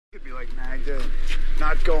Be like Magda and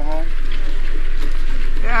not go home.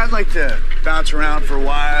 Yeah, I'd like to bounce around for a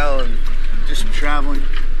while and do some traveling.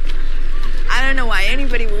 I don't know why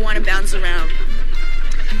anybody would want to bounce around.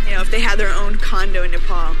 You know, if they had their own condo in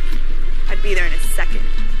Nepal, I'd be there in a second.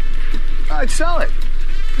 I'd sell it.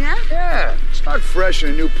 Yeah? Yeah, start fresh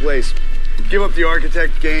in a new place. Give up the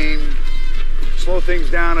architect game. Slow things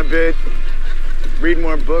down a bit. Read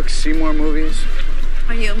more books, see more movies.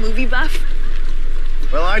 Are you a movie buff?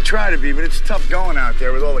 Well, I try to be, but it's tough going out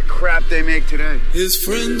there with all the crap they make today. His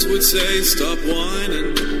friends would say, stop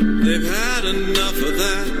whining, they've had enough of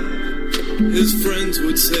that. His friends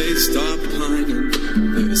would say, stop pining,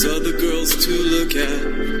 there's other girls to look at.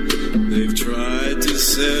 They've tried to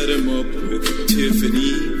set him up with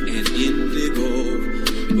Tiffany and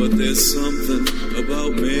Indigo, but there's something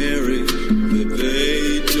about Mary that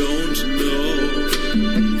they don't know.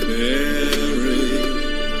 Mary,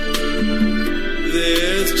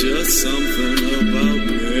 there's just something about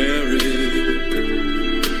Mary.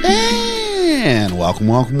 And welcome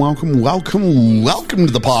to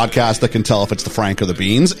the podcast that can tell if it's the Frank or the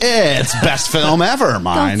Beans. It's Best Film Ever.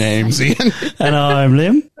 My name's Ian. And I'm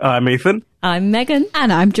Liam. I'm Ethan. I'm Megan.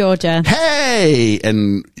 And I'm Georgia. Hey!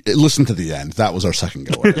 And listen to the end. That was our second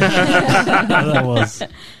go. That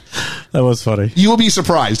was funny. You will be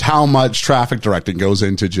surprised how much traffic directing goes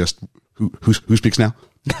into just who speaks now.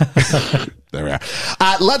 There we are.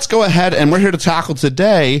 Let's go ahead, and we're here to tackle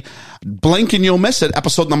today Blink and You'll Miss It,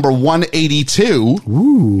 episode number 182.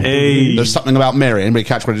 Ooh. Hey. There's something about Mary. Anybody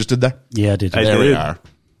catch what I just did there? Yeah, I did. There we are.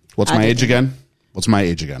 What's my age again? What's my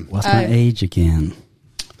age again? What's my age again?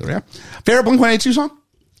 There we are. Favorite Blink-182 song?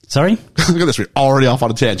 Sorry? Look at this. We're already off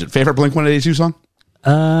on a tangent. Favorite Blink-182 song?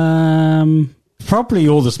 Probably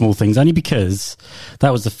All the Small Things, only because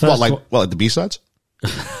that was the first What, like the B-sides?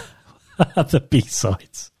 the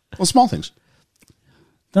B-sides. Well, Small Things.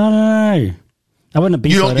 No. I wouldn't have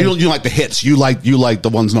B-side. You like the hits. You like the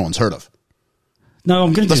ones no one's heard of. No,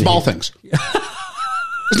 I'm going to The do small the things. Is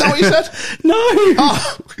that what you said? No.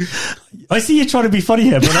 Oh. I see you trying to be funny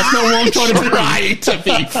here, but that's not what I'm trying to do. Try to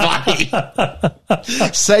be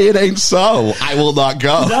funny. Say it ain't so. I will not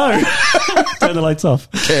go. No. Turn the lights off.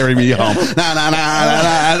 Carry me home.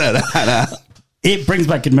 Na. It brings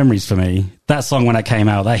back good memories for me. That song, when it came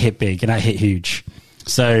out, that hit big and that hit huge.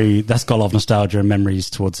 So that's got a lot of nostalgia and memories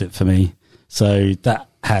towards it for me. So that's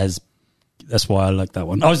why I like that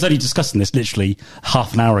one. I was only discussing this literally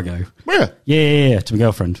half an hour ago. Where? Yeah, to my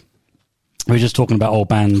girlfriend. We were just talking about old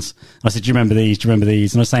bands. I said, do you remember these? Do you remember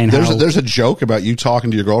these? And I was saying there's a joke about you talking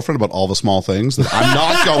to your girlfriend about all the small things that I'm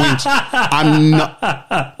not going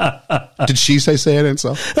to. Did she say it ain't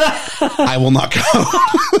so? I will not go.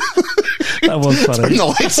 That was funny. Turn the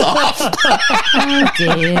lights off. Oh,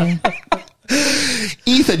 dear.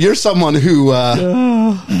 Ethan, you're someone who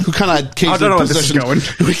kind of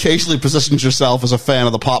occasionally positions yourself as a fan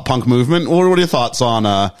of the pop punk movement. What are your thoughts on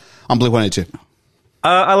Blink-182?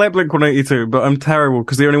 I like Blink-182, but I'm terrible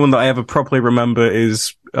because the only one that I ever properly remember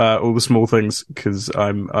is All the Small Things because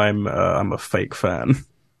I'm a fake fan.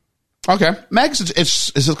 Okay, Megs,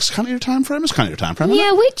 is it kind of your time frame? It's kind of your time frame.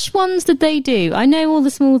 Yeah, which ones did they do? I know All the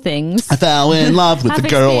Small Things. I fell in love with the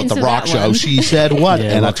girl at the experience rock with show. that one. She said what,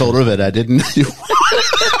 and I told her that I didn't.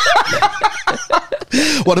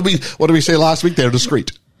 What did we say last week? They're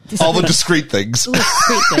discreet. All the discreet things. All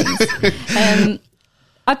the discreet things.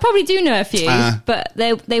 I probably do know a few, but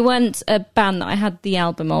they weren't a band that I had the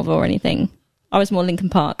album of or anything. I was more Linkin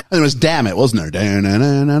Park. It was Damn It, wasn't there?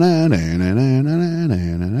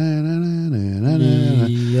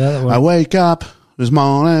 I wake up this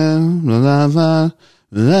morning.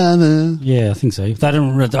 Yeah, I think so.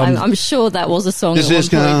 I'm sure that was a song. This is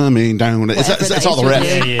coming down. It's all the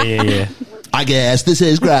riff. Yeah. I guess this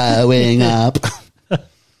is growing up.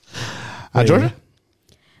 Georgia?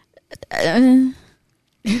 I don't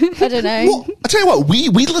know. Well, I'll tell you what,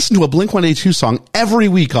 we listen to a Blink-182 song every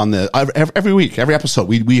week every episode.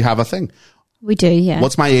 We have a thing. We do, yeah.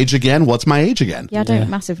 What's my age again? What's my age again? Yeah, I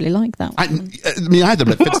don't massively like that one. Me either,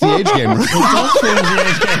 but it fits the age game.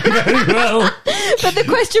 Right? But the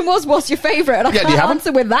question was, what's your favourite? And I can't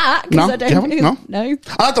answer with that because I don't know. I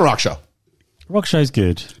like the rock show. Rock show's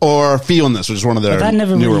good. Or Feeling This, which is one of their that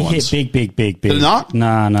never newer really ones. hit big. Did it not?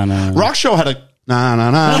 No. Rock show had a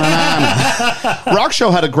Rock show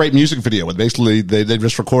had a great music video where basically they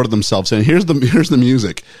just recorded themselves saying, here's the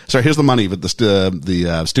music. Sorry, here's the money that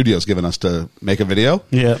the studio's given us to make a video.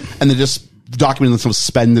 Yeah. And they just documented themselves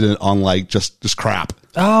spending it on like just crap.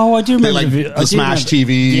 Oh, I do remember. They smashed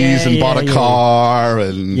TVs and bought a car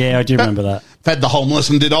and I do remember that. Fed the homeless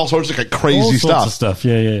and did all sorts of crazy stuff.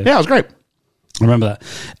 Yeah. Yeah, it was great. I remember that.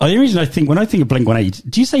 The only reason when I think of Blink-182,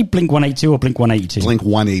 do you say Blink-182 or Blink-182?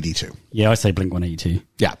 Blink-182. Yeah, I say Blink-182.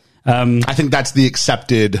 Yeah. I think that's the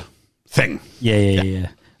accepted thing. Yeah.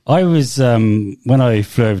 I was, when I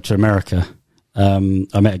flew over to America, I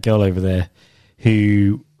met a girl over there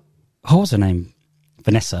who, what was her name?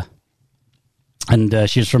 Vanessa. And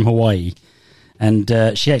she was from Hawaii.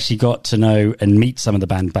 And she actually got to know and meet some of the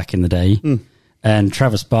band back in the day. And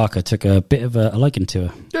Travis Barker took a bit of a liking to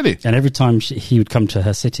her. Did he? And every time he would come to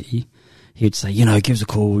her city, he would say, give us a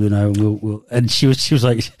call, we'll. And she was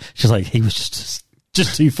like, he was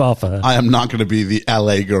just too far for her. I am not going to be the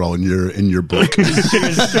LA girl in your book.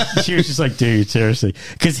 she was just like, dude, seriously,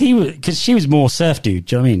 because she was more surf dude.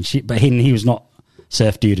 Do you know what I mean? But he was not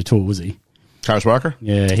surf dude at all, was he? Travis Barker?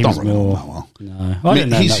 Yeah, he Don't was really more. know that well. No, I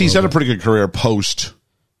mean, he's had a pretty good career post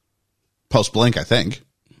Blink, I think.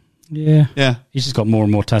 Yeah. Yeah. He's just got more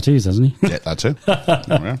and more tattoos, hasn't he? Yeah, that too.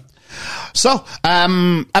 Yeah. So,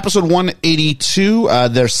 episode 182,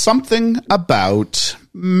 There's Something About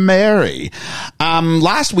Mary.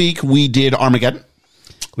 Last week we did Armageddon.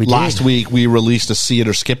 Last week we released a See It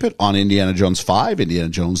or Skip It on Indiana Jones 5, Indiana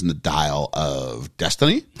Jones and the Dial of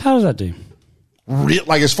Destiny. How does that do?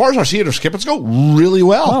 As far as our See It or Skip It's go, really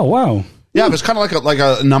well. Oh, wow. Yeah, it was kind of like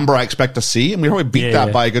a number I expect to see, and we probably beat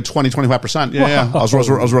that by a good 20-25%. Yeah. I was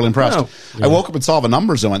really impressed. Wow. I woke up and saw the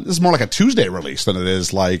numbers and went, this is more like a Tuesday release than it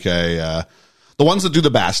is like the ones that do the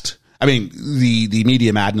best. I mean, the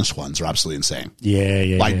Media Madness ones are absolutely insane.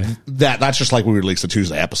 Yeah. That's just like we released a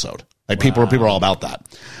Tuesday episode. Like people are all about that.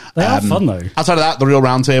 They are fun though. Outside of that, the real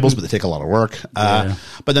roundtables, but they take a lot of work. But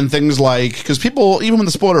then things like, because people, even when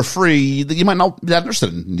the spoiler free, you might not be that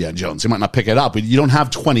interested in Indiana Jones. You might not pick it up. You don't have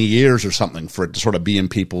 20 years or something for it to sort of be in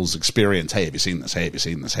people's experience. Hey, have you seen this? Hey, have you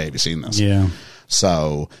seen this? Hey, have you seen this? Yeah.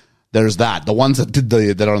 So there's that. The ones that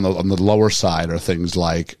that are on the lower side are things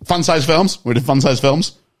like Fun Size Films. We did Fun Size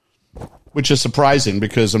Films, which is surprising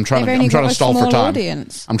because I'm trying to stall for time.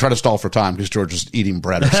 Audience. I'm trying to stall for time because George is eating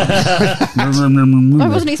bread or something. I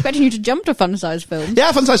wasn't expecting you to jump to Fun Size Films.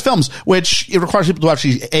 Yeah, Fun Size Films, which it requires people to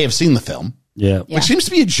actually have seen the film. Yeah. Which seems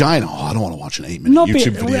to be a giant. I don't want to watch an 8-minute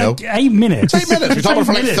YouTube video. 8 minutes. 8 minutes. We're talking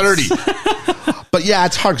for like 30. But yeah,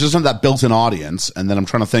 it's hard because there's not that built-in audience. And then I'm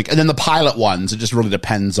trying to think. And then the pilot ones, it just really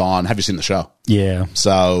depends on, have you seen the show? Yeah.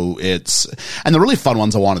 So and the really fun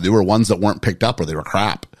ones I want to do are ones that weren't picked up or they were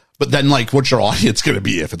crap. But then, what's your audience going to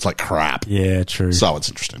be if it's like crap? Yeah, true. So it's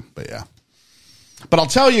interesting, but yeah. But I'll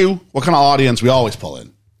tell you what kind of audience we always pull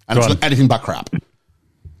in. And it's anything but crap.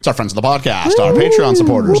 It's our friends of the podcast, our Patreon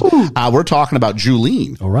supporters. We're talking about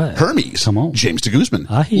Julene, all right. Hermes, come on. James de Guzman,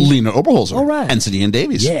 Lena Oberholzer, all right. Ensign Ian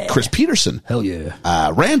Davies, Chris Peterson, hell yeah,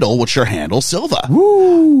 Randall, what's your handle, Silva,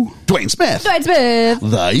 Dwayne Smith,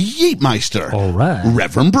 the Yeetmeister, all right,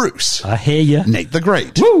 Reverend Bruce, I hear you, Nate the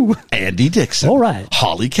Great, Andy Dixon, all right,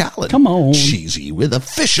 Holly Callan, come on, Cheesy with a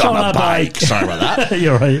fish on a bike. Sorry about that.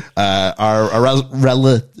 You're right. Our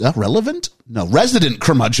resident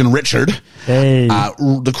curmudgeon Richard, hey,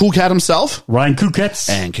 the cool cat himself, Ryan Kuketz,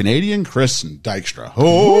 and Canadian Chris Dykstra.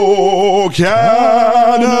 Oh,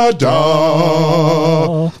 Canada!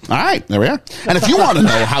 All right, there we are. And if you want to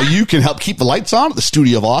know how you can help keep the lights on at the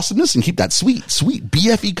Studio of Awesomeness and keep that sweet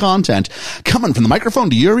BFE content coming from the microphone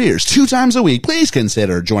to your ears 2 times a week, please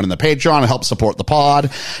consider joining the Patreon and help support the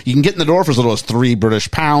pod. You can get in the door for as little as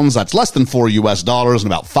 £3 That's less than $4 and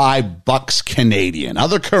about $5 Canadian.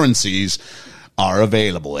 Other currencies are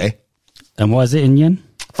available, eh? And what is it in yen?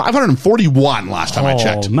 541 last time I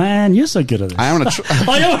checked. Oh man, you're so good at this. I'm gonna.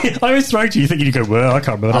 I always throw to you thinking you go, well, I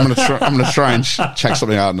can't remember. I'm gonna try and check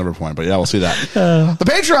something out at another point, but yeah, we'll see that. The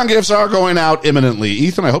Patreon gifts are going out imminently.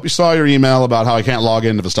 Ethan, I hope you saw your email about how I can't log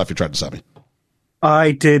into the stuff you tried to send me.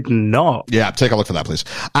 I did not. Yeah, take a look for that, please.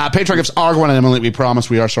 Patreon gifts are going out imminently. We promise.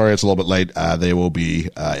 We are sorry it's a little bit late. They will be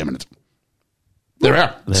imminent. There we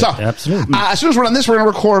are. So, absolutely. As soon as we're on this, we're going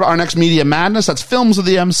to record our next Media Madness. That's films of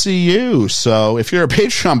the MCU. So, if you're a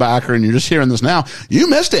Patreon backer and you're just hearing this now, you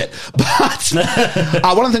missed it. But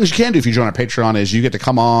one of the things you can do if you join our Patreon is you get to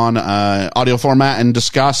come on audio format and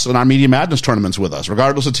discuss in our Media Madness tournaments with us,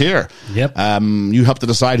 regardless of tier. Yep. You help to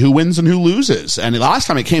decide who wins and who loses. And last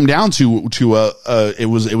time it came down to it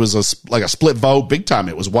was a split vote, big time.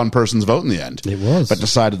 It was one person's vote in the end. It was. But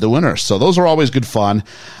decided the winner. So those are always good fun.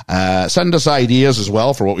 Send us ideas as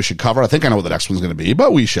well for what we should cover. I think I know what the next one's going to be,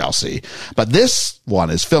 but we shall see. But this one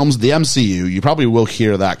is films of the MCU. You probably will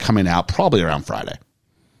hear that coming out probably around Friday.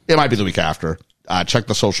 It might be the week after. Check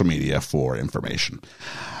the social media for information.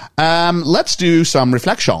 Let's do some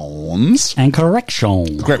reflections and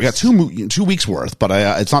corrections. Great. We got 2 weeks worth, but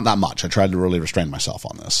it's not that much. I tried to really restrain myself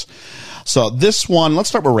on this. So this one, let's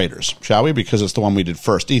start with Raiders, shall we? Because it's the one we did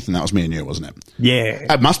first. Ethan, that was me and you, wasn't it?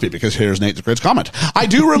 Yeah. It must be, because here's Nate the Great's comment. I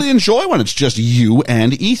do really enjoy when it's just you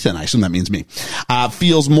and Ethan. I assume that means me.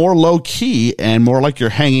 Feels more low-key and more like you're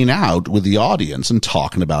hanging out with the audience and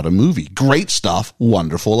talking about a movie. Great stuff.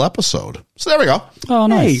 Wonderful episode. So there we go. Oh,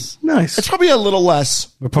 nice. Hey, nice. It's probably a little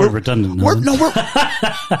less. We're probably redundant now.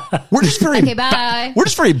 We're just very. Okay, bye. We're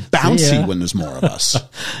just very bouncy See ya. when there's more of us.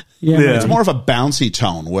 Yeah. It's more of a bouncy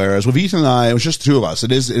tone. Whereas with Ethan and I, it was just the two of us.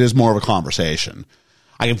 It is more of a conversation.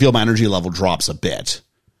 I can feel my energy level drops a bit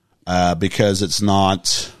because it's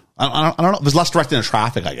not. I don't know. There's less direct in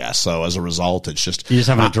traffic, I guess. So as a result, it's just You're just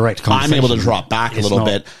having a direct conversation. I'm able to drop back a It's little not-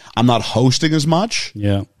 bit. I'm not hosting as much.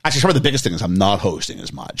 Yeah. Actually, probably the biggest thing is I'm not hosting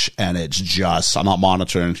as much, and it's just I'm not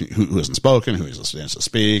monitoring who hasn't spoken, who is to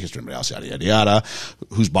speak, is there anybody else, yada yada yada,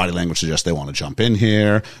 whose body language suggests they want to jump in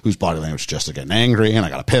here, whose body language suggests they're getting angry, and I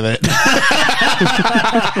got to pivot.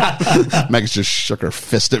 Meg's just shook her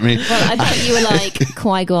fist at me. Well, I bet you were like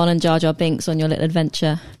Qui-Gon and Jar Jar Binks on your little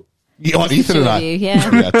adventure. You know, Ethan and I, Two of you, yeah.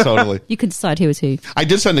 yeah, totally. You can decide who is who. I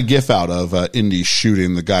did send a GIF out of Indy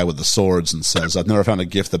shooting the guy with the swords and says, "I've never found a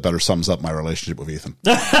GIF that better sums up my relationship with Ethan."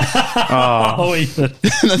 Oh, Ethan.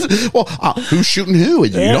 Well, who's shooting who?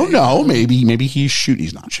 You don't know. Maybe he's shooting.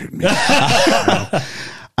 He's not shooting me. There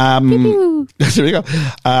you go.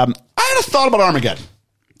 I had a thought about Armageddon.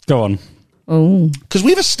 Go on. Oh, Because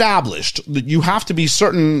we've established that you have to be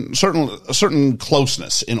certain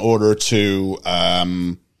closeness in order to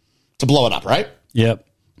blow it up, right? Yep.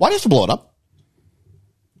 Why do you have to blow it up?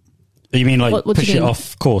 You mean like What do you push it mean?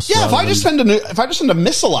 off course? Yeah, if rather I just than- send a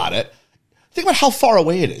missile at it, think about how far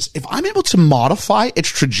away it is. If I'm able to modify its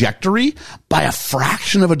trajectory by a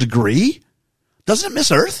fraction of a degree, doesn't it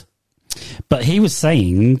miss Earth? But he was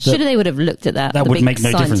saying that should they would have looked at that? that the would big make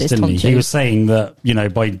no difference, scientist didn't he? honcho. He was saying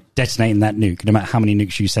that, by detonating that nuke, no matter how many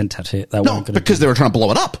nukes you sent at it, that No, wasn't going because they were trying to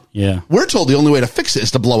blow it up. Yeah. We're told the only way to fix it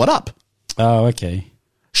is to blow it up. Oh, okay.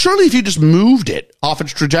 Surely if you just moved it off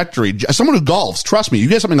its trajectory, as someone who golfs, trust me, you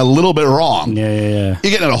get something a little bit wrong. Yeah.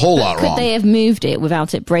 You're getting it a whole lot Could wrong. they have moved it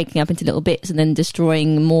without it breaking up into little bits and then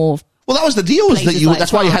destroying more? Well, that was the deal, is that Places like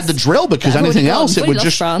that's why you had France. the drill, because That have anything already else, gone. it would We've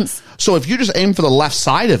just. lost France. So if you just aim for the left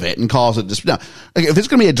side of it and cause it just. No, like if it's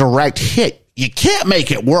going to be a direct hit, you can't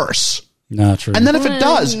make it worse. No, true. And then if it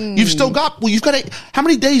does, you've still got, you've got how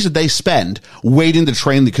many days did they spend waiting to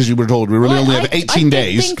train? Because you were told we really Well, only I- have I 18 did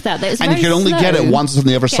days. think that it's and you very can only get it slow once on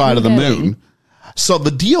the other getting side of the going. moon. So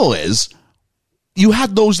the deal is, you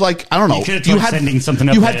had those, like, I don't know. You could have tried sending something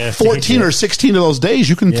up you there had to 14 hit or it. 16 of those days.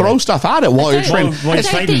 You can throw stuff at it while you're don't- training. Well, I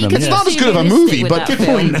it's don't training think them, it's It's yeah. not as too good of a realistic movie, with but that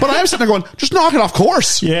film. but I'm sitting there going, just knock it off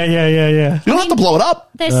course. Yeah. You don't have to blow it up.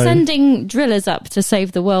 They're sending drillers up to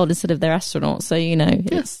save the world instead of their astronauts, so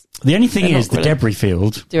it's The only thing They're is not the really- debris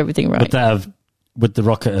field do everything right. would that have, would the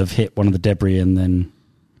rocket have hit one of the debris and then?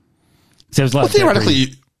 So it was like Well, theoretically, I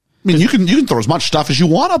mean, you can throw as much stuff as you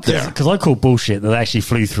want up there. because I call bullshit that they actually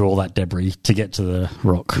flew through all that debris to get to the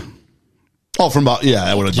rock. Oh, from about, yeah,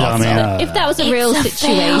 I would have Do you know done what I mean? that. If that was a real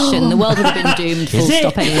situation, the world would have been doomed full it?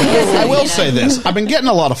 stop anyway. I will say this. I've been getting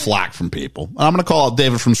a lot of flack from people. And I'm going to call out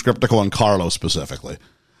David from Scriptical and Carlo specifically,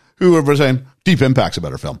 who were saying Deep Impact's a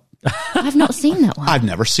better film. I've not seen that one. I've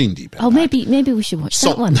never seen Deep Impact. Oh, maybe we should watch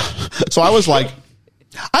that one. So I was like,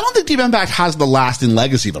 I don't think Deep Impact has the lasting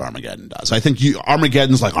legacy that Armageddon does. I think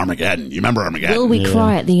Armageddon's like Armageddon. You remember Armageddon? Will we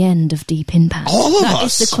cry at the end of Deep Impact? All of That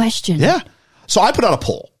us. is the question. Yeah. So I put out a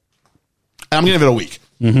poll. And I'm going to give it a week.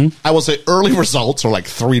 Mm-hmm. I will say early results are like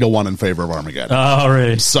 3-1 in favor of Armageddon. Oh,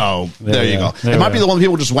 really? So there you go. There It we might be go. the one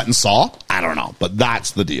people just went and saw. I don't know, but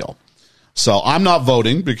that's the deal. So I'm not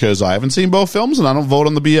voting because I haven't seen both films, and I don't vote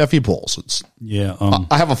on the BFE polls. It's Yeah.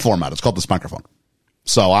 I have a format. It's called this microphone.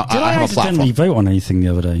 So I Did I have a accidentally platform. vote on anything the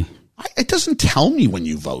other day? It doesn't tell me when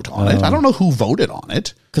you vote on it. I don't know who voted on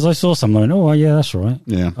it. Because I saw something. And, oh, yeah, that's right.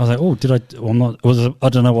 Yeah. I was like, oh, did I? Well, I'm not. I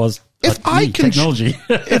don't know. Was If I can, technology?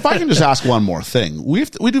 if I can just ask one more thing, we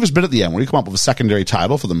do this bit at the end where we come up with a secondary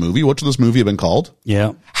title for the movie. What should this movie have been called?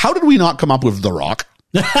 Yeah. How did we not come up with The Rock?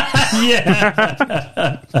 Yeah.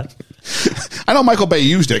 I know Michael Bay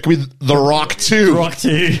used it. It could be The Rock 2. Rock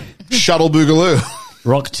 2. Shuttle Boogaloo.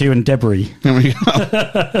 Rock 2 and Debris. There we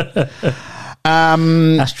go.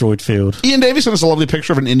 Asteroid Field. Ian Davies sent us a lovely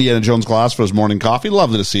picture of an Indiana Jones glass for his morning coffee.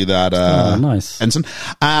 Lovely to see that. Nice.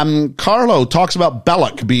 Ensign. Carlo talks about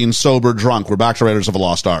Belloc being sober drunk. We're back to Raiders of the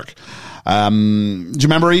Lost Ark. Do you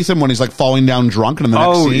remember, Ethan, when he's like falling down drunk and in the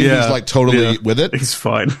next scene he's like totally with it? He's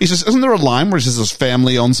fine. He says, isn't there a line where he says his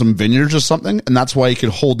family owns some vineyards or something and that's why he could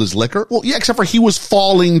hold his liquor? Well, yeah, except for he was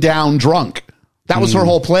falling down drunk. That was her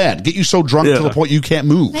whole plan. Get you so drunk to the point you can't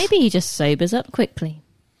move. Maybe he just sobers up quickly.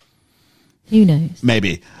 Who knows?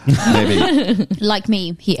 Maybe. Like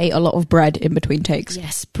me, he ate a lot of bread in between takes.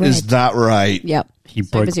 Yes, bread. Is that right? Yep. He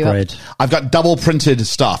broke Sobers you up. bread. I've got double printed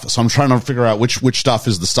stuff, so I'm trying to figure out which stuff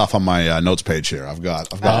is the stuff on my notes page here. I've got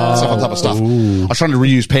stuff on top of stuff. I was trying to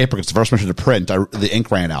reuse paper because the first one I tried to print, the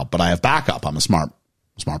ink ran out, but I have backup. I'm a smart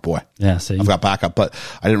boy. Yeah, see. I've got backup, but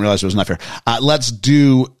I didn't realize there was enough here. Let's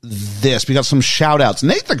do this. We got some shout outs.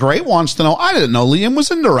 Nate the Great wants to know, I didn't know Liam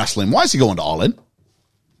was into wrestling. Why is he going to All In?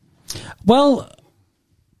 Well,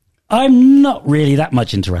 I'm not really that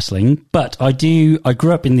much into wrestling, but I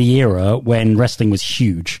grew up in the era when wrestling was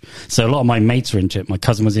huge. So a lot of my mates were into it. My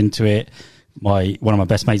cousin was into it. One of my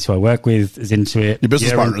best mates who I work with is into it. Your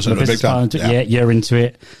business partner's into it big time. Yeah, you're into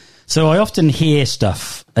it. So I often hear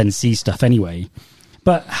stuff and see stuff anyway.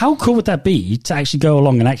 But how cool would that be to actually go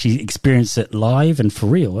along and actually experience it live and for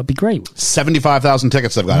real? That'd be great. 75,000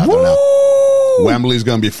 tickets they've got out there now. Wembley's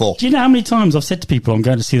going to be full. Do you know how many times I've said to people I'm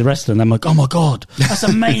going to see the wrestling and I'm like, oh my God, that's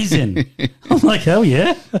amazing. I'm like, hell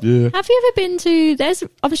yeah. Have you ever been to,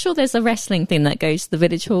 I'm sure there's a wrestling thing that goes to the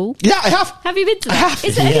Village Hall. Yeah, I have. Have you been to that? I have.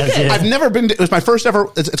 Is it any good? I've never been to, it was my first ever,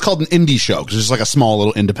 it's called an indie show because it's just like a small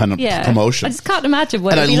little independent promotion. I just can't imagine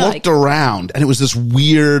what and it'd be I like. looked around and it was this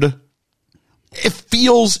weird, it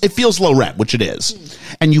feels low rent, which it is.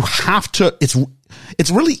 And you have to, it's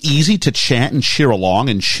really easy to chant and cheer along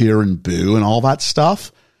and cheer and boo and all that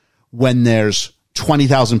stuff when there's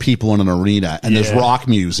 20,000 people in an arena and there's rock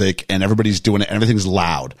music and everybody's doing it and everything's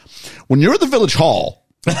loud. When you're at the Village Hall,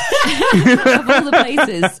 Of all the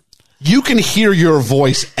places. you can hear your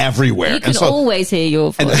voice everywhere. You can always hear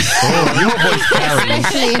your voice. Your voice carries.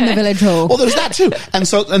 Especially in the Village Hall. Well, there's that too. And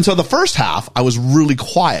so the first half, I was really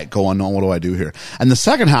quiet going, no, what do I do here? And the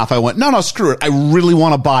second half, I went, no, screw it. I really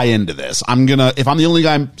want to buy into this. If I'm the only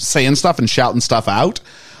guy saying stuff and shouting stuff out,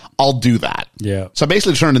 I'll do that. Yeah. So I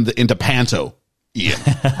basically turned into Panto. Yeah.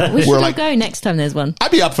 We should all go next time there's one.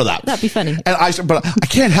 I'd be up for that. That'd be funny. But I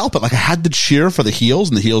can't help it. Like I had to cheer for the heels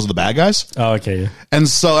and the heels of the bad guys. Oh, okay. Yeah. And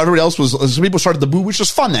so everybody else some people started to boo, which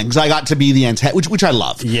was fun then because I got to be the antagonist, which I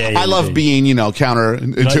love. Yeah, I love being, counter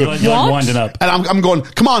You're like winding up. And I'm going,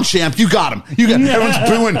 come on, champ, you got him. Everyone's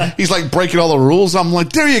booing. He's like breaking all the rules. I'm like,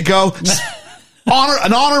 there you go.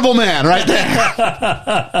 An honorable man right there.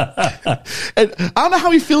 And I don't know how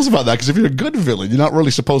he feels about that because if you're a good villain, you're not really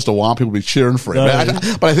supposed to want people to be cheering for him.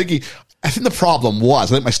 But I think the problem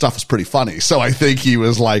was, I think my stuff was pretty funny. So I think he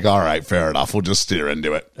was like, all right, fair enough. We'll just steer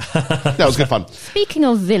into it. That was good fun. Speaking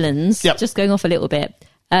of villains, just going off a little bit,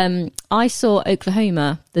 I saw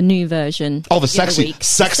Oklahoma, the new version. Oh, the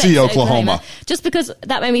sexy Oklahoma. Just because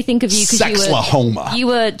that made me think of you because Sexlahoma. You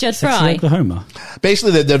were Judd Sexy Fry. Oklahoma.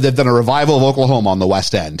 Basically, they've done a revival of Oklahoma on the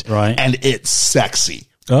West End. Right. And it's sexy.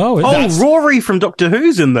 Oh, Rory from Doctor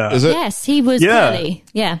Who's in there. Is it? Yes, he was curly.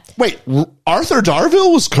 Yeah. Wait, Arthur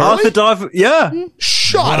Darvill was curly? Arthur Darvill, yeah.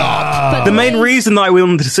 Shut up. But The main reason that I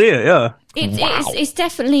wanted to see it, yeah. It's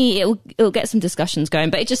definitely it'll get some discussions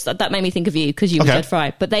going, but it just that made me think of you because you were Judd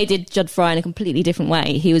Fry. But they did Judd Fry in a completely different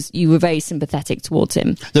way. You were very sympathetic towards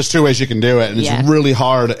him. There's two ways you can do it, and it's really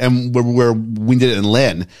hard. And where we did it in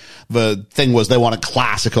Lynn, the thing was they wanted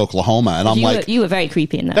classic Oklahoma, and you were very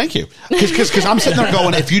creepy in that. Thank you, because I'm sitting there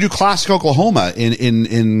going, if you do classic Oklahoma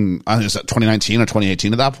in I think it's 2019 or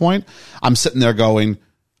 2018 at that point, I'm sitting there going,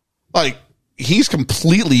 like. He's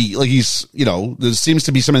completely like there seems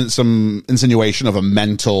to be some insinuation of a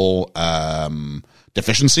mental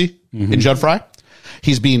deficiency in Judd Fry.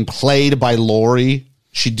 He's being played by Lori.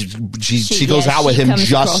 She goes out with him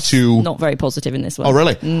just to not very positive in this one. Oh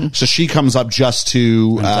really? So she comes up just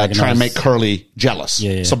to try and make Curly jealous.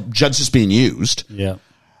 Yeah. So Judd's just being used. Yeah.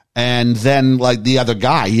 And then like the other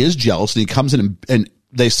guy, he is jealous and he comes in and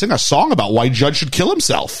they sing a song about why Judd should kill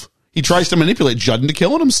himself. He tries to manipulate Judd into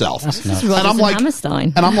killing himself. And I'm like,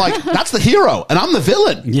 Hammerstein. And I'm like, that's the hero, and I'm the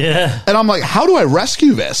villain. Yeah. And I'm like, how do I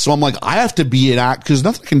rescue this? So I'm like, I have to be in act because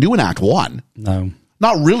nothing I can do in Act 1. No.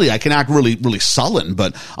 Not really. I can act really, really sullen,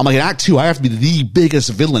 but I'm like, in Act 2, I have to be the biggest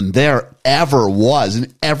villain there ever was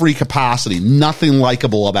in every capacity. Nothing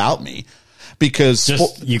likable about me, because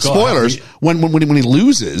spoilers. When he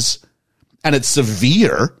loses. And it's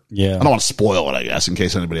severe. Yeah. I don't want to spoil it, I guess, in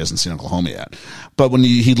case anybody hasn't seen Oklahoma yet. But when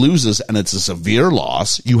he loses and it's a severe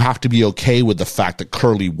loss, you have to be okay with the fact that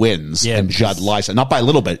Curly wins and Judd lies. And not by a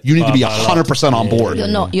little bit. You need to be 100% on board.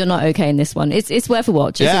 You're not okay in this one. It's worth a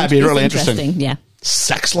watch. It'd be really interesting. Yeah.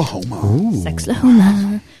 Sexlahoma.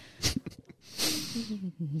 Sexlahoma.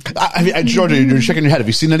 I mean, Georgia, you're shaking your head. Have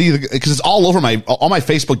you seen any of the, because it's all over all my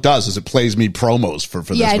Facebook does is it plays me promos for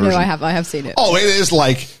this version. Yeah, no, I have seen it. Oh, it is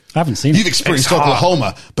like, I haven't seen You've it. experienced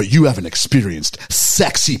Oklahoma, but you haven't experienced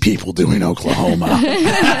sexy people doing Oklahoma.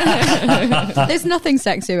 There's nothing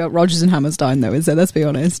sexy about Rodgers and Hammerstein, though, is there? Let's be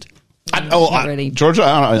honest. Really. Georgia?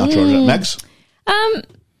 I don't know. Not Georgia. Megs?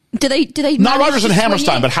 Do they Not manage Rodgers to and swing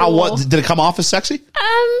Hammerstein, it, but how? or- What did it come off as sexy?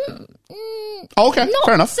 Okay, Not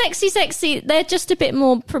fair enough. sexy. They're just a bit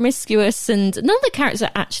more promiscuous, and none of the characters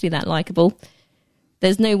are actually that likable.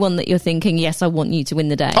 There's no one that you're thinking, yes, I want you to win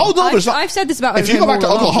the day. Oh no, there's not. I've said this about If you go back to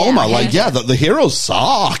all along, Oklahoma, yeah. the heroes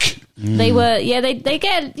suck. They were, they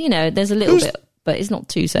get, there's a little bit, but it's not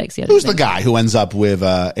too sexy. I don't Who's the think. guy who ends up with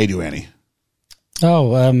Adu Annie?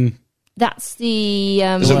 Oh, That's the.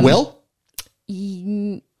 Is it Will?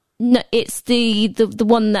 No, it's the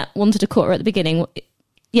one that wanted to court her at the beginning.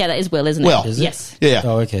 Yeah, that is Will, isn't it? Will. Is it? Yes. Yeah.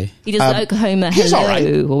 oh, okay. He does the Oklahoma he's Hello all right.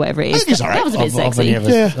 or whatever it I is. think he's all right. That was a bit I've only sexy. ever,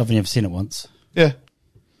 I've only ever seen it once. Yeah.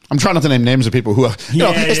 I'm trying not to name names of people who, it's the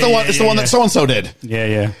one. It's the one that so and so did.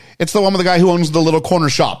 Yeah. It's the one with the guy who owns the little corner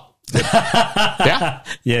shop. Yeah.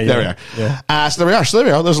 Yeah. There we are. Yeah. So there we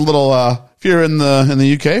are. There's a little. If you're in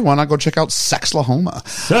the UK, why not go check out Sexlahoma?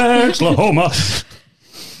 Sexlahoma.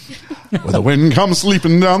 Where the wind comes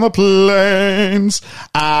sleeping down the plains.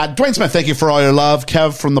 Dwayne Smith, thank you for all your love.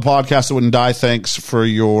 Kev from the podcast That Wouldn't Die, thanks for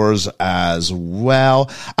yours as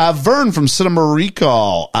well. Vern from Cinema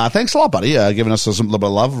Recall, thanks a lot, buddy, giving us a little bit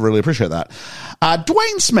of love. Really appreciate that.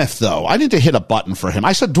 Dwayne Smith, though, I need to hit a button for him.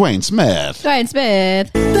 I said Dwayne Smith. Dwayne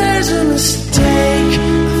Smith. There's a mistake.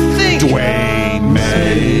 I think Dwayne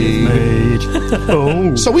made.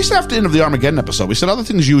 Oh. So we said after the end of the Armageddon episode, we said other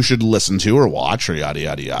things you should listen to or watch or yada,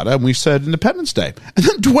 yada, yada. And we said Independence Day. And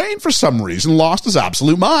then Dwayne, for some reason, lost his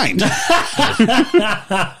absolute mind.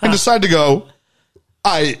 And decided to go,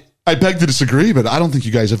 I beg to disagree, but I don't think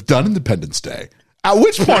you guys have done Independence Day. At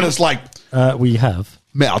which point it's like, We have.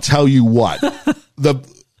 man, I'll tell you what. The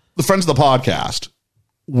friends of the podcast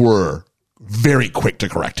were very quick to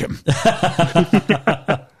correct him.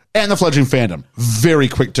 And the fledgling fandom, very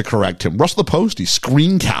quick to correct him. Russell the Postie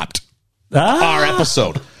screen capped our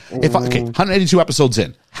episode. 182 episodes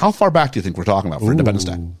in. How far back do you think we're talking about for Independence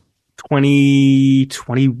Day?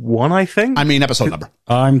 2021, I think. I mean, episode number.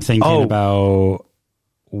 I'm thinking about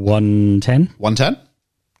 110. 110?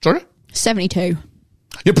 Sorry? 72.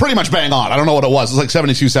 You're pretty much bang on. I don't know what it was. It's like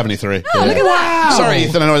 72, 73. Oh, look at that. Sorry,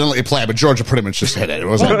 Ethan. I know I didn't let you play, but Georgia pretty much just hit it. It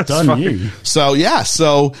wasn't. Well done, you. So, yeah.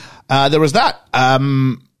 So, there was that.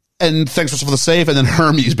 And thanks for the save. And then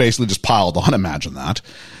Hermes basically just piled on. Imagine that.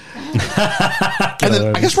 And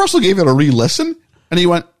then I guess Russell gave it a re-listen. And he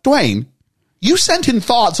went, Dwayne, you sent in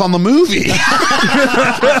thoughts on the movie.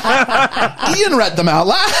 Ian read them out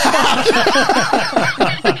loud.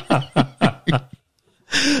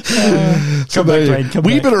 So back, Dwayne, come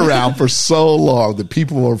we've back. been around for so long that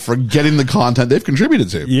people are forgetting the content they've contributed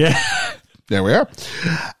to. Yeah. There we are.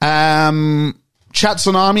 Chat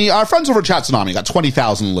Tsunami, our friends over at Chat Tsunami got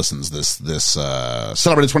 20,000 listens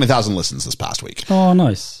celebrated 20,000 listens this past week. Oh,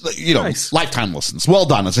 nice. Nice. Lifetime listens. Well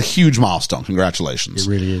done. It's a huge milestone. Congratulations. It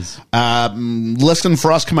really is. Listen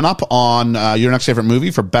for us coming up on your next favorite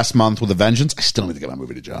movie for Best Month with a Vengeance. I still need to get my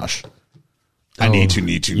movie to Josh. I need to.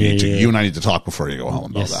 Yeah. You and I need to talk before you go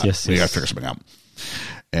home about that. Yes. We got to figure something out.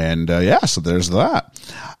 And so there's that.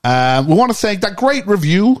 We want to thank that great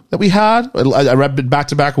review that we had. I read it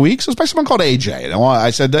back-to-back weeks. It was by someone called AJ. And I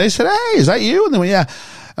said, hey, is that you? And they went, yeah. And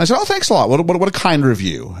I said, oh, thanks a lot. What a kind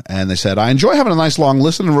review. And they said, I enjoy having a nice long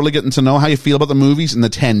listen and really getting to know how you feel about the movies and the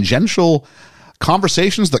tangential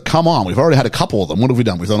conversations that come on. We've already had a couple of them. What have we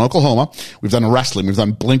done? We've done Oklahoma. We've done wrestling. We've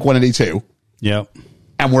done Blink-182. Yep.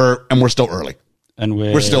 And we're still early. And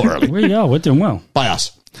We're still early. We're doing well. By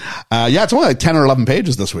us. It's only like 10 or 11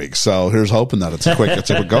 pages this week. So here's hoping that it's a quick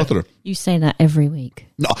go through. You say that every week.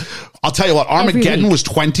 No, I'll tell you what, Armageddon was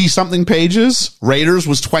 20 something pages. Raiders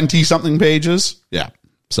was 20 something pages. Yeah.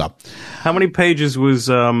 So How many pages was,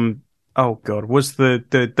 was the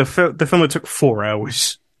film that took 4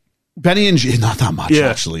 hours? Benny and June, not that much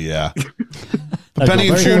actually. Yeah. But Benny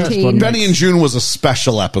and June was a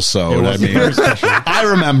special episode. I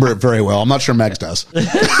remember it very well. I'm not sure Megs does.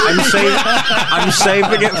 I'm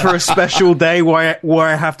saving it for a special day where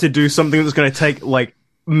I have to do something that's going to take like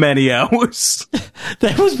many hours.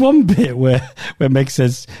 There was one bit where Meg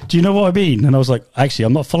says, do you know what I mean? And I was like, actually,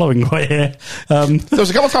 I'm not following right here. There was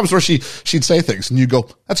a couple of times where she'd say things and you go,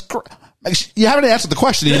 that's great. You haven't answered the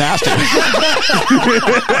question you asked her.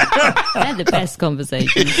 They're the best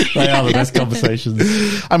conversations. They are the best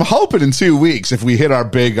conversations. I'm hoping in 2 weeks, if we hit our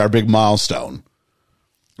big milestone,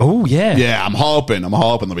 Oh, yeah. Yeah, I'm hoping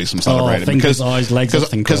there'll be some celebrating. Fingers, eyes, legs,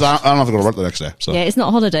 everything Because I don't have to go to work the next day. So. Yeah, it's not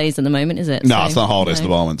holidays at the moment, is it? No, it's not holidays at the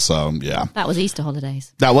moment, so yeah. That was Easter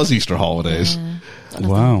holidays. That was Easter holidays.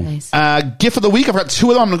 Wow. Gift of the week, I've got two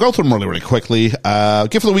of them. I'm going to go through them really, really quickly. Gift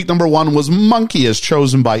of the week number one was monkey, as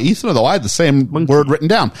chosen by Ethan, although I had the same word written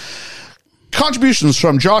down. Contributions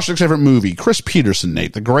from Josh, Nick's favorite movie, Chris Peterson,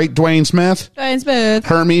 Nate the Great, Dwayne Smith,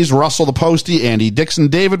 Hermes, Russell the Postie, Andy Dixon,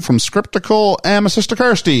 David from Scriptical, and my sister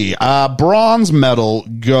Kirsty. Bronze medal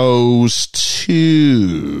goes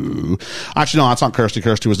to... Actually, no, that's not Kirsty.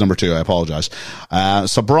 Kirsty was number 2. I apologize.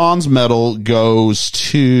 So bronze medal goes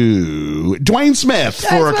to Dwayne Smith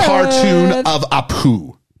for a cartoon of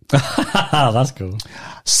Apu. That's cool.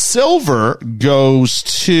 Silver goes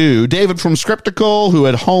to David from Scriptical, who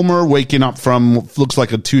had Homer waking up from looks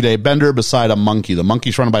like a 2-day bender beside a monkey. The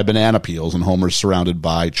monkey's surrounded by banana peels, and Homer's surrounded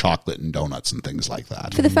by chocolate and donuts and things like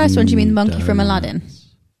that. For the first one, do you mean the monkey from Aladdin?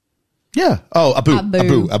 Yeah. Oh, Abu.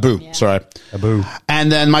 Yeah. Sorry. Abu.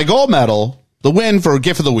 And then my gold medal, the win for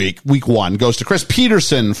Gift of the Week, week 1, goes to Chris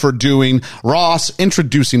Peterson for doing Ross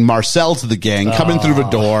introducing Marcel to the gang, coming through the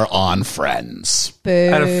door on Friends. Boo. I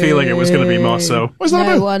had a feeling it was going to be Marcel. Was that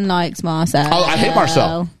No one likes Marcel. Oh, I hate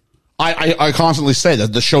Marcel. I constantly say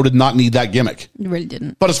that the show did not need that gimmick. It really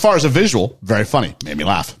didn't. But as far as a visual, very funny. Made me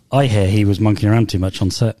laugh. I hear he was monkeying around too much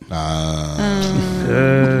on set.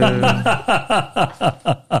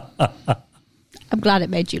 I'm glad it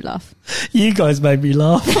made you laugh. You guys made me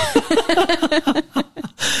laugh.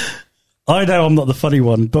 I know I'm not the funny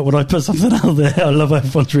one, but when I put something out there, I love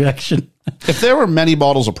everyone's reaction. If there were many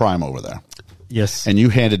bottles of Prime over there, Yes. and you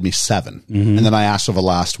handed me 7, and then I asked for the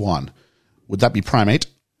last one, would that be Primate?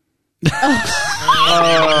 That's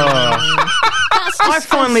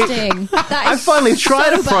disgusting. I finally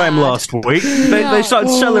tried a Prime last week. They started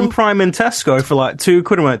selling Prime in Tesco for like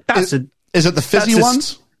 £2. I went, Is it the fizzy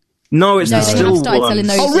ones? No, it's No, the they still have started selling ones.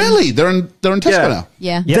 those. Oh, really? They're in Tesco Yeah. now.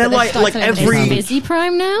 Yeah. They're They've like started selling every- those. Busy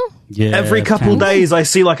Prime now? Yeah, Every couple days, I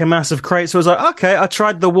see like a massive crate. So I was like, okay, I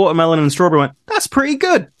tried the watermelon and strawberry. Went, that's pretty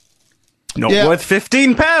good. Not Yeah. worth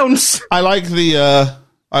 £15. I like the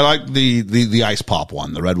ice pop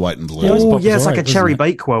one, the red, white, and blue. Yeah, Oh, Pop's yeah, it's like a alright, cherry isn't it?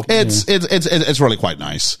 Bakewell. It's really quite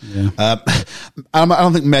nice. I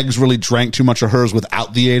don't think Meg's really drank too much of hers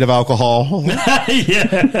without the aid of alcohol.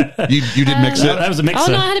 Yeah. You did mix it That was a mixer.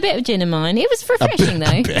 Oh, no, I had a bit of gin in mine. It was refreshing, though.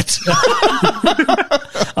 a bit.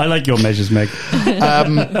 I like your measures, Meg.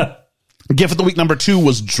 Gift of the week number 2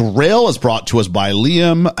 was Drill, as brought to us by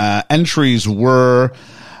Liam. Entries were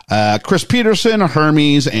Chris Peterson,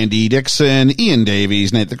 Hermes, Andy Dixon, Ian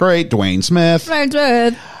Davies, Nate the Great, Dwayne Smith,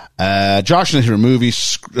 Josh in the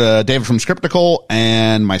movies, David from Scriptical,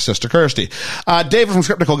 and my sister Kirsty. David from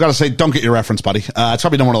Scriptical, gotta say, don't get your reference, buddy. It's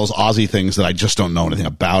probably one of those Aussie things that I just don't know anything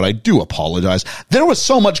about. I do apologize. There was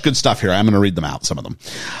so much good stuff here. I'm going to read them out, some of them.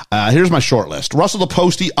 Here's my short list. Russell the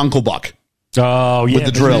Postie, Uncle Buck. Oh, yeah. With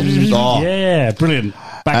the drill. Oh. Yeah, brilliant.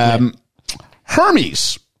 Back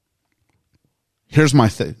Hermes. Here's my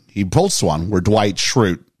thing. He posts one where Dwight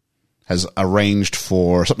Schrute has arranged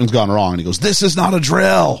for something's gone wrong, and he goes, "This is not a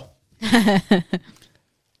drill." I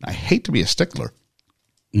hate to be a stickler.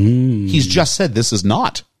 He's just said this is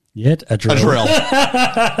not Yet a drill. a drill.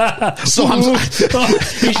 So I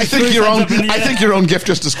think your own gift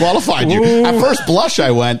just disqualified you. At first blush,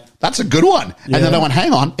 I went, "That's a good one," and then I went,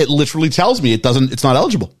 "Hang on, it literally tells me it's not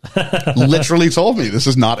eligible." Literally told me this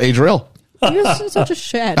is not a drill. You're such a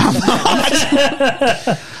shit.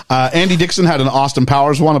 Andy Dixon had an Austin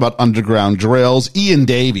Powers one about underground drills. Ian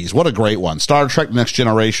Davies, what a great one. Star Trek Next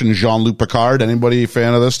Generation, Jean-Luc Picard. Anybody a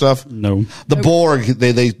fan of this stuff? No. The Borg,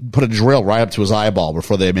 they put a drill right up to his eyeball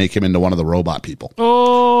before they make him into one of the robot people.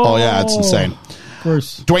 Oh, Yeah, it's insane.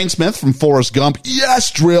 gross. Dwayne Smith from Forrest Gump. Yes,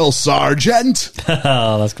 drill sergeant.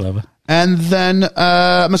 Oh, that's clever. And then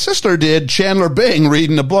my sister did Chandler Bing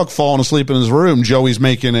reading a book, falling asleep in his room. Joey's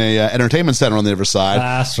making a entertainment center on the other side.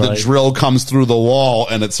 That's The right. drill comes through the wall,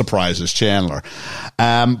 and it surprises Chandler.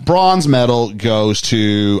 Bronze medal goes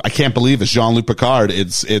to, I can't believe it's Jean-Luc Picard.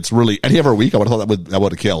 It's really, any other week I would have thought that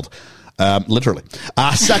would have killed. Literally.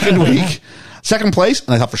 Second place,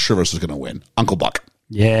 and I thought for sure this was going to win. Uncle Buck.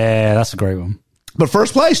 Yeah, that's a great one. But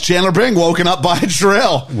first place, Chandler Bing, woken up by a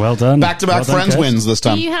drill. Well done. Back-to-back Well done, Friends Kev. wins this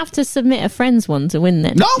time. Do you have to submit a Friends one to win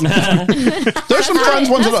then? No, there's some Friends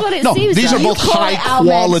ones. That's what it No, seems these like. are both You call high it out,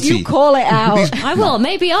 quality. You call it out. I will.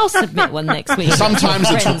 Maybe I'll submit one next week. Sometimes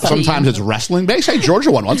it's wrestling based. Hey,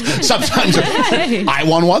 Georgia won once. Sometimes I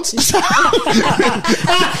won once.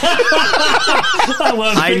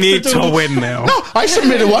 I need to win now. I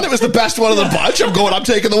submitted one. It was the best one of the bunch. I'm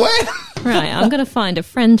taking the win. Right, I'm going to find a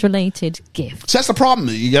friend-related gift. So that's the problem.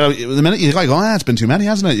 You got the minute you're like, oh, it's been too many,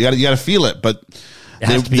 hasn't it? You got to feel it, but.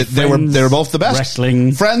 They were both the best.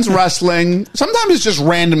 Wrestling. Friends wrestling. Sometimes it's just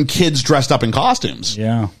random kids dressed up in costumes.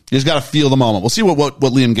 Yeah. You just got to feel the moment. We'll see what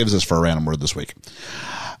Liam gives us for a random word this week.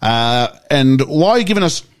 And while you're giving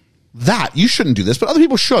us that, you shouldn't do this, but other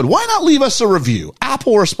people should. Why not leave us a review?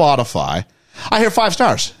 Apple or Spotify. I hear 5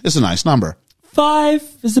 stars. It's a nice number.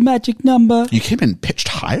 5 is the magic number. You came in pitched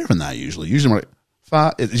higher than that usually.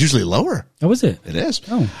 It's usually lower. Oh, is it? It is.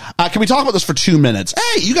 Oh. Can we talk about this for 2 minutes?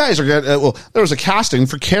 Hey, you guys are good. Well, there was a casting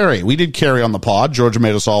for Carrie. We did Carrie on the pod. Georgia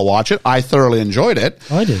made us all watch it. I thoroughly enjoyed it.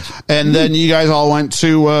 I did. And then you guys all went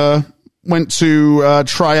to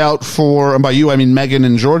try out for, and by you I mean Megan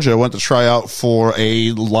and Georgia went to try out for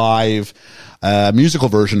a live musical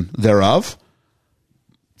version thereof.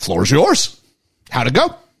 Floor's yours. How'd it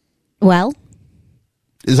go? Well.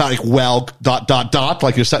 Is that like well ...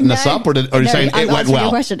 like you're setting this up, or are you saying it went well? Your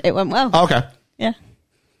question. It went well. Okay. Yeah.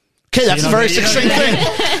 Okay, that's a very succinct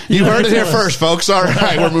thing. You heard it here first, folks. All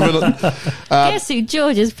right, we're moving on. Guess who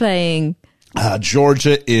Georgia's playing?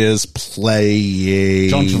 Georgia is playing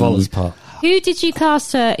John Travolta's part. Who did you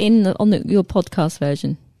cast her in your podcast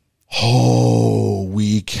version? Oh,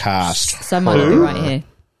 we cast So I might be right here.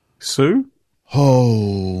 Sue?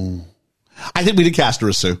 Oh. I think we did cast her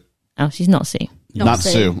as Sue. Oh, she's not Sue. Not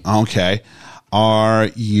Sue. Okay. Are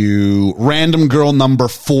you random girl number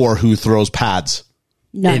 4 who throws pads?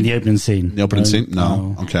 No. In the opening scene. The opening scene?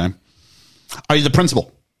 No. Okay. Are you the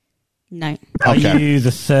principal? No. Are Okay. you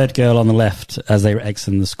the third girl on the left as they were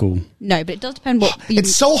exiting the school? No, but it does depend what...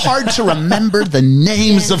 It's so hard to remember the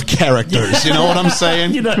names of characters. You know what I'm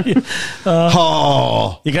saying? You know,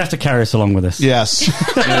 Oh. you're going to have to carry us along with us. Yes.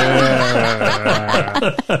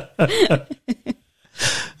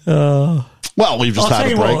 Well, we've just I'll had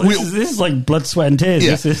tell a you break. what, this is like blood, sweat, and tears.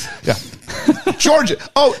 Yeah. This is Yeah. Georgia.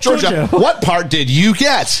 Oh, Georgia. Georgia. What part did you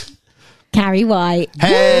get? Carrie White.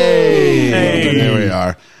 Hey. There we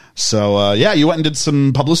are. So, you went and did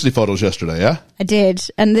some publicity photos yesterday, yeah? I did.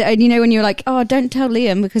 And you know when you're like, oh, don't tell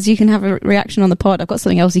Liam because you can have a reaction on the pod. I've got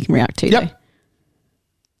something else he can react to. Yep. Though.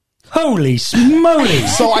 holy smoly.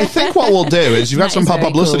 So I think what we'll do is you've got That some is very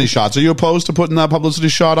publicity cool. shots. Are you opposed to putting that publicity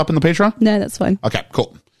shot up in the Patreon? No, that's fine. Okay,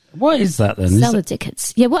 cool. What is that then? Sell the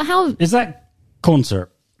tickets. Yeah, what? How? Is that corn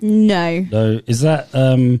syrup? No. No. Is that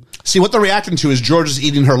See, what they're reacting to is Georgia's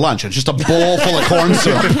eating her lunch. It's just a bowl full of corn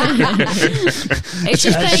syrup. It's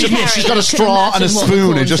just very hairy. She's got a You can straw and a imagine what the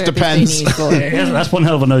spoon. It corn just syrup is being depends. used for. that's one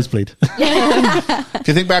hell of a nosebleed. If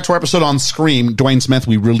you think back to our episode on Scream, Dwayne Smith,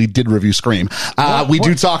 we really did review Scream. We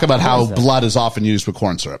do talk about how is that? blood is often used with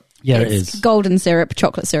corn syrup. Yeah, it It's is. golden syrup,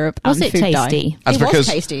 chocolate syrup, Was and it food dye. tasty? That's It was because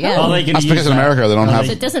tasty, yeah. Are they gonna that's use because in that? America they don't Are have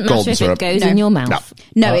So it doesn't matter golden if syrup. it goes No. in your mouth.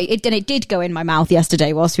 No, it did go in my mouth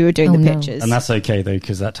yesterday whilst we were doing Oh, the no. pictures. And that's okay though,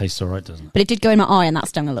 because that tastes all right, doesn't it? But it did go in my eye and that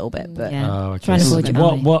stung a little bit. But Yeah. Oh, okay. Trying to avoid your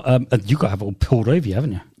eye. What? You got to have it all pulled over you,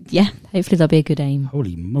 haven't you? yeah, Hopefully there'll be a good aim.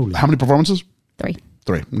 Holy moly! How many performances? 3.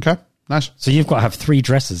 3. Okay, nice. So you've got to have 3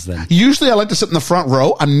 dresses then. Usually I like to sit in the front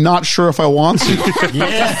row. I'm not sure if I want to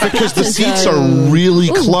Yeah. because the seats are really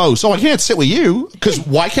close. Oh, I can't sit with you because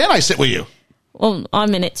why can't I sit with you? Well,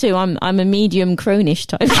 I'm in it too. I'm a medium cronish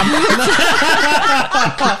type.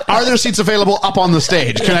 Are there seats available up on the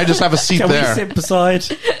stage? Can I just have a seat Can there? we sit beside?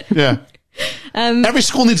 Yeah. Every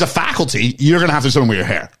school needs a faculty. You're going to have to do something with your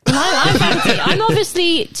hair. I'm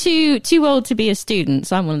obviously too old to be a student,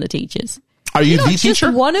 so I'm one of the teachers. Are you Not the just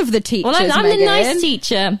teacher? one of the teachers. Well, I'm the Megan. nice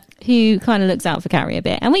teacher who kind of looks out for Carrie a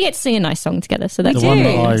bit, and we get to sing a nice song together. So that's The one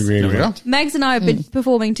that I There really we go. liked. Megs and I have been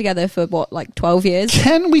performing together for 12 years.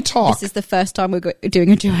 Can we talk? This is the first time we're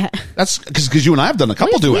doing a duet. That's because you and I have done a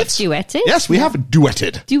couple We've duets. duetted. Yes, we have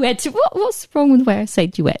duetted. Duet. What's wrong with where I say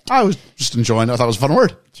duet? I was just enjoying it. I thought it was a fun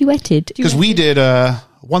word. Duetted. Because we did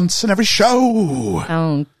once in every show.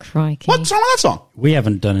 Oh, crikey. What's wrong with that song? We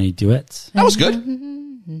haven't done any duets, That was good.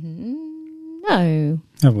 No.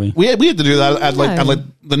 have we? We had to do that at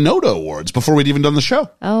the NODA Awards before we'd even done the show.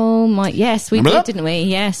 Oh, my. Yes, we Remember did, that? didn't we?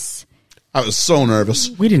 Yes. I was so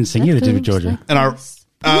nervous. We didn't sing either, did we, Georgia? And our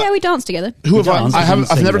yeah, we danced together. who have danced, I? we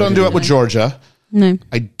didn't I've sing never though, done a did duet we? with Georgia. No.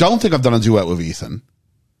 I don't think I've done a duet with Ethan.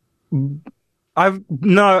 I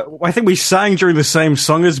think we sang during the same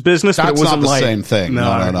song as Business, but it That's wasn't not the like same thing.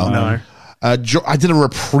 No. no. I did a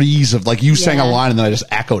reprise of you sang a line and then I just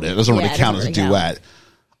echoed it. It doesn't really Yeah, it count as a doesn't really duet.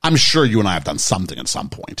 I'm sure you and I have done something at some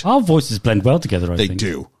point. Our voices blend well together, I They think.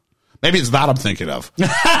 do. Maybe it's that I'm thinking of.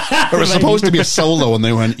 It was supposed to be a solo, and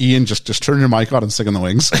they went, Ian, just turn your mic on and sing in the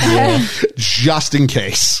wings. Just in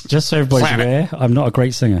case. Just so everybody's Plan it. aware, I'm not a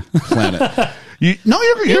great singer. Plan it. You're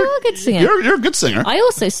a good singer. You're a good singer. I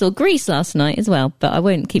also saw Grease last night as well, but I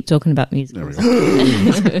won't keep talking about music. There we go.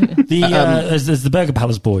 There's the Burger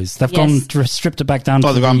Palace boys. They've stripped it back down.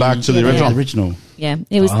 They've gone back to the original. The original. Yeah,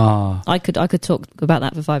 it was. I could talk about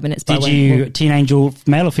that for 5 minutes. But Did you Teen Angel,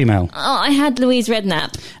 male or female? Oh, I had Louise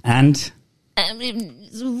Redknapp. And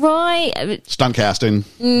right, stunt casting.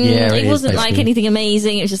 It wasn't like anything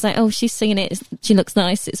amazing. It was just like, oh, she's singing it. She looks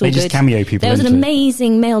nice. It's all they good. just cameo people. There was an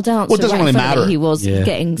amazing male dancer. Well, it doesn't really matter. Who was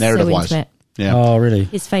getting so into it. Yeah. Oh, really?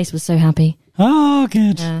 His face was so happy. Oh,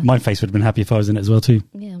 good. My face would have been happy if I was in it as well too.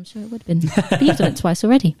 Yeah, I'm sure it would have been. But you've done it twice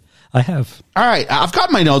already. I have. All right, I've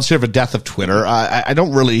got my notes here for Death of Twitter. I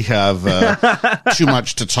don't really have too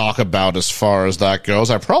much to talk about as far as that goes.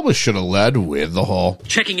 I probably should have led with the whole...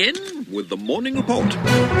 Checking in with the morning report.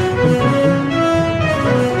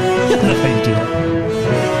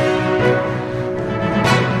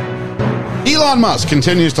 Elon Musk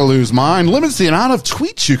continues to lose mind, limits the amount of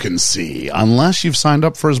tweets you can see unless you've signed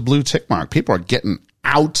up for his blue tick mark. People are getting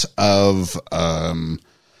out of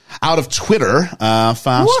Twitter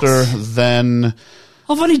faster than...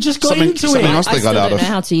 I've only just got into it. Something else they got out of. I don't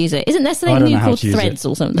know how to use it. Isn't there something new called Threads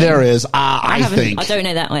or something? There is. I don't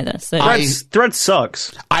know that either. So. Threads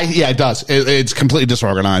sucks. It does. It's completely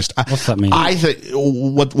disorganized. What's that mean? I think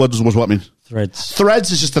what does what mean? Threads.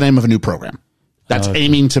 Threads is just the name of a new program that's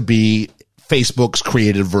aiming to be Facebook's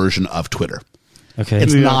created version of Twitter. Okay,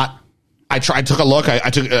 it's not. I took a look. I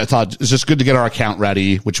thought it's just good to get our account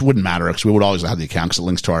ready, which wouldn't matter because we would always have the account because it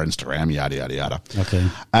links to our Instagram. Yada yada yada. Okay.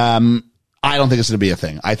 I don't think it's going to be a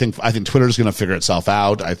thing. I think Twitter's going to figure itself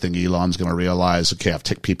out. I think Elon's going to realize, okay, I've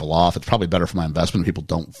ticked people off. It's probably better for my investment. People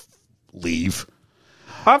don't leave.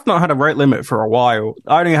 I've not had a rate limit for a while.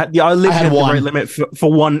 I lived at the rate limit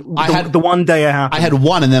for one. The one day it happened. I had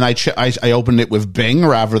one, and then I opened it with Bing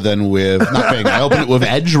rather than with not Bing. I opened it with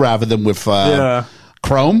Edge rather than with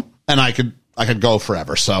Chrome, and I could go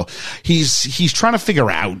forever. So he's trying to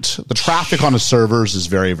figure out the traffic on his servers is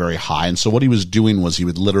very, very high. And so what he was doing was he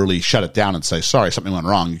would literally shut it down and say, sorry, something went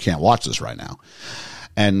wrong. You can't watch this right now.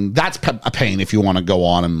 And that's a pain if you want to go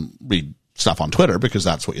on and read stuff on Twitter because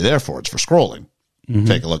that's what you're there for. It's for scrolling. Mm-hmm.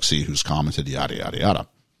 Take a look, see who's commented, yada, yada, yada.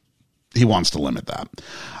 He wants to limit that.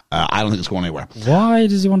 I don't think it's going anywhere. Why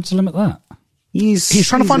does he want to limit that? He's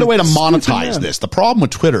trying to find a way to monetize this. The problem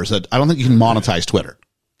with Twitter is that I don't think you can monetize Twitter.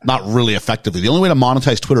 Not really effectively. The only way to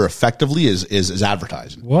monetize Twitter effectively is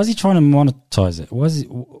advertising. Why is he trying to monetize it? Well,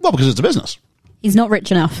 because it's a business. He's not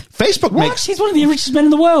rich enough. Facebook makes... He's one of the richest men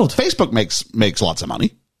in the world. Facebook makes lots of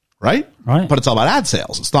money, right? Right. But it's all about ad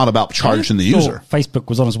sales. It's not about charging the user. Facebook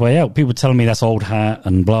was on its way out. People were telling me that's old hat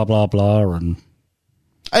and blah, blah, blah. And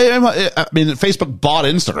I mean, Facebook bought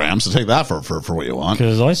Instagram, so take that for what you want.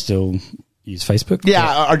 Because I still... use Facebook. Yeah,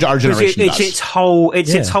 our generation does. Its whole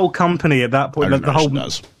company at that point. The whole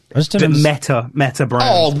does. Meta brand.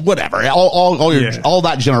 Oh, whatever. All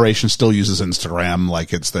that generation still uses Instagram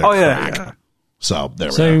like it's their crack. Yeah. So there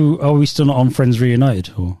we go. So are we still not on Friends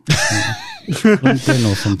Reunited or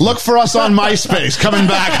LinkedIn or something? Look for us on MySpace coming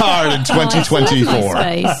back hard in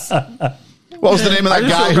 2024. What was the name of that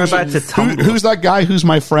guy? Who's that guy who's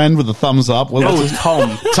my friend with the thumbs up?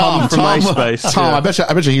 Tom. Tom from MySpace. Tom, yeah.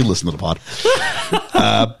 I bet you he'd listen to the pod.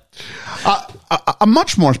 A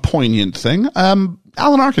much more poignant thing.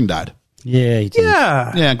 Alan Arkin died. Yeah, he did.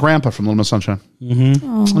 Yeah, Grandpa from Little Miss Sunshine.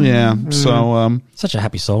 Mm-hmm. Yeah, so... such a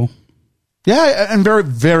happy soul. Yeah, and very,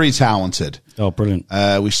 very talented. Oh, brilliant.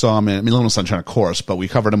 We saw him in Little Miss Sunshine, of course, but we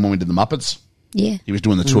covered him when we did the Muppets. Yeah. He was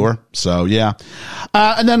doing the tour. So, yeah.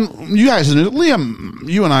 And then you guys knew, Liam,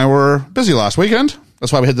 you and I were busy last weekend.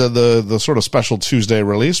 That's why we had the sort of special Tuesday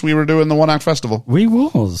release. We were doing the One Act Festival. We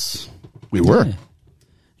was. We were.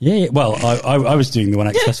 Yeah. Well, I was doing the One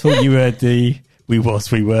Act Festival. You were the... We were.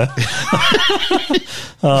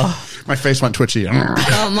 My face went twitchy.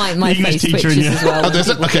 My face twitches as well. Oh, does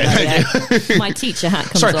it? Okay. Yeah. My teacher hat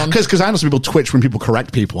comes on. Because I know some people twitch when people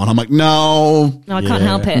correct people, and I'm like, no. No, I can't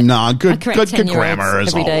help it. No, good grammar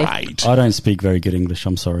is all right. I don't speak very good English.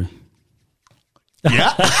 I'm sorry.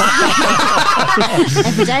 Yeah.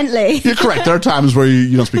 Evidently. You're correct. There are times where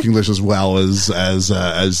you don't speak English as well as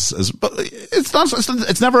but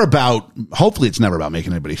it's never about, hopefully it's never about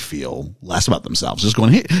making anybody feel less about themselves. Just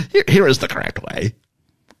going, here is the correct way.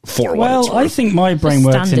 Well, I think my brain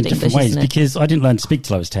works in different ways because I didn't learn to speak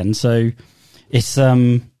till I was 10. So it's,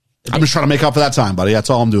 I'm just trying to make up for that time, buddy.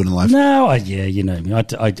 That's all I'm doing in life. No, you know me. I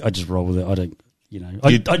just roll with it. I don't,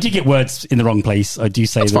 I do get words in the wrong place. I do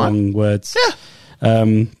say the wrong words. Yeah.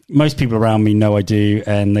 Most people around me know I do,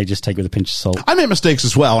 and they just take it with a pinch of salt. I make mistakes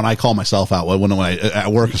as well, and I call myself out when I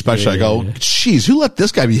at work, especially. I go, "Geez, who let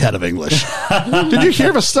this guy be head of English?" Did you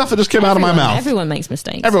hear the stuff that just came out of my mouth? Everyone makes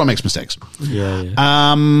mistakes. Everyone makes mistakes.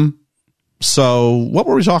 Yeah. So what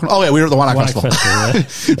were we talking? Oh yeah, we were at the One Act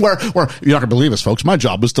Festival. where you're not gonna believe this, folks. My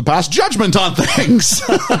job was to pass judgment on things.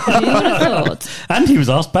 You would have thought. And he was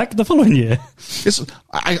asked back the following year.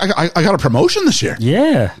 I got a promotion this year.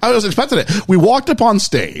 Yeah, I was expecting it. We walked up on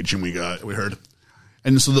stage and we heard,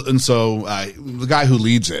 and so the guy who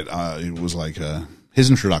leads it, it was like his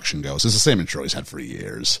introduction goes. It's the same intro he's had for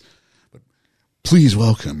years. But please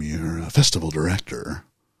welcome your festival director,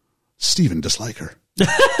 Stephen Disliker.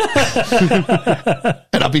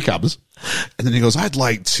 And up he comes, and then he goes, I'd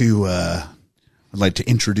like to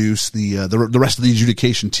introduce the rest of the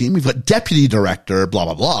adjudication team. We've got deputy director, blah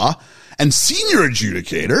blah blah, and senior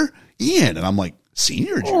adjudicator Ian. And I'm like,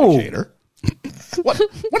 senior adjudicator? What is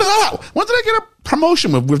that? When did I get a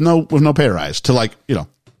promotion with no pay rise to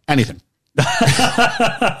anything?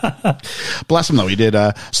 Bless him though, he did.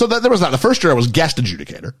 So there was that. The first year I was guest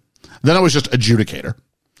adjudicator, then I was just adjudicator.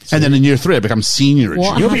 And then in year 3, I become senior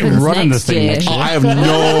adjudicator. You'll be running this thing next year. I have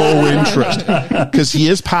no interest because he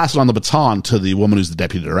is passing on the baton to the woman who's the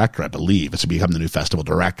deputy director, I believe. It's to become the new festival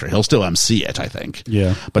director. He'll still MC it, I think.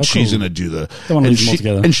 Yeah. But she's going to do the.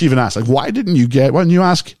 And she even asked, why didn't you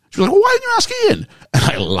ask? She was like, well, why didn't you ask Ian? And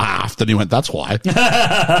I laughed, and he went, that's why.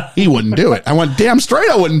 He wouldn't do it. I went, damn straight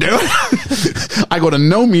I wouldn't do it. I go to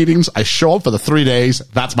no meetings. I show up for the 3 days.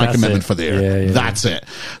 That's my commitment for the year. Yeah, that's it.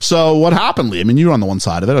 So what happened, Liam? I mean, you were on the one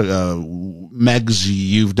side of it. Megs,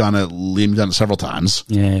 you've done it. Liam, you've done it several times.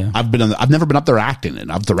 Yeah. I've never been up there acting in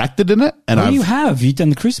it. I've directed in it. And you have. You've done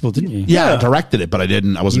the Crucible, didn't you? Yeah, I directed it, but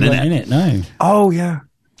I wasn't in it. No. Oh, yeah.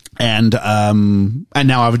 And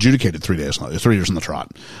now I've adjudicated 3 days, 3 years in the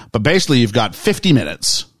trot. But basically, you've got 50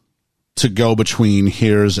 minutes to go between.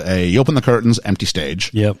 You open the curtains, empty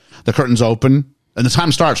stage. Yep. The curtains open, and the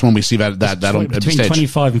time starts when we see that empty between stage.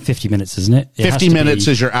 25 and 50 minutes, isn't it? 50 minutes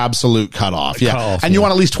is your absolute cutoff. Yeah, and you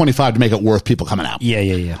want at least 25 to make it worth people coming out.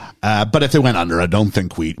 Yeah. But if they went under, I don't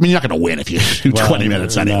think you're not going to win if you do 20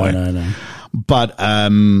 minutes anyway. No. But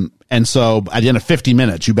and so at the end of 50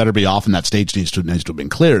 minutes, you better be off, and that stage needs to have been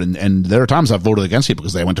cleared. And there are times I've voted against people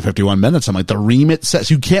because they went to 51 minutes. I'm like, the remit says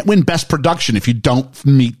you can't win best production if you don't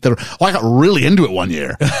meet the. Oh, I got really into it one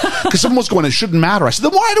year because someone was going, it shouldn't matter. I said,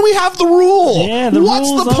 then why do we have the rule? Yeah, what's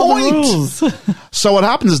rules the point? The rules. So what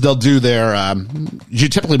happens is they'll do their. You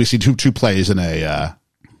typically we see two plays in an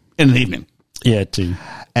evening. Yeah, 2.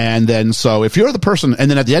 And then, so if you're the person, and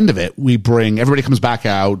then at the end of it, everybody comes back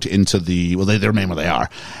out into they remain where they are.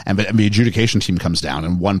 And the adjudication team comes down,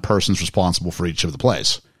 and one person's responsible for each of the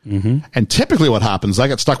plays. Mm-hmm. And typically what happens, I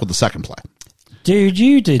get stuck with the second play. Dude,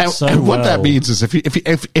 you did and what that means is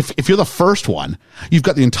if you're the first one, you've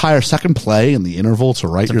got the entire second play and the interval to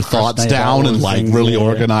write your thoughts down in really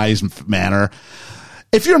organized manner.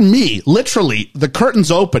 If you're me, literally, the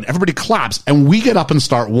curtains open, everybody claps, and we get up and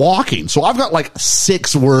start walking. So I've got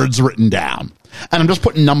 6 words written down, and I'm just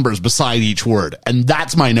putting numbers beside each word, and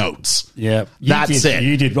that's my notes. Yeah. That's it.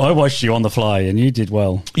 You did. I watched you on the fly, and you did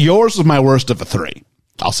well. Yours was my worst of the 3.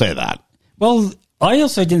 I'll say that. Well, I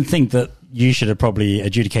also didn't think that you should have probably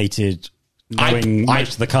adjudicated knowing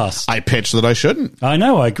most of the cast. I pitched that I shouldn't. I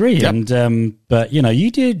know, I agree. Yep. And but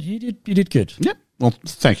you did good. Yeah. Well,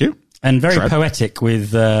 thank you. And very poetic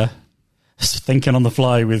with thinking on the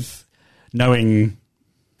fly with knowing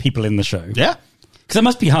people in the show. Yeah. Because it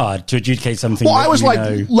must be hard to adjudicate something. Well, I was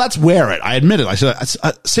like, let's wear it. I admit it. I said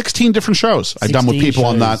 16 different shows I've done with people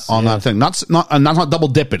on that thing. And that's not double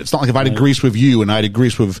dip it. It's not like if I did Grease with you and I did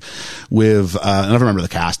Grease with I never remember the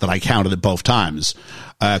cast that I counted it both times.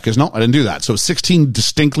 Because I didn't do that. So 16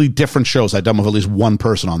 distinctly different shows I'd done with at least one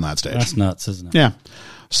person on that stage. That's nuts, isn't it? Yeah.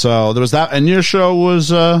 So there was that, and your show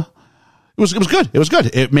was it was good. It was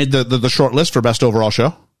good. It made the short list for best overall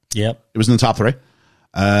show. Yep. It was in the top 3.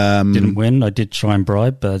 Didn't win. I did try and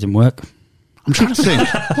bribe, but it didn't work. I'm trying to think.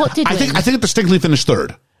 What did I think it distinctly finished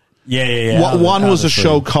 3rd. Yeah. One was a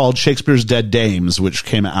show called Shakespeare's Dead Dames, which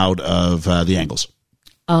came out of The Angles.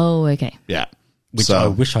 Oh, okay. Yeah. Which I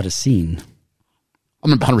wish I'd have seen. I'm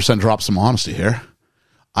going to 100% drop some honesty here.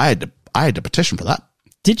 I had to petition for that.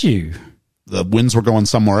 Did you? The wins were going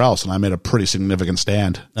somewhere else, and I made a pretty significant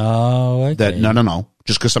stand. Oh, okay. That no.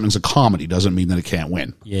 Just because something's a comedy doesn't mean that it can't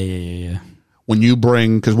win. Yeah. when you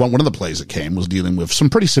bring, because one of the plays that came was dealing with some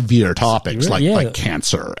pretty severe topics like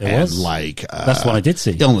cancer and that's what I did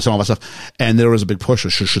see, illness and all that stuff. And there was a big push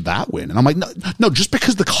of should that win? And I'm like, no, just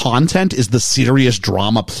because the content is the serious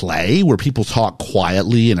drama play where people talk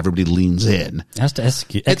quietly and everybody leans in, it has to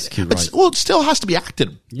execute right. Well, it still has to be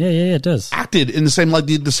acted. Yeah, it does. Acted in the same, like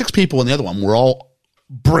the 6 people in the other one were all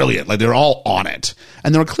brilliant. Like they're all on it,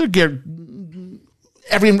 and there were clear gear.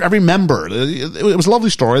 Every member, it was a lovely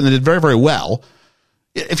story, and they did very, very well.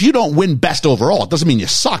 If you don't win best overall, it doesn't mean you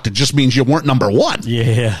sucked. It just means you weren't number one.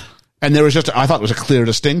 Yeah. And there was I thought it was a clear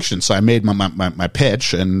distinction. So I made my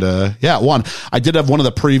pitch, and it won. I did have one of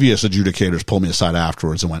the previous adjudicators pull me aside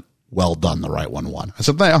afterwards and went, "Well done, the right one won." I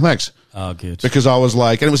said, "Thanks." Oh, good. Because I was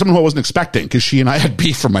like, and it was someone who I wasn't expecting, because she and I had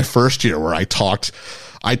beef from my first year where I talked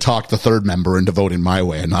the third member into voting my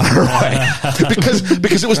way and not her way,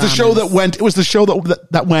 because it was the show that went. It was the show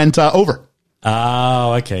that went over.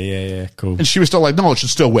 Oh, okay, yeah, cool. And she was still like, "No, it should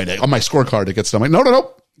still win." On my scorecard, it gets. I'm like,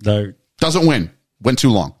 no, doesn't win. Went too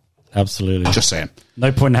long. Absolutely. Just saying.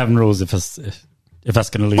 No point in having rules if that's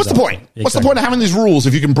going to lose. What's the point? Exactly. What's the point of having these rules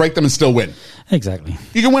if you can break them and still win? Exactly.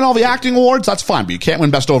 You can win all the acting awards. That's fine, but you can't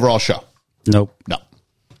win best overall show. Nope. No.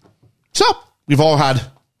 So we've all had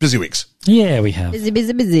busy weeks. Yeah, we have. Busy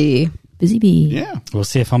bee. Yeah. We'll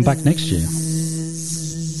see if I'm back next year.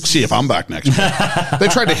 See if I'm back next year. They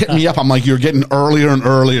tried to hit me up. I'm like, you're getting earlier and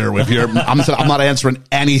earlier with your. I'm not answering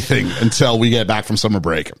anything until we get back from summer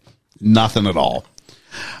break. Nothing at all.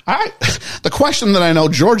 All right. The question that I know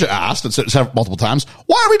Georgia asked multiple times,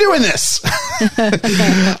 why are we doing this?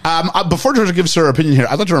 Before Georgia gives her opinion here,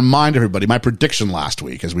 I'd like to remind everybody my prediction last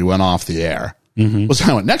week as we went off the air was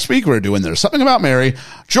next week we're doing There's Something About Mary.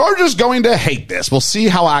 Georgia's going to hate this. We'll see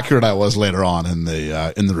how accurate I was later on in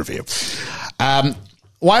the review.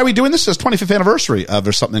 Why are we doing this? It's 25th anniversary of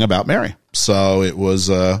There's Something About Mary. So it was,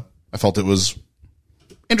 I felt it was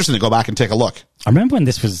interesting to go back and take a look. I remember when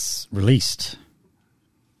this was released.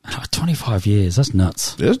 25 years. That's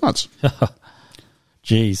nuts. It is nuts.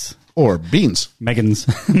 Jeez. Or beans. Megan's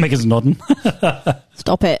nodding.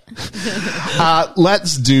 Stop it.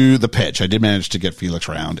 Let's do the pitch. I did manage to get Felix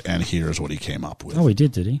round, and here's what he came up with. Oh, he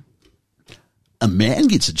did he? A man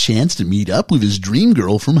gets a chance to meet up with his dream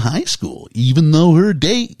girl from high school, even though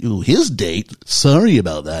his date, sorry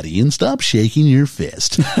about that, Ian, stop shaking your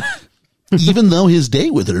fist. Even though his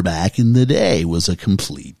date with her back in the day was a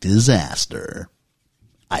complete disaster.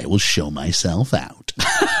 I will show myself out.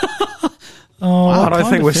 I don't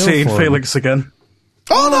think we're seeing Felix again.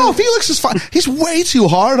 Oh, no, Felix is fine. He's way too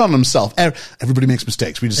hard on himself. Everybody makes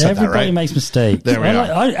mistakes. We just said that, right? Everybody makes mistakes. There we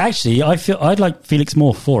are. I feel I'd like Felix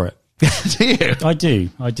more for it. Do you? I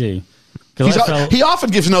do. He often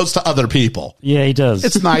gives notes to other people. Yeah, he does.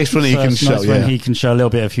 It's nice when he can show. When he can show a little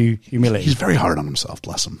bit of humility. He's very hard on himself.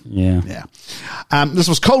 Bless him. Yeah. This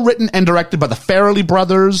was co-written and directed by the Farrelly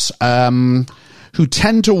brothers, who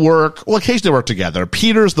tend to occasionally work together.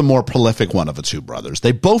 Peter's the more prolific one of the two brothers.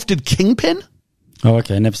 They both did Kingpin. Oh,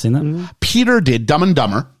 okay. Never seen that. Peter did Dumb and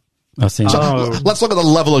Dumber. I've seen that. Let's look at the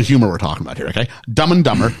level of humor we're talking about here, okay? Dumb and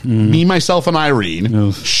Dumber, Me, Myself, and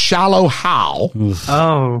Irene, Shallow Hal.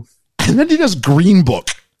 Oh. And then he does Green Book.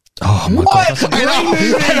 Oh, my God. I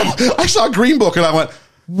know. I saw Green Book and I went,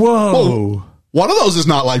 whoa. One of those is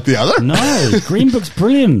not like the other. No, Green Book's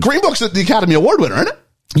brilliant. Green Book's the Academy Award winner, isn't it?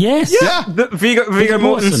 Yes. Yeah. Viggo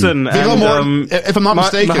Mortensen. Viggo Mortensen, if I'm not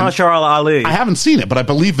mistaken. Mahershala Ali. I haven't seen it, but I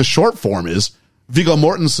believe the short form is Viggo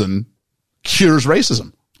Mortensen cures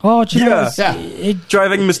racism. Oh, do you know,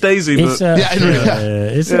 Driving Miss Daisy. It's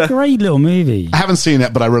a great little movie. I haven't seen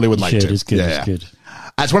it, but I really would like to. It's good. It's good.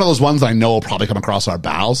 It's one of those ones I know will probably come across our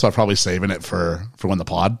bows, so I'm probably saving it for when the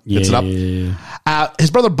pod gets it up.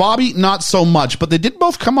 His brother Bobby, not so much, but they did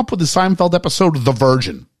both come up with the Seinfeld episode The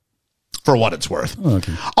Virgin, for what it's worth. Oh,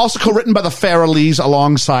 okay. Also co-written by the Farrellys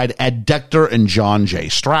alongside Ed Dector and John J.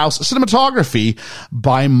 Strauss. Cinematography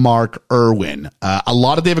by Mark Irwin. A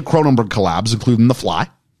lot of David Cronenberg collabs, including The Fly.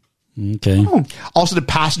 Okay. Also did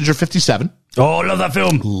Passenger 57. Oh, love that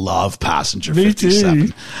film. Love Passenger 57.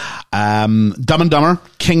 Too. Dumb and Dumber,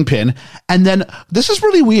 Kingpin. And then, this is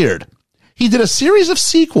really weird. He did a series of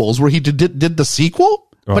sequels where he did the sequel,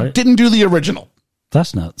 but didn't do the original.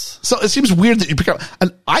 That's nuts. So it seems weird that you pick up,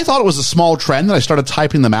 and I thought it was a small trend that I started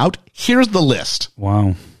typing them out. Here's the list.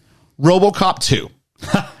 Wow. RoboCop 2.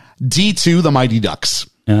 D2, The Mighty Ducks.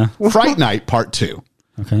 Yeah. Fright Night Part 2.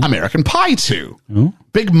 Okay. American Pie 2. Oh.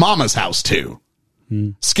 Big Mama's House 2.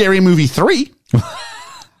 Scary Movie 3.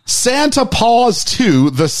 Santa Paws 2,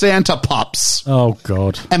 The Santa Pups, Oh,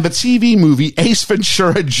 God. and the TV movie Ace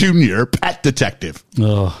Ventura Jr., Pet Detective.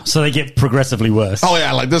 Oh, so they get progressively worse. Oh,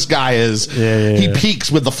 yeah, like this guy is, he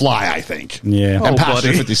peaks with The Fly, I think. Yeah. And Oh, Passenger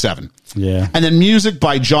buddy. 57. Yeah. And then music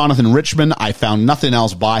by Jonathan Richman. I found nothing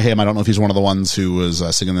else by him. I don't know if he's one of the ones who was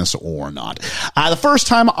singing this or not. The first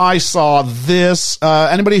time I saw this,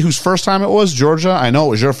 anybody whose first time it was? Georgia? I know it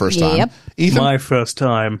was your first time. Yep. Ethan? My first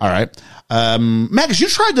time. All right. Magus, you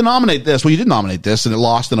tried to nominate this. Well, you did nominate this, and it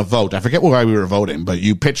lost in a vote. I forget why we were voting, but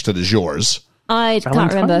you pitched it as yours. I can't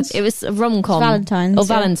remember. Valentine's? It was a rom-com. Valentine's, Oh, yeah.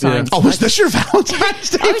 Valentine's. Oh, was this your Valentine's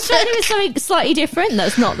Day? I was trying to think of something slightly different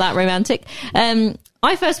that's not that romantic.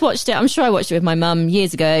 I first watched it, I'm sure I watched it with my mum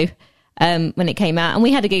years ago when it came out, and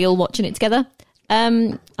we had a giggle watching it together.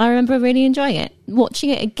 I remember really enjoying it. Watching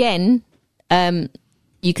it again,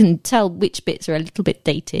 you can tell which bits are a little bit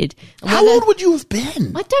dated. And How whether- old would you have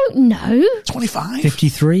been? I don't know. 25?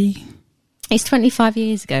 53? It's 25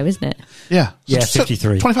 years ago, isn't it? Yeah. Yeah,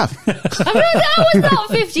 53. 25. I was not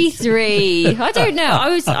 53. I don't know.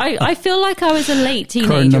 I feel like I was a late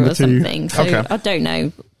teenager number or 2. something. So Okay. I don't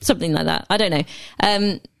know. Something like that. I don't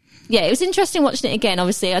know. Yeah, it was interesting watching it again.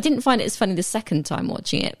 Obviously, I didn't find it as funny the second time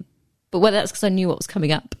watching it. But whether that's because I knew what was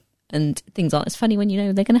coming up and things aren't as funny when you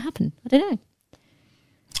know they're going to happen. I don't know.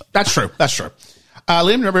 That's true. That's true.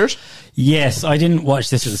 Liam, remember yours? Yes, I didn't watch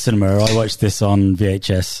this at the cinema. I watched this on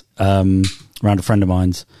VHS around a friend of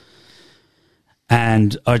mine's.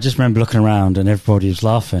 And I just remember looking around and everybody was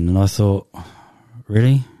laughing. And I thought,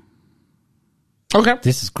 really? Okay.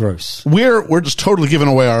 This is gross. We're just totally giving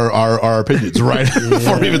away our opinions, right?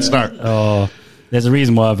 Before we even start. Oh, there's a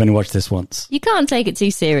reason why I've only watched this once. You can't take it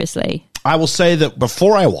too seriously. I will say that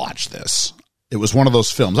before I watched this, it was one of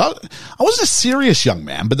those films. I wasn't a serious young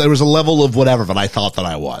man, but there was a level of whatever that I thought that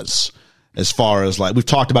I was. As far as like, we've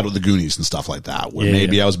talked about it with the Goonies and stuff like that, where Yeah.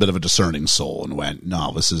 maybe I was a bit of a discerning soul and went,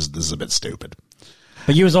 no, this is a bit stupid.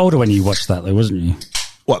 But you was older when you watched that, though, wasn't you?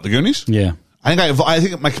 What, the Goonies? Yeah. I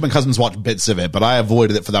think my cousins watched bits of it, but I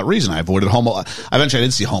avoided it for that reason. I avoided Home Alone. Eventually, I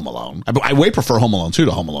did see Home Alone. I way prefer Home Alone 2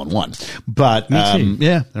 to Home Alone 1. But, Me too.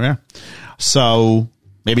 yeah, there we are. So,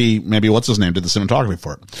 maybe what's his name did the cinematography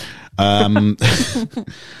for it.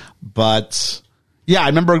 But, yeah, I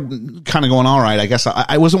remember kind of going, all right, I guess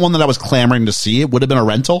I wasn't one that I was clamoring to see. It would have been a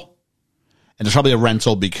rental. And it's probably a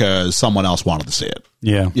rental because someone else wanted to see it.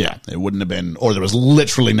 Yeah. Yeah, it wouldn't have been, or there was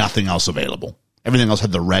literally nothing else available. Everything else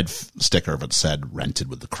had the red sticker that said rented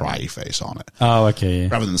with the cry face on it, Oh, okay. Yeah.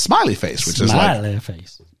 rather than the smiley face, which is like Smiley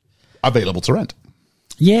face. available to rent.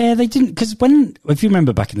 Yeah, they didn't, because if you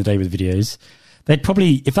remember back in the day with videos, they'd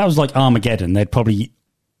probably, if that was like Armageddon, they'd probably,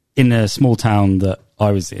 in a small town that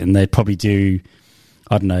I was in, they'd probably do,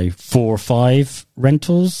 I don't know, 4 or 5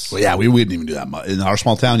 rentals. Well, yeah, we wouldn't even do that much. In our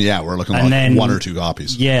small town, yeah, we're looking at And like then- 1 or 2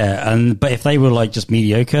 copies. Yeah, but if they were like just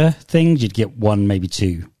mediocre things, you'd get 1, maybe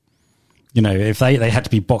 2. You know, if they had to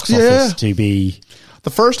be box office Yeah. to be. The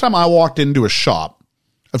first time I walked into a shop,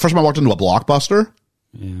 the first time I walked into a Blockbuster,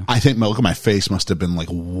 I think look at my face must have been like,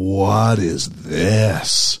 what is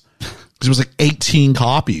this? Because it was like 18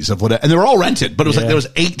 copies of what, and they were all rented, but it was like Yeah. there was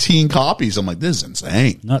 18 copies. I'm like, this is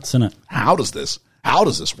insane. Nuts, innit? How does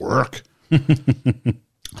this work?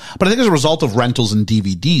 But I think as a result of rentals and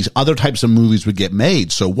DVDs, other types of movies would get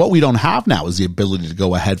made. So what we don't have now is the ability to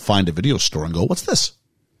go ahead, find a video store and go, what's this?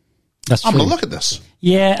 That's I'm true. going to look at this.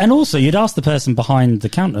 Yeah, and also you'd ask the person behind the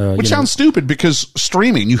counter. Which sounds stupid because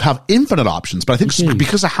streaming, you have infinite options. But I think You do.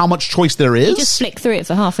 because of how much choice there is, You just flick through it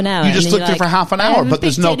for half an hour. you just and then look through you're for like, half an I hour, haven't but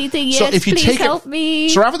there's picked no. anything So yet, if you please take help it, me.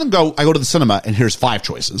 so rather than I go to the cinema and here's 5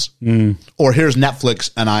 choices, or here's Netflix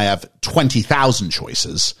and I have 20,000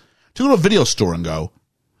 choices, to go to a video store and go,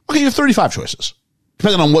 okay, you have 35 choices,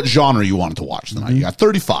 depending on what genre you wanted to watch. Then you got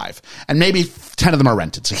 35, and maybe 10 of them are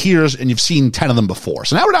rented. So and you've seen 10 of them before.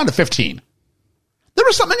 So now we're down to 15. There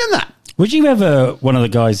was something in that. Would you ever one of the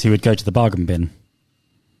guys who would go to the bargain bin?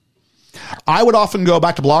 I would often go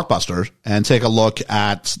back to Blockbuster and take a look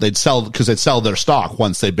at, they'd sell their stock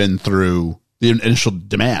once they've been through the initial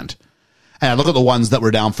demand. And I'd look at the ones that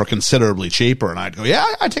were down for considerably cheaper and I'd go, yeah,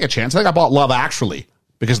 I'd take a chance. I think I bought Love Actually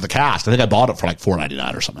because of the cast. I think I bought it for like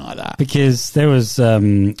 $4.99 or something like that. Because there was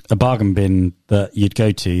a bargain bin that you'd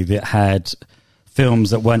go to that had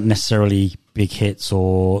films that weren't necessarily big hits,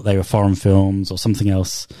 or they were foreign films or something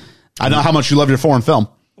else. I know how much you love your foreign film.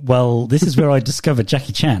 Well, this is where I discovered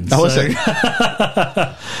Jackie Chan. Oh, so,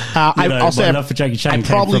 I'll say my love for Jackie Chan I came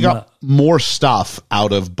probably from got more stuff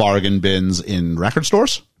out of bargain bins in record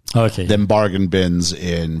stores okay. than bargain bins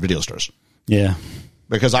in video stores. Yeah.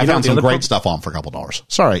 Because I You know, found the some other great stuff on for a couple $.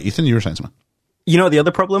 Sorry, Ethan, you were saying something. You know, the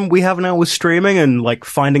other problem we have now with streaming and like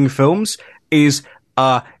finding films is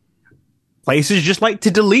places just like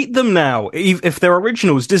to delete them now. If they're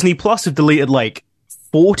originals, Disney Plus have deleted like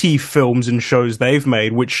 40 films and shows they've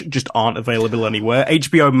made, which just aren't available anywhere.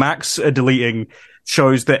 HBO Max are deleting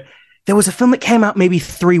shows that there was a film that came out maybe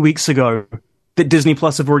 3 weeks ago that Disney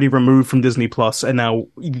Plus have already removed from Disney Plus, and now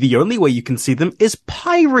the only way you can see them is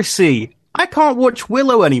piracy. I can't watch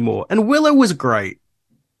Willow anymore, and Willow was great.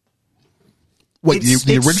 Wait,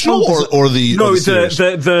 the original or the no, or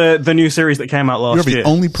the the new series that came out last year. You're the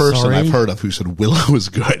only person Sorry? I've heard of who said Willow is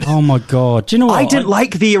good. Oh my god! Do you know what? I didn't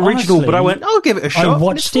like the original, honestly, but I went, I'll give it a shot. I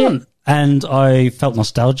watched it and I felt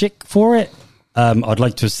nostalgic for it. I'd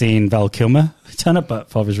like to have seen Val Kilmer turn up, but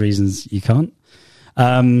for obvious reasons, you can't.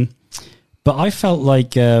 But I felt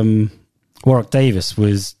like Warwick Davis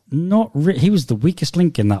was he was the weakest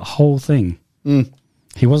link in that whole thing.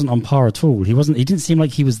 He wasn't on par at all. He didn't seem like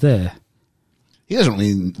he was there. He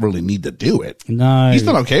doesn't really need to do it. No. He's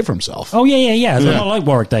done okay for himself. Oh, yeah. I like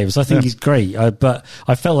Warwick Davis. I think he's great. But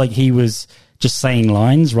I felt like he was just saying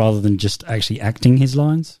lines rather than just actually acting his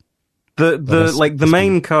lines. The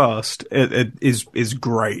main cast is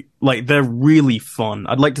great. Like, they're really fun.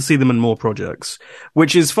 I'd like to see them in more projects.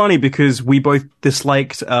 Which is funny because we both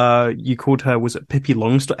disliked, you called her, was it Pippi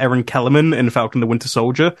Longstocking, Erin Kellerman in Falcon the Winter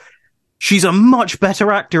Soldier. She's a much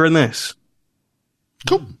better actor in this.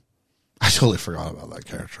 Cool. I totally forgot about that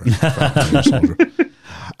character.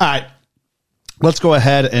 All right. Let's go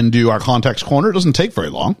ahead and do our context corner. It doesn't take very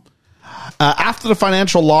long. After the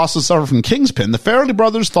financial losses suffered from Kingspin, the Farrelly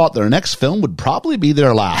brothers thought their next film would probably be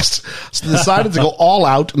their last. So they decided to go all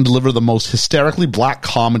out and deliver the most hysterically black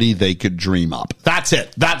comedy they could dream up. That's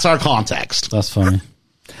it. That's our context. That's funny.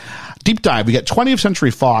 Deep dive. We get 20th Century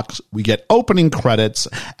Fox. We get opening credits.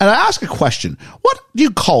 And I ask a question. What do you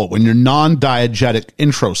call it when your non-diegetic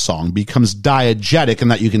intro song becomes diegetic and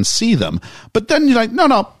that you can see them? But then you're like,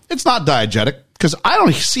 no, it's not diegetic because I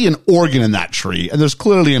don't see an organ in that tree. And there's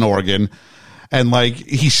clearly an organ. And like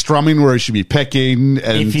he's strumming where he should be picking.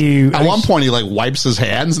 And at one point he like wipes his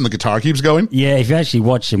hands and the guitar keeps going. Yeah, if you actually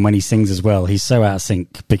watch him when he sings as well, he's so out of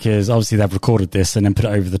sync because obviously they've recorded this and then put it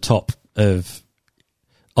over the top of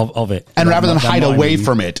it. And rather than hide away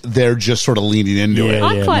from it, they're just sort of leaning into it.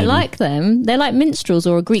 I quite like them. They're like minstrels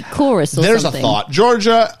or a Greek chorus or There's something. a thought.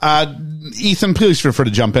 Georgia, Ethan, please feel free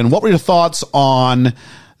to jump in. What were your thoughts on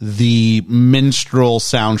the minstrel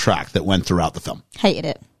soundtrack that went throughout the film? Hated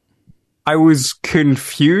it. I was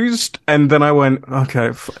confused, and then I went,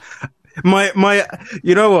 okay. My,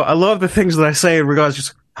 you know what? I love the things that I say in regards to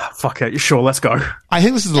just, fuck it, sure, let's go. I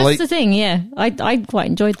think this is That's the thing, yeah. I quite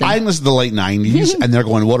enjoyed them. I think this is the late 90s, and they're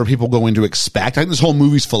going, what are people going to expect? I think this whole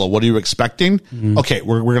movie's full of, what are you expecting? Okay,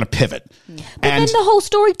 we're going to pivot. But then the whole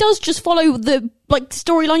story does just follow the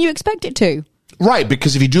storyline you expect it to. Right,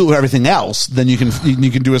 because if you do everything else, then you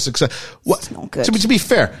can do a success. It's not good. To be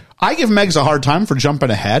fair, I give Megs a hard time for jumping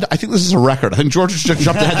ahead. I think this is a record. I think George just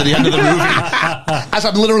jumped ahead to the end of the movie as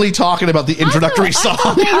I'm literally talking about the introductory song.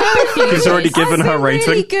 He's already given her rating.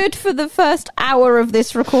 Really good for the first hour of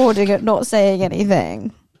this recording at not saying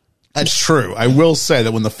anything. That's true. I will say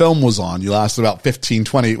that when the film was on, you lasted about 15,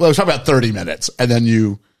 20, well, it was probably about 30 minutes, and then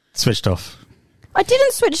you switched off. I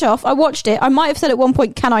didn't switch off. I watched it. I might have said at one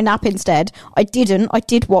point, can I nap instead? I didn't. I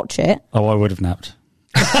did watch it. Oh, I would have napped.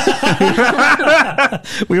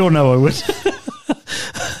 We all know I would.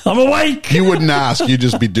 I'm awake. You wouldn't ask. You'd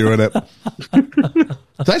just be doing it. Did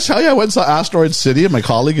I tell you I went and saw Asteroid City and my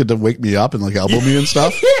colleague had to wake me up and like elbow me and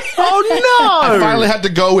stuff? Oh no! I finally had to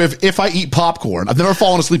go if I eat popcorn. I've never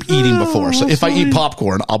fallen asleep eating before. So if I eat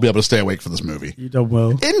popcorn, I'll be able to stay awake for this movie. You done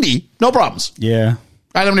well. Indy, no problems. Yeah.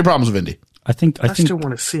 I don't have any problems with Indy. I think still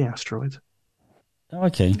want to see Asteroids. Oh,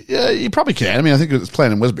 okay. Yeah, you probably can. I mean, I think it's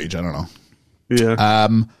playing in Wisbech. I don't know.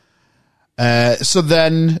 Yeah. So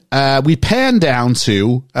then we pan down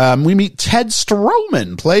to we meet Ted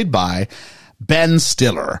Stroman, played by Ben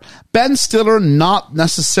Stiller. Ben Stiller, not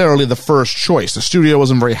necessarily the first choice. The studio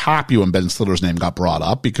wasn't very happy when Ben Stiller's name got brought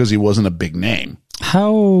up because he wasn't a big name.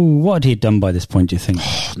 What had he done by this point, do you think?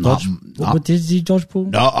 What did he dodgeball?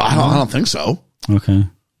 No, I don't think so. Okay.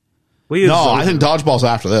 I think Dodgeball's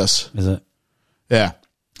after this. Is it? Yeah.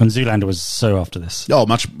 And Zoolander was so after this. Oh,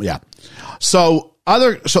 yeah. So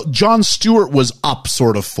Jon Stewart was up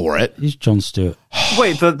sort of for it. Who's Jon Stewart?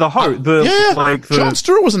 Wait, Jon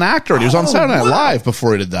Stewart was an actor. He was on Saturday Night Live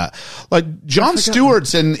before he did that. Like Jon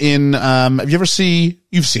Stewart's in have you ever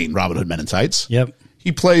you've seen Robin Hood Men in Tights? Yep.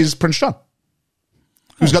 He plays Prince John.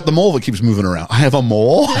 Who's got the mole that keeps moving around? I have a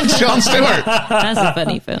mole. It's Jon Stewart. That's a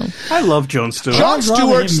funny film. I love Jon Stewart. Jon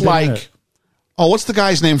Stewart's like, what's the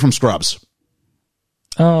guy's name from Scrubs?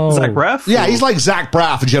 Oh, Zach Braff? Yeah, he's like Zach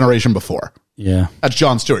Braff a generation before. Yeah. That's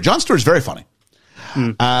Jon Stewart. Jon Stewart's very funny.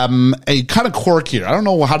 A kind of quirkier. I don't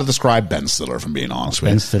know how to describe Ben Stiller, if I'm being honest with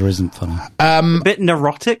you. Ben Stiller isn't funny. A bit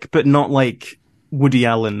neurotic, but not like Woody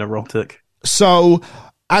Allen neurotic. So,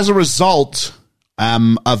 as a result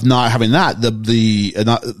of not having that,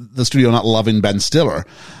 the studio not loving Ben Stiller,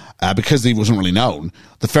 because he wasn't really known,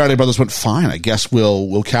 the Farrelly brothers went, fine, I guess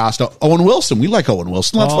we'll cast Owen Wilson. We like Owen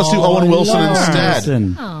Wilson. Let's do Owen Wilson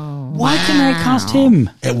instead. Why can't they cast him?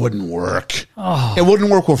 It wouldn't work. It wouldn't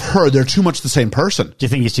work with her. They're too much the same person. Do you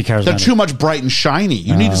think he's too charismatic? They're too much bright and shiny.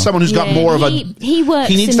 You need someone who's got more of a... He works.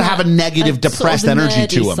 He needs in to have a negative, depressed sort of energy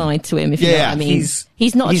to nerdy him. Side to him, if you know what I mean.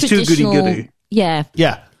 He's not he's too traditional. goody-goody. Yeah.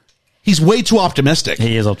 Yeah. He's way too optimistic.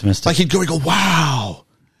 He is optimistic. Like he'd go, wow.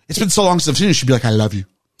 It's been so long since I've seen you. She'd be like, I love you.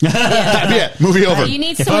 That'd be it. Movie over. You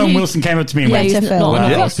need if someone Owen who- Wilson came up to me and Yeah, went, he's not wow, an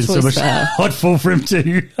I've been so obvious much, choice there. I'd fall for him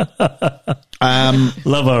too.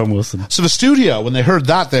 Love Owen Wilson. So the studio, when they heard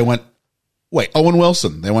that, they went, wait, Owen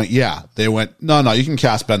Wilson? They went, yeah. They went, no, you can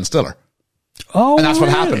cast Ben Stiller. Oh, And that's what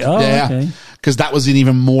really? happened. Oh, yeah. okay. Because that was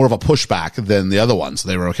even more of a pushback than the other ones.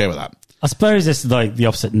 They were okay with that. I suppose it's like the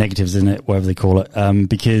opposite negatives, isn't it? Whatever they call it.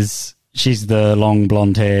 Because she's the long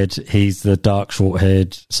blonde haired, he's the dark short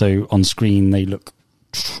haired. So on screen they look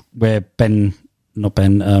where Owen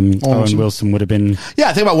Wilson would have been.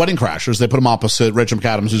 Yeah, think about Wedding Crashers. They put him opposite Rachel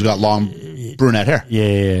McAdams, who's got long brunette hair.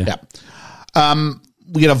 Yeah.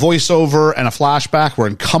 We get a voiceover and a flashback. We're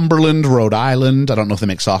in Cumberland, Rhode Island. I don't know if they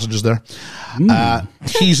make sausages there.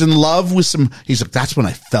 He's in love with he's like, that's when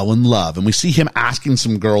I fell in love. And we see him asking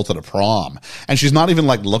some girl to the prom. And she's not even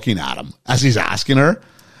like looking at him as he's asking her.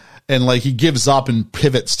 And like he gives up and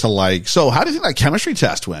pivots to like, so how do you think that chemistry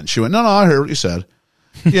test went? She went, no, I heard what you said.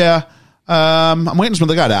 Yeah. I'm waiting for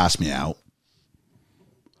the guy to ask me out.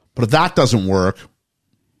 But if that doesn't work,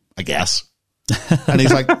 I guess. And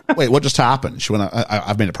he's like, wait, what just happened? She went,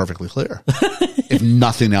 I've made it perfectly clear. If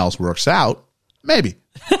nothing else works out, maybe.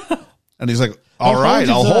 And he's like, all right,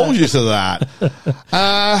 I'll hold you to that.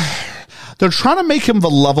 They're trying to make him the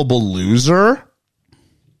lovable loser.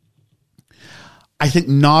 I think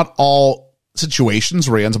not all situations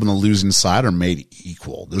where he ends up on the losing side are made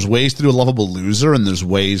equal. There's ways to do a lovable loser, and there's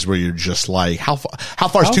ways where you're just like, how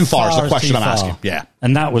far is too far is the question I'm asking. Yeah.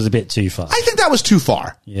 And that was a bit too far. I think that was too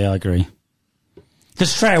far. Yeah, I agree.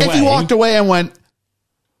 Because straight away, If he walked away and went,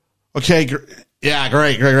 okay, yeah,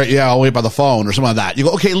 great, yeah, I'll wait by the phone or something like that. You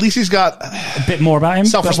go, okay, at least he's got a bit more about him.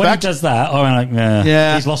 Self-respect. But when he does that, I'm like,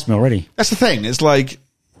 Yeah. he's lost me already. That's the thing. It's like,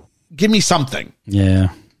 give me something, Yeah.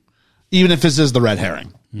 even if this is the red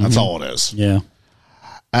herring. That's all it is. Yeah.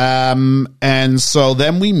 And so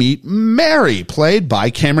then we meet Mary, played by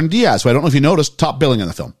Cameron Diaz, who I don't know if you noticed, top billing in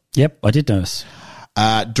the film. Yep, I did notice.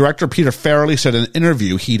 Director Peter Farrelly said in an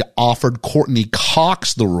interview he'd offered Courtney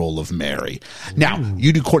Cox the role of Mary. Now,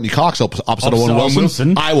 you do Courtney Cox opposite Owen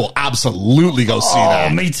Wilson. I will absolutely go see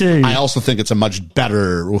that. Me too. I also think it's a much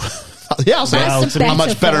better, That's a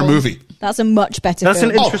much better film. movie. That's a much better That's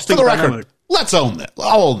film. an interesting for the record, dynamic. let's own it.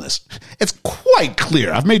 I'll own this. It's quite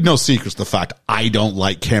clear. I've made no secrets of the fact I don't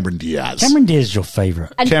like Cameron Diaz. Cameron Diaz is your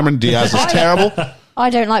favourite. Cameron Diaz is terrible. I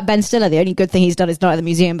don't like Ben Stiller. The only good thing he's done is Night at the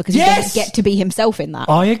Museum because he doesn't get to be himself in that.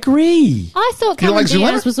 I agree. I thought You don't Cameron like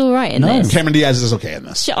Diaz Zoolander? was all right in No. this. Cameron Diaz is okay in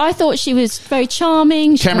this. I thought she was very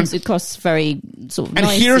charming. She Cameron- comes across very sort of And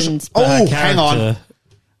nice. here's, and hang on.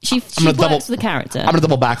 she gonna works the character. I'm going to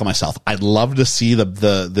double back on myself. I'd love to see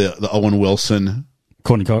the Owen Wilson,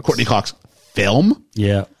 Courtney Cox. film.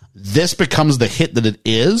 Yeah. This becomes the hit that it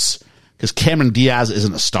is because Cameron Diaz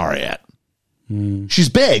isn't a star yet. She's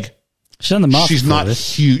big. She's done the mask. She's before not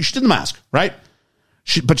this. huge. She did the mask, right?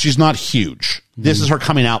 But she's not huge. This is her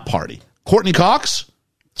coming out party. Courtney Cox,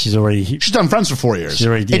 She's already. she's done Friends for 4 years. She's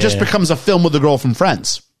already- It just yeah. becomes a film with the girl from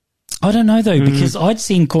Friends. I don't know though, because I'd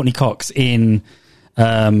seen Courtney Cox in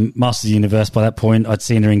Masters of the Universe by that point. I'd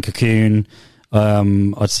seen her in Cocoon.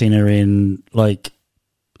 I'd seen her in like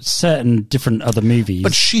certain different other movies.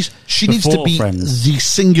 But she needs to Before be Friends. the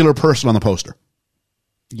singular person on the poster.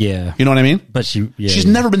 yeah, You know what I mean? but She's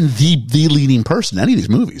never been the leading person in any of these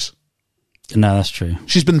movies. No, that's true.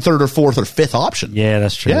 She's been third or fourth or fifth option. Yeah,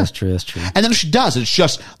 that's true. Yeah. That's true. That's true. And then if she does, it's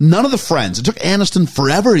just none of the Friends. It took Aniston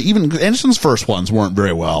forever. Even Aniston's first ones weren't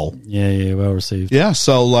very well. Yeah, well received. Yeah.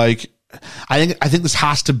 So like, I think this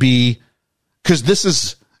has to be, because this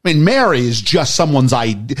is, I mean, Mary is just someone's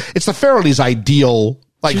it's the Farrelly's ideal.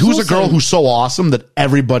 Like, She's who's a also- girl who's so awesome that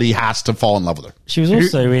everybody has to fall in love with her? She was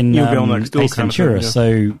also in New Girl Next Door Ace kind of Ventura,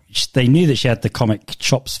 thing, yeah. so they knew that she had the comic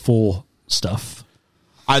chops for stuff.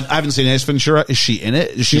 I haven't seen Ace Ventura. Is she in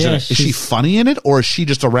it? Is she Yeah, is she she's- funny in it, or is she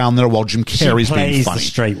just around there while Jim Carrey's being plays the funny?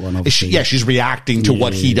 straight one, Is she, obviously. yeah, she's reacting to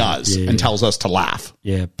what he Yeah, does yeah. and tells us to laugh.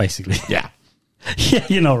 Yeah, basically. Yeah, Yeah,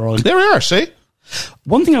 you're not wrong. there we are. See,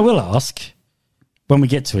 One thing I will ask when we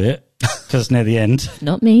get to it, because it's near the end.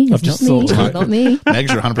 Not me. I've It's just not me. thought- It's not me.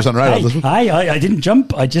 Megs, you're 100% right on this one. I didn't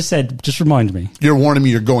jump. I just said, just remind me. You're warning me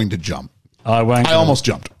you're going to jump. I won't. I almost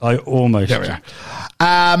jumped. I almost. There we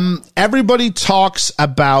are. Everybody talks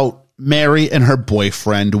about Mary and her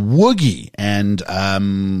boyfriend Woogie, and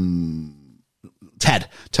Ted.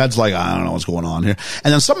 Ted's like, I don't know what's going on here.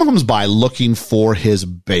 And then someone comes by looking for his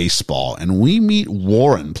baseball, and we meet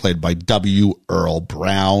Warren, played by W. Earl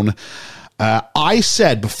Brown. I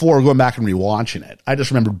said before going back and rewatching it, I just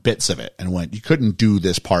remembered bits of it and went, you couldn't do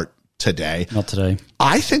this part today. Not today.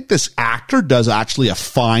 I think this actor does actually a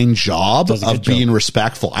fine job Does a of good job. being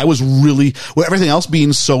respectful. I was really, with everything else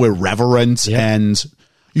being so irreverent and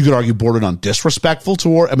you could argue bordered on disrespectful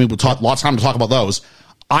toward, I mean, we'll talk lots of time to talk about those.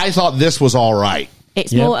 I thought this was all right.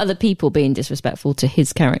 It's Yep. more other people being disrespectful to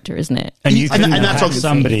his character, isn't it? And you couldn't and have that's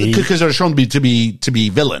somebody. because they're shown to be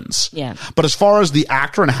villains. Yeah. But as far as the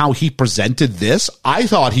actor and how he presented this, I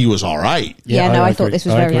thought he was all right. Yeah, no, I thought agree. this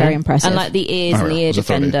was I very, agree. very impressive. And like the ears Oh, and the yeah. ear Was it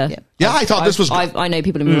funny? defender. Yeah, I thought this was I know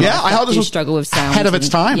people in movies Yeah, I thought this do was struggle with sound ahead of its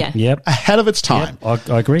time. Yeah. Yep. ahead of its time. Yep,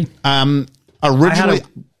 I agree. Originally,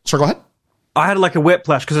 sorry, go ahead. I had like a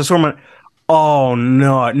whiplash because I saw him and went, oh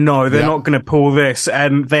no, they're Yeah. not going to pull this.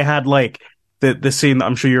 And they had like the scene that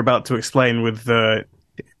I'm sure you're about to explain with the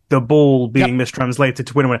ball being mistranslated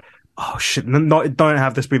to win. I went, oh shit, don't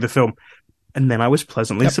have this be the film. And then I was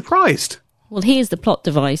pleasantly surprised. Well, he is the plot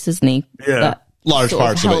device, isn't he? Yeah. That Large sort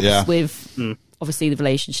parts of it, helps yeah. with obviously the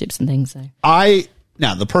relationships and things. So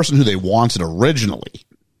Now, the person who they wanted originally,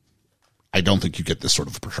 I don't think you get this sort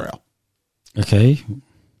of portrayal. Okay.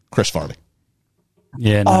 Chris Farley.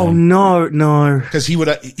 Yeah. No. Oh no. Because he would,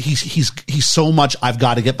 he's so much, I've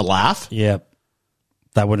got to get the laugh. Yep.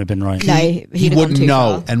 That wouldn't have been right. No, He he'd have gone wouldn't too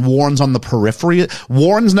know. far. And Warren's on the periphery.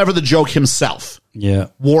 Warren's never the joke himself. Yeah.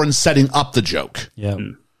 Warren's setting up the joke, Yeah.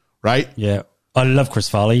 right? Yeah. I love Chris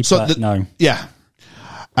Farley, So but no. Yeah.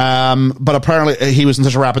 But apparently he was in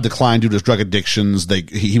such a rapid decline due to his drug addictions.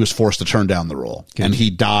 He was forced to turn down the role, and he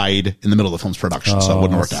died in the middle of the film's production, so it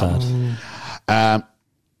wouldn't work that's out.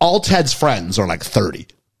 All Ted's friends are like 30.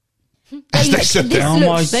 As they sit there. Oh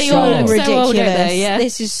my They God. all look so ridiculous. old, don't they? Yeah.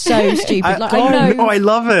 This is so stupid. Like, I know, I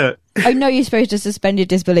love it. I know you're supposed to suspend your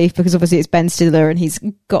disbelief because obviously it's Ben Stiller and he's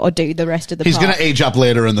got to do the rest of the He's part. going to age up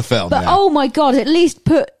later in the film. But yeah. oh my god, at least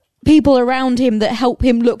put people around him that help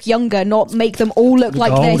him look younger, not make them all look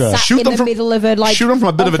like older. they're sat in the middle of a shoot them from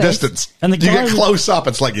a bit of a office. distance. And the you guy get close up,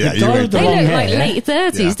 it's like, yeah, the you're guy right. with the they long look like hair. late 30s,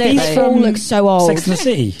 Yeah. don't These they? all look so old. Sex and the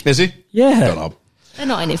City. Is he? Yeah. Don't know. They're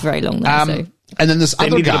not in it very long though. So And then this They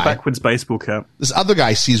other needed a guy, backwards baseball cap.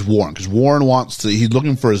 sees Warren because Warren he's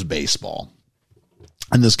looking for his baseball.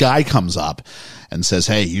 And this guy comes up and says,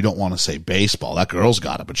 hey, you don't want to say baseball. That girl's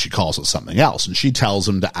got it, but she calls it something else. And she tells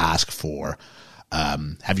him to ask for,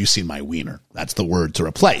 have you seen my wiener? That's the word to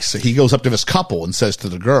replace. So he goes up to this couple and says to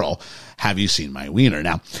the girl, have you seen my wiener?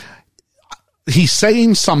 Now, he's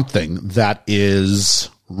saying something that is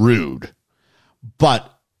rude, but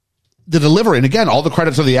the delivery, and again, all the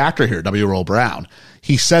credit to the actor here, W. Earl Brown,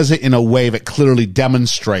 he says it in a way that clearly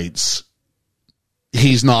demonstrates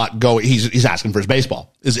he's asking for his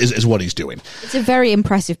baseball is what he's doing. It's a very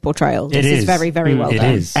impressive portrayal. This It is is. very, very well It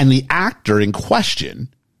done. is. And the actor in question,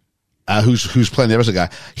 who's playing the other guy,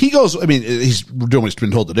 he goes, I mean, he's doing what he's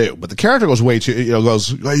been told to do, but the character goes way too,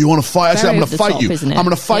 goes, oh, you want to fight? I said, I'm Very going over to the fight top, you. isn't it? I'm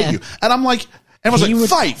going to fight Yeah. you. And I'm like,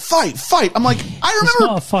 everyone's like, fight. I'm like, I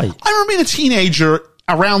remember, not a fight. I remember being a teenager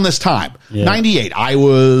around this time, Yeah. 98. I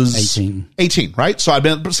was 18, right? So I've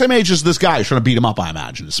been the same age as this guy trying to beat him up, I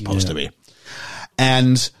imagine, is supposed to be.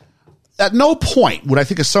 And at no point would I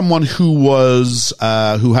think of someone who was,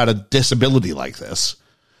 who had a disability like this,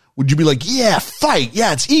 would you be like, yeah, fight.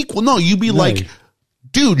 Yeah, it's equal. No, you'd be like,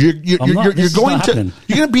 dude, you're I'm not- going this is not to, happening.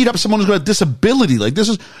 you're going to beat up someone who's got a disability. Like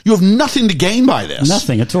you have nothing to gain by this.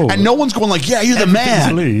 Nothing at all. And no one's going like, yeah, you're the Everything man.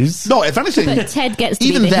 to lose. No, if anything. but Ted gets to be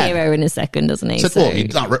even the then- hero in a second, doesn't he? Said, So well,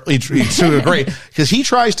 he's not. He's to a degree because he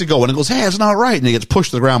tries to go and it goes, "Hey, it's not right," and he gets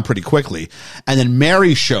pushed to the ground pretty quickly. And then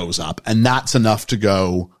Mary shows up, and that's enough to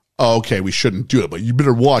go, oh, "Okay, we shouldn't do it, but you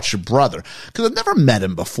better watch your brother." Because I've never met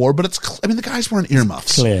him before, but I mean, the guy's wearing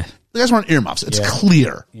earmuffs. Clear. The guy's wearing earmuffs. It's Yeah.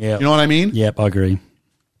 clear. Yeah. You know what I mean? Yep, I agree.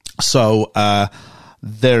 So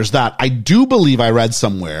there's that. I do believe I read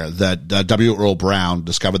somewhere that W. Earl Brown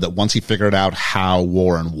discovered that once he figured out how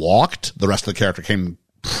Warren walked, the rest of the character came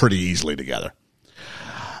pretty easily together.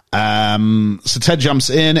 So Ted jumps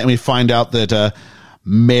in and we find out that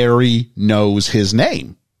Mary knows his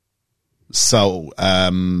name. So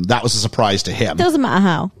that was a surprise to him. Doesn't matter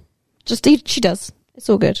how. Just she does. It's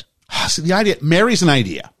all good. So the idea, Mary's an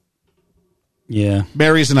idea. Yeah.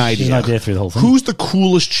 Mary's an idea. She's an idea through the whole thing. Who's the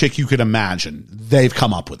coolest chick you could imagine? They've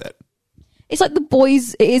come up with it. It's like the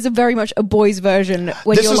boys. It is very much a boys' version.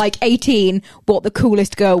 When This you're is- like 18, what the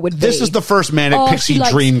coolest girl would be. This is the first manic pixie she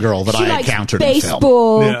likes- dream girl that she I likes encountered in film.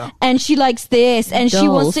 baseball, Yeah. and she likes this, and she Dolls.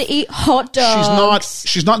 wants to eat hot dogs.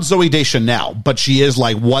 She's not Zooey Deschanel, but she is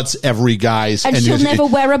like what's every guy's and she'll never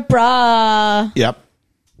wear a bra. Yep.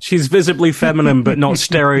 She's visibly feminine, but not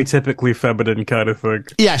stereotypically feminine kind of thing.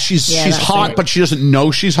 Yeah, she's Yeah, she's that's hot, it. but she doesn't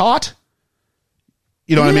know she's hot.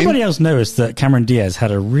 You know Did what I anybody mean? else notice that Cameron Diaz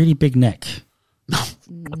had a really big neck?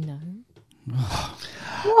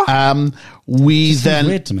 We Seems then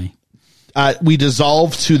weird to me. we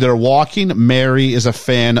dissolve to their walking. Mary is a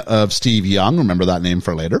fan of Steve Young. Remember that name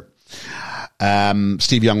for later.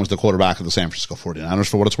 Steve Young was the quarterback of the San Francisco 49ers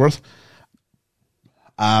for what it's worth.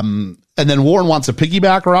 And then Warren wants a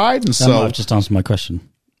piggyback ride. And so, I've just answered my question.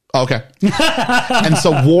 okay. And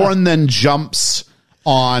so Warren then jumps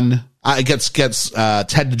on, gets Ted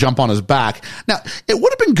to jump on his back. Now, it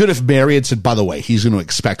would have been good if Mary had said, by the way, he's going to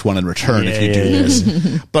expect one in return if you do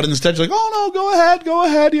this. But instead, she's like, oh no, go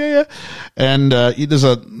ahead. Yeah. And there's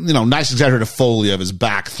a, nice exaggerated foley of his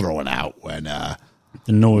back throwing out when The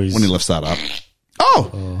noise. he lifts that up.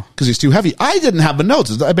 Oh, because he's too heavy. I didn't have the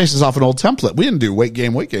notes. I based this off an old template. We didn't do weight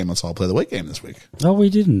game. Let's all play the weight game this week. Oh,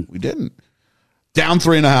 we didn't. We didn't. Down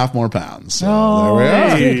 3.5 more pounds. So Oh, there we are.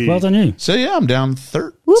 that's good. Well done, you. So yeah, I'm down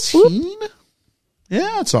 13. Whoop,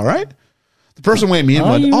 Yeah, it's all right. The person weighing me in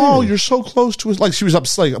Are went, you "Oh, really? you're so close to us." Like she was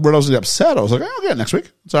upset. When I was upset, I was like, "I'll get it next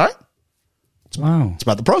week. It's all right. Wow. It's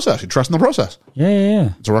about the process. You trust in the process.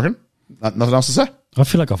 Yeah. It's working. Nothing else to say." I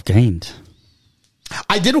feel like I've gained.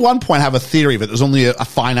 I did at one point have a theory that there's only a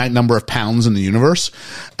finite number of pounds in the universe,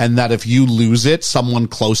 and that if you lose it, someone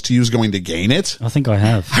close to you is going to gain it. I think I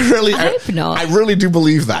have. I really, I hope not. I really do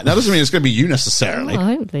believe that. Now, doesn't mean it's going to be you necessarily. Oh,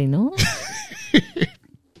 hopefully not.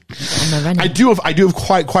 I'm a runner. I do have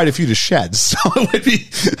quite a few to shed, so it would be.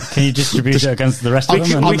 Can you distribute it against the rest of I'll-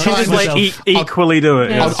 them? I'll We try can just and like myself- equally do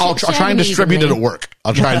it. Yeah. Yeah. I'll try and Share distribute it at evenly. work.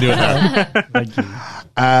 I'll try and do it there. Thank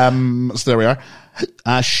you. So there we are.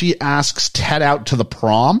 She asks Ted out to the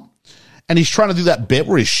prom, and he's trying to do that bit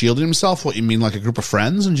where he's shielding himself. What, you mean like a group of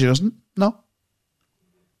friends? And she goes, no.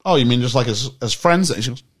 Oh, you mean just like as friends? And she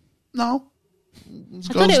goes, no. I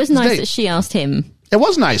thought it was nice that she asked him. It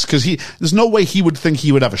was nice because there's no way he would think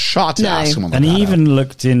he would have a shot to No. ask someone like And that he out. even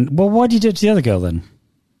looked in. Well, why did he do it to the other girl then?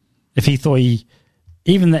 If he thought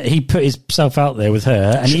even that he put himself out there with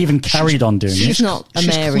her, and he even carried on doing She's it. not a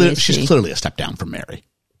Mary, is she's she? clearly a step down from Mary.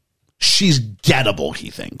 She's gettable, he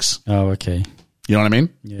thinks. Oh, okay. You know what I mean?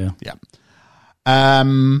 Yeah. Yeah.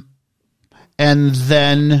 And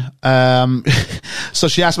then, so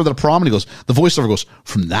she asked him at the prom, and he goes, the voiceover goes,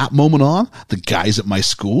 from that moment on, the guys at my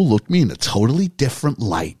school looked me in a totally different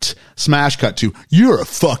light. Smash cut to, you're a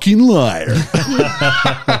fucking liar.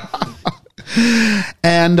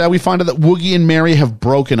 And we find out that Woogie and Mary have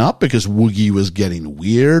broken up because Woogie was getting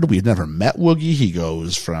weird. We had never met Woogie.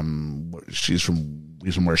 He's from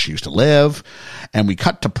where she used to live. And we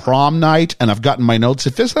cut to prom night, and I've gotten my notes.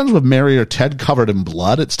 If this ends with Mary or Ted covered in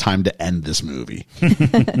blood, it's time to end this movie.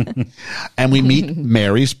 And we meet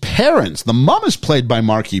Mary's parents. The mom is played by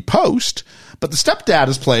Marky Post, but the stepdad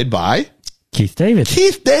is played by Keith David.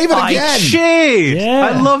 Keith David again. Yeah.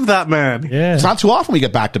 I love that man. Yeah. It's not too often we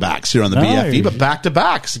get back-to-backs here on the No. BFE, but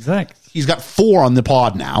back-to-backs. Exact. He's got 4 on the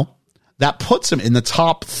pod now. That puts him in the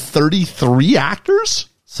top 33 actors.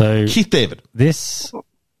 So Keith David. this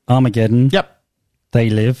Armageddon. Yep. They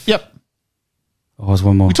Live. Yep. Oh, there's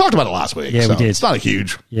one more. We talked about it last week. Yeah, we so did. It's not a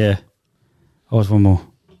huge. Yeah. Oh, there's one more.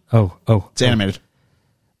 Oh. It's animated.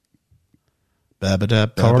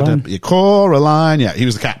 Coraline? Yeah, Coraline. Yeah, he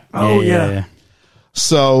was the cat. Oh, yeah.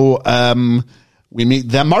 So we meet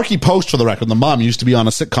them. Marky Post, for the record, the mom used to be on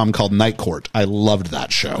a sitcom called Night Court. I loved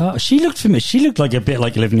that show. Oh, she looked familiar. She looked like a bit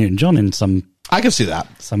like Olivia Newton-John in some. I can see that.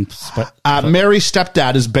 Mary's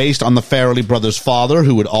stepdad is based on the Farrelly brothers' father,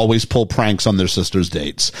 who would always pull pranks on their sisters'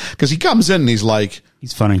 dates. Because he comes in and he's like,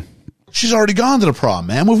 He's funny. she's already gone to the prom,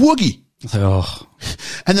 man, with Woogie. It's like, oh,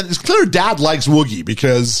 And then it's clear dad likes Woogie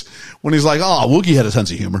because when he's like, oh, Woogie had a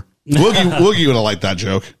sense of humor. Woogie would have liked that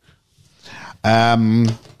joke.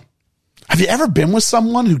 Have you ever been with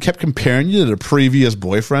someone who kept comparing you to their previous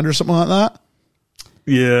boyfriend or something like that?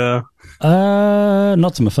 Yeah.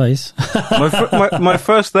 not to my face. My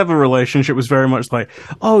first ever relationship was very much like,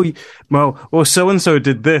 oh, well, so-and-so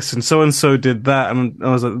did this and so-and-so did that. And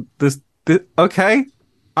I was like, this okay,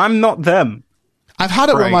 I'm not them. I've had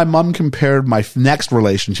it where Right. my mom compared my next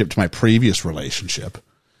relationship to my previous relationship.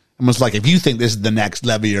 and was like, if you think this is the next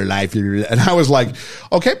level of your life, and I was like,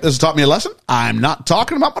 okay, this has taught me a lesson. I'm not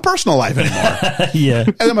talking about my personal life anymore. Yeah.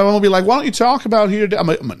 And then my mom will be like, why don't you talk about here? I'm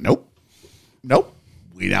like, nope.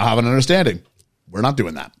 We now have an understanding. We're not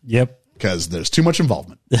doing that. Yep. Because there's too much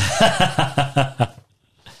involvement. I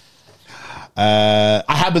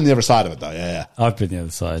have been the other side of it, though. Yeah. I've been the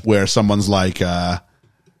other side. Where someone's like,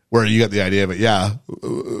 where you get the idea of it. Yeah.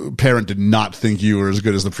 Parent did not think you were as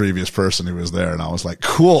good as the previous person who was there. And I was like,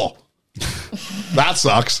 cool. That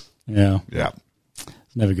sucks. Yeah. Yeah.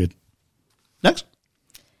 It's never good. Next.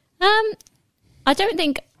 I don't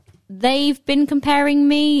think they've been comparing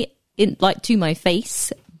me to my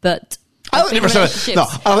face, but I don't think they ever said it. No, I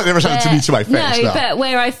don't think they ever said it to me to my face. No, but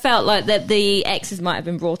where I felt like that the exes might have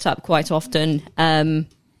been brought up quite often, and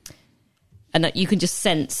that you can just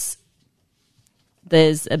sense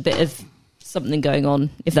there's a bit of something going on,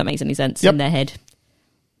 if that makes any sense, in their head.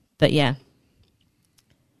 But yeah,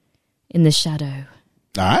 in the shadow.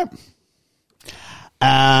 All right.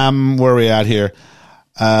 Where are we at here?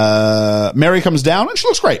 Mary comes down and she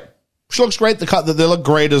looks great. She looks great. They look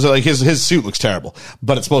great. As like his suit looks terrible,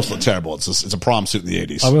 but it's supposed to look terrible. It's a prom suit in the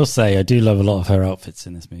 80s. I will say I do love a lot of her outfits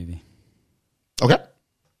in this movie. Okay.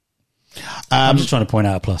 I'm just trying to point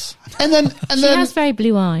out a plus. And then She has very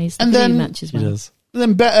blue eyes. The blue matches well. She does.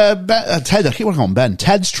 And then Ted, I keep working on Ben.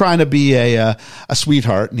 Ted's trying to be a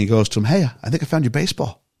sweetheart, and he goes to him, "Hey, I think I found your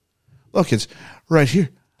baseball. Look, it's right here,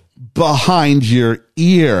 behind your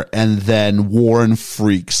ear." And then Warren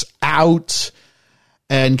freaks out.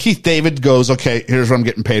 And Keith David goes, "Okay, here's what I'm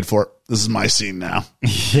getting paid for. This is my scene now."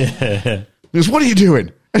 Yeah. He goes, "What are you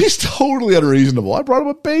doing?" And he's totally unreasonable. "I brought him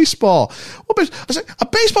a baseball." I was like, a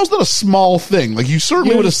baseball's not a small thing. Like, you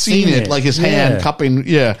certainly would have seen it, like his hand cupping.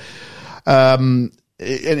 Yeah. And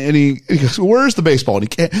he goes, "Where's the baseball?" And he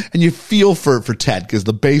can't, and you feel for Ted because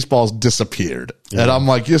the baseball's disappeared. Yeah. And I'm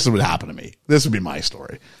like, this would happen to me. This would be my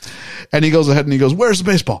story. And he goes ahead and he goes, "Where's the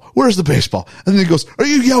baseball? Where's the baseball?" And then he goes, "Are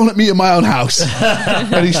you yelling at me in my own house?"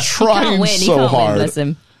 And he's trying so hard. Bless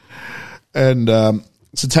him. And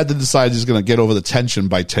so Ted decides he's going to get over the tension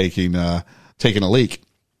by taking a leak.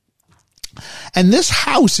 And this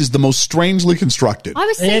house is the most strangely constructed. I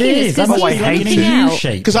was thinking this That's because why he's I hate looking the out.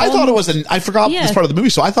 shape. Because I thought it was I forgot this part of the movie,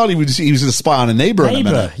 so I thought he was going to spy on a neighbor in a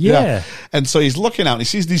minute. Yeah. And so he's looking out and he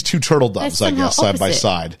sees these two turtle doves, They're I guess, side by opposite.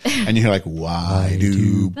 side. And you hear like, "Why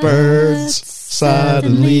do birds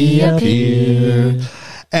suddenly appear?"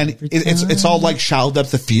 And it's all like shallow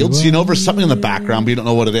depth of fields, there's something in the background, but you don't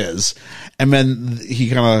know what it is. And then he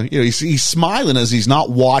kind of, he's smiling as he's not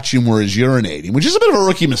watching where he's urinating, which is a bit of a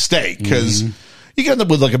rookie mistake because you get end up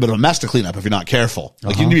with like a bit of a mess to clean up if you're not careful.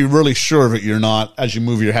 Like you need to be really sure that you're not, as you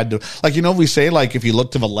move your head to, like, we say, like, if you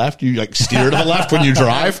look to the left, you like steer to the left when you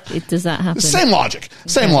drive. Does that happen? Same logic.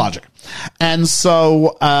 And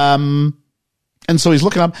so, he's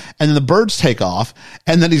looking up, and then the birds take off,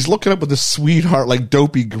 and then he's looking up with this sweetheart, like,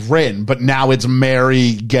 dopey grin, but now it's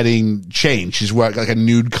Mary getting changed. She's wearing, like, a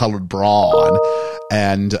nude-colored bra on,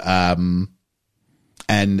 and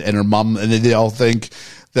her mom, and they all think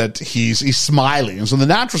that he's smiling. And so the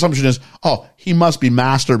natural assumption is, oh, he must be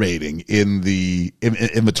masturbating in the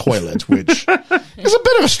toilet, which is a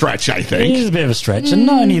bit of a stretch, I think. It is a bit of a stretch. And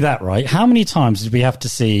not only that, right? How many times did we have to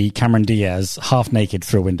see Cameron Diaz half naked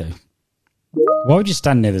through a window? Why would you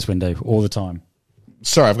stand near this window all the time?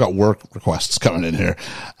 Sorry, I've got work requests coming in here.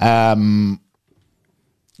 Yeah.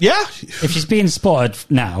 If she's being spotted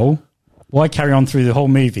now, why carry on through the whole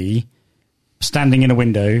movie standing in a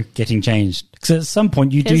window getting changed? Because at some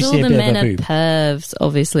point you do see a bit of a boob. All the men are pervs,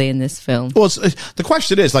 obviously, in this film. Well, the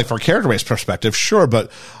question is, like, from a character-based perspective, sure,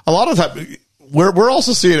 but a lot of the time, we're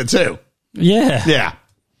also seeing it too. Yeah. Yeah.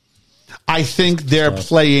 I think they're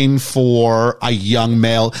playing for a young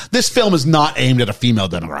male. This film is not aimed at a female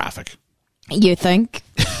demographic. You think?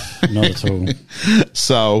 Not at all.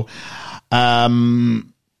 So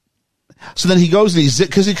then he goes and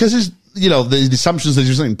because his, the assumptions that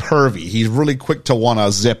he's something pervy. He's really quick to want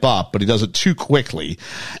to zip up, but he does it too quickly.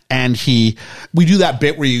 And we do that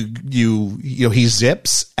bit where he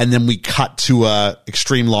zips, and then we cut to a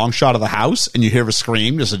extreme long shot of the house, and you hear a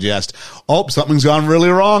scream to suggest, oh, something's gone really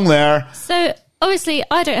wrong there. So obviously,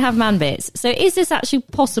 I don't have man bits. So is this actually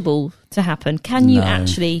possible to happen? Can you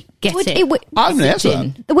actually get it? I'm going to answer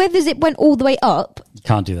that. The way the zip went all the way up, You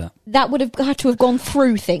can't do that. that would have had to have gone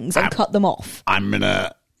through things and cut them off. I'm going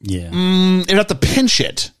to... Yeah. you'd have to pinch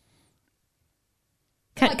it.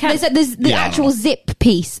 There's the actual zip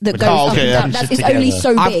piece that goes up okay, and down. That is only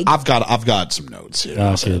so big. I've got some notes here.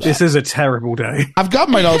 Oh, good. This is a terrible day. I've got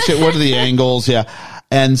my notes here. What are the angles? Yeah.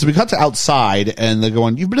 And so we cut to outside, and they're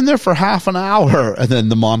going, "You've been in there for half an hour." And then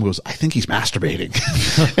the mom goes, "I think he's masturbating."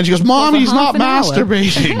 And she goes, "Mom, he's not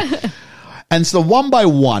masturbating." And so one by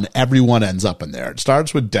one, everyone ends up in there. It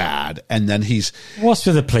starts with Dad, and then What's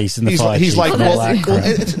with the police and the fire he's chief like, and all that crap?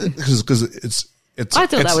 because it's. I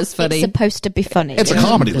thought that was funny. It's supposed to be funny. It's a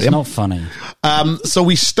comedy. It's Liam. not funny. So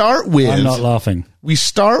we start with. I'm not laughing. We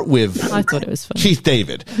start with I thought it was funny. Keith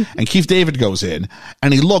David, and Keith David goes in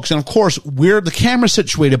and he looks, and of course the camera's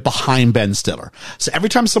situated behind Ben Stiller. So every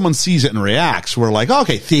time someone sees it and reacts, we're like,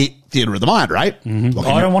 okay, theater of the mind, right? I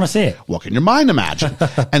don't want to see it. What can your mind imagine?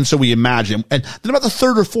 And so we imagine, and then about the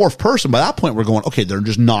third or fourth person, by that point, we're going, okay, they're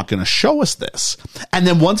just not going to show us this. And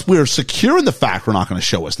then once we're secure in the fact we're not going to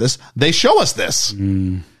show us this, they show us this.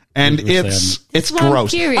 And it's Well, I'm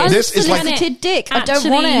gross. curious. This is like Unsolicited dick. I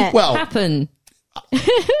don't want it. Well- happen.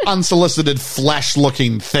 unsolicited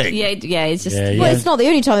flesh-looking thing. Yeah, it's just. Yeah, Well, it's not the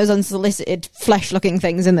only time there's unsolicited flesh-looking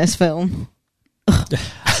things in this film.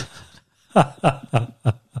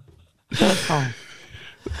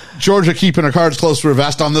 Georgia keeping her cards close to her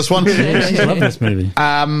vest on this one. I love this movie.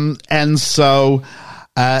 And so,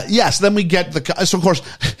 yes, then we get so of course,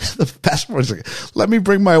 the best part is like, let me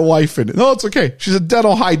bring my wife in. No, it's okay. She's a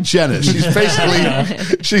dental hygienist. She's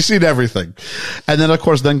basically, she's seen everything. And then, of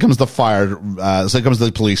course, then comes the fire, so comes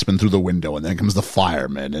the policeman through the window, and then comes the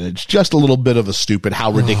fireman. And it's just a little bit of a stupid,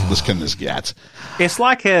 how ridiculous can this get? It's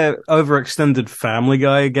like a overextended Family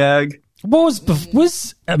Guy gag. What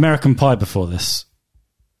was American Pie before this?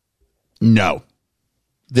 No.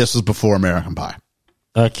 This was before American Pie.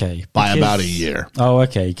 Okay. By about a year. Oh,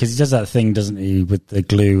 okay. Because he does that thing, doesn't he, with the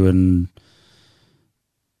glue and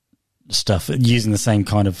stuff, using the same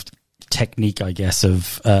kind of technique, I guess,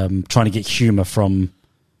 of trying to get humor from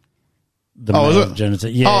the male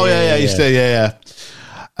genital. Yeah.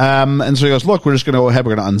 And so he goes, look, we're just going to go ahead.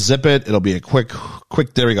 We're going to unzip it. It'll be a quick,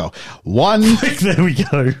 there we go. 1, there we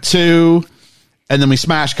go. 2, and then we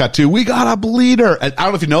smash cut 2. We got a bleeder. And I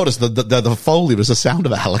don't know if you noticed the Foley was the sound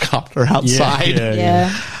of a helicopter outside.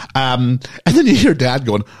 Yeah. And then you hear Dad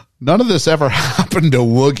going, none of this ever happened to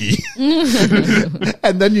Woogie.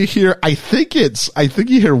 And then you hear, I think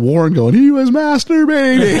you hear Warren going, he was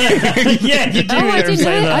masturbating. Yeah, you do. Oh,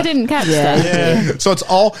 I didn't catch that. Yeah. So it's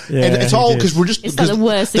all, it's all because we're just, It's like the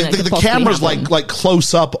worst thing that could the possibly camera's happen. like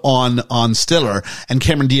close up on Stiller, and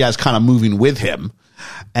Cameron Diaz kind of moving with him.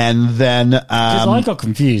 And then, Because I got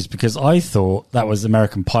confused because I thought that was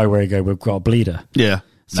American Pie where you go, we've got a bleeder. yeah.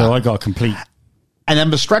 So I got a complete. And then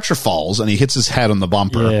the stretcher falls and he hits his head on the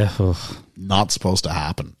bumper. Yeah. Oh. Not supposed to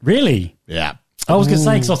happen. Really? Yeah. I was going to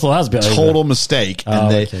say, because I thought that was a bit Total over. mistake.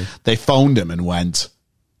 And Oh, okay. they phoned him and went,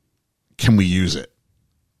 can we use it?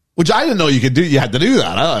 Which I didn't know you could do. You had to do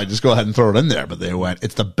that. I just go ahead and throw it in there. But they went,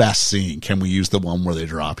 it's the best scene. Can we use the one where they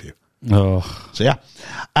drop you? Oh. So yeah.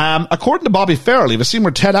 According to Bobby Farrelly, the scene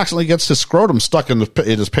where Ted accidentally gets his scrotum stuck in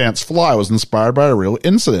his pants fly was inspired by a real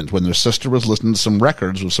incident when their sister was listening to some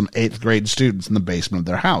records with some 8th grade students in the basement of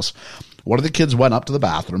their house. One of the kids went up to the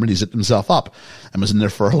bathroom and he zipped himself up and was in there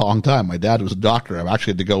for a long time. My dad was a doctor. I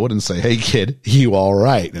actually had to go in and say, hey kid, you all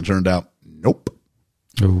right? And it turned out, nope.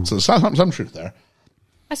 Ooh. So there's some truth there.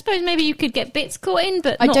 I suppose maybe you could get bits caught in,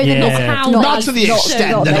 but I not, don't think not Yeah. how Not they to the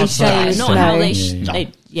extent not that they it's show, that. not how they,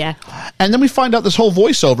 No. yeah. And then we find out this whole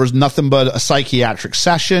voiceover is nothing but a psychiatric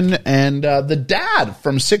session, and the dad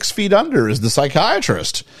from 6 Feet Under is the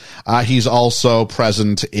psychiatrist. He's also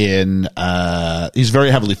present in, he's very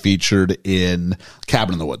heavily featured in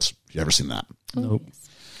Cabin in the Woods. Have you ever seen that? Nope.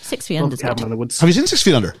 6 Feet Under. Cabin in the Woods. Have you seen 6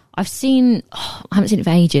 Feet Under? I haven't seen it for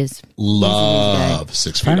ages. Love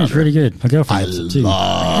 6 Feet Apparently Under. it's really good. My girlfriend I loves it too.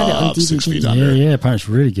 love 6 Feet Under. Yeah, apparently it's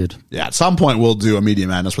really good. Yeah, at some point we'll do a Media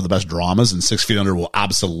Madness with the best dramas, and 6 Feet Under will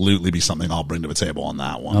absolutely be something I'll bring to the table on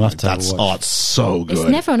that one. I'll have to have a That's watch. it's so good. It's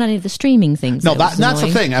never on any of the streaming things. No, that was that's the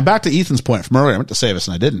annoying. thing. And back to Ethan's point from earlier, I meant to say this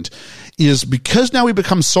and I didn't, is because now we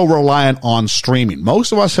become so reliant on streaming.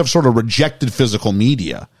 Most of us have sort of rejected physical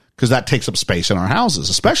media because that takes up space in our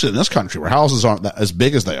houses, especially in this country where houses aren't that as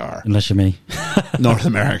big as they are. Unless you're me. North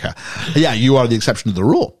America. Yeah, you are the exception to the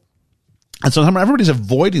rule. And so everybody's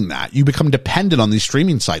avoiding that. You become dependent on these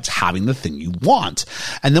streaming sites having the thing you want.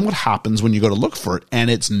 And then what happens when you go to look for it and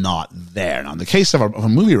it's not there? Now, in the case of a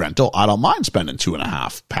movie rental, I don't mind spending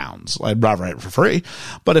 £2.50. I'd rather have it for free.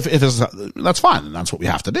 But if it's, that's fine. And that's what we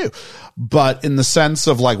have to do. But in the sense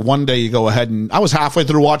of like one day you go ahead and I was halfway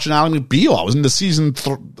through watching Ally McBeal. I was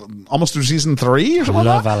into almost through season 3 or I something love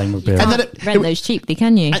like that. Ally McBeal. And then Rent those cheaply,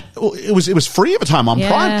 can you? it was free at the time on Yeah.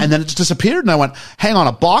 Prime, and then it just disappeared. And I went, "Hang on,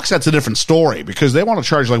 a box set's a different story because they want to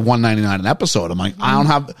charge like $1.99 an episode." I'm like, I don't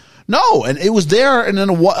have no, and it was there, and then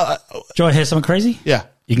Do you want to hear something crazy? yeah,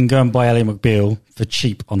 You can go and buy Elliot McBeal for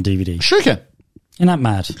cheap on DVD. Sure you can. Isn't that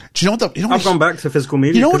mad? Do you know what? I've gone back to physical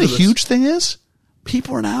media. You know what a because of this. huge thing is?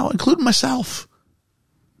 People are now, including myself,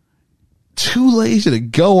 too lazy to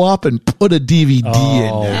go up and put a DVD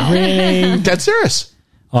in now. Really? Dead serious.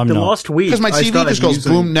 I'm The not. last week, Because my I TV started just goes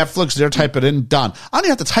using- boom, Netflix, there, type it in, done. I don't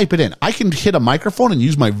even have to type it in. I can hit a microphone and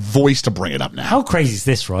use my voice to bring it up now. How crazy is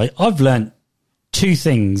this, right? I've learnt 2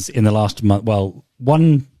 things in the last month. Well,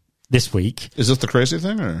 one this week Is this the crazy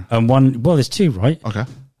thing? Or and one, well, there's 2, right? okay.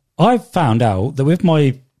 I've found out that with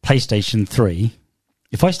my PlayStation 3,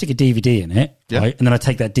 if I stick a DVD in it, Yeah. right, and then I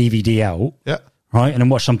take that DVD out, Yeah. right, and then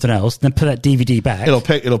watch something else, then put that DVD back, It'll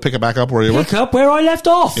pick it back up where you were. pick up where I left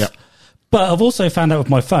off. Yeah. But I've also found out with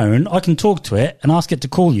my phone, I can talk to it and ask it to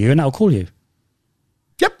call you, and that'll call you.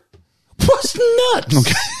 Yep. What's nuts?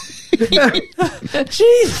 Okay.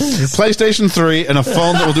 Jesus. PlayStation 3 and a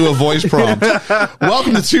phone that will do a voice prompt.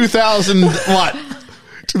 Welcome to 2000, what?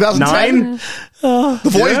 2010? 9?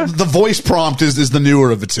 The voice prompt is the newer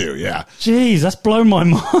of the two, yeah. Jeez, that's blown my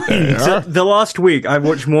mind. The last week, I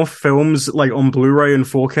watched more films like on Blu-ray and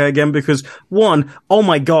 4K again because one, oh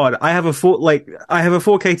my god, I have a 4K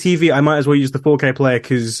TV. I might as well use the 4K player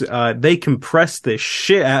because they compress this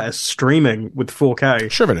shit out of streaming with 4K.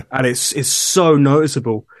 Sure they do. And it's so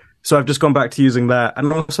noticeable. So I've just gone back to using that,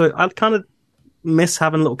 and also I kind of miss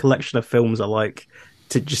having a little collection of films I like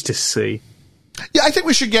to see. Yeah, I think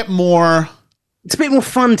we should get more. It's a bit more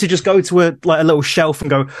fun to just go to a little shelf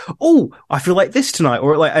and go, oh, I feel like this tonight,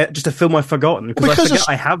 or like just a film I've forgotten because I forget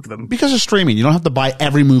I have them. Because of streaming, you don't have to buy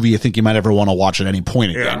every movie you think you might ever want to watch at any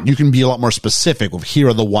point again. Yeah. You can be a lot more specific with here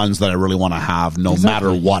are the ones that I really want to have no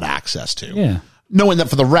matter what access to. Yeah. Knowing that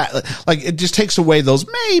for the like it just takes away those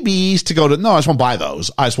maybes to go to, no, I just won't buy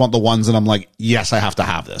those. I just want the ones that I'm like, yes, I have to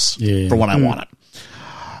have this for when I want it.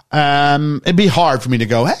 It'd be hard for me to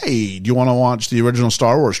go, hey, do you want to watch the original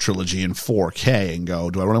Star Wars trilogy in 4K and go,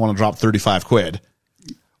 do I really want to drop 35 quid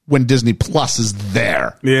when Disney Plus is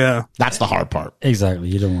there? Yeah. That's the hard part. Exactly.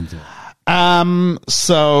 You don't want to.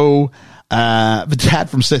 So the dad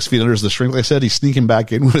from 6 Feet Under is the shrink, like I said, he's sneaking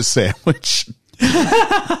back in with a sandwich.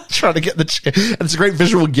 Trying to get and it's a great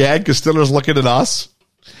visual gag because Stiller's looking at us.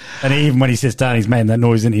 And even when he sits down, he's making that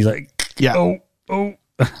noise and he's like, Yeah. oh.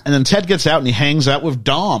 And then Ted gets out and he hangs out with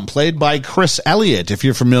Dom, played by Chris Elliott. If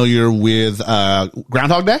you're familiar with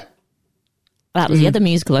Groundhog Day, That was the other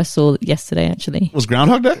musical I saw yesterday, actually. was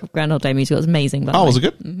Groundhog Day? Groundhog Day musical. It was amazing. By the Oh, way. was it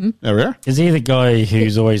good? Mm-hmm. There we are. Is he the guy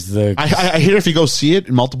who's always the... I hear if you go see it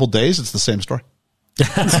in multiple days, it's the same story.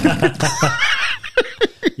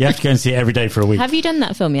 You have to go and see it every day for a week. Have you done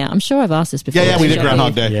that film yet? I'm sure I've asked this before. Yeah, we did Actually.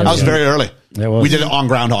 Groundhog Day. Yeah, That was yeah. very early. It was. We did it on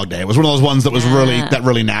Groundhog Day. It was one of those ones that was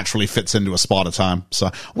really naturally fits into a spot of time. So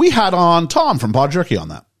we had on Tom from Pod Jerky on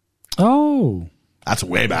that. Oh, That's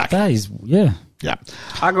way back. that is... Yeah. Yeah.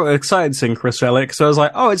 I got excited seeing Chris Elliott, so I was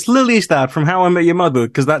like, "Oh, it's Lily's dad from How I Met Your Mother,"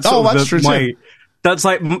 because that's sort of that's true too. That's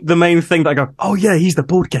like the main thing that I go, "Oh yeah, he's the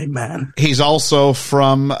board game man." He's also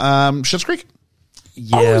from Schitt's Creek.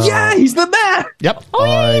 Yeah. Oh yeah, he's the man. Yep. Oh,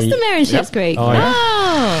 yeah, he's the mayor in Schitt's Creek. I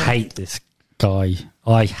Oh. hate this guy.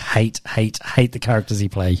 I hate the characters he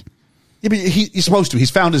play. Yeah, but he's supposed to.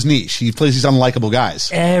 He's found his niche. He plays these unlikable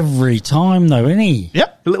guys. Every time, though, isn't he?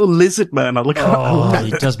 Yep. The little lizard man. I look at. Oh,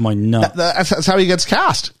 he does my nut. That's how he gets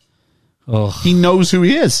cast. Oh, He knows who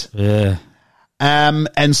he is. yeah.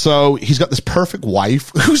 And so he's got this perfect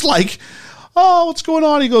wife who's like, oh, what's going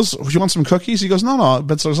on? He goes, do you want some cookies? He goes, no.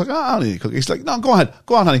 Ben Stiller's like, oh, I don't need cookies. He's like, no, go ahead.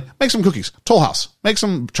 Go on, honey. Make some cookies. Toll House. Make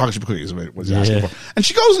some chocolate chip cookies. What he's asking for. And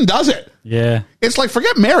she goes and does it. Yeah. It's like,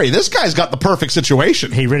 forget Mary. This guy's got the perfect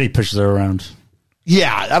situation. He really pushes her around.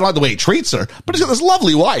 Yeah, I don't like the way he treats her, but he's got this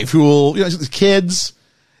lovely wife who will, he's got these kids.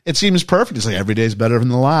 It seems perfect. He's like, every day's better than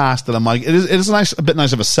the last. And I'm like, it is a bit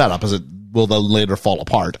nice of a setup, as it will then later fall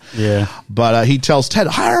apart. Yeah. But he tells Ted,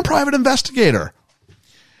 hire a private investigator.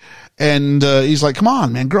 And he's like, come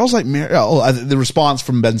on, man. Girls like Mary. The response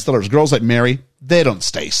from Ben Stiller is, girls like Mary, they don't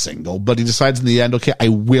stay single. But he decides in the end, okay, I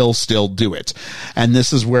will still do it. And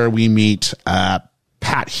this is where we meet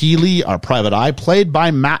Pat Healy, our private eye, played by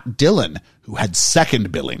Matt Dillon, who had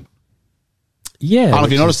second billing. Yeah. I don't know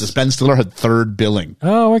if you noticed this. Ben Stiller had third billing.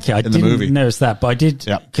 Oh, okay. I the didn't movie. notice that, but I did,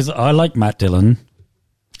 Yeah. because I like Matt Dillon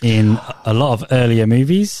in a lot of earlier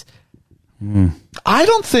movies. I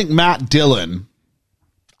don't think Matt Dillon.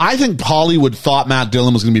 I think Hollywood thought Matt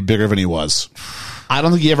Dillon was going to be bigger than he was. I don't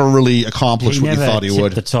think he ever really accomplished He what he never thought he tipped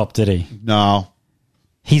would. the top, did he? No.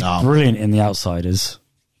 He's No. brilliant in The Outsiders.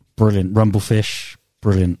 Brilliant. Rumblefish.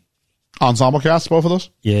 Brilliant. Ensemble cast, both of those?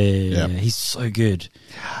 Yeah. He's so good.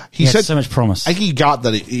 He He said had so much promise. I think he got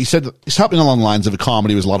that. He said something along the lines of a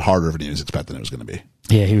comedy was a lot harder than he was expecting it was going to be.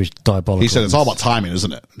 Yeah, he was diabolical. He said it's all about timing,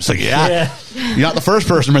 isn't it? It's like, yeah. You're not the first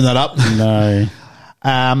person to bring that up. No.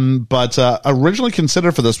 But originally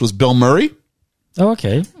considered for this was Bill Murray, Oh,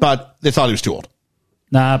 okay. but they thought he was too old.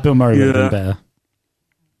 Nah, Bill Murray would have been better.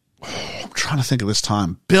 I'm trying to think of this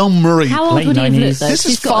time. Bill Murray. How old Late would he have 90s. looked, though? This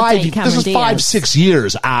is She's got to date Cameron Diaz. 5-6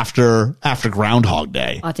 years after Groundhog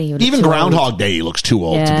Day. I think he would look Even too Groundhog Day, he looks too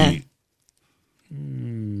old Yeah. to be.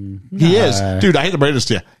 He is, dude. I hate to break this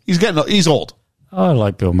to you. He's old. I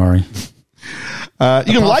like Bill Murray. You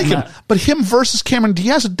can like from him, that- but him versus Cameron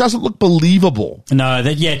Diaz, it doesn't look believable. No,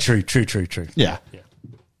 true. Yeah.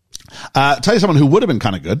 Tell you someone who would have been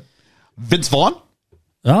kind of good. Vince Vaughn.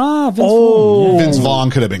 Ah, Vince Vaughn. Vince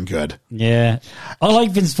Vaughn could have been good. Yeah. I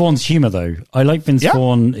like Vince Vaughn's humor, though. I like Vince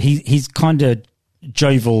Vaughn. He's kind of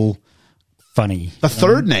jovial, funny. The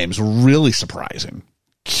third name's really surprising.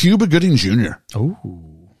 Cuba Gooding Jr. Oh,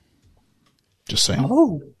 Just saying.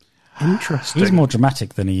 Oh, interesting. he's more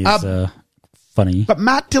dramatic than he is funny. But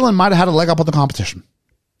Matt Dillon might have had a leg up on the competition.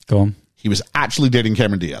 Go on. He was actually dating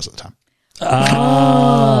Cameron Diaz at the time.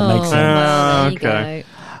 Makes sense. Well, there you Okay. go.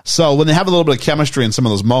 So when they have a little bit of chemistry in some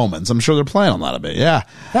of those moments, I'm sure they're playing on that a bit. Yeah.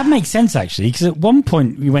 That makes sense, actually, because at one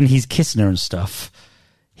point when he's kissing her and stuff,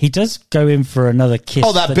 he does go in for another kiss.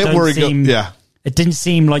 Oh, that bit don't where he seem- yeah. It didn't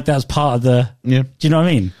seem like that was part of the... Yeah. Do you know what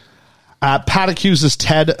I mean? Pat accuses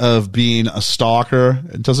Ted of being a stalker.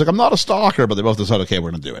 And Ted's like, I'm not a stalker, but they both decide, okay, we're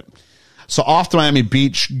going to do it. So off to Miami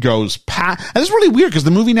Beach goes Pat. And it's really weird because the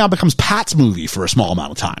movie now becomes Pat's movie for a small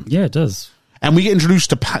amount of time. Yeah, it does. And we get introduced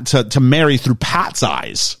to Pat, to Mary through Pat's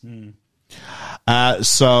eyes.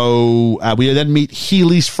 So we then meet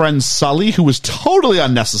Healy's friend Sully, who was totally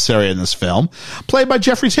unnecessary in this film, played by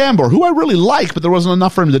Jeffrey Tambor, who I really like, but there wasn't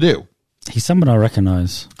enough for him to do. He's someone I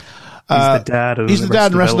recognize. He's the dad of He's the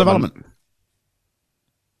dad in Arrested Development.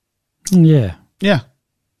 Yeah. Yeah.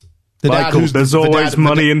 The Michael, there's the always dad-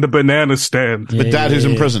 money in the banana stand. The dad who's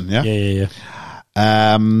in prison, yeah?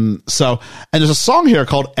 Yeah. So, and there's a song here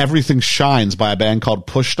called Everything Shines by a band called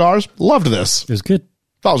Push Stars. Loved this. It was good.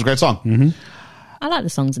 Thought it was a great song. Mm-hmm. I like the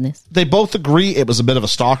songs in this. They both agree it was a bit of a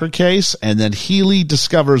stalker case, and then Healy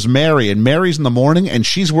discovers Mary, and Mary's in the morning, and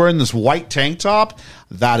she's wearing this white tank top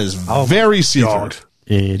that is very see-through. God.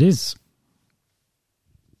 It is.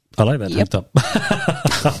 I like that tank top.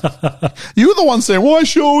 You were the one saying, why is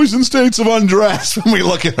she always in states of undress when we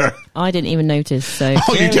look at her? I didn't even notice. So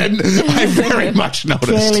Oh, you didn't? I very much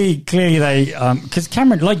noticed. Clearly they, because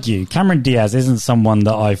Cameron, like you, Cameron Diaz isn't someone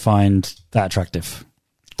that I find that attractive.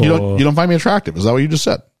 You don't find me attractive. Is that what you just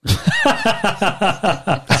said?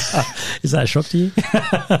 Is that a shock to you?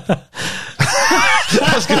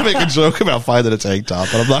 I was going to make a joke about finding a tank top,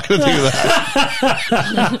 but I'm not going to do that.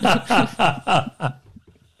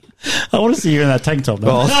 I want to see you in that tank top. Though.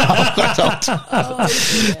 Well, I don't.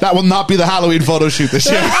 That will not be the Halloween photo shoot this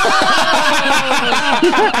year.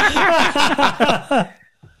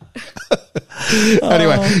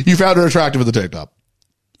 Anyway, you found her attractive with the tank top.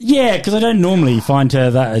 Yeah, because I don't normally find her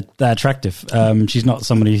that attractive. She's not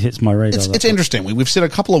somebody who hits my radar. It's interesting. We've seen a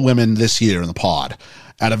couple of women this year in the pod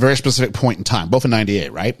at a very specific point in time, both in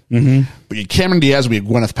 98, right? Mm-hmm. But you had Cameron Diaz, we had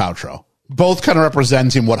Gwyneth Paltrow. Both kind of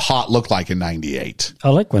representing what hot looked like in 98. I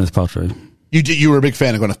like Gwyneth Paltrow. You were a big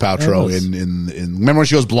fan of Gwyneth Paltrow in remember when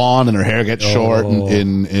she goes blonde and her hair gets short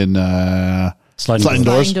in Sliding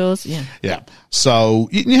Doors? Yeah. So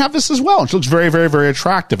you have this as well. And she looks very, very, very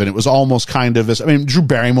attractive. And it was almost kind of this. I mean, Drew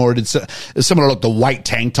Barrymore did a similar look. The white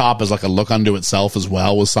tank top is like a look unto itself as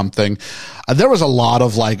well, was something. There was a lot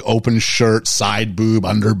of like open shirt, side boob,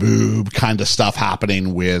 under boob kind of stuff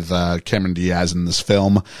happening with Cameron Diaz in this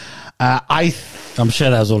film. I'm sure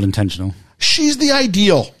that was all intentional. She's the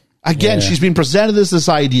ideal. Again, Yeah. she's being presented as this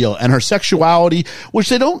ideal, and her sexuality,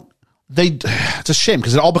 which it's a shame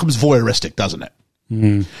because it all becomes voyeuristic, doesn't it?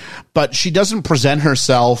 Mm. But she doesn't present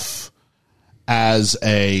herself as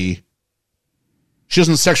she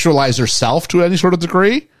doesn't sexualize herself to any sort of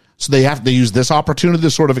degree. So they have to use this opportunity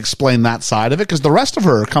to sort of explain that side of it, because the rest of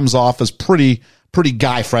her comes off as pretty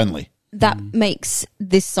guy friendly. That makes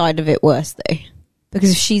this side of it worse, though.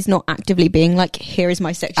 Because if she's not actively being like, here is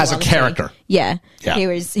my sexuality. As a character. Yeah.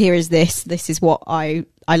 Here is this. This is what I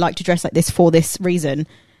like to dress like this for this reason.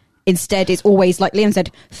 Instead, it's always, like Liam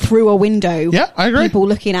said, through a window. Yeah, I agree. People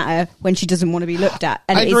looking at her when she doesn't want to be looked at.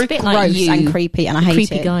 And I agree. it's Bit gross like you, and creepy, and I the hate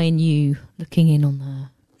creepy it. guy in you looking in on her.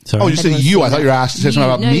 Sorry. Oh, you said Everyone's you. seen I thought you were asking something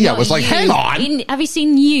about me. I not was like, you. hang on. Have you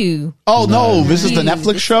seen You? Oh, no. This is the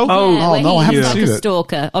Netflix show? Yeah, where no, I he's haven't like seen a it.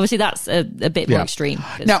 stalker. Obviously, that's a bit more extreme.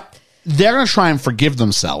 'cause- Now, they're going to try and forgive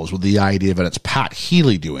themselves with the idea that it's Pat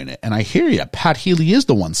Healy doing it. And I hear you. Pat Healy is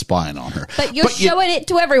the one spying on her. But you're showing it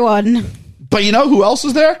to everyone. But you know who else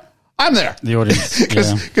is there? I'm there. The audience,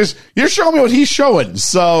 yeah. Because you're showing me what he's showing.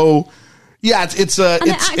 So, yeah, it's a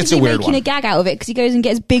weird making one. a gag out of it because he goes and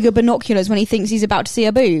gets bigger binoculars when he thinks he's about to see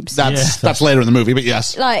her boobs. That's later in the movie, but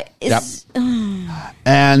yes. Like, it's...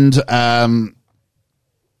 And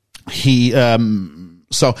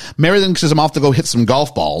so Mary then says, I'm off to go hit some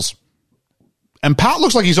golf balls. And Pat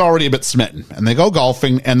looks like he's already a bit smitten. And they go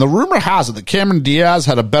golfing. And the rumor has it that Cameron Diaz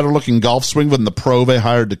had a better looking golf swing than the pro they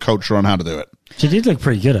hired to coach her on how to do it. She did look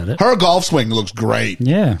pretty good at it. Her golf swing looks great.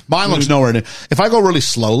 Yeah. Mine looks nowhere near. If I go really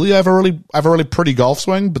slowly, I have a really pretty golf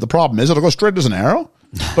swing. But the problem is it'll go straight as an arrow,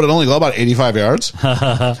 but it'll only go about 85 yards.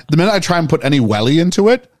 The minute I try and put any welly into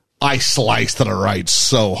it, I slice to the right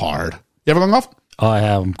so hard. You ever gone golf? I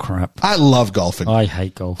am crap. I love golfing. I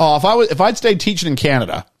hate golf. Oh, if I'd stayed teaching in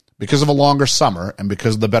Canada because of a longer summer and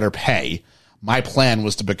because of the better pay, my plan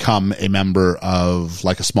was to become a member of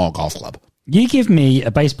like a small golf club. You give me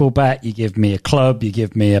a baseball bat, you give me a club, you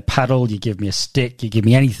give me a paddle, you give me a stick, you give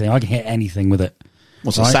me anything. I can hit anything with it.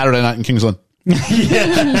 What's a Saturday night in Kingsland?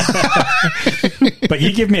 But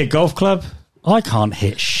you give me a golf club, I can't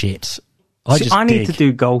hit shit. I need to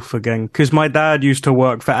do golf again because my dad used to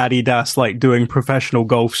work for Adidas, like doing professional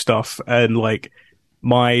golf stuff, and like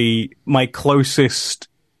my closest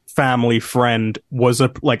family friend was a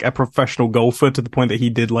professional golfer to the point that he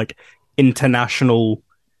did like international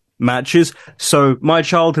matches. So my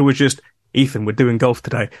childhood was just, Ethan, we're doing golf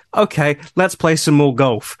today. Okay, let's play some more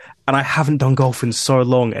golf. And I haven't done golf in so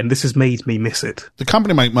long, and this has made me miss it. The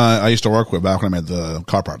company I used to work with back when I made the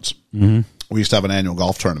car parts, we used to have an annual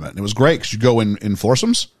golf tournament. And it was great because you go in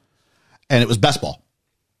foursomes, and it was best ball.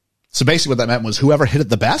 So basically what that meant was whoever hit it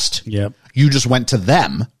the best, you just went to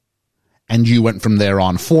them, and you went from there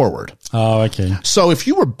on forward. Oh, okay. So if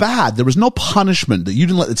you were bad, there was no punishment that you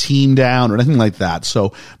didn't let the team down or anything like that.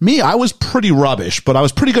 So I was pretty rubbish, but I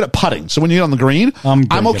was pretty good at putting. So when you get on the green,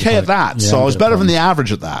 I'm okay at that. Yeah, so I was better than the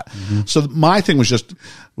average at that. Mm-hmm. So my thing was just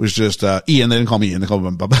Ian. They didn't call me Ian. They called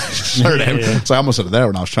me my surname. So I almost said it there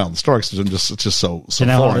when I was telling the story because it's just so you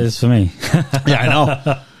know foreign. What it is for me. Yeah, I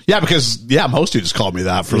know. Yeah, because most dudes called me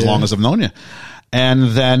that for as long as I've known you.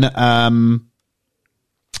 And then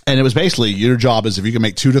and it was basically your job is if you can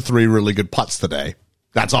make 2 to 3 really good putts today,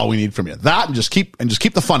 that's all we need from you. That and just keep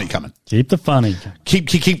the funny coming. Keep the funny.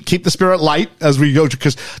 Keep the spirit light as we go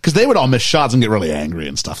because they would all miss shots and get really angry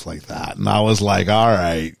and stuff like that. And I was like, all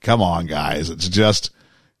right, come on, guys, it's just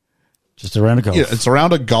around a golf. Yeah, it's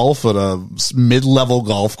around a golf at a mid-level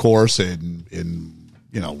golf course in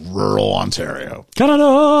rural Ontario,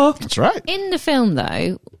 Canada. That's right. In the film,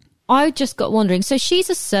 though, I just got wondering. So she's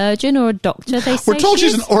a surgeon or a doctor? They say we're told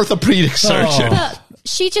she's an orthopedic surgeon. But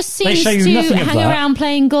she just seems show you to nothing of hang that. around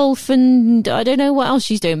playing golf, and I don't know what else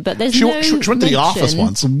she's doing. But there's She no went to the office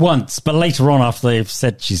once, but later on, after they've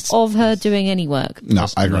said she's of her doing any work. No,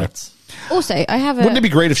 I agree. Also, I have a... Wouldn't it be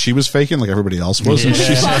great if she was faking like everybody else was? I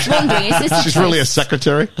was wondering, is this She's really a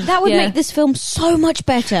secretary. That would make this film so much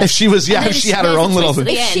better. If she was, if she had her own little...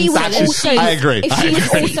 If she was also... I agree. If she was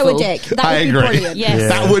also a dick, that would be brilliant. Yes.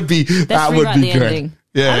 That would be great. Ending.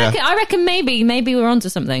 Yeah, I reckon maybe we're onto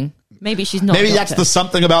something. Maybe she's not. Maybe that's the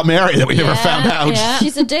something about Mary that we never found out. Yeah.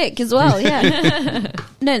 She's a dick as well, yeah.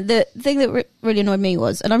 No, the thing that really annoyed me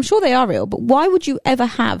was, and I'm sure they are real, but why would you ever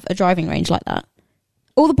have a driving range like that?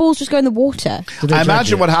 All the balls just go in the water. I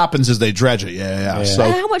imagine what happens is they dredge it. Yeah. So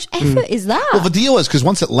how much effort is that? Well, the deal is because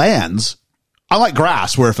once it lands, unlike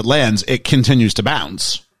grass, where if it lands, it continues to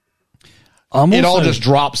bounce. It all just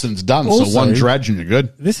drops and it's done. So one dredge and you're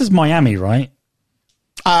good. This is Miami, right?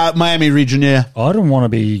 Miami region, yeah. I don't want to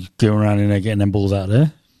be going around in there getting them balls out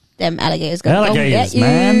there. Them alligators going to get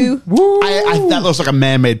man. you. That looks like a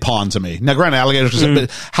man-made pond to me. Now, granted, alligators,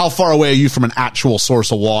 but how far away are you from an actual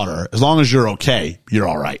source of water? As long as you're okay, you're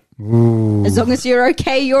all right. Ooh. As long as you're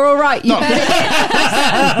okay, you're all right. You heard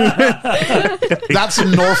it. That's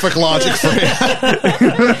some Norfolk logic for me.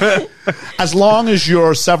 As long as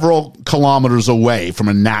you're several kilometers away from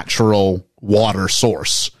a natural water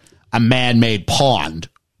source, a man-made pond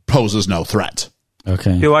poses no threat.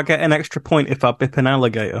 Okay. Do I get an extra point if I bip an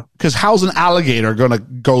alligator? Because how's an alligator going to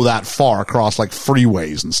go that far across like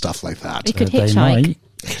freeweys and stuff like that? You could hitchhike.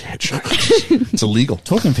 It's illegal.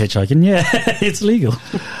 Talking of hitchhiking, yeah, it's legal.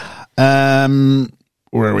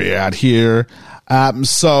 Where are we at here?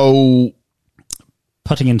 So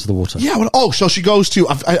putting into the water. Yeah. So she goes to.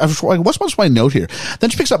 What's my note here?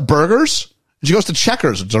 Then she picks up burgers. She goes to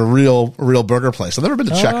Checkers. It's a real burger place. I've never been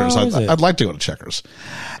to Checkers. I'd like to go to Checkers.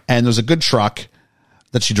 And there's a good truck.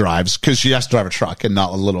 that she drives because she has to drive a truck and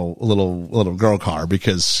not a little girl car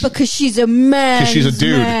because she's a man. Because she's a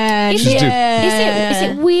dude. Is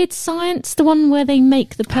it Weird Science, the one where they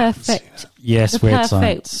make the perfect? Yes, the Weird perfect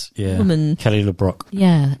Science. Yeah. woman. Kelly LeBrock.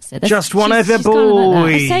 Yeah, that's it. Just one of the she's kind of like that.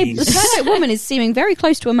 boys. I say the perfect woman is seeming very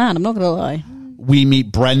close to a man. I'm not going to lie. we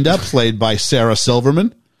meet Brenda, played by Sarah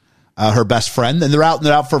Silverman, her best friend, and they're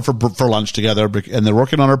out for lunch together, and they're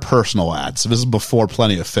working on her personal ads. So this is before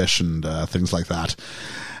Plenty of Fish and things like that.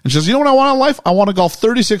 And she says, you know what I want in life? I want to golf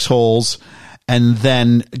 36 holes and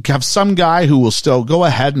then have some guy who will still go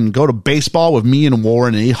ahead and go to baseball with me and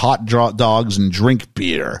Warren and eat hot dogs and drink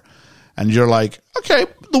beer. And you're like, okay,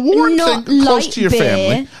 the Warren Not thing, close light to your beer.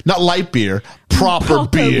 family. Not light beer, proper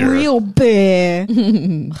beer. Real beer.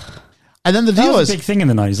 And then the That deal was is, a big thing in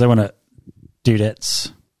the 90s. They want to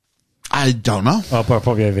dudettes. I don't know. Oh,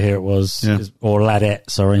 probably over here it was. Yeah. Or ladette,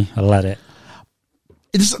 sorry. A ladette.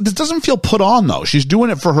 It doesn't feel put on, though. She's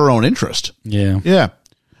doing it for her own interest. Yeah. Yeah.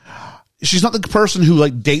 She's not the person who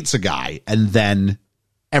like dates a guy and then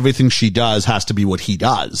everything she does has to be what he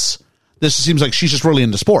does. This seems like she's just really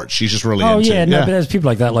into sports. She's just really into but there's people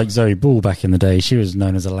like that, like Zoe Ball back in the day. She was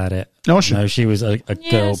known as a ladette. No, she was a girl,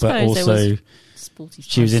 but I suppose there also was sporty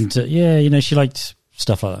she was stuff. into, she liked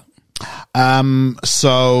stuff like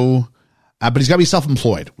that. But he's got to be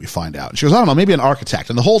self-employed, we find out. She goes, I don't know, maybe an architect.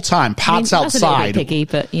 And the whole time, Pat's that's a little outside. bit picky,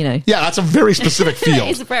 but Yeah, that's a very specific field.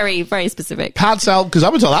 it's very, very specific. Pat's out, because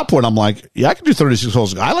up until that point, I'm like, yeah, I can do 36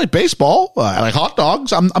 holes. I like baseball. I like hot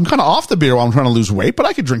dogs. I'm kind of off the beer while I'm trying to lose weight, but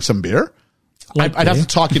I could drink some beer. Light I'd have beer. to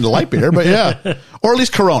talk into light beer, but yeah. Or at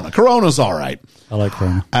least Corona. Corona's all right. I like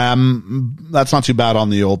Corona. That's not too bad on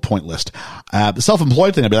the old point list. The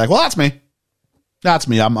self-employed thing, I'd be like, well, that's me. That's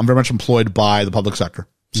me. I'm very much employed by the public sector.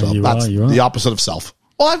 So You that's are. the opposite of self.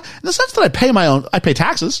 Well, in the sense that I pay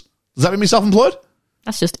taxes. Does that make me self-employed?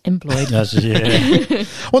 That's just employed. That's just, yeah.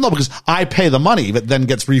 Well, no, because I pay the money that then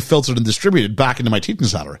gets refiltered and distributed back into my teaching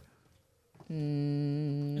salary.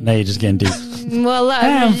 Now you're just getting deep. Well,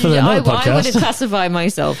 For the I another podcast. wouldn't classify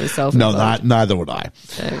myself as self-employed. No, neither would I.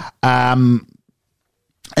 So. And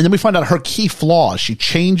then we find out her key flaw. She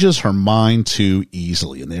changes her mind too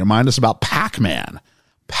easily. And they remind us about Pac-Man.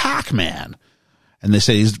 Pac-Man. And they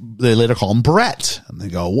say they later call him Brett. And they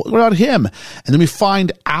go, what about him? And then we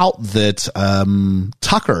find out that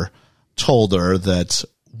Tucker told her that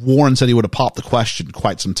Warren said he would have popped the question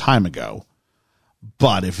quite some time ago.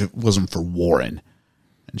 But if it wasn't for Warren.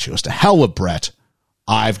 And she goes, to hell with Brett.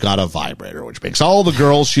 I've got a vibrator, which makes all the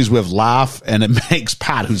girls she's with laugh, and it makes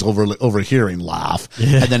Pat, who's overhearing, laugh.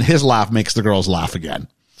 Yeah. And then his laugh makes the girls laugh again.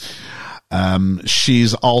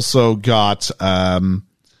 She's also got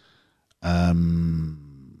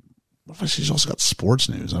she's also got sports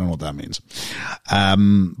news. I don't know what that means.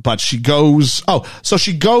 But she goes, so at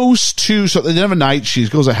the end of the night, she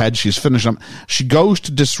goes ahead, she's finishing up. She goes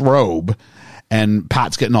to disrobe, and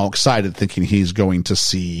Pat's getting all excited thinking he's going to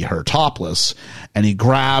see her topless, and he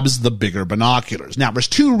grabs the bigger binoculars. Now, there's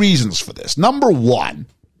two reasons for this. Number one,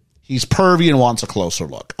 he's pervy and wants a closer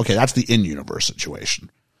look. Okay, that's the in-universe situation.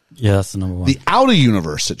 Yeah, that's the number one. The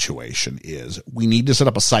out-of-universe situation is we need to set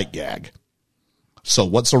up a sight gag. So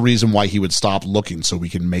what's the reason why he would stop looking so we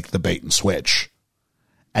can make the bait and switch?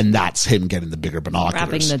 And that's him getting the bigger binoculars.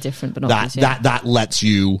 Grabbing the different binoculars. That lets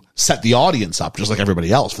you set the audience up just like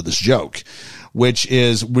everybody else for this joke, which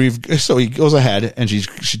is so he goes ahead and she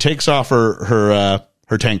takes off her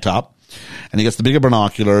tank top and he gets the bigger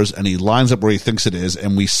binoculars and he lines up where he thinks it is.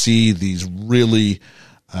 And we see these really,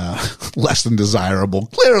 less than desirable,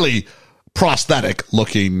 clearly prosthetic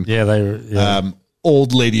looking,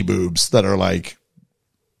 old lady boobs that are like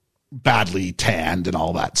badly tanned and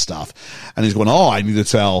all that stuff. And he's going, I need to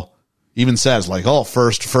tell, even says like,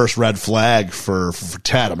 first red flag for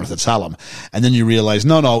Ted. I'm going to tell him. And then you realize,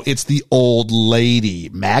 no, it's the old lady.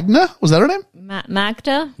 Magna? Was that her name?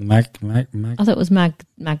 Magda? Mag. I thought it was Magda.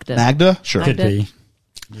 Magda? Sure. Could be.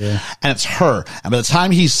 Yeah. And it's her. And by the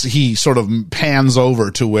time he sort of pans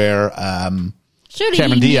over to where, surely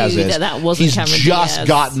Cameron he Diaz knew is, that wasn't he's Cameron just Diaz.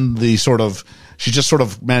 gotten the she just sort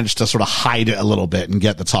of managed to sort of hide it a little bit and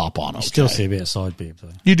get the top on. Okay. Still see a bit of side boob though.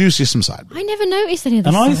 You do see some side boob. I never noticed any of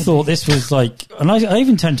And this. I thought this was like, and I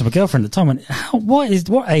even turned to my girlfriend at the time and went,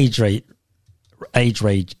 what age rating? Age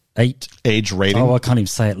rating. Oh, I can't even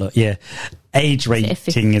say it. Look, yeah. Age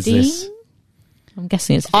rating is this? I'm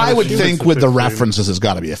guessing it's. I would think with the 15. references, it's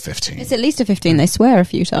got to be a 15. It's at least a 15. They swear a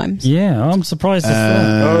few times. Yeah, I'm surprised.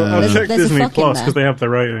 I'll check there's a Disney fuck in Plus there. because they have the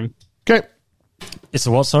rating. Okay. It's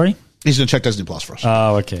a what? Sorry. He's going to check Disney Plus first.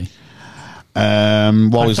 Oh, okay.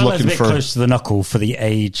 While he's I felt looking a bit for. close to the knuckle for the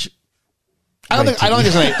age. I don't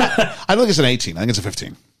think it's an 18. I think it's a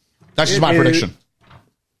 15. That's just my prediction.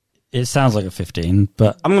 It sounds like a 15,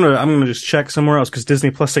 but I'm gonna just check somewhere else because Disney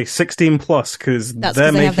Plus say 16 plus because That's they're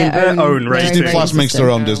 'cause they have making their their own own rating. Disney Plus makes their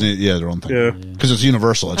own system. Disney, their own thing. Yeah. Because it's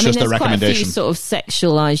universal. It's just their there's quite a few recommendation. sort of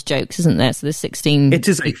sexualized jokes, isn't there? So there's 16. It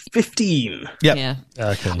is a 15. Yep. Yeah.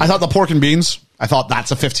 okay. I thought the pork and beans, I thought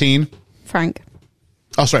that's a 15. Frank.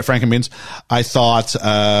 Oh, sorry, Frank and beans. I thought,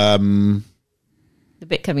 The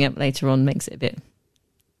bit coming up later on makes it a bit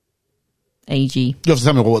agey. you have to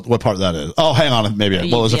tell me what part that is. Oh, hang on. Maybe.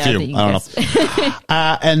 Well, there's a few. you I don't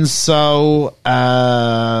know. And so,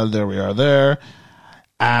 there we are there.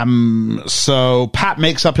 So Pat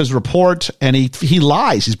makes up his report and he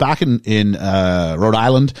lies. He's back in Rhode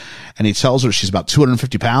Island and he tells her she's about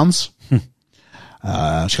 250 pounds. She's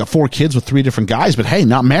got 4 kids with 3 different guys, but hey,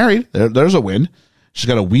 not married. There's a win. She's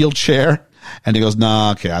got a wheelchair. And he goes,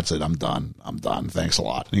 nah, okay, that's it. I'm done. Thanks a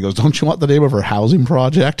lot. And he goes, don't you want the name of her housing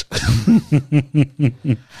project?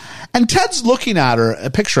 And Ted's looking at her, a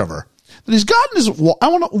picture of her. And he's gotten his, where'd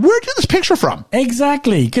you get this picture from?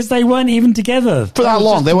 Exactly, because they weren't even together. For that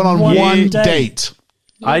long. They went on one date.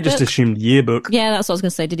 I just assumed yearbook. Yeah, that's what I was going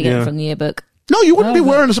to say. Did he get it from the yearbook? No, you wouldn't be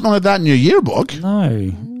wearing something like that in your yearbook. No.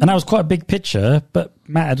 And that was quite a big picture, but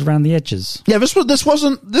matted around the edges. Yeah, this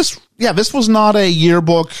was not a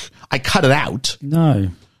yearbook. I cut it out. No.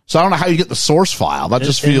 So I don't know how you get the source file. That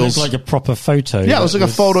just feels it looks like a proper photo. Yeah, it was like a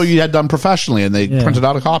photo you had done professionally and they printed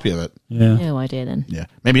out a copy of it. Yeah. No idea then. Yeah.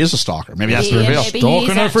 Maybe he's a stalker. Maybe that's the reveal. maybe Stalking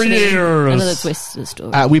he's her for actually years. Another twist to the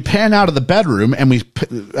story. We pan out of the bedroom and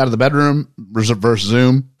out of the bedroom, reverse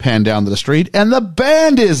zoom, pan down to the street, and the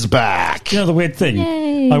band is back. You know the weird thing?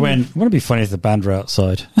 Yay. I went, wouldn't it be funny if the band were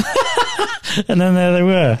outside? And then there they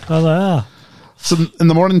were. I was like, So in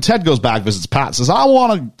the morning, Ted goes back, visits Pat, says, I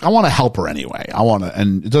want to help her anyway.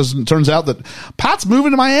 And it turns out that Pat's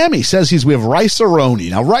moving to Miami. Says we have Rice-A-Roni.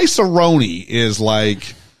 Now, Rice-A-Roni is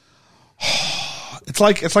like, it's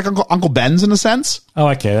like Uncle Ben's in a sense. oh,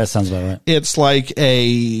 okay, that sounds about right. It's like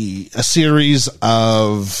a series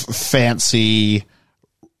of fancy,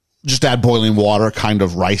 just add boiling water kind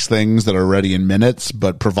of rice things that are ready in minutes,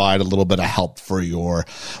 but provide a little bit of help for your,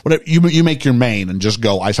 whatever you make your main and just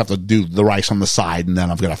go, I just have to do the rice on the side and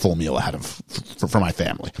then I've got a full meal ahead for my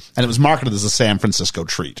family. And it was marketed as a San Francisco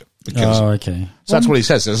treat. Oh, okay. So that's what he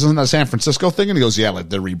says. Isn't that a San Francisco thing? And he goes, yeah, like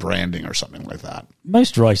they're rebranding or something like that.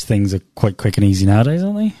 Most rice things are quite quick and easy nowadays,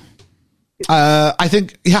 aren't they? I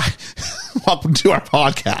think, yeah. Welcome to our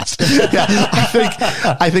podcast. Yeah,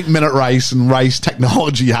 I think Minute Rice and rice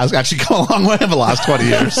technology has actually come a long way in the last 20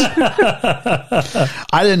 years.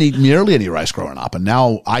 I didn't eat nearly any rice growing up, and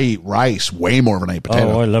now I eat rice way more than I eat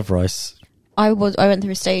potato. Oh, I love rice. I went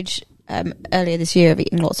through a stage earlier this year of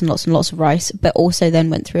eating lots and lots and lots of rice, but also then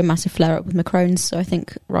went through a massive flare up with Macrones. So I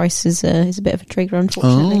think rice is a bit of a trigger,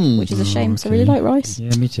 unfortunately, which is a shame. So I really like rice.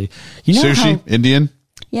 Yeah, me too. You know Sushi, how, Indian,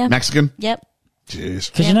 Yeah. Mexican. Yep.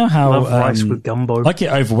 Jeez. because you know how Love rice with gumbo. I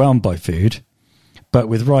get overwhelmed by food, but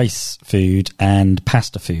with rice food and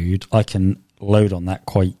pasta food, I can load on that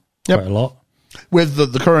quite a lot. With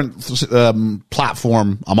the current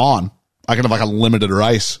platform I'm on, I can have like unlimited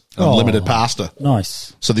rice, unlimited pasta.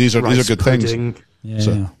 Nice. So these are Rice good pudding. things. Yeah.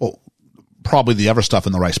 So, well, probably the other stuff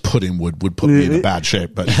in the rice pudding would put me in a bad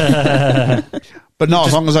shape, but but no,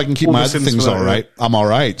 as long as I can keep all my the other Sims things for all that, right, I'm all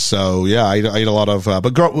right. So yeah, I eat a lot of,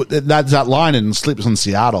 but girl, that's that line in Sleepless in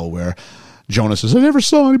Seattle where Jonas says, I never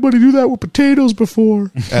saw anybody do that with potatoes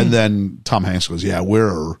before. And then Tom Hanks goes, yeah,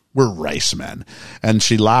 we're rice men. And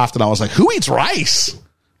she laughed and I was like, who eats rice?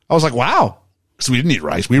 I was like, wow. So we didn't eat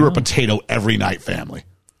rice. We were a potato every night family.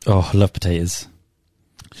 Oh, I love potatoes.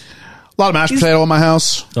 A lot of mashed potato in my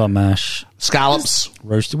house. Oh, mash. Scallops.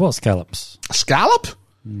 Roasted. What scallops? A scallop?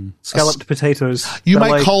 Scalloped potatoes. You They're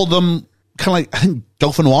might like- call them kind of like, I think,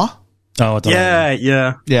 dauphinoise. Oh, I don't know.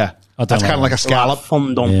 Yeah. Yeah. I don't That's like kind of like a scallop. Like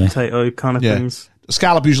fondant Yeah. potato kind of Yeah. things. A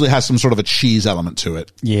scallop usually has some sort of a cheese element to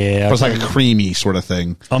it. Yeah. But it's like a creamy sort of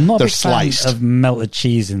thing. I'm not They're a big fan sliced. of melted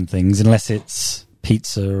cheese in things unless it's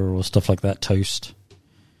pizza or stuff like that, toast.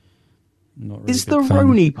 Not really Is big the fan.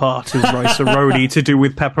 roni part of rice-a-roni to do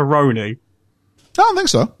with pepperoni? I don't think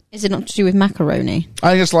so. Is it not to do with macaroni?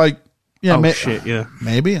 I think it's like, yeah, Oh, shit, yeah.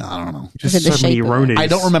 maybe. I don't know. Just Is it the so many shape of it? ronis. I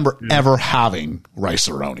don't remember ever having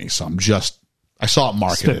rice-a-roni, so I saw it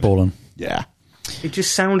marketed. Spitballing. Yeah. It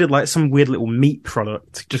just sounded like some weird little meat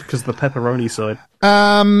product, just because of the pepperoni side.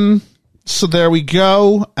 So there we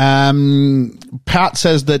go. Pat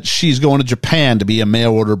says that she's going to Japan to be a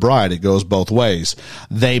mail order bride. It goes both ways.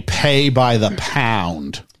 They pay by the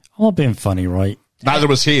pound. I'm not being funny, right? Neither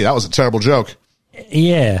was he. That was a terrible joke.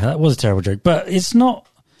 Yeah, that was a terrible joke. But it's not.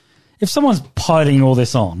 If someone's piling all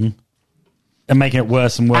this on, and making it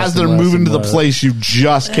worse and worse as they're and worse moving and to the worse. place you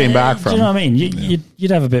just came back Do from. you know what I mean?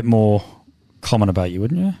 You'd have a bit more comment about you,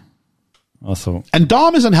 wouldn't you? I thought. And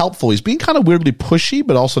Dom isn't helpful. He's being kind of weirdly pushy,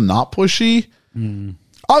 but also not pushy.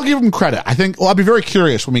 I'll give him credit. I think. Well, I'll be very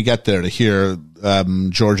curious when we get there to hear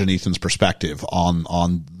George and Ethan's perspective on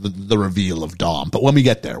the reveal of Dom. But when we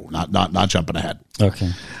get there, not jumping ahead. Okay.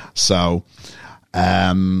 So,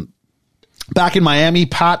 back in Miami,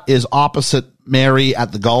 Pat is opposite Mary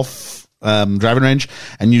at the golf driving range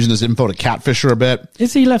and using his info to catfish her a bit.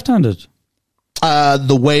 Is he left-handed?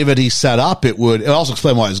 The way that he's set up, it also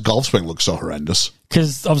explain why his golf swing looks so horrendous.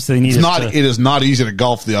 Because obviously they need It is not easy to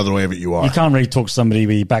golf the other way that you are. You can't really talk to somebody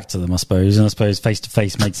with your back to them, I suppose, and I suppose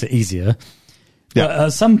face-to-face makes it easier. Yeah. But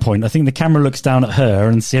at some point, I think the camera looks down at her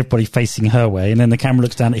and see everybody facing her way, and then the camera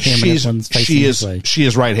looks down at him and everyone's facing his way. She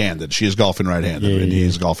is right-handed. She is golfing right-handed, Yeah, and he yeah.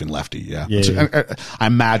 is golfing lefty. Yeah, Yeah. I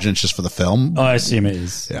imagine it's just for the film. Oh, I assume it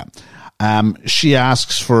is. Yeah. She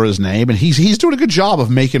asks for his name, and he's doing a good job of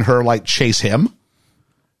making her like chase him.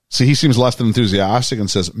 So he seems less than enthusiastic and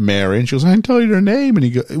says Mary, and she goes, "I didn't tell you her name." And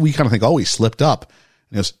we kind of think, "Oh, he slipped up."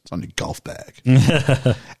 And he goes, "It's on your golf bag."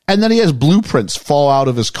 And then he has blueprints fall out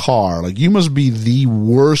of his car. Like, you must be the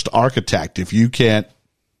worst architect if you can't.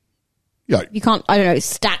 Yeah, You can't, I don't know,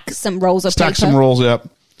 stack some rolls of stack paper. some rolls up.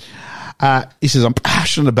 He says, "I'm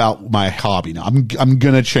passionate about my hobby." Now, I'm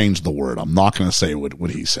going to change the word. I'm not going to say what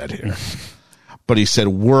he said here. But he said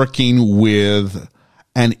working with,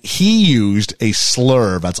 and he used a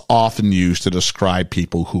slur that's often used to describe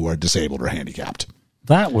people who are disabled or handicapped.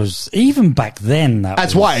 That was, even back then,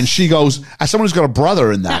 That's why. And she goes, as someone who's got a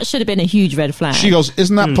brother in That that, should have been a huge red flag. she goes,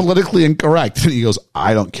 "Isn't that politically incorrect?" And he goes,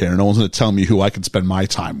 "I don't care. No one's going to tell me who I can spend my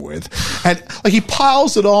time with." And like, he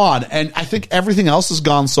piles it on. And I think everything else has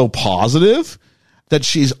gone so positive that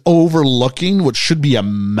she's overlooking what should be a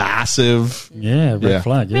massive. red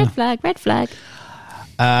flag. Yeah. Red flag, red flag.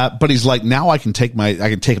 But he's like, now I can take him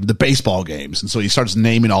to the baseball games. And so he starts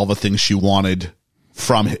naming all the things she wanted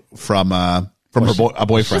from her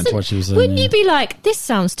boyfriend. That's what she was saying, Wouldn't yeah. you be like, this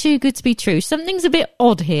sounds too good to be true? Something's a bit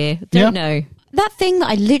odd here. Don't know. That thing that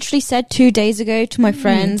I literally said 2 days ago to my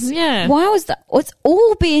friends. yeah. Why was that? It's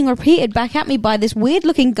all being repeated back at me by this weird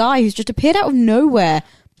looking guy who's just appeared out of nowhere.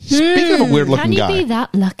 Speaking of a weird Can looking you guy, be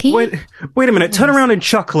that lucky? Wait a minute. Turn around and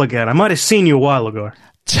chuckle again. I might have seen you a while ago.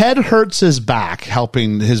 Ted hurts his back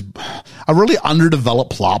helping a really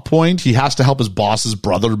underdeveloped plot point. He has to help his boss's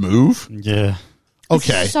brother move. Yeah.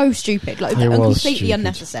 Okay. So stupid. Like, It and was completely stupid.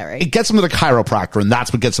 unnecessary. It gets him to the chiropractor, and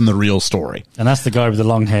that's what gets him the real story. And that's the guy with the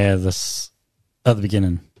long hair that's at the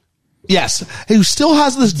beginning. Yes. Who still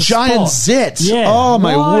has this giant spot. zit. Yeah. Oh,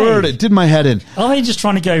 my Why? word. It did my head in. Are they just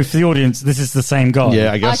trying to go for the audience? This is the same guy.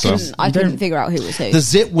 Yeah, I guess so. I couldn't figure out who was who. The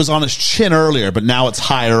zit was on his chin earlier, but now it's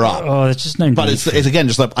higher up. Oh, it's just no. But it's again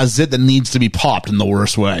just like a zit that needs to be popped in the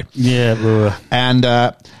worst way. yeah.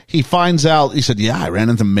 And he finds out. He said, "Yeah, I ran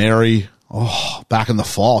into Mary. Oh, back in the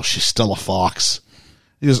fall. She's still a fox."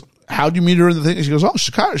 He goes, "How'd you meet her in the thing?" She goes, "Oh,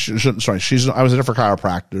 I was there for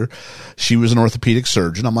chiropractor. She was an orthopedic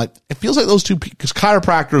surgeon." I'm like, it feels like those two, because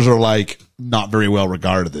chiropractors are like not very well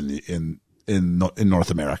regarded in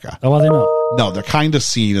North America. Oh, are they not? No, they're kind of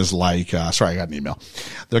seen as like, sorry, I got an email.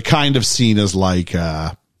 They're kind of seen as like,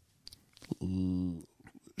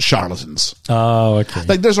 charlatans. Oh, okay.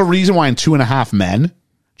 Like, there's a reason why in 2.5 Men,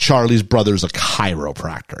 Charlie's brother's a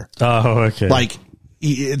chiropractor. Oh, okay. Like,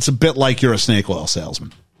 it's a bit like you're a snake oil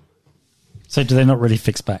salesman. So do they not really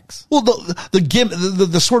fix backs? Well,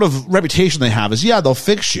 the sort of reputation they have is, yeah, they'll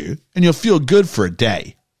fix you and you'll feel good for a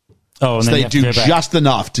day. Oh, and So then they you have to do go back. just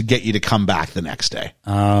enough to get you to come back the next day.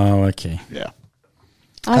 Oh, okay. Yeah.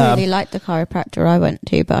 I really liked the chiropractor I went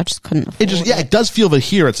to, but I just couldn't afford It does feel that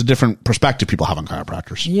here it's a different perspective people have on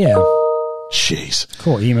chiropractors. Yeah. Jeez.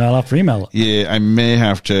 Cool. Email after email. Yeah, I may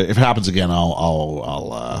have to. If it happens again,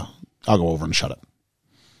 I'll go over and shut it.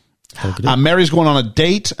 Mary's going on a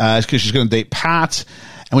date because she's going to date Pat,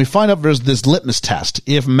 and we find out there's this litmus test.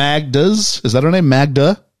 If Magda's, is that her name,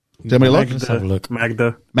 Magda? Did anybody look? Let's have a look.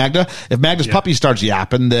 Magda. If Magda's puppy starts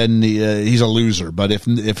yapping, then he's a loser. But if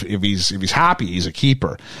he's happy, he's a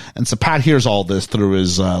keeper. And so Pat hears all this through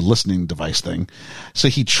his listening device thing. So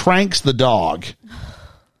he tranks the dog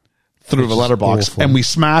through the letterbox, awful. and we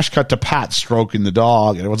smash cut to Pat stroking the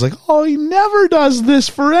dog, and everyone's like, "Oh, he never does this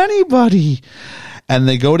for anybody." And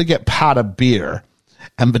they go to get Pat a beer,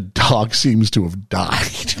 and the dog seems to have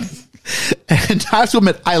died. And I have to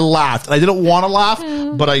admit, I laughed. I didn't want to laugh,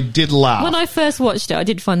 but I did laugh. When I first watched it, I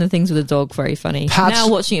did find the things with the dog very funny. Now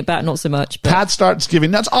watching it back, not so much. But Pat starts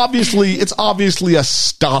giving. It's obviously a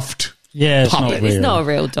stuffed. Yeah, it's puppet. not real. it's not a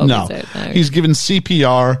real dog, No, is it? No. he's giving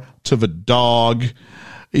CPR to the dog.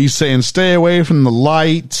 He's saying, stay away from the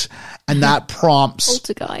light. And that prompts...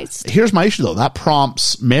 Poltergeist. Here's my issue, though. That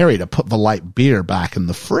prompts Mary to put the light beer back in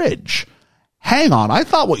the fridge. Hang on. I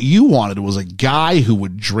thought what you wanted was a guy who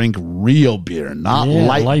would drink real beer, not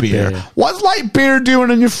light beer. What's light beer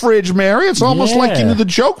doing in your fridge, Mary? It's almost like you knew the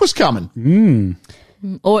joke was coming.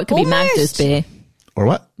 Or it could be Magda's beer. Or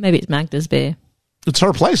what? Maybe it's Magda's beer. It's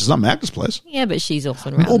her place. It's not Magda's place. Yeah, but she's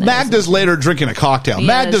often around. Well, there, Magda's later drinking a cocktail. Yeah,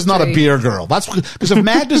 Magda's that's not a true. beer girl. That's because if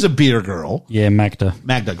Magda's a beer girl... Yeah, Magda.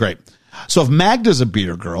 Magda, great. So if Magda's a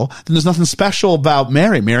beer girl, then there's nothing special about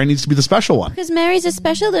Mary. Mary needs to be the special one. Because Mary's a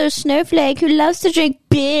special little snowflake who loves to drink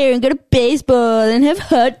beer and go to baseball and have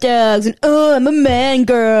hot dogs and, oh, I'm a man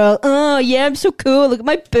girl. Oh, yeah, I'm so cool. Look at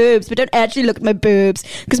my boobs. But don't actually look at my boobs.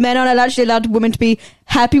 Because men aren't actually allowed women to be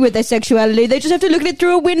happy with their sexuality. They just have to look at it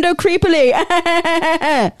through a window creepily.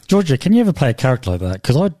 Georgia, can you ever play a character like that?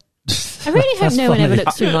 Because I really hope That's no one ever funny.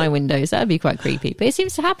 looks through my windows. That would be quite creepy. But it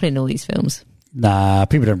seems to happen in all these films. Nah,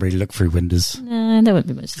 people don't really look through windows. No, there won't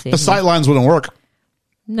be much to see. The sight lines wouldn't work.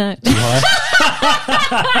 No.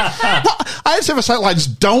 I'd say if the sight lines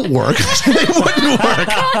don't work, they wouldn't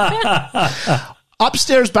work.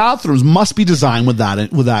 Upstairs bathrooms must be designed with that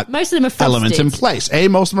Most of them are frosted. element in place. A,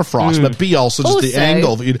 most of them are frost, but B, also just the Also,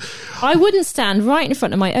 angle. That you'd, I wouldn't stand right in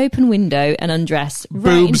front of my open window and undress.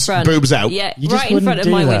 Right in Boobs- front. boobs out. Yeah, You just right in front of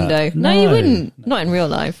wouldn't my do that. window. No, you No. wouldn't. Not in real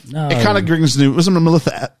life. No. it kind of brings new. Wasn't it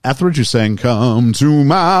Melissa Etheridge who sang "Come to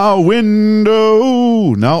My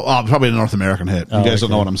Window"? No, probably a North American hit. You guys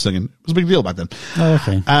don't know what I'm singing. It was a big deal back then. Oh,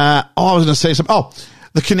 okay. I was going to say something. Oh,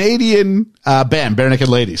 the Canadian band Bare Naked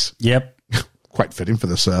Ladies. Yep. Quite fitting for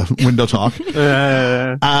this window talk.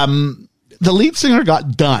 The lead singer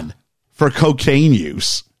got done for cocaine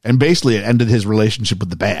use, and basically it ended his relationship with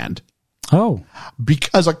the band Oh.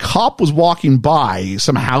 because a cop was walking by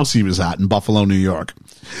some house he was at in Buffalo, New York,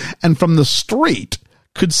 and from the street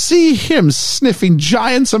could see him sniffing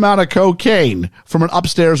giant amount of cocaine from an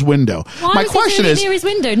upstairs window. Why My was question he doing is, it near his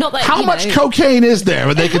window? Not that, how you much know. cocaine is there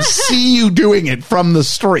where they could see you doing it from the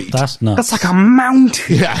street? That's nuts. That's like a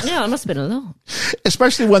mountain. Yeah. Yeah, it must have been a lot.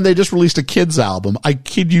 Especially when they just released a kids album. I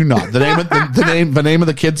kid you not. The name of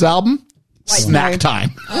the kids album? Snack Time.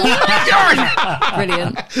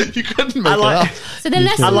 Brilliant. You couldn't make I like- it up. So the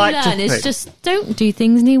lesson we like to learn is think- just don't do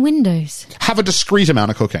things near windows. Have a discreet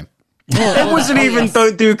amount of cocaine. It wasn't even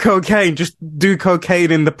don't do cocaine, just do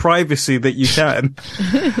cocaine in the privacy that you can.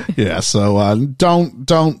 Yeah, so don't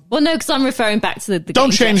Well, no, because I'm referring back to the don't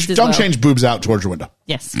getting change dressed as don't well. change boobs out towards your window,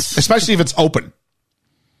 Yes. especially if it's open.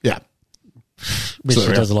 Yeah, Which So she there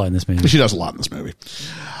we does a go. lot in this movie. She does a lot in this movie.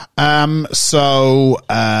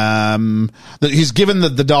 He's given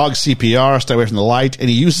the dog CPR, stay away from the light, and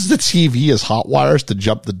he uses the TV as hot wires to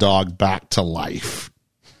jump the dog back to life.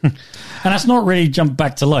 And that's not really jump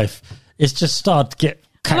back to life. It's just start to catch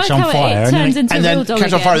I like on how fire. it and turns then- into And a real then dog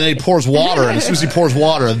catch on again. fire, and then he pours water, and as soon as he pours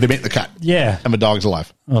water, they make the cut. yeah. And the dog's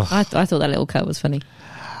alive. I thought that little cut was funny.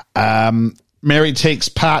 Mary takes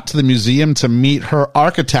Pat to the museum to meet her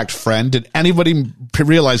architect friend. Did anybody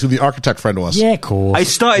realize who the architect friend was? Yeah, of course. I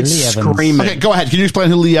started Lee Evans. screaming. Okay, go ahead. Can you explain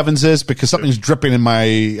who Lee Evans is? Because something's dripping in my...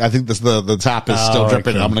 I think the tap is still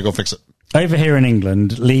dripping. okay. I'm going to go fix it. Over here in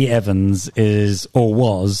England, Lee Evans is or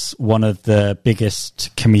was one of the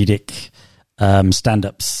biggest comedic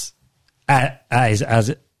stand-ups at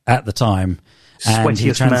the time, and he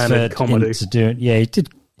Sweatiest man in transferred comedy. into doing. Yeah, he did.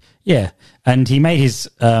 Yeah, and he made his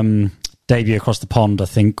debut across the pond, I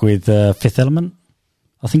think, with Fifth Element.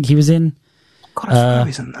 I think he was in. God, I forgot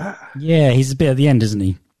he's in that. Yeah, he's a bit at the end, isn't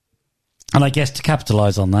he? And I guess to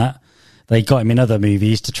capitalise on that, they got him in other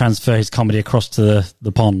movies to transfer his comedy across to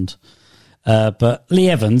the pond. But Lee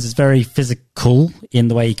Evans is very physical in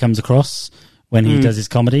the way he comes across when he does his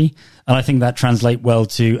comedy. And I think that translates well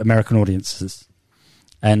to American audiences.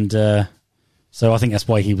 And so I think that's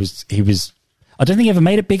why he was. I don't think he ever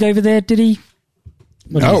made it big over there, did he?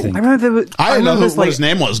 What do No. you think? I remember I didn't know there's what his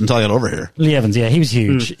name was until I got over here. Lee Evans, yeah, he was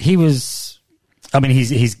huge. He was. I mean,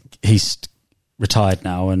 he's retired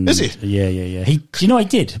now, and Is he? Yeah. Do you know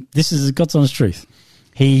what he did? This is God's honest truth.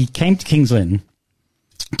 He came to King's Lynn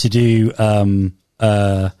to do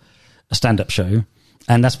a stand-up show,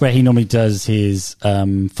 and that's where he normally does his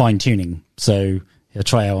fine tuning. So he'll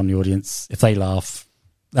try out on the audience. If they laugh,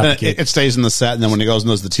 that'll be good. It stays in the set, and then when he goes and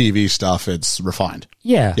does the TV stuff, it's refined.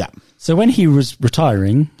 Yeah. Yeah. So when he was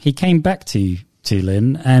retiring, he came back to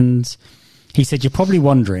Lynn, and he said, "You're probably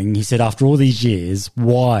wondering," he said, "after all these years,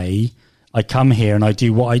 why I come here and I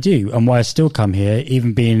do what I do, and why I still come here,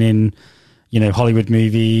 even being in, Hollywood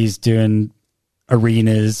movies, doing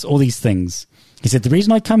arenas, all these things." He said, "The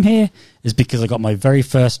reason I come here is because I got my very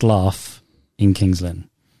first laugh in King's Lynn."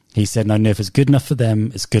 He said, "And I know if it's good enough for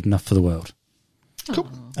them, it's good enough for the world." Cool.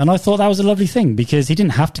 And I thought that was a lovely thing because he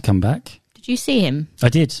didn't have to come back. Did you see him? I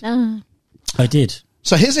did. I did.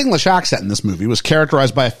 So his English accent in this movie was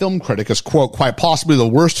characterized by a film critic as, quote, quite possibly the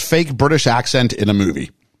worst fake British accent in a movie.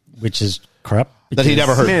 Which is crap. That he'd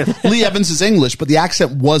ever heard. Lee Evans is English, but the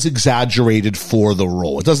accent was exaggerated for the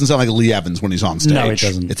role. It doesn't sound like Lee Evans when he's on stage. No, it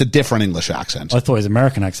doesn't. It's a different English accent. I thought his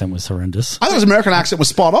American accent was horrendous. I thought his American accent was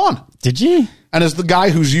spot on. Did you? And as the guy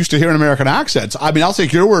who's used to hearing American accents, I mean, I'll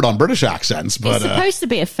take your word on British accents, but It's supposed to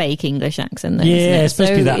be a fake English accent, though, Yeah, isn't it? it's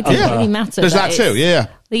supposed to be that It doesn't upper. really matter. there's that too. it's- Yeah.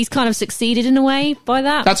 He's kind of succeeded in a way by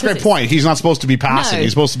that. That's a because great point. He's not supposed to be passing. No.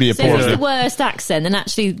 He's supposed to be a So if it's porter. the worst accent, then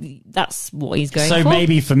actually that's what he's going So for.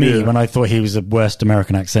 maybe for me, when I thought he was the worst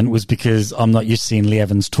American accent, was because I'm not used to seeing Lee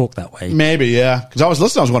Evans talk that way. Maybe, yeah. Because I was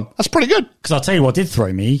listening, I was going, that's pretty good. Because I'll tell you what did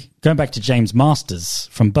throw me, going back to James Masters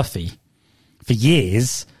from Buffy. For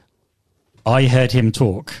years, I heard him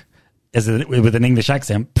talk with an English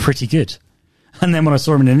accent pretty good. And then when I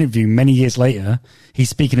saw him in an interview many years later, he's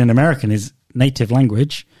speaking in American, his native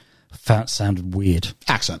language, sounded weird.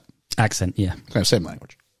 Accent. Accent, yeah. Okay, same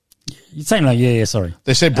language. Same like, yeah, sorry.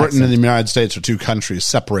 They say Britain Accent. and the United States are two countries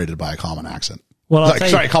separated by a common accent. Well,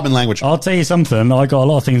 Common language. I'll tell you something. I got a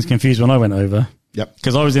lot of things confused when I went over. Yep.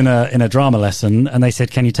 Because I was in a drama lesson and they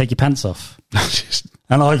said, "Can you take your pants off?"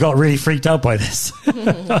 And I got really freaked out by this.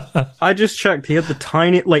 I just checked. He had the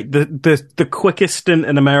tiny, like the quickest stint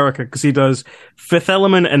in America because he does Fifth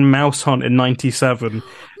Element and Mouse Hunt in '97.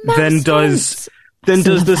 Then does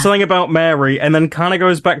There's Something About Mary, and then kind of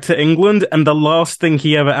goes back to England. And the last thing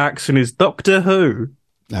he ever acts in is Doctor Who,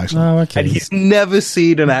 Excellent. Oh, okay. and he's never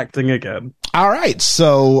seen an acting again. All right.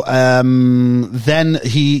 So then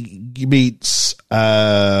he meets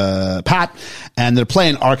Pat, and they're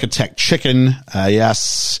playing Architect Chicken.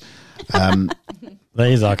 Yes. There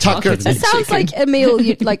is our Tucker- It sounds like a meal,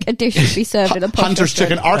 like a dish you'd be served in a posh Hunter's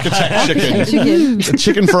Chicken, restaurant. Architect Chicken. Chicken.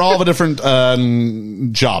 Chicken for all the different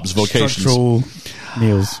jobs, vocations. structural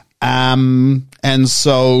meals. And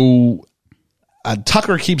so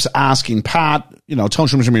Tucker keeps asking Pat, tell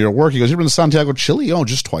me your work. He goes, you've been to Santiago, Chile? Oh,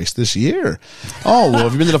 just twice this year. Oh, well,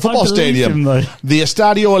 have you been to the football believe stadium? him, though. The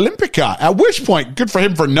Estadio Olimpica. At which point, good for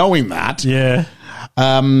him for knowing that. Yeah.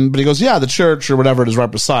 But he goes, yeah, the church or whatever it is right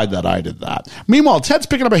beside that. I did that. Meanwhile, Ted's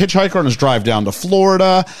picking up a hitchhiker on his drive down to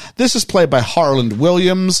Florida. This is played by Harland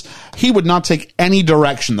Williams. He would not take any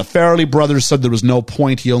direction. The Farrelly brothers said there was no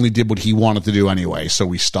point. He only did what he wanted to do anyway. So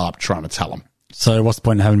we stopped trying to tell him. So what's the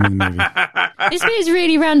point in having him in the movie? This bit is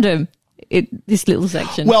really random. This little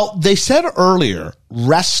section. Well, they said earlier,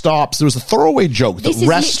 rest stops. There was a throwaway joke that This is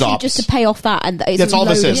rest literally stops. just to pay off that, and it's That's all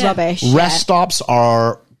this is. rubbish. Rest stops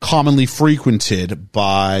are commonly frequented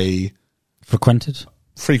by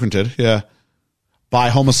by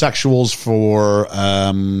homosexuals for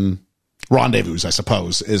rendezvous, I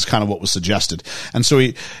suppose, is kind of what was suggested. And so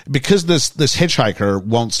because this hitchhiker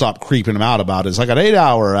won't stop creeping him out about it, I got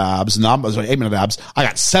 8-hour abs, 8-minute abs, I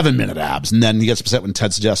got 7-minute abs. And then he gets upset when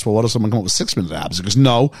Ted suggests, well, what if someone come up with 6-minute abs? He goes,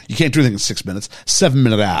 no, you can't do anything in 6 minutes,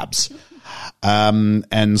 7-minute abs.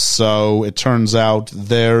 And so it turns out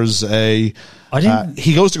there's he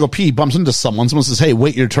goes to go pee, bumps into someone says, hey,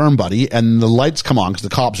 wait your turn, buddy. And the lights come on because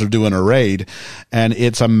the cops are doing a raid. And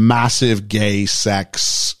it's a massive gay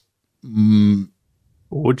sex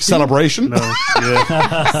celebration. No,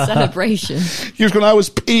 yeah. Celebration. He was going, I was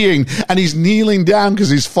peeing, and he's kneeling down because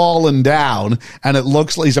he's fallen down, and it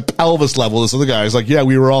looks like he's a pelvis level. This other guy is like, yeah,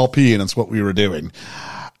 we were all peeing. That's what we were doing.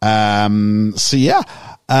 So yeah.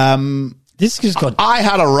 This just got. I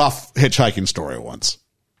had a rough hitchhiking story once.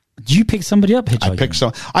 Did you pick somebody up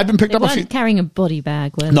hitchhiking? I've been picked They up a few. weren't carrying a body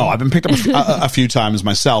bag, were they? No, I've been picked up a few times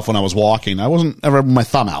myself when I was walking. I wasn't ever with my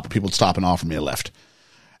thumb out, but people would stop and offer me a lift.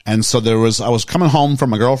 And so I was coming home from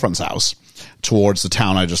my girlfriend's house towards the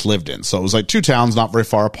town I just lived in. So it was like two towns not very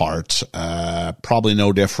far apart. Probably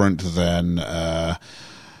no different than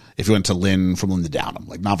if you went to Lynn from Lynn to Downham,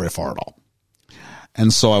 like not very far at all.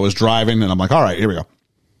 And so I was driving and I'm like, all right, here we go.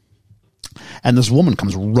 And this woman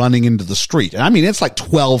comes running into the street. And I mean, it's like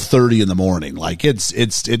 12:30 in the morning. Like it's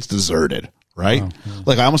deserted, right?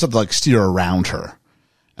 Like I almost have to like steer around her.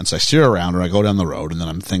 And so I steer around her. I go down the road and then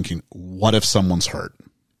I'm thinking, what if someone's hurt?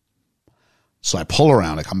 So I pull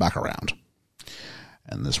around. I come back around.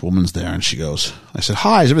 And this woman's there and she goes, I said,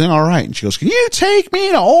 hi, is everything all right? And she goes, can you take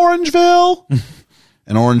me to Orangeville?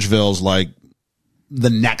 And Orangeville's like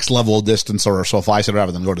the next level of distance. Or so if I said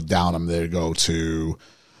rather than go to Downham, they go to,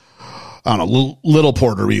 I don't know, Little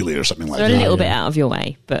Port or Ely or something like They're that. a little bit out of your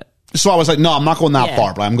way, but So I was like, no, I'm not going that Yeah.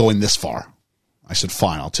 far, but I'm going this far. I said,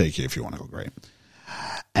 fine, I'll take you if you want to go. Great.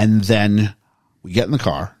 And then we get in the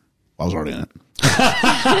car. I was already in it.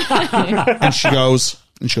 And she goes,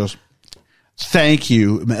 thank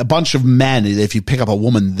you. A bunch of men, if you pick up a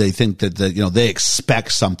woman, they think that they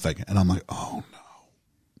expect something. And I'm like, oh no,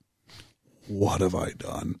 what have I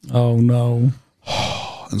done? Oh no.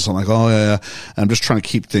 And so I'm like, oh yeah. And I'm just trying to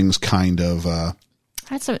keep things kind of I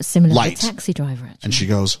had something similar light. to a taxi driver, actually. And she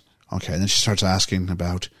goes, okay. And then she starts asking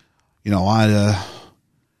about,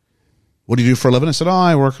 what do you do for a living? I said,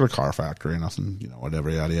 I work at a car factory, nothing, whatever,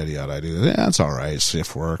 yada, yada, yada. I do. Yeah, it's all right.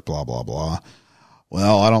 Shift work, blah, blah, blah.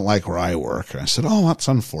 Well, I don't like where I work. And I said, oh, that's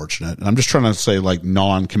unfortunate. And I'm just trying to say like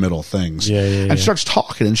non-committal things. Yeah. And she starts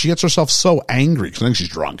talking and she gets herself so angry because I think she's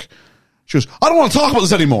drunk. She goes, I don't want to talk about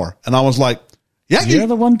this anymore. And I was like, yeah, You're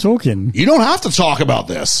the one talking. You don't have to talk about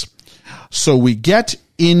this. So we get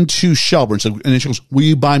into Shelburne, and then she goes, will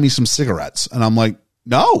you buy me some cigarettes? And I'm like,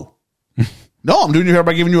 no, I'm doing you here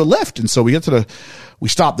by giving you a lift. And so we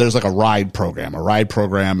stop. There's like a ride program. A ride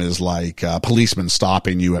program is like a policeman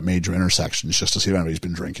stopping you at major intersections just to see if anybody's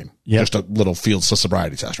been drinking. Yep. Just a little field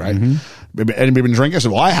sobriety test, right? Anybody been drinking? I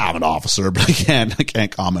said, well, I haven't, officer, but I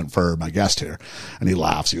can't comment for my guest here. And he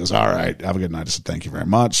laughs. He goes, all right, have a good night. I said, thank you very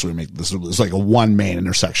much. So we make this, it's like a one main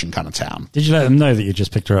intersection kind of town. Did you let them know that you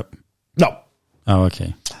just picked her up? No. Oh,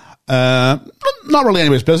 okay. Not really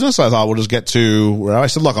anybody's business. I thought we'll just get to where I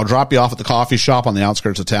said, look, I'll drop you off at the coffee shop on the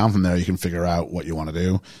outskirts of town. From there, you can figure out what you want to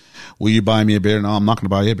do. Will you buy me a beer? No, I'm not going to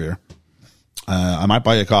buy you a beer. I might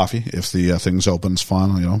buy you a coffee if the thing's open. It's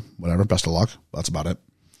fun, whatever. Best of luck. That's about it.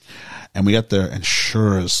 And we get there, and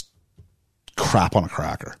sure as crap on a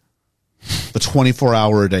cracker, the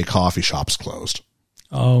 24-hour-a-day coffee shop's closed.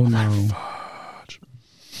 Oh, no.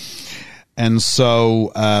 And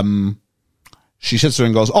so she sits there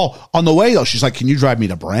and goes, oh, on the way, though, she's like, can you drive me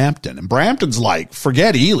to Brampton? And Brampton's like,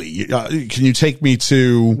 forget Ely. Can you take me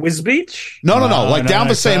to Wiz Beach? No, like down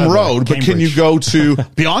the same road, but can you go to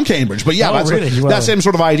beyond Cambridge? But yeah, that's that same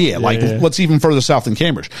sort of idea. What's even further south than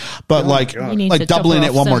Cambridge? But like doubling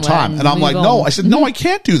it one more time. And I'm like, no, I said, no, I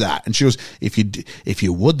can't do that. And she goes, if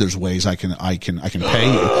you would, there's ways I can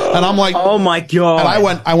pay you. And I'm like, oh my God.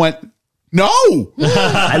 And I went, no.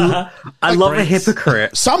 I love a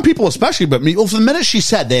hypocrite. Some people, especially, but me. Well, from the minute she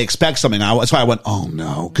said they expect something, that's why I went, oh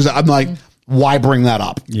no, because I'm like, why bring that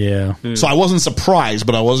up? Yeah. So I wasn't surprised,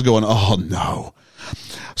 but I was going, oh no.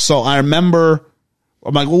 So I remember,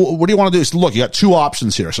 I'm like, well, what do you want to do? He said, look, you got two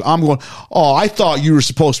options here. So I'm going, oh, I thought you were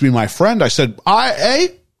supposed to be my friend. I said, A,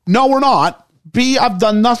 no, we're not. B, I've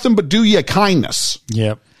done nothing but do you a kindness.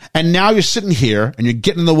 Yep. And now you're sitting here and you're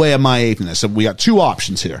getting in the way of my evening. I said, we got two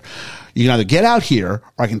options here. You can either get out here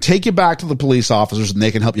or I can take you back to the police officers and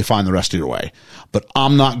they can help you find the rest of your way. But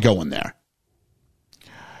I'm not going there.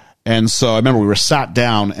 And so I remember we were sat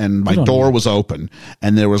down and my door was open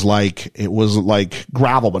and there was it was like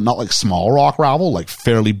gravel, but not like small rock gravel, like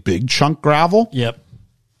fairly big chunk gravel. Yep.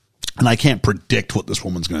 And I can't predict what this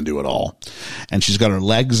woman's going to do at all. And she's got her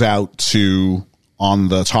legs out on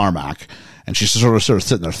the tarmac and she's sort of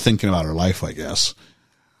sitting there thinking about her life, I guess.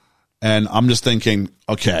 And I'm just thinking,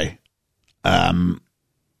 okay, I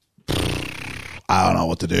don't know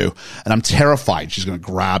what to do. And I'm terrified she's going to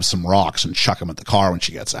grab some rocks and chuck them at the car when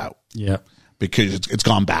she gets out. Yeah. Because it's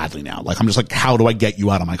gone badly now. Like, I'm just like, how do I get you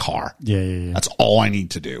out of my car? Yeah. That's all I need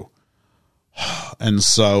to do. And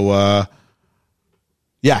so,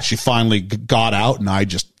 she finally got out and I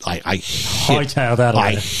hightailed out of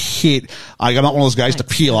there. I'm not one of those guys to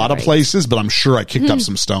peel out of places, but I'm sure I kicked up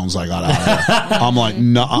some stones. I got out of there. I'm like,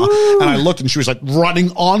 no. And I looked and she was like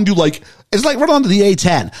running onto it's like running onto the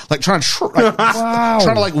A10, like trying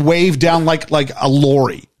to wave down like a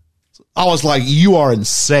lorry. I was like, you are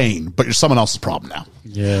insane, but you're someone else's problem now.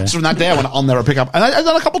 Yeah. So from that day, I'll never pick up, and I've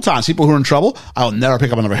done a couple times, people who are in trouble, I'll never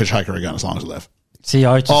pick up another hitchhiker again as long as I live. See,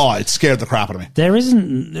 it scared the crap out of me. There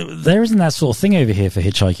isn't that sort of thing over here for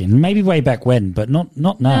hitchhiking. Maybe way back when, but not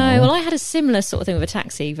now. No, well, I had a similar sort of thing with a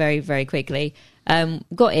taxi very, very quickly.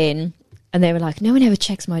 Got in, and they were like, no one ever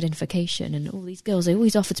checks my identification, and all these girls, they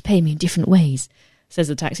always offer to pay me in different ways, says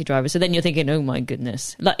the taxi driver. So then you're thinking, oh my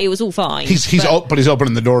goodness. Like, it was all fine. He's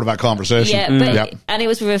opening the door to that conversation. Yeah, and it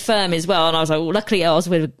was with a firm as well, and I was like, well, luckily I was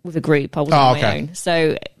with a group. I wasn't on my own.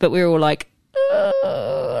 So, but we were all like,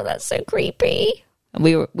 oh, that's so creepy. And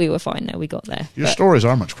we were fine now. We got there. Your stories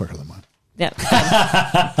are much quicker than mine. Yeah.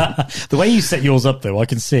 The way you set yours up, though, I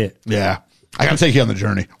can see it. Yeah. I can take you on the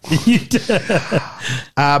journey. You do.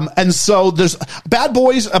 And so there's Bad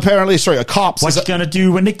Boys, apparently, a Cops. What you going to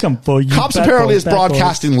do when they come for you? Cops apparently is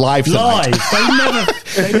broadcasting live tonight.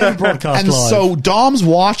 They never broadcast and live. So Dom's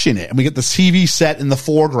watching it, and we get the TV set in the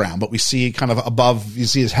foreground, but we see kind of above, you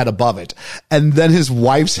see his head above it. And then his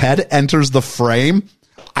wife's head enters the frame.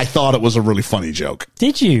 I thought it was a really funny joke.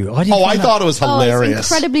 Did you? I thought it was hilarious.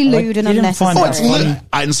 It's incredibly lewd and I didn't find unnecessary. that funny.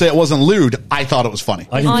 I didn't say it wasn't lewd. I thought it was funny.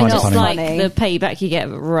 I didn't I find it just funny. like Funny. the payback you get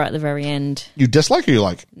right at the very end. You dislike or you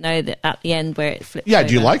like? No, at the end where it flips. Yeah,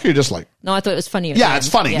 do you over. like or you dislike? No, I thought it was funny. Yeah, it's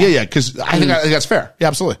funny. Yeah, because I think that's fair. Yeah,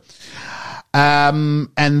 absolutely. And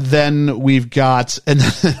then we've got, and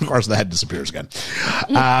then of course the head disappears again.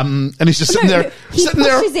 And he's just sitting there, he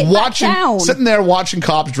pushes it back down. sitting there watching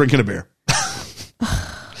cops drinking a beer.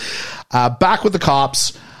 Back with the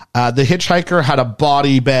cops. The hitchhiker had a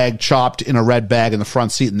body bag chopped in a red bag in the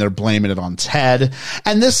front seat, and they're blaming it on Ted.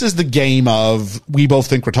 And this is the game of we both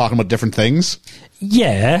think we're talking about different things.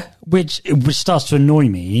 Yeah, which starts to annoy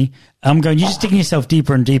me. I'm going, you're just digging yourself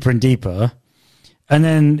deeper and deeper and deeper. And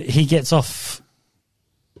then he gets off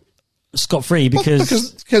scot-free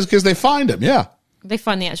because they find him. Yeah, They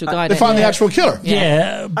find the actual guy. they find the actual killer.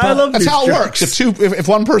 yeah, but I love That's these how it jokes. works. If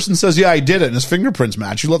one person says, "Yeah, I did it," and his fingerprints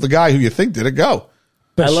match, you let the guy who you think did it go.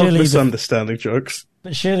 but I love surely misunderstanding jokes.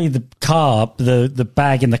 but surely the car, the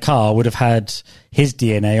bag in the car would have had his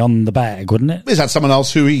DNA on the bag, wouldn't it? Is that someone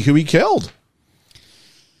else who he killed?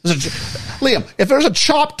 Liam, if there's a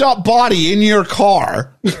chopped up body in your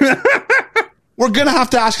car, we're gonna have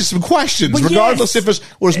to ask you some questions, Well, regardless yes. if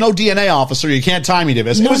there's no DNA officer. You can't tie me to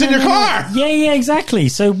this. It was in your car. Yeah, exactly.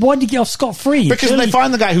 So why did he get off scot-free? Because Surely- they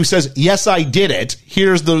find the guy who says, "Yes, I did it."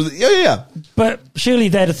 Here's the yeah. But surely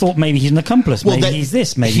they'd have thought maybe he's an accomplice. Maybe they- he's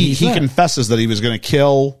this. Maybe he's he that. confesses that he was going to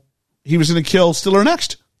kill. He was going to kill Stiller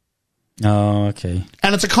next. Oh, okay.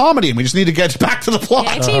 And it's a comedy, and we just need to get back to the plot.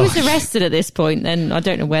 Yeah, if he was arrested at this point, then I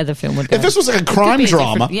don't know where the film would go. If this was like a It could crime be a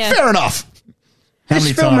drama, different- yeah. fair enough. How This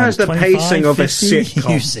many film times? has the 25, pacing of a 50?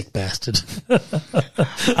 sitcom. You sick bastard.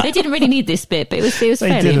 They didn't really need this bit, but it was They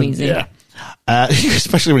fairly didn't, amusing. yeah.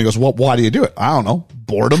 Especially when he goes, "Well, why do you do it?" I don't know,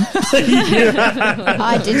 boredom.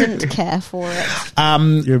 I didn't care for it.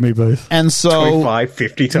 You and me both. And so, 25,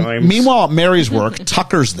 50 times. meanwhile, at Mary's work,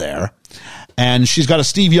 Tucker's there, and she's got a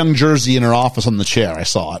Steve Young jersey in her office on the chair. I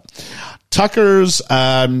saw it. Tucker's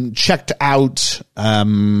checked out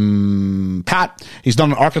Pat. He's not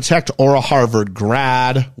an architect or a Harvard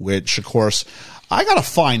grad, which, of course, I got to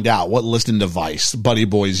find out what listening device Buddy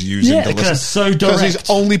Boy's using Yeah, to 'cause listen. it's so Because he's direct.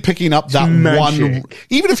 only picking up that Magic. one.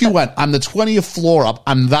 Even if you went, I'm the 20th floor up,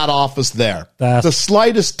 I'm that office there. That's the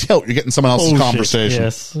slightest tilt, you're getting someone else's Bullshit, conversation.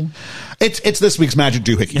 Yes. It's this week's Magic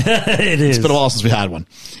Doohickey. It is. It's been a while since we had one.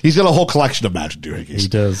 He's got a whole collection of Magic Doohickeys. He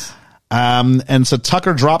does. And so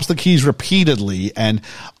Tucker drops the keys repeatedly, and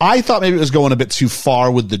I thought maybe it was going a bit too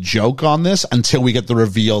far with the joke on this until we get the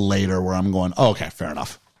reveal later where I'm going, oh, okay, fair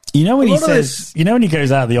enough. You know when he lot of says, this- you know when he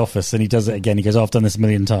goes out of the office and he does it again, he goes, oh, I've done this a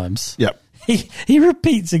million times. Yep. He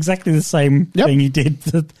repeats exactly the same Yep. thing he did,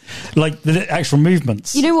 like the actual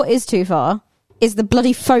movements. You know what is too far? Is the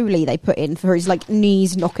bloody Foley they put in for his like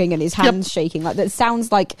knees knocking and his hands shaking. Like that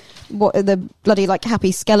sounds like what the bloody like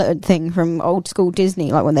Happy Skeleton thing from old school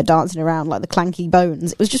Disney, like when they're dancing around like the clanky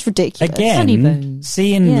bones. It was just ridiculous. Funny Again, bones.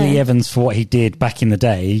 seeing Yeah. Lee Evans for what he did back in the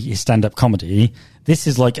day, his stand-up comedy, this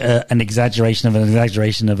is like an exaggeration of an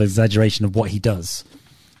exaggeration of exaggeration of what he does.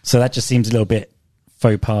 So that just seems a little bit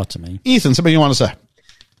faux pas to me. Ethan, something you want to say?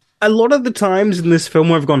 A lot of the times in this film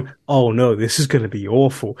where I've gone, oh no, this is going to be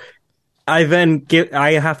awful. I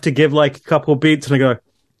have to give like a couple of beats and I go,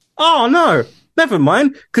 oh no, never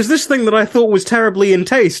mind, because this thing that I thought was terribly in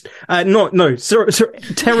taste,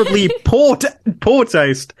 terribly poor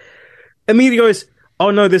taste, immediately goes,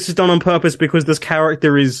 oh no, this is done on purpose because this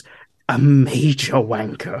character is a major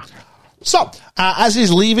wanker. So, as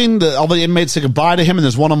he's leaving, all the inmates say goodbye to him, and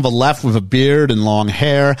there's one on the left with a beard and long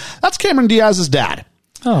hair. That's Cameron Diaz's dad.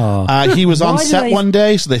 Oh, He was on Why do set they- one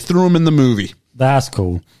day, so they threw him in the movie. that's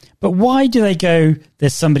cool. But why do they go,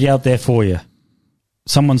 there's somebody out there for you?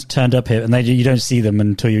 Someone's turned up here and you don't see them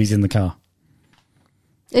until he's in the car.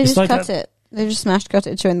 They It's just like cut it. They just smash cut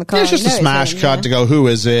it to in the car. It's just You a know smash him, cut yeah. to go, who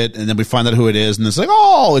is it? And then we find out who it is, and it's like,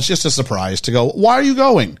 oh, it's just a surprise to go, why are you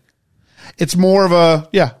going? It's more of a,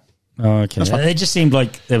 yeah. Oh, okay. It just seemed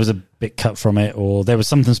like there was a bit cut from it, or there was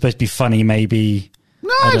something supposed to be funny, maybe.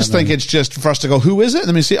 No, I just think it's just for us to go, who is it? And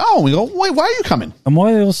then we see, oh, we go, wait, why are you coming? And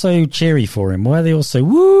why are they all so cheery for him? Why are they all so,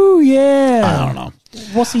 woo, yeah? I don't know.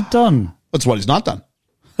 What's he done? That's what he's not done.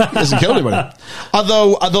 He hasn't killed anybody.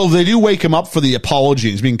 Although they do wake him up for the apology.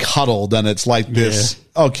 He's being cuddled, and it's like this,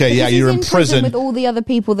 okay, yeah, Because you're he's in prison. with all the other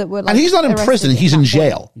people that were like, And he's not in arrested prison, at he's that in point.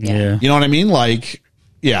 jail. Yeah. You know what I mean? Like,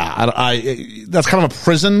 yeah, I that's kind of a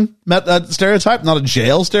prison stereotype, not a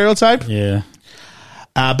jail stereotype. Yeah.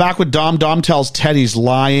 Back with Dom. Dom tells Ted he's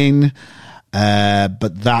lying.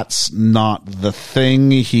 But that's not the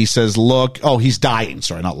thing. He says, look, he's dying.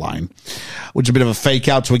 Sorry, not lying. Which is a bit of a fake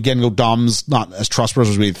out. So again, Dom's not as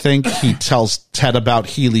trustworthy as we think. He tells Ted about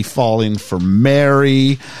Healy falling for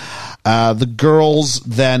Mary. The girls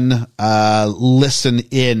then listen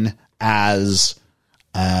in as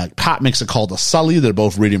Pat makes a call to Sully. They're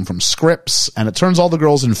both reading from scripts, and it turns all the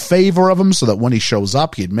girls in favor of him so that when he shows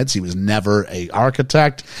up, he admits he was never an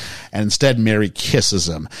architect, and instead Mary kisses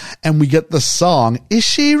him. And we get the song, Is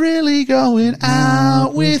She Really Going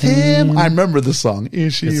Out With Him? I remember the song,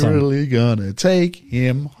 Is She Really Gonna Take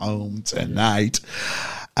Him Home Tonight?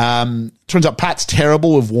 Turns out Pat's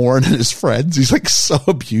terrible with Warren and his friends. He's like so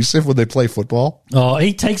abusive when they play football. Oh,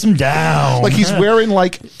 he takes him down. Like he's wearing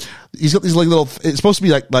he's got these like little, it's supposed to be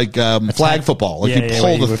like flag football. Like you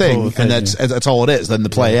pull the thing and that's all it is. Then the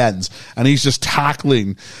play ends. And he's just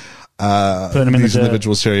tackling, these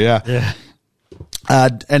individuals here. Yeah.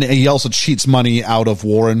 And he also cheats money out of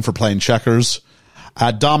Warren for playing checkers.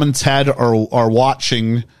 Dom and Ted are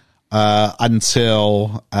watching,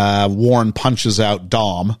 until Warren punches out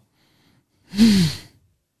Dom.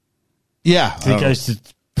 Yeah. He goes to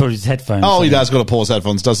put his headphones. Oh, he does go to pull his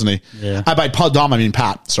headphones, doesn't he? Yeah. By Dom, I mean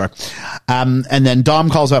Pat. Sorry. And then Dom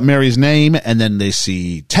calls out Mary's name, and then they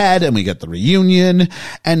see Ted, and we get the reunion.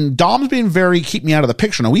 And Dom's being very keep me out of the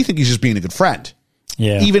picture. Now, we think he's just being a good friend.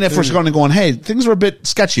 Yeah. Even if we're going, hey, things are a bit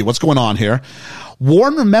sketchy. What's going on here?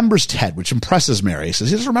 Warren remembers Ted, which impresses Mary. He says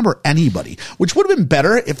he doesn't remember anybody, which would have been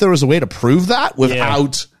better if there was a way to prove that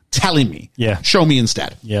without telling me. Yeah. Show me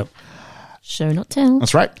instead. Yep. Show, not tell.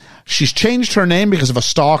 That's right. She's changed her name because of a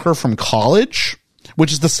stalker from college,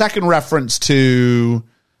 which is the second reference to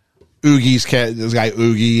Oogie's kid, this guy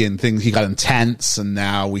Oogie, and things. He got intense, and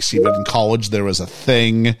now we see that in college there was a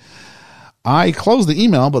thing. I closed the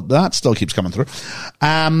email, but that still keeps coming through.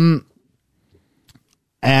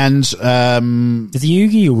 Is it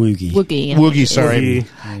Oogie or Woogie? Woogie. Yeah. Woogie, sorry.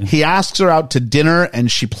 Woogie. He asks her out to dinner,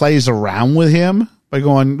 and she plays around with him by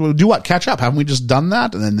going, well, do what? Catch up. Haven't we just done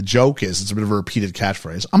that? And then the joke is, it's a bit of a repeated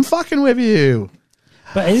catchphrase. I'm fucking with you.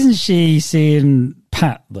 But isn't she seeing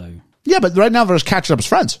Pat, though? Yeah, but right now they're just catching up as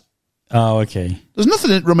friends. Oh, okay. There's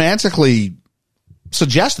nothing romantically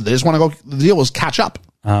suggested. They just want to go, the deal was catch up.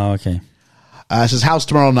 Oh, okay. It's his house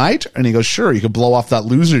tomorrow night. And he goes, sure, you could blow off that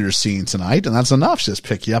loser you're seeing tonight. And that's enough. She just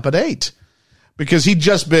pick you up at 8. Because he'd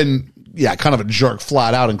just been, kind of a jerk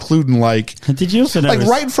flat out, including did you also notice?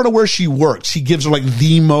 Right in front of where she works, he gives her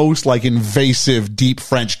the most invasive deep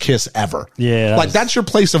French kiss ever. Yeah. That's your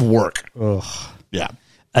place of work. Ugh. Yeah.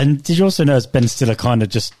 And did you also notice Ben Stiller kind of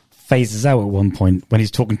just phases out at one point when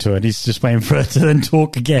he's talking to her and he's just waiting for her to then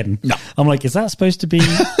talk again? No. I'm like, is that supposed to be,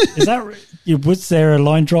 was there a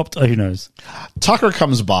line dropped? Oh, who knows? Tucker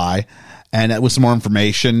comes by and with some more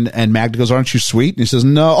information, and Magda goes, aren't you sweet? And he says,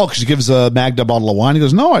 no. Oh, because she gives Magda a bottle of wine. He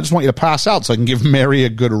goes, no, I just want you to pass out so I can give Mary a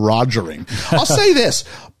good rogering. I'll say this.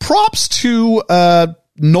 Props to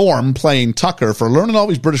Norm playing Tucker for learning all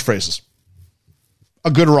these British phrases.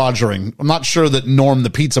 A good rogering. I'm not sure that Norm the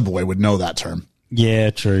pizza boy would know that term. Yeah,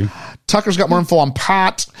 true. Tucker's got more info on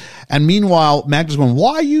Pat. And meanwhile, Magda's going,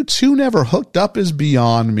 why you two never hooked up is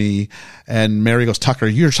beyond me. And Mary goes, Tucker,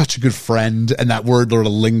 you're such a good friend. And that word sort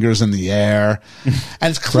of lingers in the air. And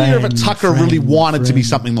it's clear that Tucker really wanted to be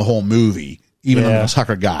something the whole movie, even though they're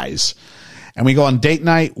Tucker guys. And we go on date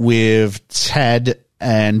night with Ted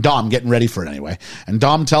and Dom, getting ready for it anyway. And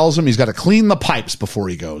Dom tells him he's got to clean the pipes before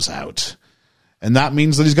he goes out. And that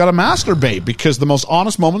means that he's got to masturbate, because the most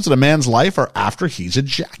honest moments in a man's life are after he's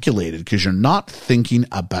ejaculated, because you're not thinking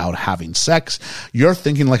about having sex. You're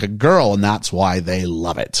thinking like a girl, and that's why they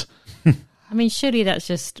love it. I mean, surely that's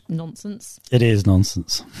just nonsense. It is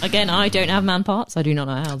nonsense. Again, I don't have man parts. I do not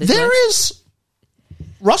know how this There works. is...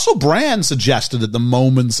 Russell Brand suggested that the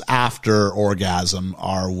moments after orgasm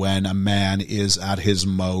are when a man is at his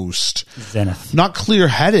most zenith, not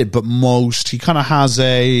clear-headed, but most, he kind of has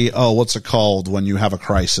a, what's it called when you have a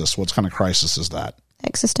crisis? What kind of crisis is that?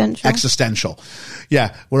 Existential.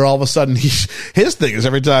 Yeah, where all of a sudden his thing is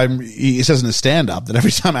every time he says in his stand-up that every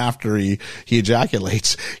time after he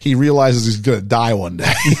ejaculates, he realizes he's going to die one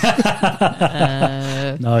day.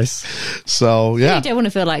 Nice. So, yeah. You don't want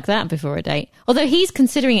to feel like that before a date. Although he's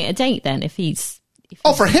considering it a date then if he's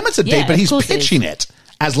for him it's a date, but he's pitching it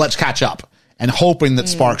as let's catch up and hoping that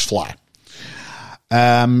sparks fly.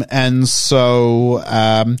 And so...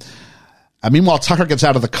 meanwhile, Tucker gets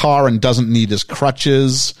out of the car and doesn't need his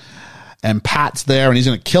crutches. And Pat's there and he's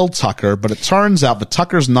going to kill Tucker. But it turns out that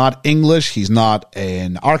Tucker's not English. He's not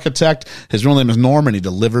an architect. His real name is Norm and he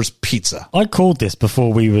delivers pizza. I called this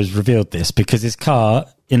before we was revealed this, because his car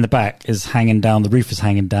in the back is hanging down. The roof is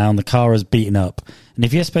hanging down. The car is beaten up. And And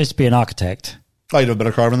if you're supposed to be an architect, Oh, you'd have a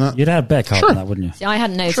better car than that? you'd have a better car than that, wouldn't you? See, I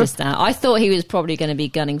hadn't noticed that. I thought he was probably going to be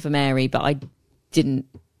gunning for Mary, but I didn't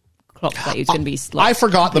clock that he was going to be. Like, I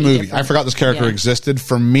forgot the completely movie. different. I forgot this character Yeah. existed.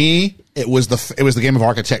 For me, it was the game of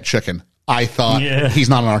Architect Chicken. I thought he's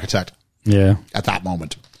not an architect Yeah. at that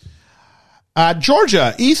moment.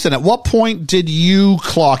 Georgia, Ethan, at what point did you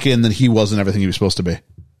clock in that he wasn't everything he was supposed to be?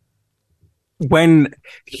 When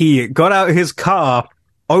he got out his car,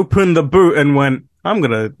 opened the boot, and went, I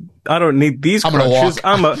don't need these I'm gonna crutches.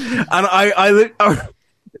 walk."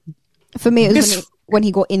 For me, it was This- when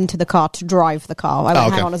he got into the car to drive the car. I went,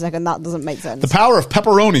 Okay. hang on a second, that doesn't make sense. The power of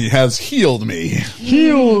pepperoni has healed me.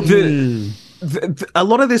 A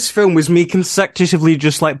lot of this film was me consecutively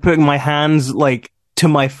just like putting my hands like to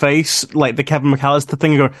my face, like the Kevin McAllister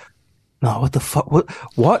thing, and going, no, what the fuck?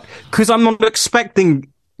 What? Because I'm not expecting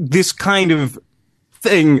this kind of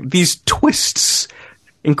thing, these twists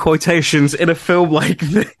in quotations in a film like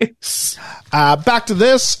this. Back to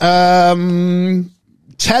this. Ted's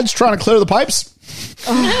trying to clear the pipes.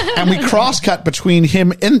 And we cross-cut between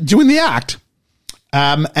him in doing the act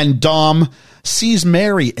and Dom sees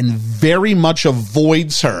Mary and very much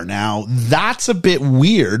avoids her. Now, that's a bit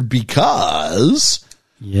weird because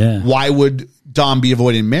why would Dom be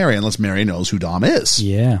avoiding Mary unless Mary knows who Dom is?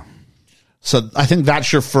 Yeah. So I think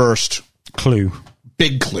that's your first Clue.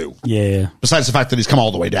 big clue. Yeah. Besides the fact that he's come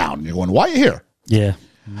all the way down. You're going, why are you here? Yeah.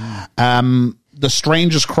 The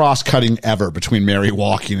strangest cross-cutting ever between Mary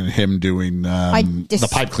walking and him doing the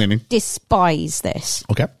pipe cleaning. Despise this.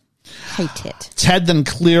 Okay. Hate it. Ted then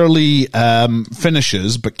clearly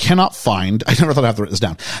finishes, but cannot find. I never thought I'd have to write this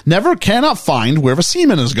down. Cannot find where the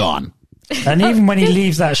semen has gone. And even when he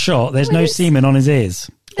leaves that shot, there's no semen on his ears.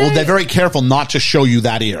 Well, they're very careful not to show you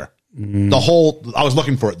that ear. The whole, I was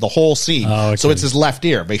looking for it, the whole scene. Oh, okay. So it's his left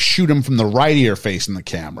ear. They shoot him from the right ear facing the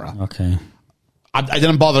camera. Okay. I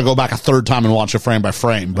didn't bother to go back a third time and watch it frame by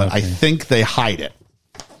frame, but I think they hide it.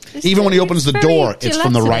 Even when he opens the door, it's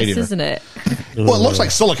from the right ear. Isn't it? Well, it looks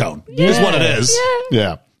like silicone. Is what it is.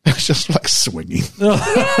 Yeah. It's just like swinging.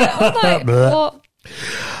 What?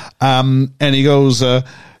 And he goes, so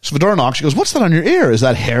the door knocks. She goes, what's that on your ear? Is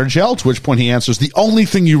that hair gel? To which point he answers, the only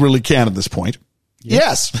thing you really can at this point.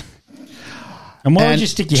 Yes. And why And would you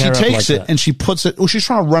stick your she hair up takes like it that? and she puts it, well, she's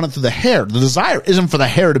trying to run it through the hair. The desire isn't for the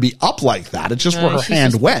hair to be up like that. It's just where her she's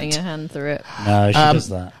hand just putting went. her hand through it. No, she does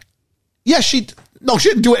that. Yeah, she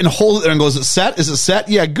didn't do it and hold it there and goes, is it set? Is it set?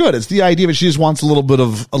 Yeah, good. It's the idea that she just wants a little bit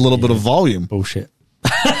of volume. Bullshit.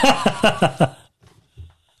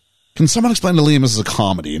 Can someone explain to Liam this is a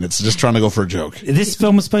comedy and it's just trying to go for a joke? This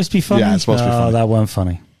film was supposed to be funny? Yeah, it's supposed to be funny. Oh, that weren't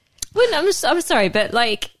funny. Well, I'm sorry, but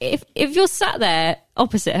like, if you're sat there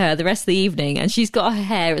opposite her the rest of the evening and she's got her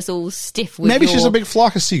hair, it's all stiff. With Maybe your... she's a big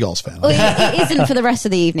Flock of Seagulls fan. Well, it isn't for the rest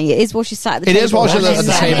of the evening. It is while she's sat at the It table. is while she's at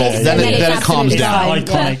the And table. it's- Then and it it's calms absolutely down.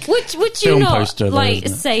 fine. Iconic. Would you film not poster, though, like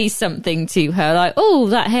isn't it? say something to her like, "Oh,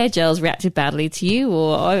 that hair gel's reacted badly to you,"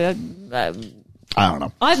 or I don't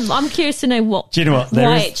know. I'm curious to know what. Do you know what? Why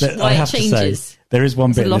I it have to changes. say, there is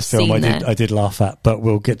one There's bit a in this lost film scene there. I did laugh at, but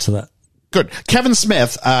we'll get to that. Good. Kevin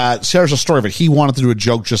Smith shares a story of it. He wanted to do a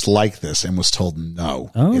joke just like this and was told no,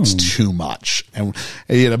 it's too much. And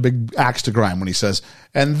he had a big axe to grind when he says,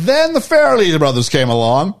 and then the Farrelly brothers came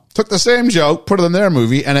along, took the same joke, put it in their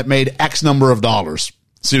movie, and it made X number of dollars.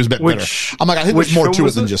 So he was a bit bitter. I'm like, I think there's which more film to it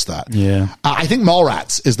was than it? just that. Yeah. I think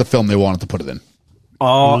Mallrats is the film they wanted to put it in.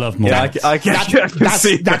 Oh, Love more. yeah, I can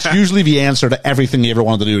see That's that. usually the answer to everything he ever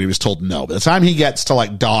wanted to do. He was told no. By the time he gets to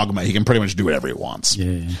like Dogma, he can pretty much do whatever he wants.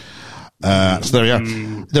 Yeah. So there you are.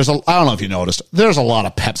 I don't know if you noticed. There's a lot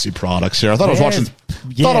of Pepsi products here. I thought I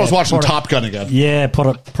was watching Top Gun again. Yeah,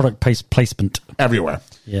 product placement. Everywhere.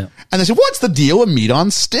 Yeah. And they said, what's the deal with meat on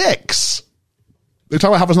sticks? They talk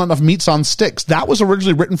about how there's not enough meats on sticks. That was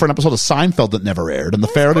originally written for an episode of Seinfeld that never aired, and the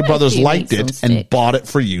Farrelly quite a brothers few liked meats on it and sticks. bought it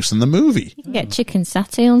for use in the movie. You can get chicken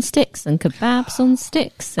satay on sticks and kebabs on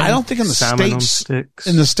sticks. And I don't think in the Salmon on States, sticks.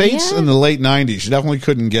 Yeah. in the late 90s, you definitely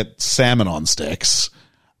couldn't get salmon on sticks.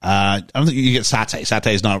 I don't think you could get satay.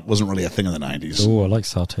 Satay wasn't really a thing in the 90s. Oh, I like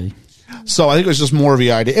satay. So I think it was just more of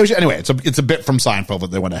the idea. It's a bit from Seinfeld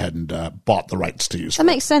that they went ahead and bought the rights to use. That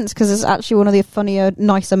makes sense because it's actually one of the funnier,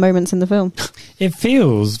 nicer moments in the film. It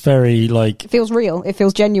feels very like... It feels real. It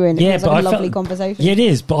feels genuine. It feels like a lovely felt, conversation. Yeah, it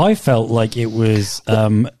is, but I felt like it was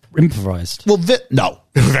improvised. Well, no,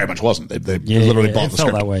 it very much wasn't. They literally bought it the felt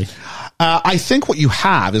script. that way. I think what you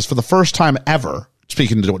have is for the first time ever,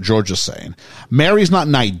 speaking to what George is saying, Mary's not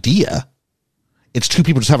an idea. It's two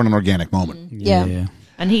people just having an organic moment. Yeah.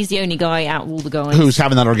 And he's the only guy out of all the guys Who's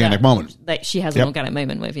having that organic moment. that she has an Yep. organic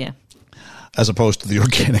moment with. Yeah. as opposed to the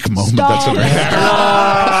organic moment that's in her hair.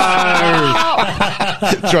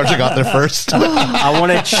 Georgia got there first. I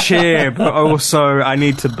want to cheer, but also I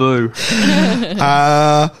need to boo.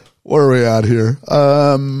 Where are we at here?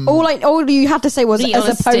 All you had to say was Be as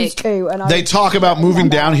honest, opposed Dick. to. And They talk about moving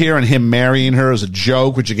down here and him marrying her as a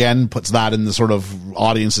joke, which again puts that in the sort of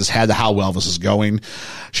audience's head, how well this is going.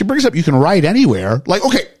 She brings up you can write anywhere. Like,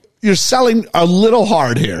 okay, you're selling a little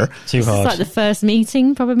hard here. Too It's hard. like the first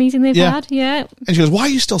proper meeting they've Yeah. had. Yeah. And she goes, why are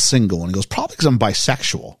you still single? And he goes, probably because I'm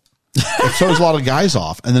bisexual. It throws a lot of guys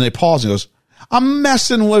off. And then they pause and he goes, I'm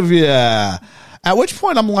messing with you. At which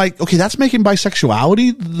point I'm like, okay, that's making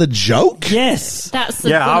bisexuality the joke? Yes. That's the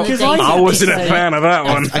Yeah, one of the I dating wasn't a episodes. fan of that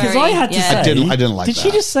one. Because I had to Yeah. say, I didn't like did that.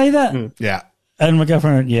 she just say that? Yeah. And my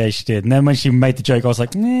girlfriend, yeah, she did. And then when she made the joke, I was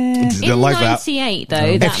like, nah. Didn't In like that. 98, though,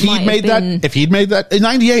 If that he'd might made have been, that, if he'd made that in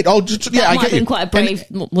 98, I that get might have you. been quite a brave,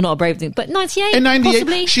 well, not a brave thing, but 98, In 98,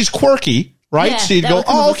 possibly. she's quirky, right? Yeah, So you'd that go, would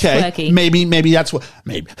come oh, off okay, quirky. maybe that's what,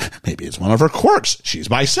 maybe it's one of her quirks. She's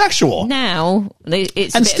bisexual. Now,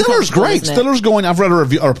 it's And a bit Stiller's uncomfortable, great. isn't it? Stiller's going, I've read a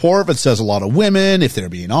report that says a lot of women, if they're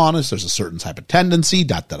being honest, there's a certain type of tendency,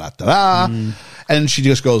 And she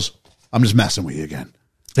just goes, I'm just messing with you again.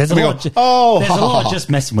 There's a And we lot, go, oh, there's ha, a ha, lot ha. of just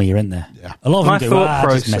messing with you, isn't there? Yeah. A lot of My them go, thought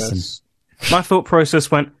just messing. my thought process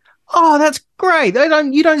went, oh, that's great.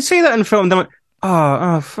 You don't see that in film. Then I went,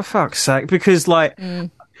 oh, for fuck's sake, because like,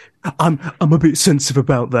 I'm a bit sensitive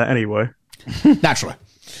about that anyway. Naturally.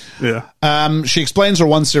 Yeah. She explains her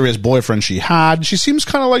one serious boyfriend she had. She seems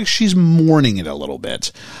kind of like she's mourning it a little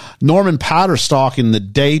bit. Norm and Pat are stalking the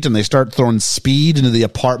date, and they start throwing speed into the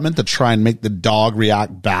apartment to try and make the dog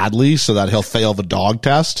react badly so that he'll fail the dog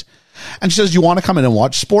test. And she says, you want to come in and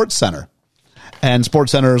watch Sports Center? And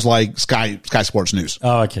Sports Center is like Sky Sports News.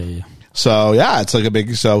 Oh, okay. Yeah. So yeah, it's like a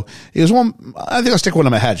big, so it was one, I think I'll stick one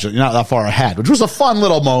in my head. You're not that far ahead, which was a fun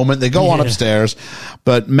little moment. They go on upstairs,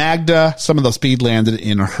 but Magda, some of the speed landed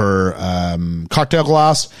in her, cocktail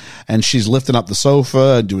glass, and she's lifting up the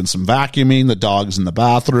sofa and doing some vacuuming. The dog's in the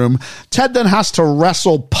bathroom. Ted then has to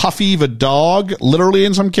wrestle Puffy the dog. Literally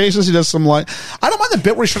in some cases, he does some like, I don't mind the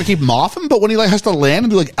bit where he's trying to keep him off him, but when he like has to land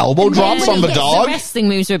and do like elbow drops on the dog, The wrestling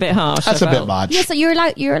moves are a bit harsh. that's I a bit felt. much. Yeah, so you're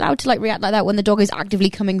allowed to like react like that when the dog is actively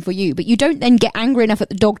coming for you, but you don't then get angry enough at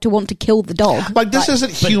the dog to want to kill the dog. Like this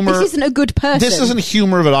isn't humor. This isn't a good person. This isn't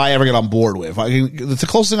humor that I ever get on board with. The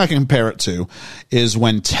closest thing I can compare it to is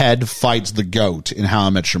when Ted fights the goat in How I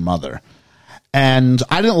Met Your Mother. And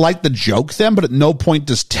I didn't like the joke then, but at no point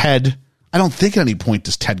does Ted, I don't think at any point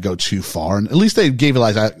does Ted go too far. And at least they gave it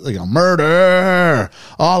like, murder,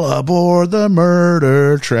 all aboard the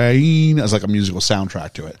murder train as like a musical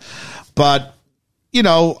soundtrack to it. But, you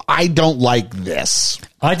know, I don't like this.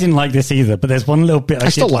 I didn't like this either, but there's one little bit I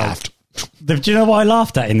still did like. laughed. Do you know what I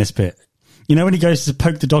laughed at in this bit? You know when he goes to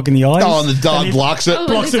poke the dog in the eyes? Oh, and the dog he blocks it.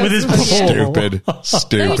 blocks it with his paw. Stupid. Those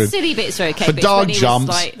Stupid. silly bits are okay. The but it's dog when he jumps.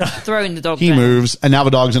 was, like, throwing the dog He down. moves, and now the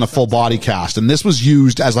dog's in a full body cast. And this was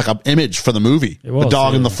used as like an image for the movie. was, the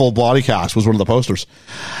dog in yeah. the full body cast was one of the posters.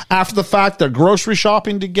 After the fact, they're grocery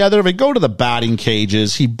shopping together. They go to the batting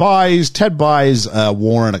cages. Ted buys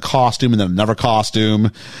Warren a costume and then another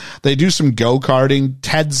costume. They do some go-karting.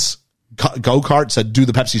 Ted's go-kart said, do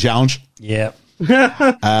the Pepsi challenge. Yeah.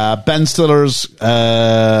 Ben Stiller's,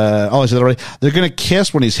 I said already. They're going to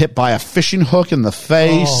kiss when he's hit by a fishing hook in the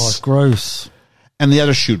face. Oh, it's gross. And the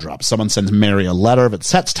other shoe drops. Someone sends Mary a letter that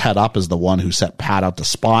sets Ted up as the one who set Pat out to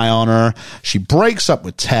spy on her. She breaks up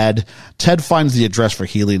with Ted. Ted finds the address for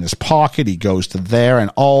Healy in his pocket. He goes to there, and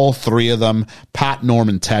all three of them, Pat, Norm,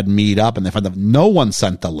 and Ted, meet up, and they find that no one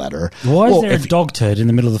sent the letter. Why is Well, there a dog turd in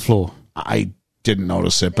the middle of the floor? I didn't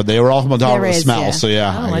notice it, but they were all from a dog There with a is, smell, yeah. so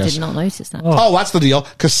yeah. Oh, I guess. did not notice that. Oh, that's the deal,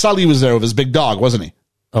 because Sully was there with his big dog, wasn't he?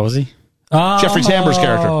 Oh, was he? Oh, Jeffrey Tambor's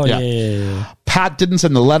character. Yeah. Yeah. Pat didn't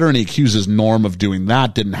send the letter, and he accuses Norm of doing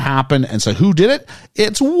that. Didn't happen. And so who did it?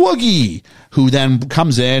 It's Woogie, who then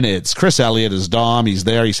comes in. It's Chris Elliott as Dom. He's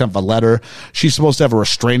there. He sent the letter. She's supposed to have a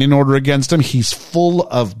restraining order against him. He's full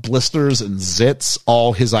of blisters and zits.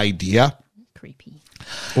 All his idea. Creepy.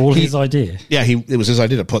 All his idea. Yeah, it was his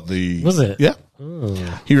idea to put the... Was it? Yeah.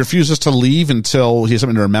 He refuses to leave until he has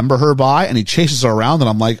something to remember her by, and he chases her around, and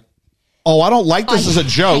I'm like, oh, I don't like this as a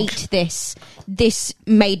joke. I hate this. This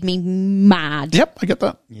made me mad. Yep, I get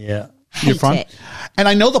that. Yeah. You're Hate fun. it. And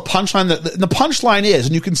I know the punchline. The punchline is,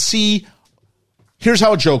 and you can see, here's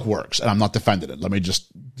how a joke works. And I'm not defending it. Let me do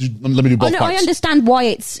both Oh, no, parts. I understand why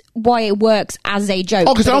it works as a joke.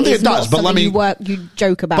 Oh, 'cause I don't think is it does, not but let something me- you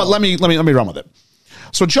joke about. But let me run with it.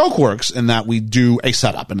 So a joke works in that we do a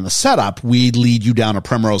setup, and in the setup, we lead you down a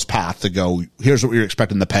primrose path to go, here's what you're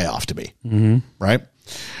expecting the payoff to be. Mm-hmm. Right?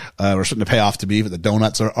 We're expecting the payoff to be that the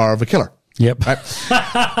donuts are of a killer. Yep. Right?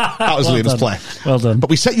 That was Liam's done. play. Well done. But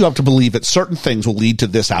we set you up to believe that certain things will lead to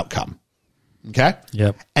this outcome. Okay?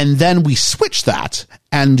 Yep. And then we switch that,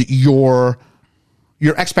 and your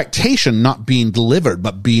expectation not being delivered,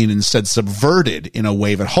 but being instead subverted in a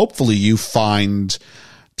way that hopefully you find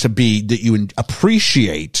to be that you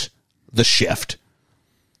appreciate the shift,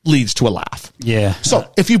 leads to a laugh. Yeah.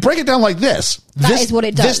 So if you break it down like this, That is what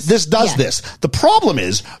it does. This does Yeah. this. The problem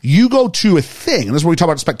is you go to a thing, and this is where we talked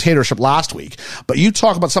about spectatorship last week, but you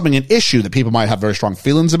talk about something, an issue that people might have very strong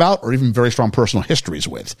feelings about or even very strong personal histories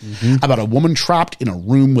with, about a woman trapped in a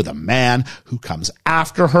room with a man who comes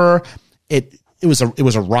after her. It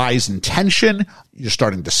was a rise in tension. You're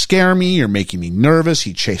starting to scare me. You're making me nervous.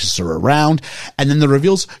 He chases her around. And then the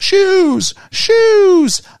reveals, shoes.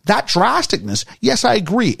 That drasticness. Yes, I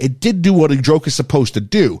agree. It did do what a joke is supposed to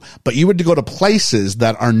do, but you had to go to places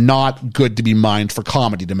that are not good to be mined for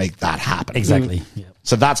comedy to make that happen. Exactly. Yeah.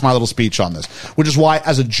 So that's my little speech on this, which is why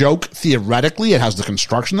as a joke, theoretically, it has the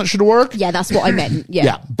construction that should work. Yeah, that's what I meant.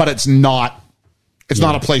 Yeah. But it's not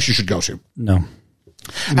a place you should go to. No.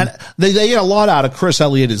 And they get a lot out of Chris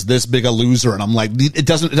Elliott is this big a loser. And I'm like,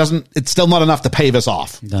 it's still not enough to pay this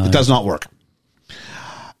off. No. It does not work.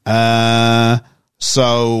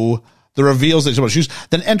 So the reveals that she's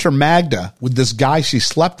then enter Magda with this guy she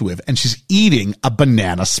slept with, and she's eating a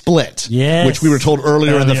banana split. Yes. Which we were told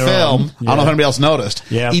earlier in the Earlier film. on. I don't know if anybody else noticed.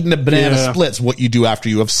 Yeah. Eating a banana Yeah. split's what you do after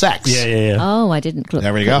you have sex. Yeah. Oh, I didn't look.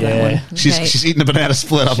 There we go. at that Yeah. one. She's Okay. she's eating a banana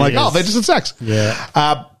split. I'm like, She oh, is. they just had sex.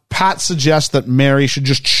 Yeah. Pat suggests that Mary should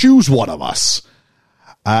just choose one of us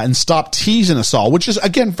and stop teasing us all, which is,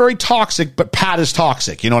 again, very toxic, but Pat is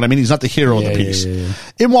toxic. You know what I mean? He's not the hero of the piece. Yeah.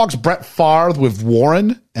 In walks Brett Favre with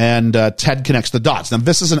Warren, and Ted connects the dots. Now,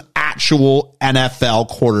 this is an actual NFL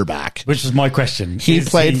quarterback. Which was my question. He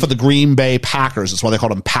played for the Green Bay Packers. That's why they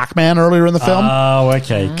called him Pac-Man earlier in the film. Oh,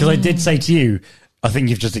 okay. Because I did say to you, I think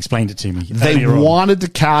you've just explained it to me. They earlier on. wanted to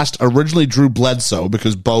cast originally Drew Bledsoe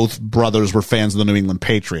because both brothers were fans of the New England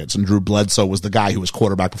Patriots, and Drew Bledsoe was the guy who was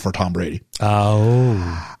quarterback before Tom Brady.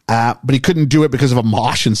 Oh. But he couldn't do it because of a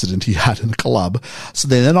mosh incident he had in a club. So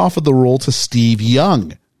they then offered the role to Steve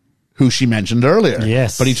Young, who she mentioned earlier.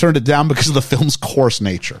 Yes. But he turned it down because of the film's coarse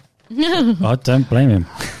nature. I don't blame him.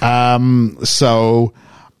 So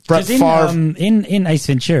Brett 'Cause Favre. in Ace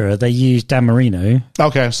Ventura, they used Dan Marino.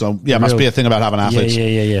 Okay, so yeah, must be a thing about having athletes.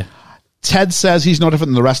 Yeah. Ted says he's no different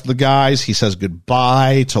than the rest of the guys. He says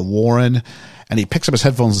goodbye to Warren, and he picks up his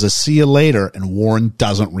headphones and says, see you later, and Warren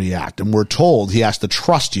doesn't react. And we're told he has to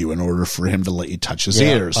trust you in order for him to let you touch his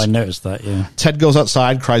ears. I noticed that, yeah. Ted goes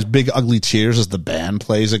outside, cries big ugly tears as the band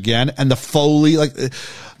plays again, and the Foley, like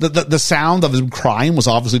the sound of him crying was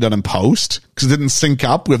obviously done in post because it didn't sync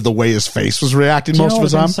up with the way his face was reacting most of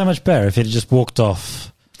the time. So much better if he'd just walked off.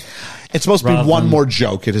 It's supposed to be Rather one than- more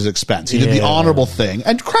joke at his expense. He did the Yeah. honorable thing.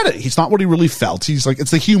 And credit, he's not what he really felt. He's like,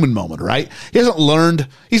 it's the human moment, right? He's learned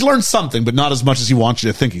something, but not as much as he wants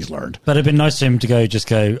you to think he's learned. But it'd been nice for him to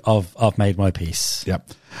go, I've made my peace.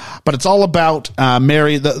 Yep. But it's all about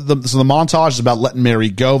Mary. So the montage is about letting Mary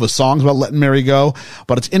go. The song's about letting Mary go.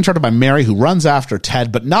 But it's interrupted by Mary, who runs after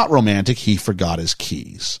Ted, but not romantic. He forgot his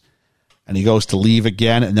keys. And he goes to leave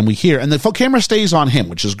again. And then we hear, and the camera stays on him,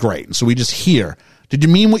 which is great. And so we just hear, did you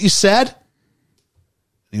mean what you said? And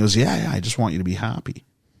he goes, yeah, I just want you to be happy.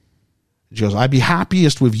 And she goes, I'd be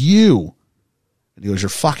happiest with you. And he goes, you're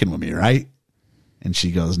fucking with me, right? And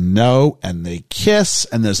she goes, no. And they kiss,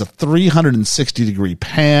 and there's a 360-degree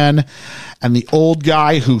pan. And the old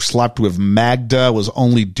guy who slept with Magda was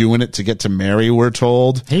only doing it to get to Mary, we're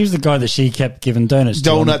told. He was the guy that she kept giving donuts to.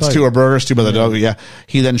 on the Donuts boat. to her, burgers to by the dog. Yeah.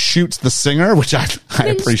 He then shoots the singer, which I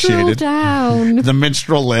appreciated. Down. The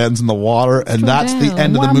minstrel lands in the water, and that's the down.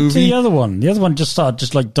 end of What the happened to movie. the other one? The other one just started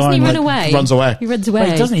just like Doesn't he dying. run like, away? runs away. He runs away.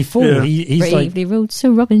 Wait, doesn't he fall? Yeah. He's like, Bravely rode Sir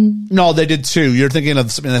Robin. No, they did too. You're thinking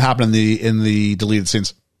of something that happened in the deleted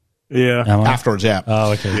scenes Yeah. am I? afterwards, yeah.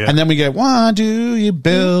 Oh, okay. Yeah. And then we get, why do you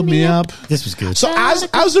build me up? This was good. So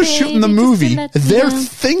as they're shooting the movie, they're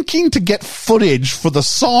thinking to get footage for the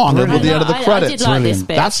song at the end of the credits. I did like this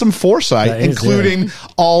bit. That's some foresight, That is, including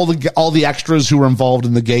all the extras who were involved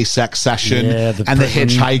in the gay sex session Yeah, the and the prison.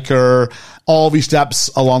 hitchhiker. All these steps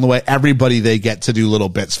along the way, everybody they get to do little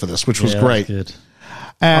bits for this, which was Yeah, great. Good.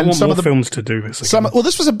 I And want some more of the films to do this again. well,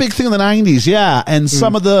 this was a big thing in the 90s, yeah. And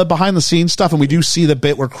some of the behind the scenes stuff, and we do see the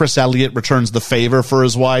bit where Chris Elliott returns the favor for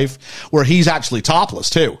his wife, where he's actually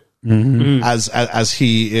topless too, as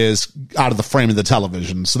he is out of the frame of the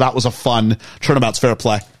television. So that was a fun turnabout's fair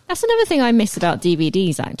play. That's another thing I miss about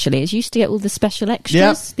DVDs, actually, is you used to get all the special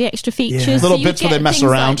extras, the extra features. Little you'd bits where get they mess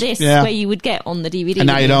things around. Like this, Yeah. where you would get on the DVD. And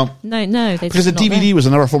now you don't. No. Because the DVD was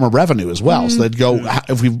another form of revenue as well. So they'd go,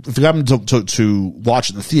 if we got them to watch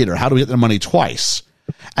it in the theater, how do we get their money twice?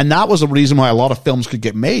 And that was the reason why a lot of films could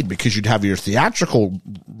get made, because you'd have your theatrical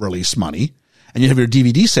release money and you'd have your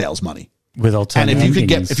DVD sales money. With And alternative if you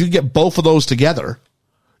endings. could get both of those together,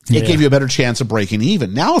 it gave you a better chance of breaking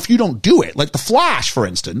even. Now, if you don't do it, like The Flash, for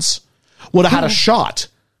instance, would have had a shot,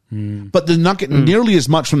 but they're not getting nearly as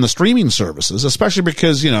much from the streaming services, especially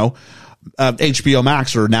because, HBO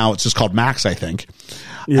Max, or now it's just called Max, I think.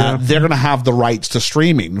 They're going to have the rights to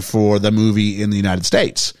streaming for the movie in the United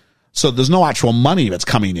States. So there's no actual money that's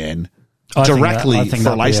coming in directly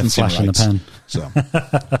for licensing rights. So.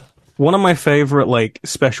 One of my favorite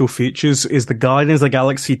special features is the Guardians of the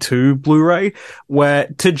Galaxy 2 Blu-ray, where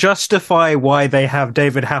to justify why they have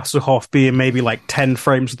David Hasselhoff being maybe 10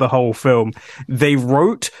 frames of the whole film, they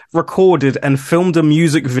wrote, recorded, and filmed a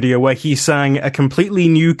music video where he sang a completely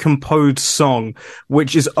new composed song,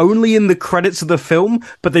 which is only in the credits of the film,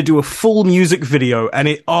 but they do a full music video, and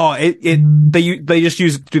they just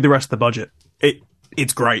use it to do the rest of the budget.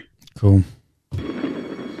 It's great. Cool.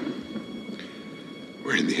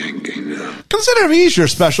 We're in the end game now. Consider these your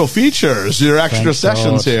special features, your extra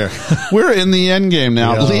sessions here. We're in the end game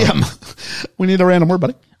now. Yeah. Liam, we need a random word,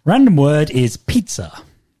 buddy. Random word is pizza.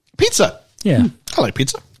 Pizza. Yeah. I like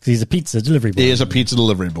pizza. He's a pizza delivery boy. He is a pizza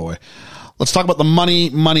delivery boy. Let's talk about the money.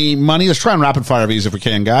 Let's try and rapid fire these if we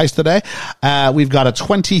can, guys, today. We've got a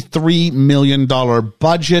 $23 million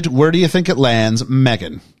budget. Where do you think it lands,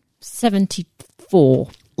 Megan? 74.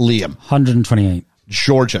 Liam. 128.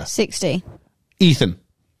 Georgia. 60. Ethan.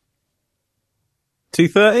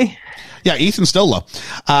 230? Yeah, Ethan's still low.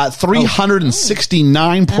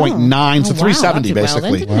 369.9 to 370,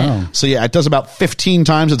 basically. Wow. So, yeah, it does about 15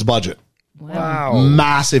 times its budget. Wow.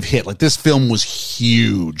 Massive hit. This film was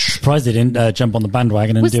huge. Surprised they didn't jump on the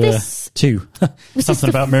bandwagon and Was do this- a 2. Something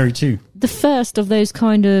about Mary 2. The first of those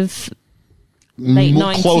kind of late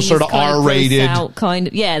 90s Closer to kind of R-rated. gross out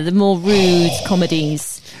the more rude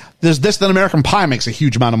comedies. There's this, then American Pie makes a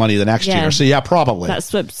huge amount of money the next Yeah. year. So, yeah, probably.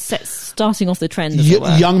 That's what starting off the trend, as it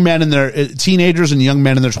were. Young men in their teenagers and young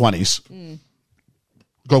men in their 20s.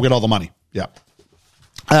 Go get all the money. Yeah.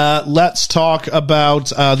 Let's talk about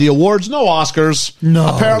the awards. No Oscars.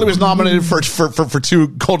 No. Apparently was nominated for 2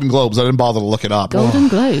 Golden Globes. I didn't bother to look it up. Golden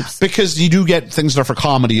Globes. Because you do get things that are for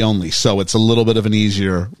comedy only. So it's a little bit of an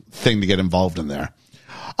easier thing to get involved in there.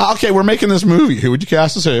 Okay, we're making this movie. Who would you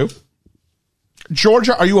cast as who?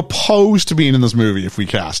 Georgia, are you opposed to being in this movie if we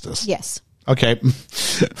cast this? Yes. Okay.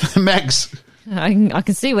 Megs. I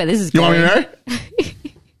can see where this is You going. want me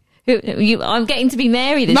to marry? I'm getting to be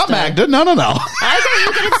Mary this Not time. Magda. No. I thought you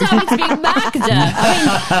were going to tell me to be Magda.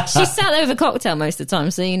 I mean, she sat there with a cocktail most of the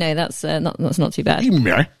time, so that's not too bad. You can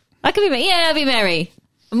marry. I could be Mary. Yeah, I'll be Mary.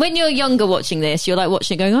 And when you're younger watching this, you're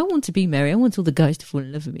watching it going, I want to be Mary. I want all the guys to fall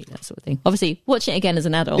in love with me, that sort of thing. Obviously, watching it again as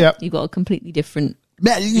an adult, Yep. you've got a completely different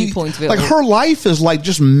Man, viewpoint of it. like all. her life is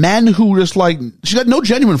just men who just she's got no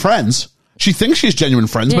genuine friends. She thinks she has genuine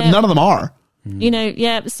friends, but Yeah. none of them are.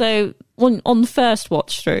 So on the first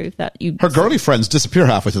watch through Her girly friends disappear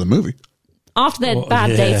halfway through the movie. after their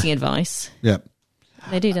bad dating advice, Yeah.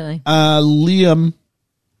 they do, don't they? Liam.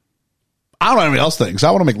 I don't know what anybody else thinks. I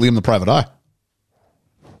want to make Liam the private eye.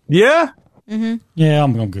 Yeah? Yeah,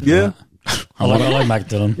 I'm good Yeah. with that. I like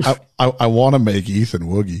Magdalene. I want to make Ethan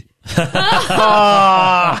Woogie.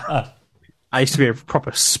 I used to be a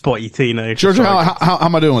proper spotty teenager. Georgia, how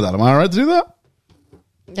am I doing with that? Am I all right to do that?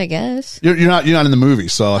 I guess. You're not in the movie,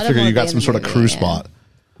 so I don't figure wanna you got be in some the sort of movie, crew yeah. spot.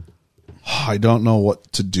 I don't know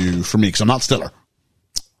what to do for me because I'm not Stiller.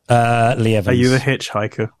 Lee Evans. Are you the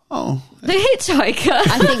hitchhiker? Oh, The hitchhiker.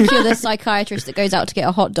 I think you're the psychiatrist that goes out to get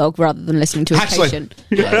a hot dog rather than listening to his actually, patient.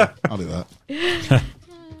 yeah, I'll do that.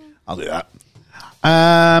 I'll do that.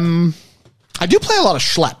 I do play a lot of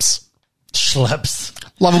schleps. Schleps.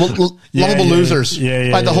 Lovable losers. Yeah,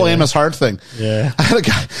 like the whole yeah. Amos Hart thing. Yeah. I had a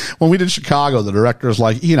guy, when we did Chicago, the director was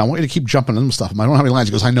like, I want you to keep jumping into stuff. I don't have any lines.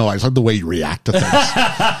 He goes, I know. I just like the way you react to things.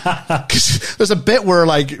 Because there's a bit where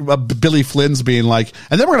Billy Flynn's being like,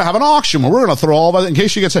 and then we're going to have an auction where we're going to throw all of it in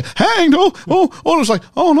case she gets hanged. It's like,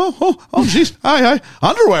 oh no. Oh, jeez. Aye.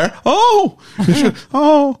 Underwear. Oh.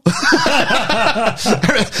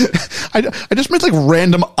 I just made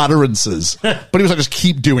random utterances, but he was like, just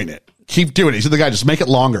keep doing it. Keep doing it. He said, the guy, just make it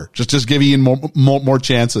longer. Just give Ian more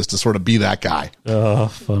chances to sort of be that guy. Oh,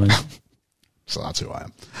 funny. So that's who I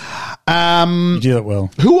am. You do that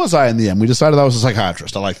well. Who was I in the end? We decided I was a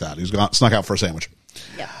psychiatrist. I like that. He was snuck out for a sandwich.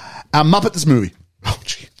 Yeah. Muppet this movie. Oh,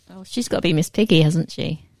 gee. Oh, she's got to be Miss Piggy, hasn't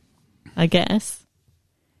she? I guess.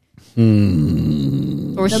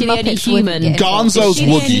 The Or is she the only Muppets wouldn't human? get involved. Is Gonzo's she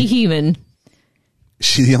the only Wookiee. human? Is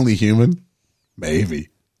she the only human? Maybe.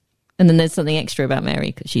 And then there's something extra about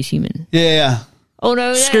Mary because she's human. Yeah. Oh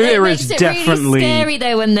no, Scooter makes is it definitely- really scary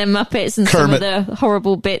though when they're Muppets and some of Kermit. the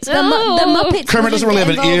horrible bits. The Muppets. Kermit doesn't wouldn't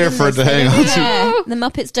really have get an ear involved for in it to this. hang on to. Yeah, the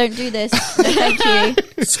Muppets don't do this. No, thank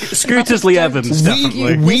you. Scooters Lee Evans,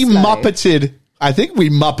 definitely. We Slow. Muppeted. I think we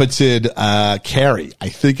Muppeted Carrie. I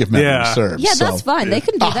think if memory Yeah. serves. Yeah, so. that's fine. They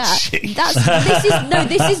can do Oh, that. jeez.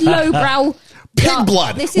 This is lowbrow. Pig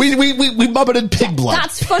blood. This is, We Muppeted pig blood.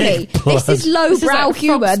 that's funny. This is lowbrow like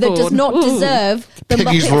humour that does Frog's not Spawn. Ooh. deserve the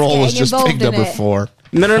Piggy's Muppets role was getting just involved pig in number it. 4.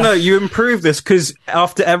 No, you improve this because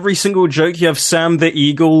after every single joke, you have Sam the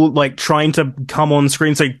Eagle like trying to come on screen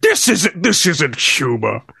and say, "This isn't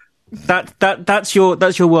humor." That's your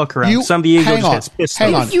workaround. Sam the Eagle hang just on, gets pissed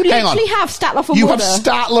hang off. on. You hang on. literally have Statler from You have Water.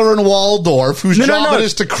 Statler and Waldorf, whose No, job no. it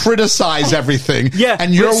is to criticize everything. Yeah,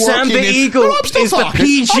 and you're but Sam working the in, Eagle No, I'm still is the talking.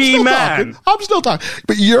 PG I'm still man. talking. I'm still talking.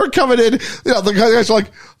 But you're coming in. You know, the guys are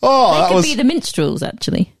like, "Oh, They that could was be the minstrels,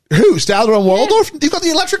 actually. who? Statler and Waldorf? You've got the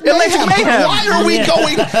Electric Mayhem. Mayhem. Why are we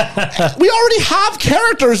going? We already have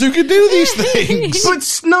characters who can do these things.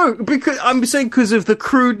 But no, because I'm saying because of the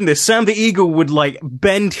crudeness, Sam the Eagle would like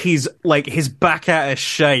bend his back out of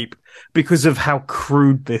shape because of how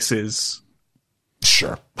crude this is.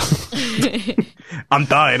 Sure. I'm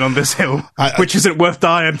dying on this hill, I- which isn't worth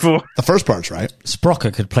dying for. The first part's right.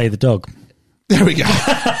 Sprocket could play the dog. There we go.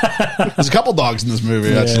 There's a couple dogs in this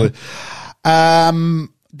movie, actually.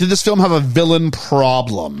 Did this film have a villain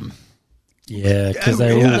problem? Yeah, because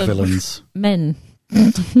they're all villains. Men.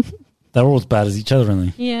 They're all as bad as each other,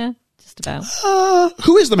 aren't they? Yeah, just about.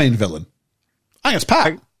 Who is the main villain? I think it's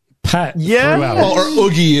Pat. Pat, Yeah. throughout. Well, or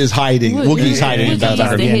Oogie is hiding. Woogie's hiding in Woogie's that the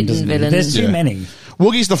back. hidden doesn't he? villain. There's too Yeah. many.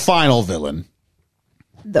 Woogie's the final villain.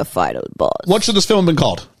 The final boss. What should this film have been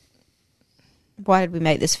called? Why did we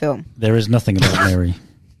make this film? There is nothing about Mary.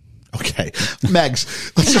 Okay,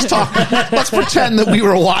 Megs. Let's just talk. Let's pretend that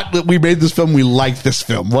that we made this film. We liked this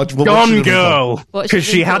film. What should Gone it have been called? Girl, What should because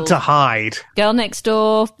it she be had called? to hide. Girl Next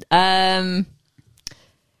Door. I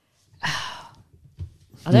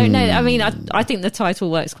don't know. I mean, I think the title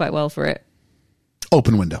works quite well for it.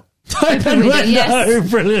 Open window. Open window, yes. No,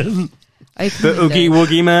 brilliant. Open The window. Oogie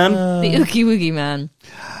Woogie Man. The Oogie Woogie Man.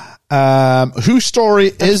 Whose story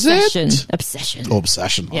is Obsession. it? Obsession. Oh,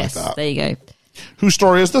 Obsession. I Yes, like that. there you go. Whose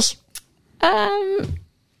story is this?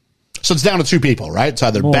 So it's down to two people, right? It's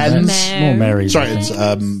either More Ben's. Mary. More Marys. Sorry,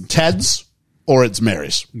 it's Ted's or it's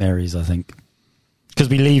Mary's. Mary's, I think. Because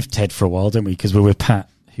we leave Ted for a while, don't we? Because we're with Pat,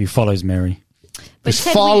 who follows Mary. But He's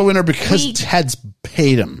Ted, following her because we- Ted's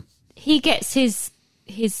paid him. he gets his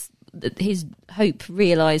hope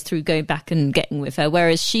realised through going back and getting with her,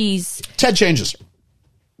 whereas she's Ted changes.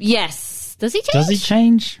 yes. Does he change? Does he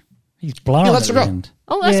change? He's blind He lets at her the go. end.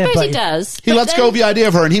 Oh, I Yeah, suppose but he does. He But lets then go of the idea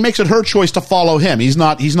of her, and he makes it her choice to follow him. He's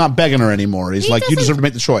not begging her anymore. He's He like, you doesn't- deserve to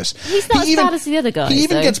make the choice. He's not He as bad as the other guys, He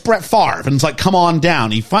even though. gets Brett Favre, and it's like, come on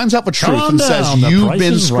down. He finds out the truth on and says, down. The you've price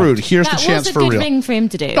been is screwed. right. Here's that the chance was a for good real. thing for him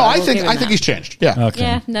to do. No, I will think give him that. he's changed. Yeah, Okay.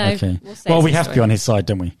 Yeah, no, Okay. we'll say Well, it's we his have to be story. on his side,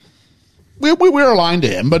 don't we? we're aligned to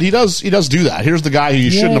him, but he does do that. Here's the guy who you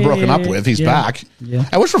shouldn't have broken up with. He's yeah, back. yeah.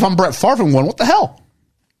 I wish if I'm Brett Favre and going, what the hell?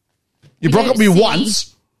 You broke up with me don't see-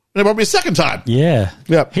 once, and you broke me a second time. Yeah.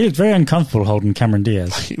 Yep. He looked very uncomfortable holding Cameron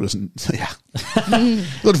Diaz. He was, yeah. He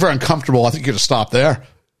looked very uncomfortable. I think you could have stopped there.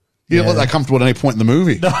 He didn't look that comfortable at any point in the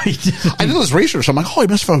movie. No, he didn't. I did this research. I'm like, oh, he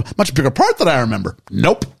must have a much bigger part than I remember.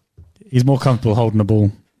 Nope. He's more comfortable holding the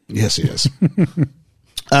ball. Yes, he is.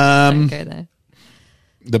 Don't go there.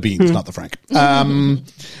 The beans, not the Frank.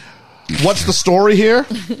 What's the story here?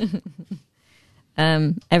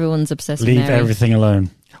 Everyone's obsessed with Leave Mary. everything alone.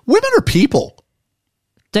 Women are people.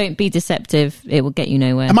 Don't be deceptive. It will get you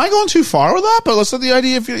nowhere. Am I going too far with that? But let's say the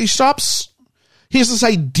idea if he stops, he has this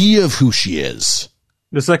idea of who she is.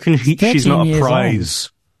 The second she's 13 not a years prize.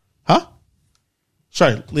 Huh?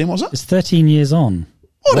 Sorry, Liam, what was that? It's 13 years on.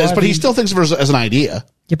 Oh, it Why is, have but he you- still thinks of her as an idea.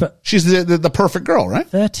 Yeah, but She's the perfect girl, right?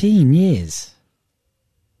 13 years.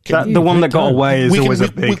 The one that got away is We always can,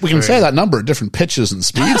 a big we can thing. say that number at different pitches and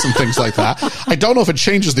speeds and things like that. I don't know if it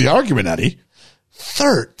changes the argument, Eddie.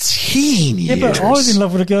 13 Yeah, years. but I was in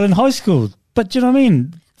love with a girl in high school. But do you know what I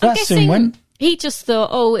mean? I'm That soon guessing went. he just thought,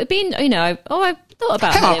 oh, it'd been, I thought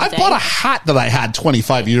about Hang it. on, the I other bought day. a hat that I had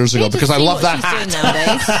 25 years ago Need to because I see love what that she's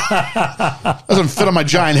hat. doing nowadays. Doesn't fit on my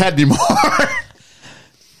giant head anymore.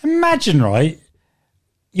 Imagine, right?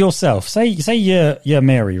 Yourself, say you're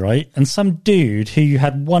Mary, right? And some dude who you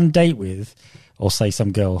had one date with, or say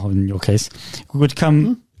some girl in your case, would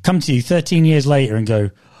come to you 13 years later and go,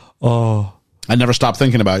 "Oh, I never stopped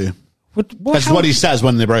thinking about you. That's what he says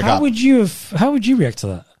when they break How up. would you react to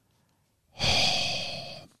that?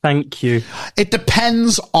 Thank you. It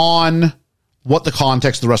depends on what the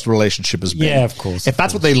context of the rest of the relationship has been. Yeah, of course. If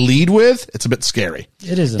that's what they lead with, it's a bit scary.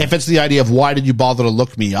 It isn't. If it's the idea of why did you bother to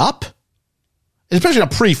look me up, especially in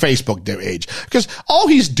a pre-Facebook age, because all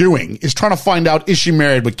he's doing is trying to find out, is she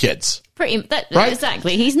married with kids? Right?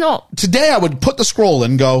 Exactly. He's not Today I would put the scroll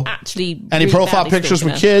in and go, actually any really profile badly pictures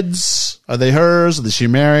with thinking of- kids? Are they hers? Is she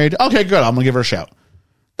married? Okay, good. I'm going to give her a shout.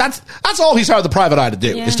 That's all he's hired the private eye to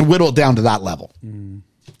do, is to whittle it down to that level. And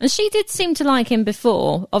she did seem to like him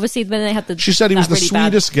before. Obviously, when they had She said he was the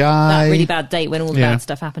sweetest guy. That really bad date when all the Yeah. bad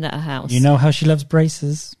stuff happened at her house. You know how she loves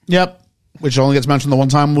braces. Yep. Which only gets mentioned the one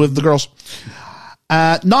time with the girls.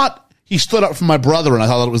 He stood up for my brother, and I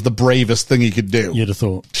thought that it was the bravest thing he could do. You'd have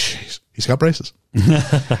thought. Jeez, he's got braces.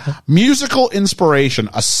 Musical inspiration,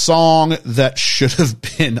 a song that should have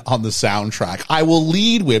been on the soundtrack. I will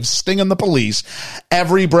lead with Sting and the Police.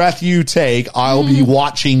 Every breath you take, I'll be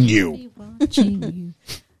watching you. Don't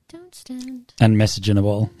stand. And Message in a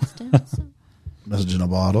Bottle. Message in a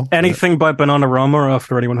bottle. Anything by Bananarama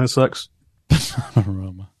after anyone has sex.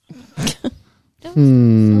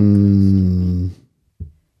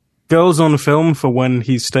 Girls on Film for when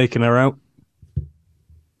he's staking her out.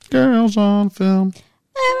 Girls on film.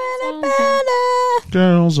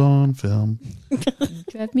 Girls on film.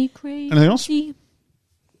 Drive me crazy. Anything else?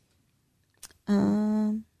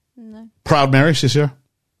 no. Proud Mary, she's here.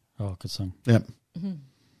 Oh, good song. Yep.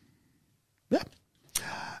 Yeah.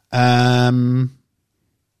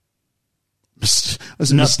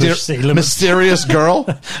 Mysterious Girl.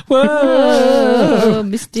 Oh,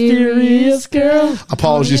 mysterious girl.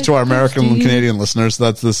 Apologies to our American and Canadian listeners.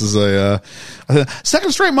 This is a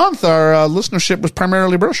second straight month. Our listenership was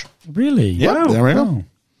primarily British. Really? Yeah, there we go.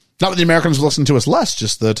 Not that the Americans listen to us less,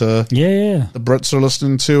 just that the Brits are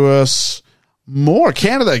listening to us more.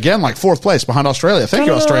 Canada, again, like fourth place behind Australia. Thank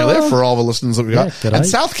you, Australia, for all the listeners that we got. Yeah, and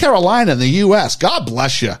South Carolina in the U.S. God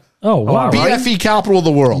bless you. Oh, wow. BFE capital of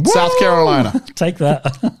the world. Woo! South Carolina. Take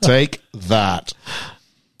that. Take that.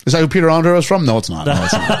 Is that who Peter Andre is from? No, it's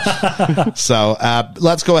not. So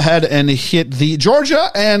let's go ahead and hit the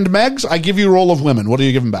Georgia and Megs. I give you a roll of women. What are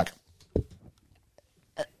you giving back?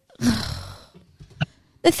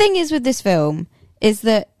 The thing is with this film is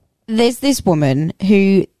that there's this woman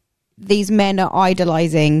who these men are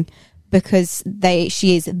idolizing because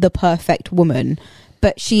she is the perfect woman,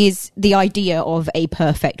 but she is the idea of a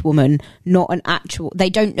perfect woman, not an actual. They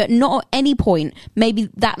don't, not at any point, maybe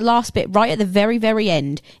that last bit right at the very, very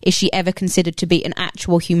end, is she ever considered to be an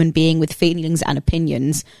actual human being with feelings and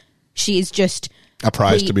opinions. She is just a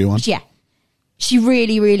prize to be one. Yeah, she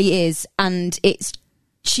really, really is, and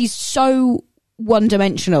she's so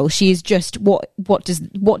one-dimensional. She is just what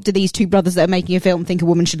do these two brothers that are making a film think a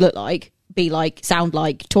woman should look like, be like, sound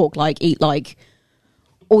like, talk like, eat like,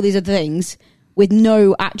 all these other things, with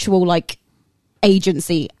no actual like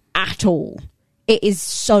agency at all. It is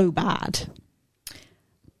so bad.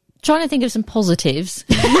 Trying to think of some positives.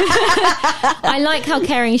 I like how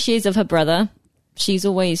caring she is of her brother. She's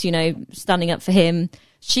always, standing up for him.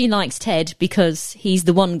 She likes Ted because he's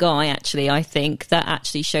the one guy, actually, I think, that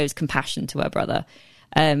actually shows compassion to her brother.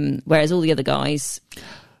 Whereas all the other guys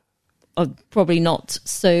are probably not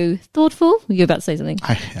so thoughtful. Were you about to say something?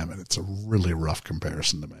 I am, and it's a really rough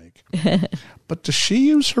comparison to make. But does she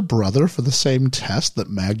use her brother for the same test that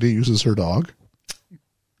Magda uses her dog?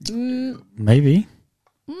 Maybe.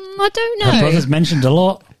 I don't know. Her brother's mentioned a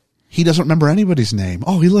lot. He doesn't remember anybody's name.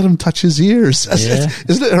 Oh, he let him touch his ears. Yeah.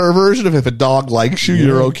 Isn't it her version of if a dog likes you,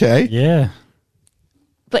 you're okay? Yeah.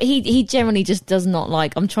 But he generally just does not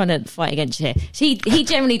like. I'm trying to fight against you here. He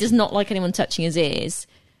generally does not like anyone touching his ears.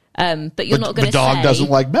 But you're not going to say the dog doesn't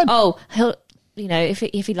like men. Oh, he'll if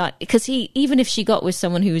he like, because even if she got with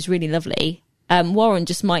someone who was really lovely, Warren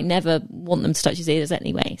just might never want them to touch his ears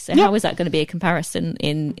anyway. So how is that going to be a comparison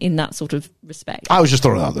in that sort of respect? I was just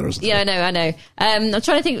throwing it out there. Yeah, I know. I'm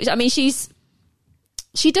trying to think. I mean, she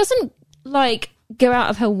doesn't like go out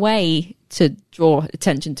of her way to draw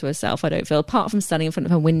attention to herself, I don't feel, apart from standing in front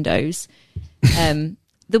of her windows.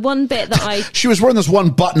 The one bit that she was wearing this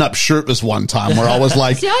one button-up shirt this one time where I was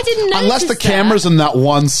like, see, I didn't notice unless the camera's in that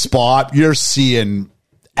one spot, you're seeing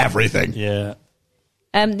everything. Yeah.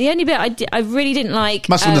 The only bit I really didn't like...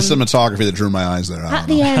 Must have been the cinematography that drew my eyes there. At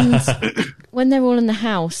the end, when they're all in the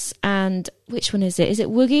house, and which one is it? Is it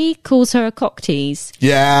Woogie calls her a cock tease?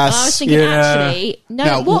 Yes. And I was thinking, actually, no,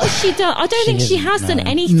 now, what has she done? I don't think she has done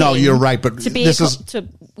anything. No, you're right, but to be this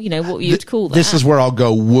what you'd call that. This is where I'll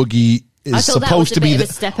go, Woogie I is thought that supposed was a to be bit of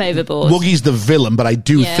a step overboard. Woogie's the villain, but I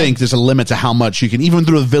do Yeah. think there's a limit to how much you can, even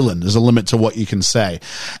through a villain, there's a limit to what you can say.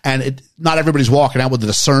 And not everybody's walking out with the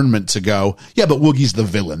discernment to go, yeah, but Woogie's the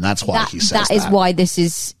villain. That's why he says that. That is why this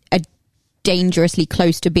is dangerously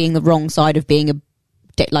close to being the wrong side of being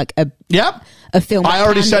Yep. a film. I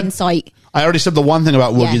already said insight. I already said the one thing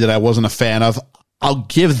about Woogie Yeah. that I wasn't a fan of. I'll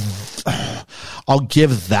give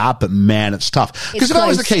that, but man, it's tough. Because it's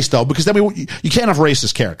always the close. case, though, because then you can't have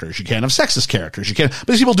racist characters, you can't have sexist characters, but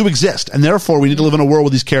these people do exist, and therefore we need to live in a world where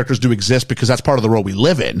these characters do exist because that's part of the world we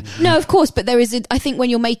live in. No, of course, but there is. I think when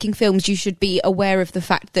you're making films, you should be aware of the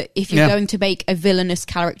fact that if you're Yeah. going to make a villainous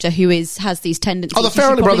character who has these tendencies, Oh, the you should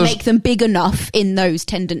Farrelly probably brothers- make them big enough in those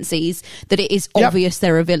tendencies that it is Yep. obvious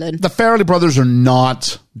they're a villain. The Farrelly brothers are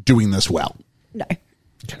not doing this well. No.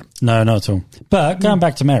 No, not at all. But going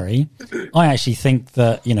back to Mary, I actually think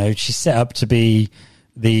that, she's set up to be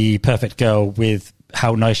the perfect girl with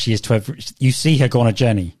how nice she is to every. You see her go on a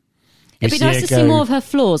journey. It'd be nice to see more of her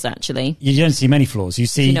flaws, actually. You don't see many flaws. You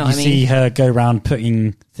see, You know what I mean? see her go around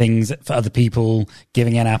putting things for other people,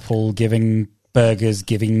 giving an apple, giving burgers,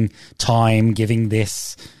 giving time, giving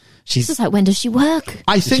this. It's just like, when does she work?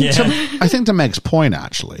 I think Yeah. to Meg's point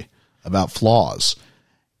actually about flaws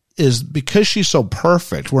is because she's so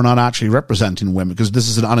perfect, we're not actually representing women because this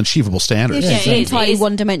is an unachievable standard. Yeah, it is. entirely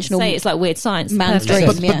one-dimensional. Say it's like weird science. man's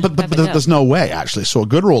Perfect. dream. But, Yeah. but there's no way actually. So a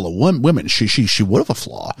good role of women, she would have a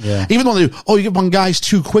flaw. Yeah. Even though you get on guys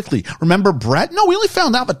too quickly. Remember Brett? No, we only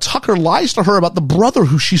found out that Tucker lies to her about the brother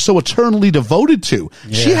who she's so eternally devoted to.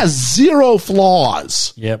 She Yeah. has zero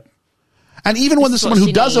flaws. Yep. And even when there's This is someone what who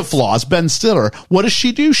she does have needs. flaws, Ben Stiller, what does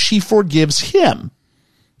she do? She forgives him.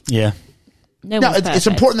 Yeah. No Now, one's it's perfect.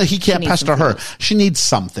 important that he can't She needs pester some her. flaws. She needs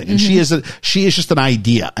something, and she is just an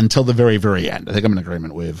idea until the very, very end. I think I'm in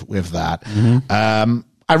agreement with that.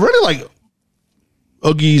 I really like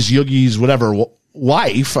Yoogie's whatever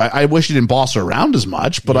wife. I wish he didn't boss her around as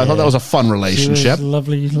much, but I thought that was a fun She relationship. was a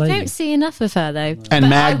lovely I lady. don't see enough of her, though. And But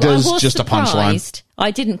Magda's I was just a punchline. surprised.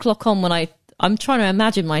 I didn't clock on when I'm trying to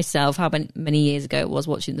imagine myself how many years ago it was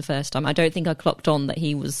watching the first time. I don't think I clocked on that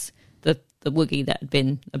he was the Woogie that had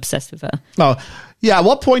been obsessed with her. Oh, yeah. At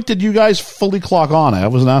what point did you guys fully clock on? I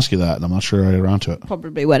wasn't asking you that, and I'm not sure I got around to it.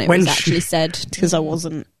 Probably when it When was she- actually said, because I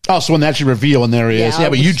wasn't. Oh, so when they actually reveal, and there he is. Yeah, Yeah, I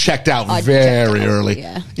but was- you checked out I very checked out, early.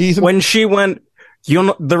 yeah. Ethan? When she went, you're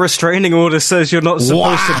not. The restraining order says you're not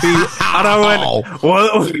supposed to be. And I went,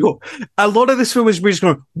 what? A lot of this film is me just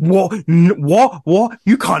going, what? What?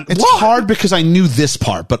 You can't. It's what? hard because I knew this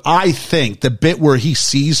part, but I think the bit where he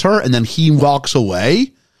sees her and then he walks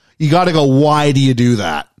away, you got to go, why do you do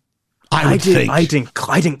that? I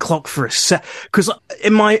didn't clock for a sec because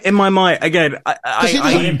in my mind again, I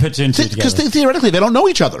didn't put two and two Because together. theoretically they don't know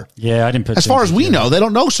each other. Yeah, I didn't put As two far and as two we together. know, they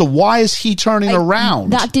don't know. So why is he turning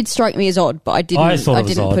around? That did strike me as odd, but I didn't. I thought it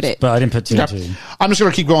was didn't odd, put it. but I didn't put two and Okay. two. I'm just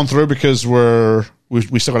going to keep going through because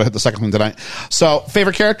we still got to hit the second one tonight. So,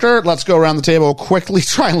 favorite character? Let's go around the table quickly.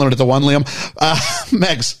 Try and limit it to one, Liam.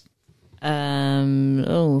 Megs.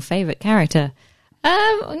 Favorite character.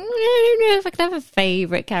 I don't know if I can have a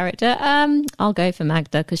favorite character. I'll go for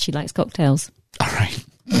Magda because she likes cocktails. All right.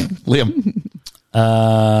 Liam.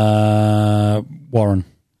 Warren.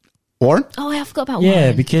 Warren? Oh, I forgot about Yeah,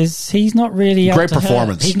 Warren. because he's not really out Great to hurt-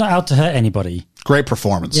 performance. He's not out to hurt anybody. Great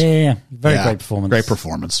performance. Yeah. Very Yeah, great performance. Great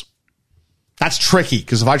performance. That's tricky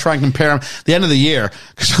because if I try and compare him, the end of the year,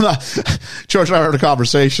 because George and I heard a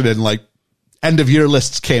conversation and like end of year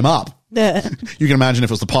lists came up. You can imagine if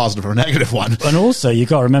it was the positive or negative one. And also, you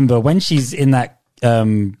got to remember when she's in that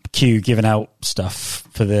queue giving out stuff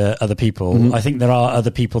for the other people. I think there are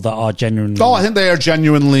other people that are genuinely. Oh, I think they are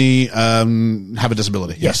genuinely have a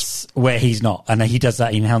disability. Yes. where he's not, and he does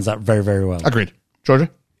that. He handles that very, very well. Agreed.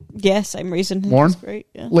 Georgia? Yeah, same reason. Warren? That's great.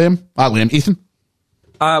 Yeah. Liam? Ethan?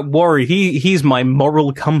 Worry, he's my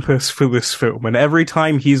moral compass for this film, and every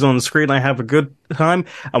time he's on screen, I have a good time,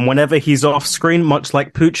 and whenever he's off screen, much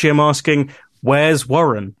like Poochie, I'm asking, where's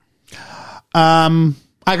Warren? I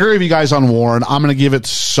agree with you guys on Warren. I'm going to give it,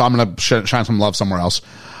 I'm going to shine some love somewhere else.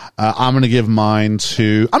 I'm going to give mine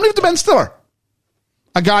to Ben Stiller.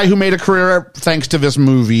 A guy who made a career thanks to this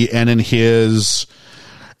movie, and in the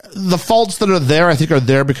faults that are there, I think are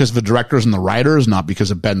there because of the directors and the writers, not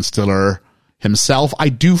because of Ben Stiller himself. I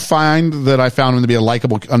do find that I found him to be a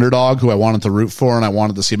likable underdog who I wanted to root for, and I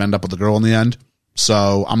wanted to see him end up with the girl in the end.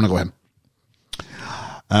 So I'm going to go him.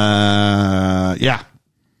 Yeah.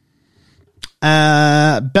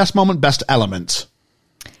 Best moment, best element.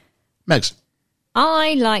 Megs.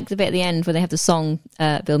 I like the bit at the end where they have the song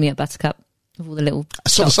 "Build Me Up, Buttercup." of all the little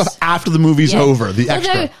So the shots. stuff after the movie's over, the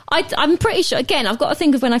extra. Although I'm pretty sure, again, I've got to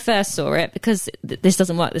think of when I first saw it, because this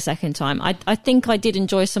doesn't work the second time. I think I did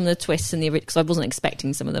enjoy some of the twists in the because I wasn't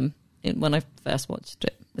expecting some of them when I first watched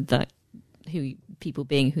it, with that who people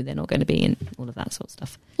being who they're not going to be and all of that sort of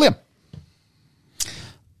stuff. Liam.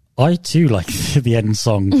 I too like the end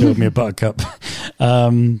song, Build Me a Buttercup.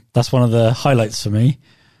 That's one of the highlights for me.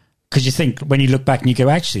 Because you think, when you look back and you go,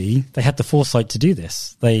 actually, they had the foresight to do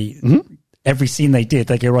this. Every scene they did,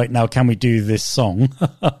 they go, right, now can we do this song?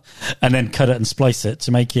 And then cut it and splice it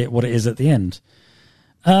to make it what it is at the end.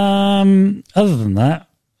 Other than that,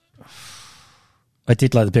 I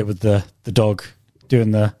did like the bit with the dog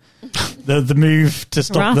doing the move to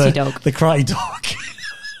stop the karate dog.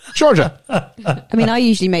 Georgia. I mean, I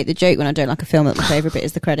usually make the joke when I don't like a film that my favourite bit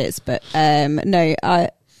is the credits, but no,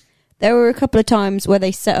 there were a couple of times where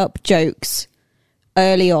they set up jokes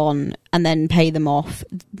early on and then pay them off.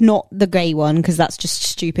 Not the gay one, because that's just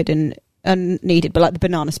stupid and unneeded, but like the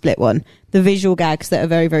banana split one. The visual gags that are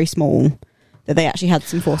very, very small that they actually had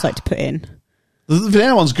some foresight to put in. The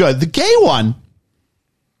banana one's good. The gay one,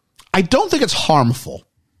 I don't think it's harmful.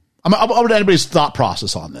 I would anybody's thought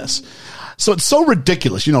process on this. So it's so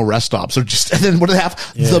ridiculous, rest stops are just, and then what do they have?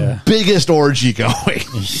 The biggest orgy going.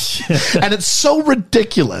 And it's so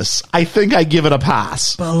ridiculous. I think I give it a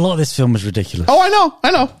pass. But a lot of this film was ridiculous. Oh, I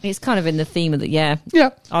know. It's kind of in the theme of the, Yeah.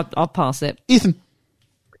 I'll pass it. Ethan.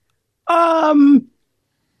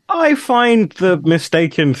 I find the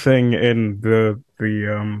mistaken thing in the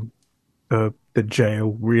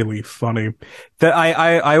jail really funny. That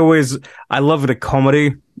I love it a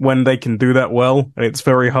comedy when they can do that well, and it's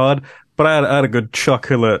very hard. But I had a good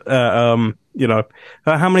chuckle at, how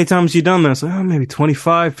many times you done this? Oh, maybe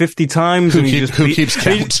 25, 50 times. Who keeps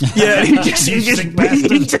count? He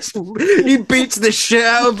beats the shit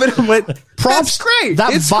out of it. I'm like, props. That's great.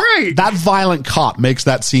 It's great. That violent cop makes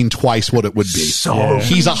that scene twice what it would be. He's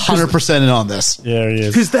 100% in on this. Yeah, he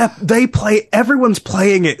is. Because everyone's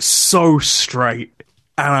playing it so straight,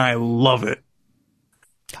 and I love it.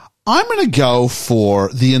 I'm going to go for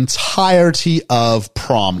the entirety of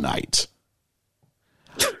Prom Night.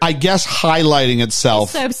 I guess highlighting itself.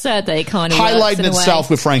 It's so absurd that it kind of highlighting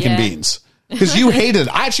itself with Frank and Beans. Because you hated it.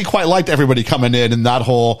 I actually quite liked everybody coming in and that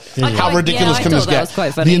whole, how ridiculous can this get?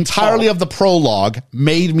 The entirety of the prologue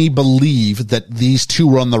made me believe that these two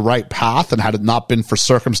were on the right path, and had it not been for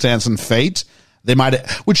circumstance and fate, they might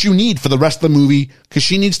have, which you need for the rest of the movie, because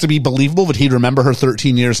she needs to be believable that he'd remember her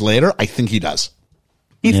 13 years later. I think he does.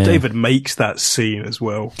 Keith David makes that scene as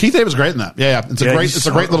well. Keith David's great in that. Yeah. It's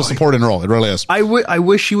a great little supporting role. It really is. I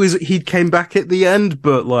wish he came back at the end,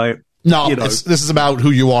 but like, no, this is about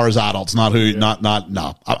who you are as adults, not who, no.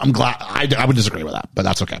 I'm glad. I would disagree with that, but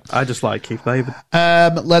that's okay. I just like Keith David.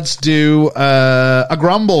 Let's do, a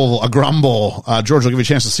grumble. George will give you a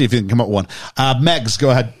chance to see if you can come up with one. Megs,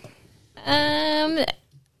 go ahead.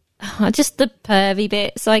 Just the pervy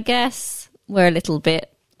bits, I guess, were a little bit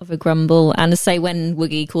of a grumble. And to say when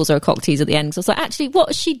Woogie calls her a cock tease at the end, because I was like, actually, what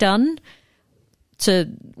has she done to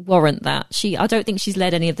warrant that? I don't think she's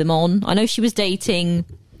led any of them on. I know she was dating,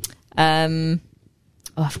 I've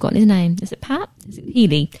forgotten his name. Is it Pat? Is it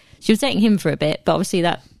Healy? She was dating him for a bit, but obviously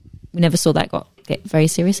we never saw that get very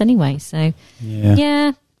serious anyway. So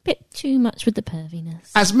yeah. Bit too much with the perviness.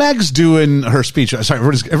 As Meg's doing her speech, sorry,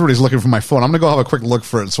 everybody's looking for my phone. I'm going to go have a quick look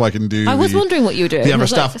for it so I can do. I was wondering what you were doing. The other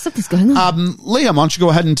stuff. Like, something's going on. Liam, why don't you go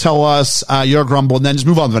ahead and tell us your grumble, and then just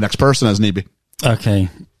move on to the next person as need be. Okay,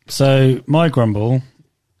 so my grumble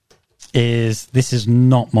is this is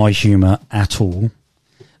not my humour at all.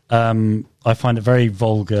 I find it very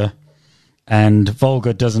vulgar, and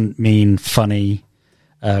vulgar doesn't mean funny.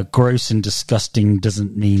 Gross and disgusting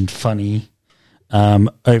doesn't mean funny.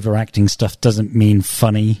 Overacting stuff doesn't mean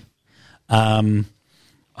funny. As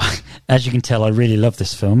you can tell, I really love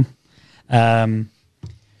this film. There's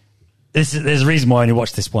a reason why I only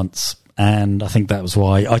watched this once, and I think that was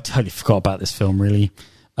why I totally forgot about this film, really.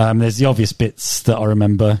 There's the obvious bits that I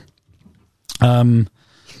remember. I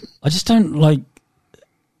just don't like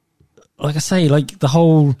I say, like the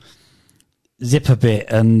whole zipper bit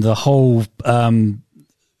and the whole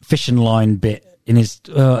fishing line bit in his,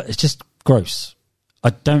 it's just gross. I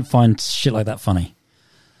don't find shit like that funny.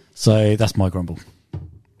 So that's my grumble.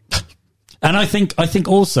 And I think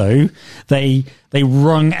also they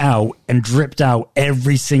wrung out and dripped out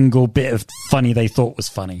every single bit of funny they thought was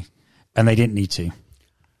funny, and they didn't need to.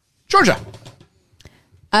 Georgia.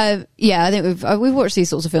 Yeah, I think we've watched these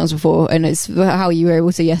sorts of films before, and it's how you were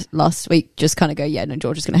able to last week just kind of go, yeah, no,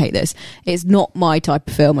 George is going to hate this. It's not my type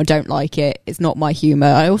of film. I don't like it. It's not my humour.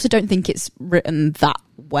 I also don't think it's written that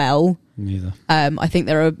well. Neither. I think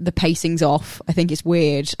the pacing's off. I think it's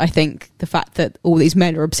weird. I think the fact that all these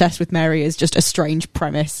men are obsessed with Mary is just a strange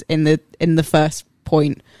premise in the first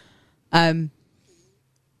point. But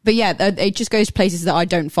yeah, it just goes to places that I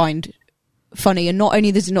don't find funny, and not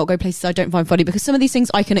only does it not go places I don't find funny, because some of these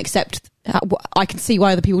things I can accept, I can see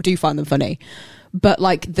why other people do find them funny, but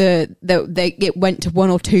like it went to one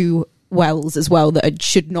or two wells as well that it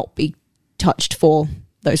should not be touched for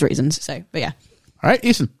those reasons. So, but yeah. All right,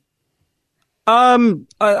 Ethan. I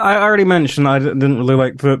already mentioned I didn't really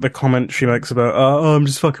like the comment she makes about I'm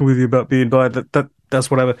just fucking with you about being bi.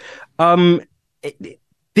 That's whatever.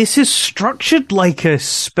 This is structured like a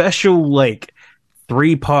special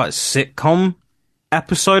 3-part sitcom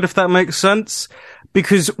episode, if that makes sense,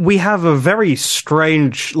 because we have a very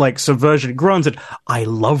strange subversion. Granted, I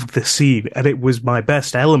loved the scene and it was my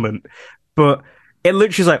best element, but it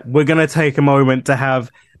literally is like, we're gonna take a moment to have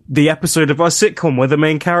the episode of our sitcom where the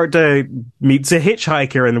main character meets a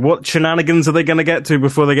hitchhiker, and what shenanigans are they gonna get to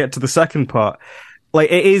before they get to the second part. It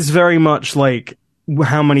is very much like,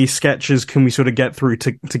 how many sketches can we sort of get through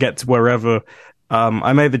to get to wherever.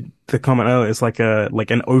 I made the comment earlier. It's like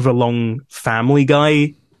an overlong Family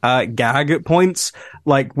Guy gag at points,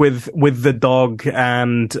 with the dog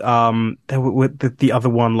and with the other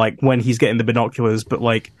one, when he's getting the binoculars. But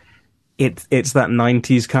it's that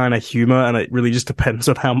 90s kind of humor, and it really just depends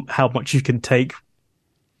on how much you can take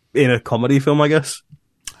in a comedy film, I guess.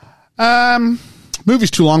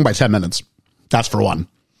 Movie's too long by 10 minutes. That's for one.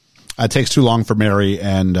 It takes too long for Mary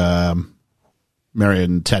and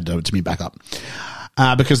Ted to meet back up.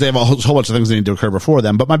 Because they have a whole bunch of things that need to occur before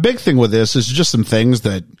them. But my big thing with this is just some things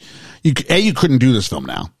that you couldn't do this film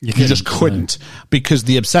now. You just couldn't, because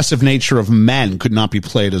the obsessive nature of men could not be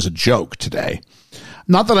played as a joke today.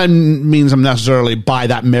 Not that means I'm necessarily by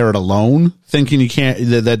that merit alone thinking you can't,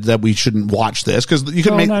 that we shouldn't watch this, because you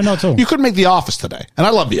couldn't you couldn't make The Office today. And I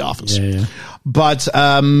love The Office. Yeah. But,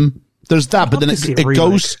 there's that, but then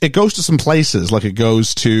it goes to some places, it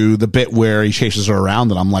goes to the bit where he chases her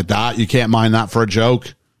around, and I'm like, that you can't mind that for a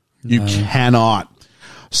joke. You cannot.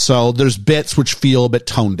 So there's bits which feel a bit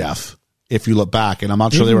tone deaf if you look back, and I'm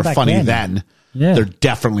not sure they were funny then. Yeah. They're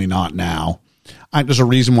definitely not now. There's a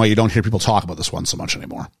reason why you don't hear people talk about this one so much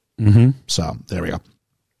anymore. Mm-hmm. So there we go.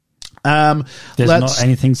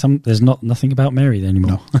 There's nothing about Mary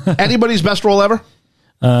anymore. No. Anybody's best role ever?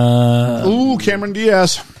 Cameron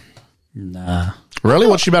Diaz. Nah. Really?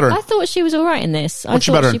 What's she better in? I thought she was all right in this. What's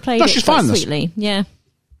she better in? She played she's fine sweetly. Yeah.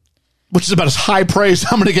 Which is about as high praise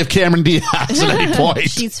I'm going to give Cameron Diaz at any point.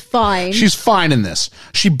 She's fine. She's fine in this.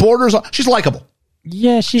 She borders on... She's likable.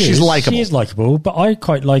 Yeah, she's likable. She is likable, but I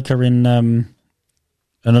quite like her in... and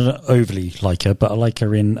I don't overly like her, but I like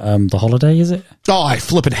her in The Holiday, is it? Oh, I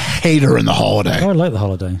flippin' hate her in The Holiday. Oh, I like The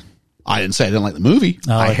Holiday. I didn't say I didn't like the movie.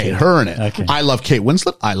 I hate her in it. Okay. I love Kate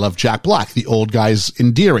Winslet. I love Jack Black. The old guy's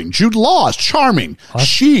endearing. Jude Law is charming.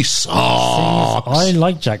 She sucks. I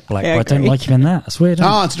like Jack Black, but I don't like him in that. That's weird.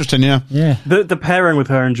 Oh, it's interesting, yeah. Yeah. The pairing with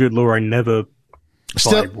her and Jude Law I never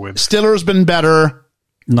vibe with. Stiller's been better.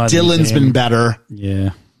 Dylan's been better. Yeah.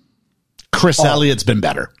 Chris Elliott's been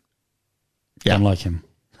better. Yeah. Don't like him.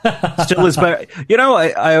 Still is better.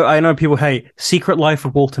 I know people hate Secret Life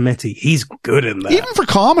of Walter Mitty. He's good in that. Even for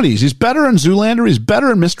comedies, he's better in Zoolander. He's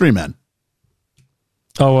better in Mystery Men.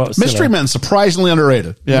 Mystery Men, surprisingly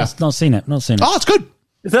underrated. Yeah, not seen it. Oh, it's good.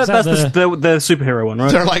 That's the superhero one,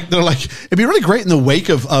 right? They're like, it'd be really great in the wake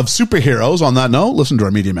of superheroes. On that note, listen to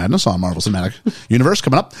our Media Madness on Marvel Cinematic Universe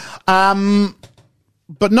coming up.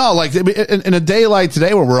 But no, in a day like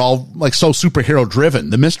today where we're all so superhero driven,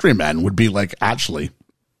 the Mystery Men would be actually.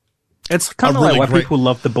 It's kind of really why people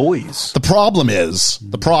love The Boys. The problem is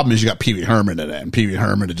you got Pee Wee Herman in it, and Pee Wee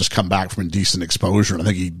Herman had just come back from Indecent Exposure, and I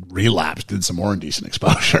think he relapsed, did some more Indecent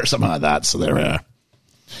Exposure or something like that. So there,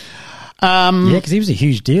 because he was a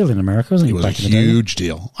huge deal in America, wasn't he? He was a huge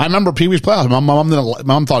deal. I remember Pee Wee's playoffs. My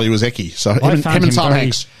mom thought he was icky. So him and Tom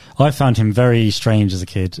Hanks. I found him very strange as a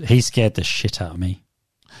kid. He scared the shit out of me.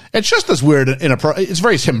 It's just this weird, it's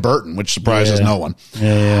very Tim Burton, which surprises no one.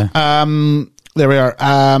 Yeah. There we are.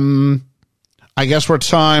 I guess we're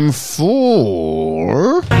time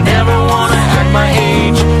for... I never want to act my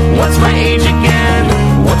age. What's my age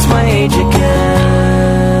again? What's my age again?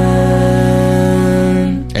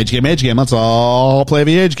 Age game. Let's all play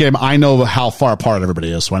the age game. I know how far apart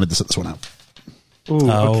everybody is, so I need to sit this one out. Ooh,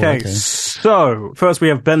 okay. So, first we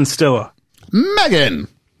have Ben Stiller. Megan.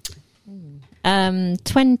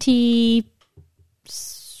 27.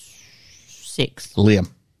 36. Liam.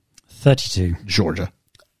 32. Georgia.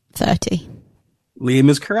 30. Liam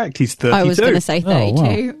is correct. He's 32. I was going to say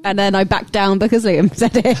 32, and then I backed down because Liam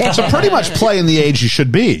said it. So pretty much playing the age you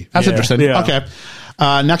should be. That's interesting. Yeah. Okay.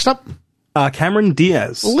 Next up, Cameron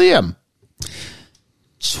Diaz. Liam.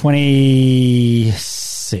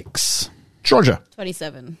 26. Georgia.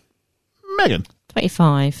 27. Megan.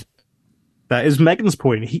 25. That is Megan's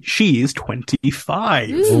point. She is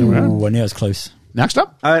 25. Ooh, I knew it was close. Next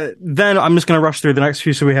up, Then I'm just going to rush through the next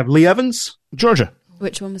few. So we have Lee Evans. Georgia.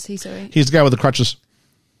 Which one was he, sorry? He's the guy with the crutches.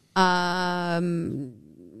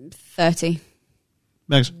 30.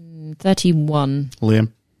 Megan. 31.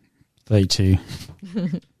 Liam. 32.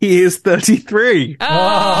 He is 33.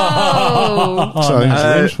 Oh! So I think it's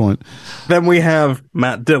Liam's point. Then we have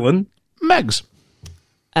Matt Dillon. Megs.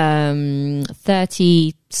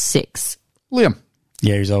 36. Liam.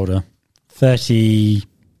 Yeah, he's older.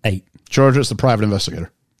 38. Georgia is the private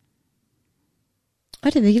investigator. I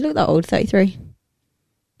didn't think he looked that old, 33.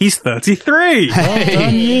 He's 33. Well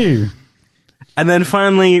done, you. And then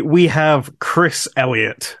finally, we have Chris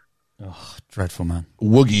Elliott. Oh, dreadful, man.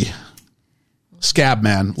 Woogie. Scab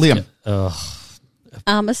man. Liam.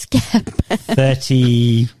 I'm a scab.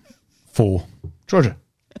 34. Georgia.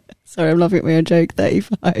 Sorry, I'm laughing at my own joke.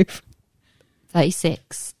 35.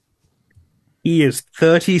 36. He is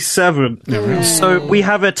 37. So we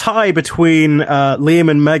have a tie between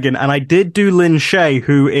Liam and Megan, and I did do Lynn Shay,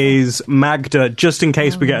 who is Magda, just in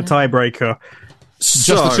case we get a tiebreaker. Just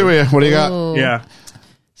the two of you. What do you got? Yeah.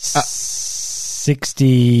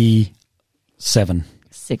 67.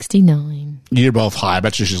 69. You're both high. I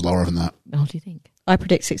bet you she's lower than that. What do you think? I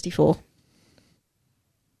predict 64.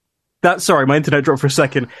 Sorry, my internet dropped for a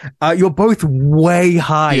second. You're both way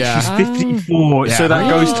high. Yeah. She's 54, Yeah. so that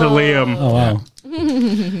goes to Liam. Oh, wow.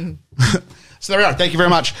 So there we are. Thank you very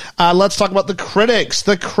much. Let's talk about the critics.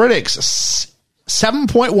 The critics,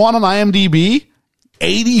 7.1 on IMDb,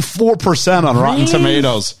 84% on Rotten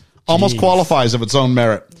Tomatoes. Almost qualifies of its own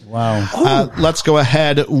merit. Wow. Let's go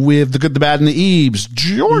ahead with the good, the bad, and the Ebes.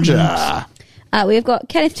 Georgia. We've got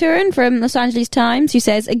Kenneth Turin from Los Angeles Times, who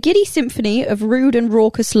says, a giddy symphony of rude and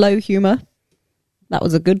raucous low humour. That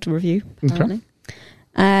was a good review, apparently.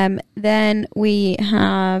 Then we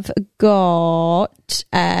have got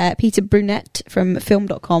Peter Brunette from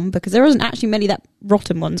film.com, because there wasn't actually many that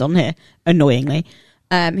rotten ones on here, annoyingly.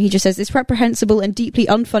 He just says, this reprehensible and deeply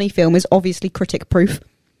unfunny film is obviously critic-proof.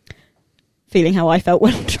 Feeling how I felt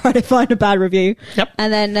when trying to find a bad review. Yep.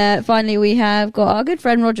 And then finally we have got our good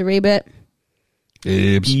friend Roger Ebert,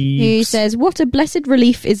 Ebes. who says, what a blessed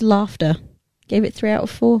relief is laughter. Gave it 3 out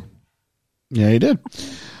of 4. Yeah, he did.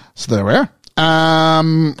 So there we are. I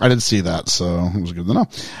didn't see that, so it was good to know.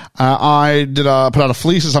 I did put out a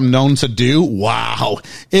fleece, as I'm known to do. Wow.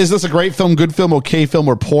 Is this a great film, good film, okay film,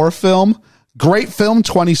 or poor film? Great film,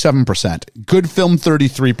 27%. Good film,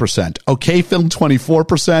 33%. Okay film,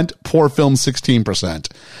 24%. Poor film,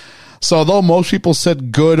 16%. So although most people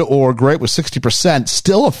said good or great with 60%,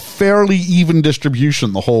 still a fairly even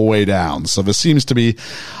distribution the whole way down. So there seems to be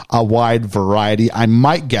a wide variety. I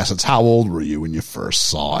might guess it's how old were you when you first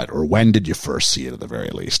saw it, or when did you first see it at the very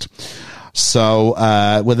least? So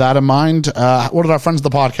with that in mind, what did our friends of the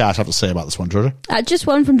podcast have to say about this one, Georgia? Just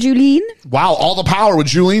one from Julene. Wow, all the power with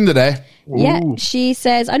Julene today. Yeah, she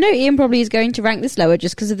says, I know Ian probably is going to rank this lower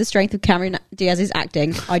just because of the strength of Cameron Diaz's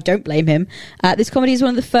acting. I don't blame him. This comedy is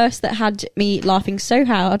one of the first that had me laughing so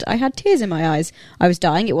hard I had tears in my eyes. I was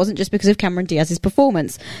dying. It wasn't just because of Cameron Diaz's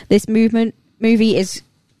performance. This movie is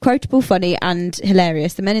quotable, funny, and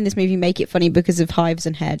hilarious. The men in this movie make it funny because of hives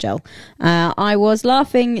and hair gel. I was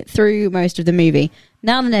laughing through most of the movie.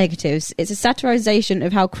 Now the negatives. It's a satirization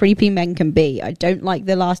of how creepy men can be. I don't like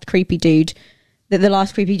the last creepy dude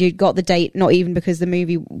got the date, not even because the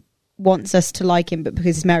movie wants us to like him, but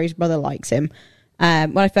because Mary's brother likes him.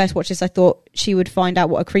 When I first watched this, I thought she would find out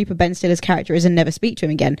what a creeper Ben Stiller's character is and never speak to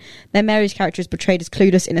him again. Then Mary's character is portrayed as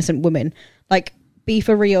clueless, innocent woman. Like, be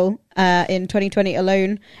for real, in 2020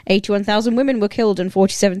 alone, 81,000 women were killed and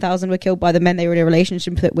 47,000 were killed by the men they were in a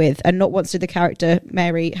relationship with, and not once did the character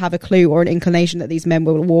Mary have a clue or an inclination that these men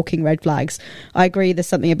were walking red flags. I agree, there's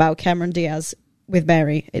something about Cameron Diaz with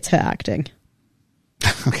Mary. It's her acting.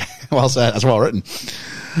 Okay, well said. That's well written.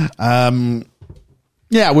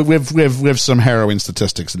 Yeah, we've some harrowing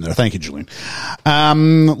statistics in there. Thank you, Julian.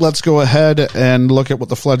 Let's go ahead and look at what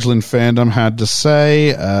the fledgling fandom had to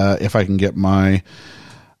say. If I can get my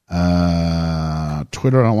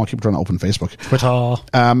Twitter. I don't want to keep trying to open Facebook.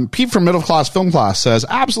 Twitter. Pete from Middle Class Film Class says,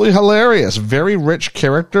 absolutely hilarious. Very rich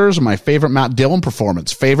characters. My favorite Matt Dillon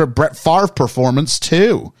performance. Favorite Brett Favre performance,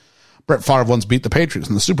 too. Brett Favre once beat the Patriots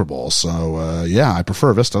in the Super Bowl. So, yeah, I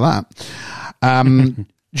prefer Vista that.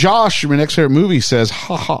 Josh, my next favorite movie, says,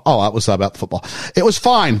 ha ha. Oh, that was about football. It was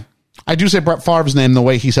fine. I do say Brett Favre's name the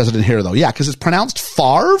way he says it in here, though. Yeah, because it's pronounced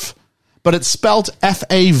Favre, but it's spelled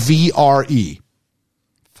Favre.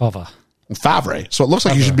 Favre. So it looks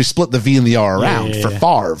like you should be split the V and the R around for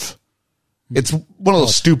Favre. It's one of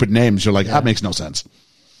those stupid names. You're like, that makes no sense.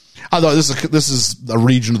 Although this is a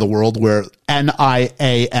region of the world where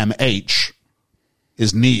Niamh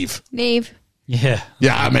is Neve. Neve. Yeah.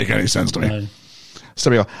 Yeah, that make any sense to me. So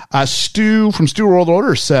there we go. Stu from Stu World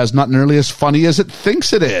Order says, not nearly as funny as it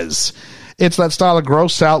thinks it is. It's that style of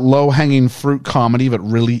gross out, low-hanging fruit comedy, but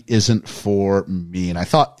really isn't for me. And I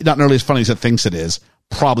thought not nearly as funny as it thinks it is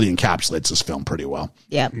probably encapsulates this film pretty well.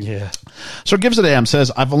 Yeah. So it gives it AM,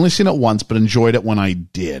 says, I've only seen it once, but enjoyed it when I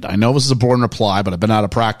did. I know this is a boring reply, but I've been out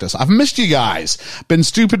of practice. I've missed you guys. Been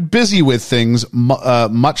stupid busy with things,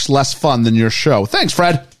 much less fun than your show. Thanks,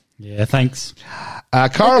 Fred. Yeah, thanks.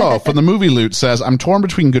 Carlo from the Movie Loot says, I'm torn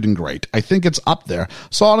between good and great. I think it's up there.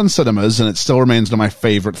 Saw it in cinemas, and it still remains one of my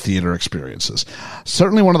favorite theater experiences.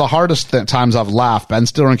 Certainly one of the hardest times I've laughed. Ben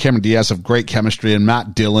Stiller and Cameron Diaz have great chemistry, and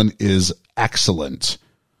Matt Dillon is excellent.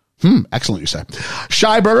 Excellent, you say.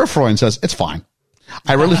 Shy Burger Freund says, it's fine.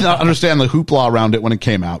 I really did not understand the hoopla around it when it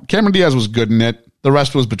came out. Cameron Diaz was good in it. The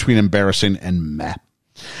rest was between embarrassing and meh.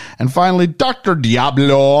 And finally, Dr.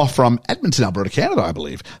 Diablo from Edmonton, Alberta, Canada, I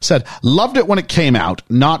believe, said, loved it when it came out.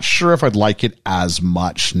 Not sure if I'd like it as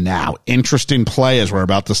much now. Interesting play as we're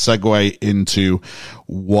about to segue into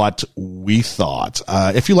what we thought.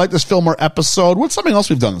 If you like this film or episode, what's something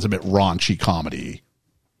else we've done that's a bit raunchy comedy?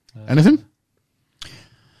 Anything?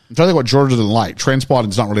 I'm trying to think what Georgia didn't like. Trainspotting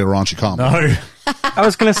is not really a raunchy comedy. No. I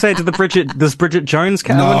was going to say, does Bridget Jones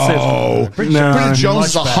count? No. Bridget Jones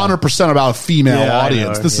is 100% about a female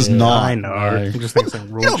audience. This is not. I know. I'm just thinking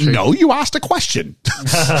you don't know. You asked a question.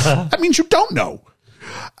 That means you don't know.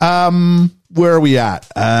 Where are we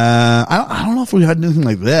at? I don't know if we had anything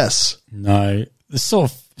like this. No. The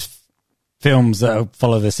sort of films that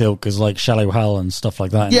follow this ilk is like Shallow Hal and stuff like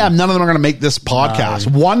that. Yeah, none of them are going to make this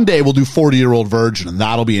podcast. No. One day we'll do 40-Year-Old Virgin, and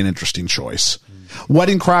that'll be an interesting choice.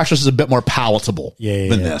 Wedding Crashers is a bit more palatable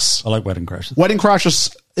than this. I like Wedding Crashers. Wedding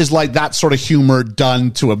Crashers is like that sort of humor done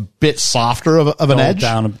to a bit softer of an edge.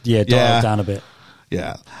 Dial down a bit.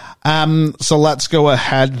 Yeah. So let's go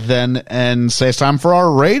ahead then and say it's time for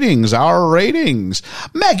our ratings.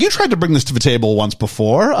 Meg, you tried to bring this to the table once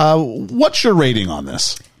before. What's your rating on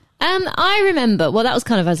this? I remember, well, that was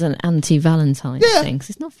kind of as an anti-Valentine's thing, because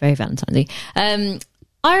it's not very Valentine's-y.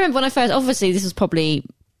 I remember when I first, obviously this was probably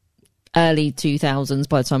early 2000s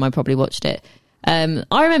by the time I probably watched it. I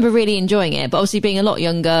remember really enjoying it, but obviously being a lot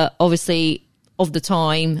younger, obviously, of the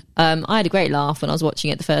time, I had a great laugh when I was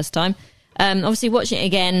watching it the first time. Obviously watching it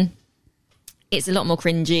again, it's a lot more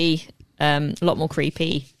cringy, a lot more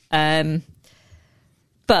creepy.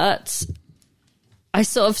 But I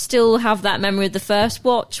sort of still have that memory of the first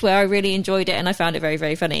watch where I really enjoyed it and I found it very,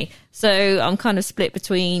 very funny. So I'm kind of split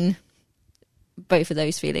between both of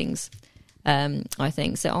those feelings, I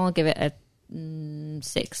think. So I'll give it a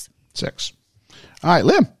 6. 6. All right,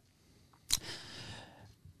 Liam.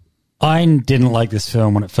 I didn't like this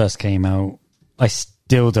film when it first came out. I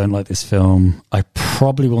still don't like this film. I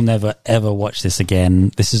probably will never, ever watch this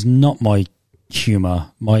again. This is not my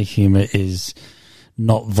humour. My humour is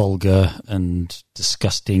not vulgar and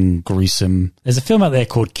disgusting, gruesome. There's a film out there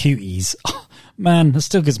called Cuties. Oh, man, that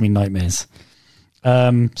still gives me nightmares.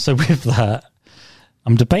 So with that,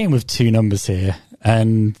 I'm debating with two numbers here,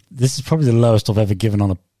 and this is probably the lowest I've ever given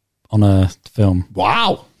on a film.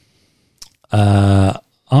 Wow.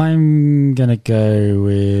 I'm gonna go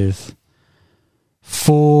with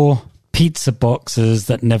 4 pizza boxes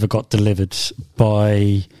that never got delivered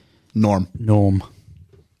by Norm.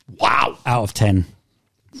 Wow. Out of 10.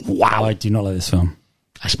 Wow. I do not like this film.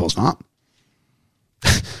 I suppose not.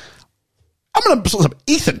 I'm going to split up.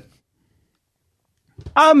 Ethan.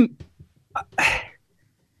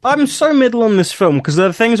 I'm so middle on this film because there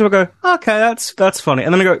are things where I go, okay, that's funny.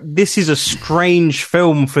 And then I go, this is a strange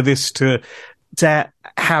film for this to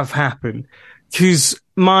have happen. Because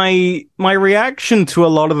my reaction to a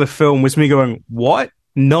lot of the film was me going, what?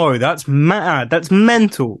 No, that's mad. That's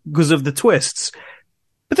mental because of the twists.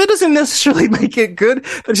 But that doesn't necessarily make it good.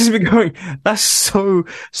 That just me going, that's so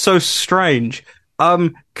strange.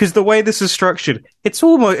 Because the way this is structured, it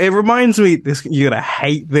reminds me, you're gonna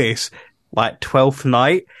hate this, like 12th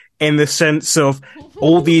Night, in the sense of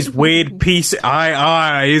all these weird pieces.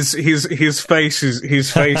 His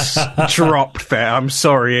face dropped there. I'm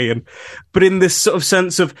sorry, Ian. But in this sort of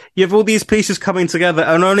sense of, you have all these pieces coming together,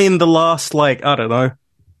 and only in the last, 15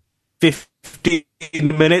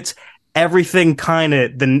 minutes, everything kind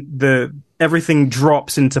of, the everything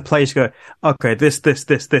drops into place. You go, okay, this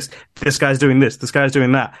guy's doing this guy's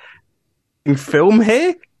doing that. In film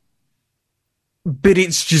here, but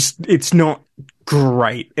it's not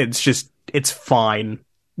great. It's fine,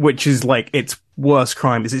 which is like its worst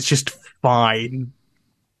crime is it's just fine.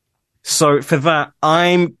 So for that,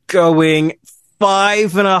 I'm going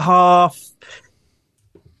 5.5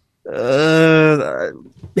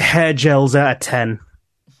 hair gels out of 10.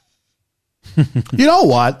 You know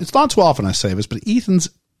what? It's not too often I say this, but Ethan's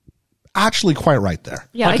actually quite right there.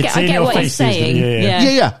 Yeah, I get what you're saying.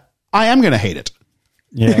 Yeah. I am going to hate it.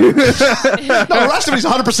 Yeah. No, the rest of it he's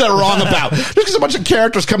 100% wrong about. Just because a bunch of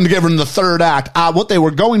characters come together in the third act, what they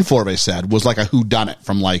were going for, they said, was like a whodunit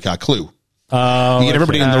from like Clue. You get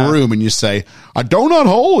everybody in the room and you say, a donut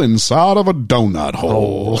hole inside of a donut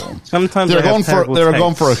hole. Sometimes they were going for a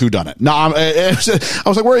whodunit. No, I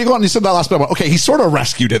was like, where are you going? And he said that last bit. I went, okay, he sort of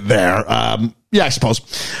rescued it there. Yeah, I suppose.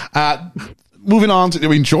 Moving on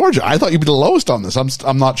to, Georgia, I thought you'd be the lowest on this. I'm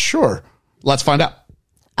not sure. Let's find out.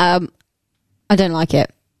 I don't like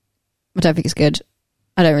it. I don't think it's good.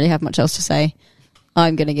 I don't really have much else to say.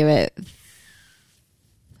 I'm going to give it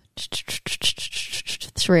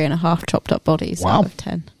 3.5 chopped up bodies out of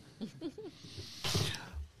 10.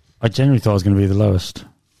 I genuinely thought I was going to be the lowest.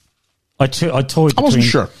 I toyed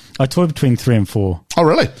between 3 and 4. Oh,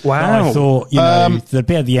 really? Wow. I thought, the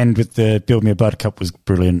bit at the end with the Build Me a Buttercup was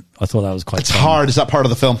brilliant. I thought that was quite It's fun. hard. Is that part of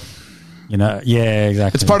the film? Yeah,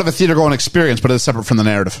 exactly. It's part of a theater-going experience, but it's separate from the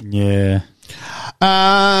narrative. Yeah.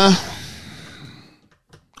 I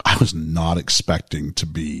was not expecting to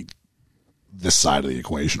be this side of the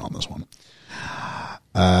equation on this one.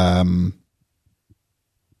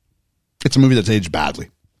 It's a movie that's aged badly.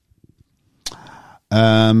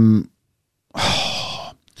 I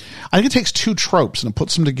think it takes two tropes and it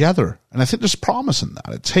puts them together. And I think there's promise in that.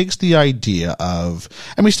 It takes the idea of,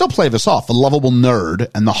 and we still play this off, the lovable nerd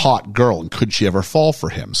and the hot girl, and could she ever fall for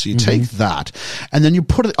him? So you take that, and then you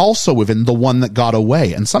put it also within the one that got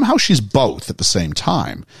away. And somehow she's both at the same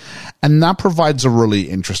time. And that provides a really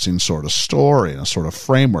interesting sort of story and a sort of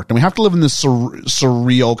framework. And we have to live in this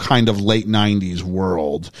surreal kind of late 90s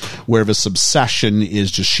world where this obsession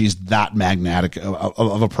is just, she's that magnetic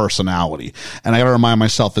of a personality. And I got to remind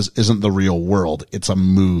myself, this isn't the real world. It's a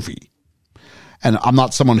movie. And I'm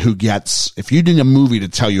not someone who gets, if you need a movie to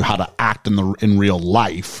tell you how to act in real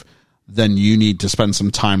life, then you need to spend some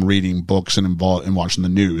time reading books and watching the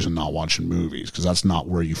news and not watching movies, because that's not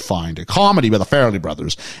where you find a comedy by the Farrelly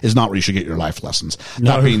brothers is not where you should get your life lessons.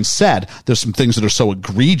 No. That being said, there's some things that are so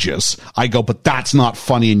egregious. I go, but that's not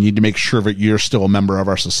funny, and you need to make sure that you're still a member of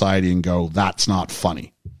our society and go, that's not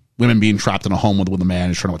funny. Women being trapped in a home with a man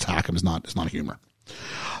who's trying to attack him is not humor.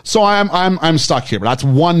 So I'm stuck here, but that's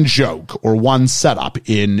one joke or one setup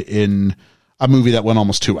in a movie that went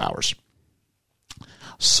almost 2 hours.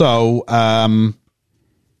 So, and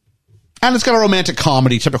it's got a romantic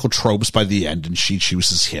comedy, typical tropes by the end, and she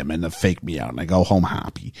chooses him and they fake me out and I go home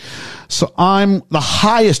happy. So I'm the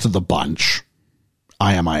highest of the bunch.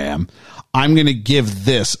 I am. I'm going to give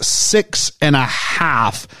this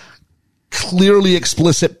 6.5 clearly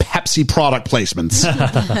explicit Pepsi product placements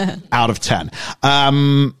out of 10.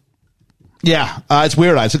 It's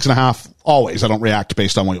weird. I 6.5 always. I don't react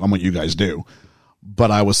based on what you guys do.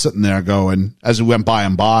 But I was sitting there going, as we went by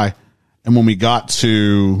and by, and when we got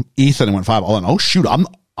to Ethan and went 5, oh shoot, I'm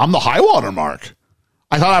the high water mark.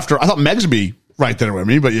 I thought Meg's would be right there with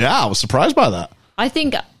me, but yeah, I was surprised by that. I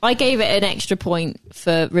think I gave it an extra point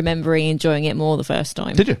for remembering enjoying it more the first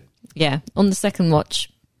time. Did you? Yeah, on the second watch.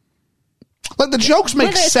 Like the jokes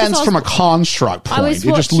make sense from a construct point. I was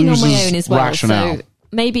it just watching loses on my own as well, rationale. so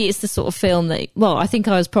maybe it's the sort of film that. Well, I think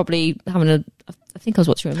I was probably I think I was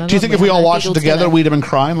watching it with my mum. Do you think if we all watched it together, we'd have been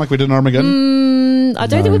crying like we did in Armageddon? I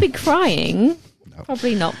don't think we'd be crying. No.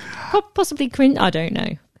 Probably not. Possibly cringe. I don't know.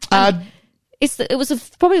 It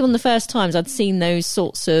was probably one of the first times I'd seen those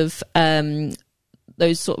sorts of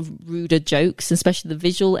ruder jokes, especially the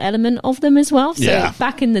visual element of them as well. So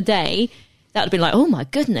back in the day, that would have been like, oh my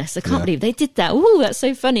goodness, I can't believe they did that. Oh, that's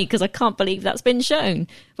so funny because I can't believe that's been shown.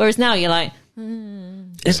 Whereas now you're like,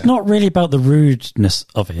 It's not really about the rudeness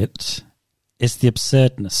of it. It's the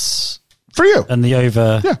absurdness. For you. And the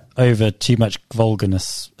over too much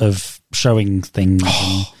vulgarness of showing things.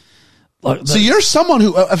 So you're someone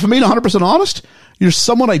who, if I'm being 100% honest, you're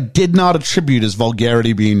someone I did not attribute as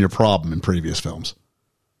vulgarity being your problem in previous films.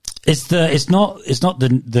 It's not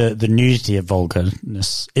the nudity of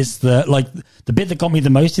vulgarness. It's the bit that got me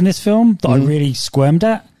the most in this film that I really squirmed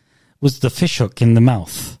at was the fishhook in the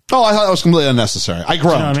mouth. Oh, I thought that was completely unnecessary. I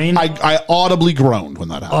groaned. Do you know what I mean? I audibly groaned when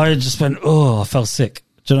that happened. I just went, I felt sick.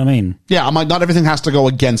 Do you know what I mean? Yeah, I'm like, not everything has to go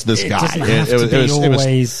against this guy. doesn't have to be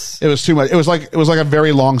always. It was too much. It was like a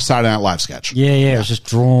very long Saturday Night Live sketch. Yeah, it was just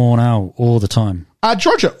drawn out all the time.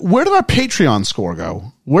 Georgia, where did our Patreon score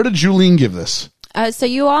go? Where did Julene give this? So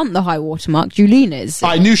you aren't the high watermark. Julene is.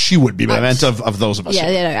 I knew she would be, but I meant of those of us.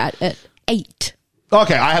 Yeah, at 8.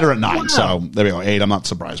 Okay, I had her at 9, so there we go. 8. I'm not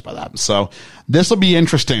surprised by that. So this will be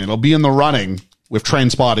interesting. It'll be in the running with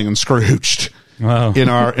Trainspotting and Scrooged in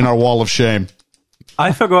our wall of shame.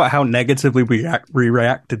 I forgot how negatively we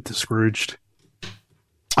reacted to Scrooged.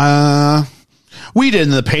 We did,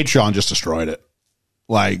 and the Patreon just destroyed it.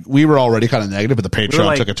 Like, we were already kind of negative, but the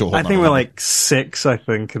Patreon took it to a whole I think we're like 6, and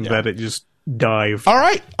then it just dived. All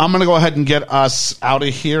right, I'm going to go ahead and get us out of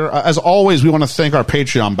here. As always, we want to thank our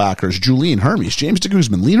Patreon backers, Julene Hermes, James de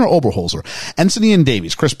Guzman, Lena Oberholzer, Ensign Ian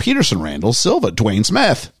Davies, Chris Peterson, Randall Silva, Dwayne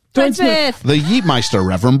Smith, the Yeetmeister,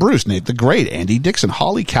 Reverend Bruce, Nate the Great, Andy Dixon,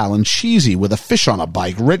 Holly Callan, Cheesy with a fish on a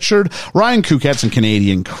bike, Richard, Ryan Kuketz, and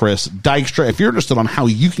Canadian Chris Dykstra. If you're interested on how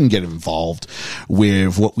you can get involved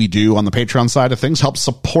with what we do on the Patreon side of things, help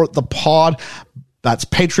support the pod. That's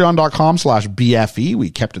patreon.com/BFE.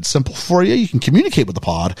 We kept it simple for you. You can communicate with the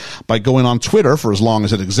pod by going on Twitter for as long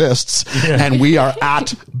as it exists. Yeah. And we are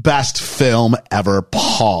at Best Film Ever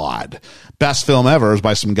Pod. Best Film Ever is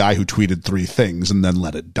by some guy who tweeted 3 things and then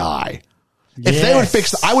let it die. If they would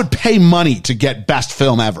fix I would pay money to get Best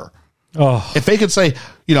Film Ever. Oh. If they could say,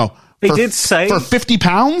 they did say for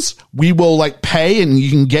 £50, we will like pay and you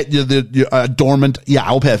can get the dormant. Yeah,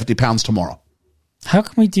 I'll pay £50 tomorrow. How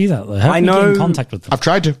can we do that though? How can we get in contact with them? I've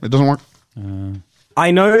tried to. It doesn't work. I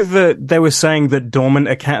know that they were saying that dormant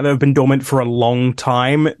account that have been dormant for a long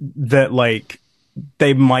time, that like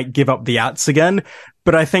they might give up the ads again.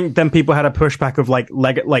 But I think then people had a pushback of like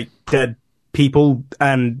dead people,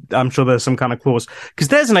 and I'm sure there's some kind of clause. Because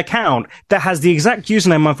there's an account that has the exact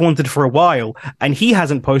username I've wanted for a while, and he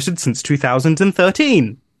hasn't posted since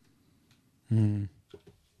 2013.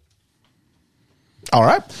 All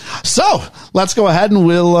right. So let's go ahead and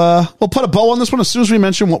we'll put a bow on this one as soon as we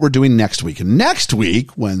mention what we're doing next week. And next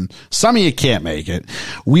week, when some of you can't make it,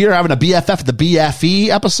 we are having a BFF the BFE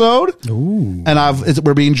episode. Ooh. And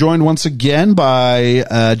we're being joined once again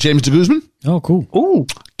by James de Guzman. Oh, cool. Ooh.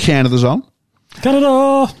 Canada's own.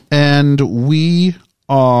 Canada. And we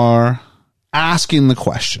are asking the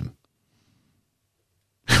question.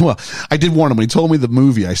 Well, I did warn him. When he told me the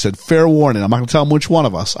movie, I said, fair warning. I'm not going to tell him which one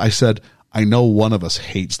of us. I said, I know one of us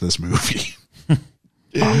hates this movie.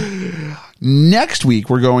 Next week,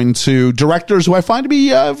 we're going to directors who I find to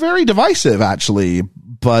be very divisive, actually,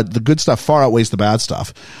 but the good stuff far outweighs the bad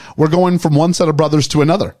stuff. We're going from one set of brothers to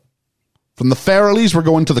another. From the Farrellys, we're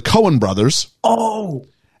going to the Coen brothers. Oh!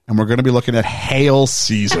 And we're going to be looking at Hail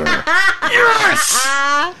Caesar. Yes!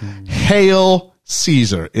 Hail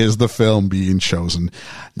Caesar is the film being chosen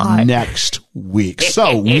next week.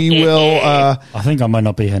 So we will I think I might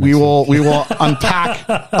not be here next we will week. Unpack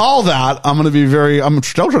all that. I'm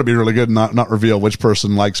still trying to be really good and not reveal which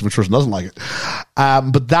person likes and which person doesn't like it.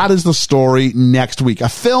 But that is the story next week. A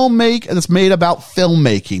film that's made about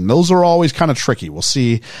filmmaking. Those are always kind of tricky. We'll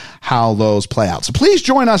see how those play out. So please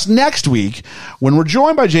join us next week when we're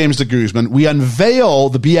joined by James de Guzman. We unveil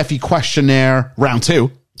the BFE questionnaire round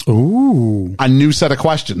 2. Ooh. A new set of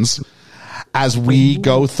questions as we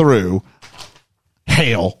go through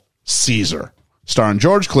Hail Caesar, starring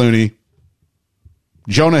George Clooney,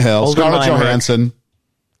 Jonah Hill, Scarlett Johansson,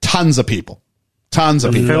 tons of people.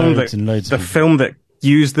 The film that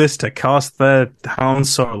used this to cast the Han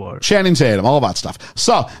Solo. Channing Tatum, all that stuff.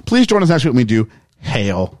 So please join us next week when we do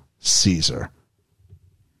Hail Caesar.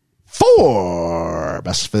 For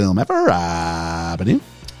Best Film Ever, I've been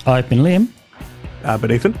Liam. I've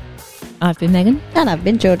been Ethan. I've been Megan. And I've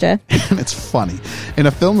been Georgia. And it's funny. In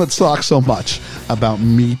a film that talks so much about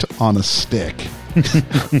meat on a stick.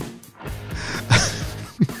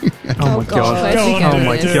 Oh my god. Oh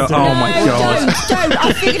my god. Oh my god. Don't.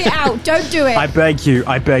 I figured it out. Don't do it. I beg you.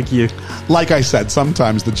 Like I said,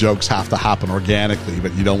 sometimes the jokes have to happen organically,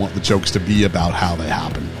 but you don't want the jokes to be about how they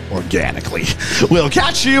happen organically. We'll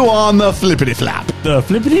catch you on the flippity flap. The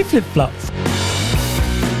flippity flip flop.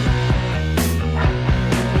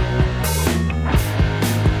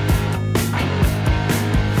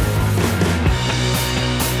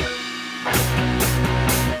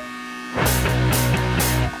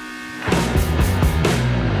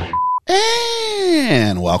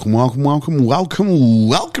 And welcome to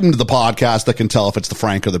the podcast that can tell if it's the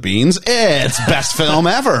Frank or the Beans. It's Best Film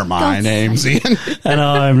Ever. My name's Ian. And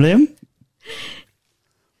I'm Liam.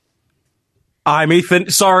 I'm Ethan.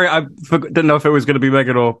 Sorry, I didn't know if it was going to be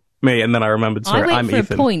Megan or me, and then I remembered. Sorry, I wait I'm for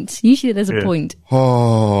Ethan. a point. Usually there's a point.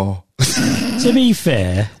 Oh. To be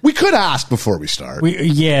fair, We could ask before we start.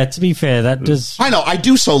 to be fair, that does. I know, I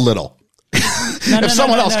do so little. If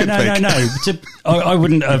someone else could think. I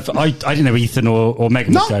wouldn't have. I didn't know Ethan or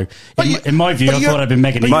Megan No, would go. but In my view, I thought I'd been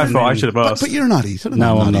Megan. My Ethan, fault. I and- should have asked. But you're not Ethan.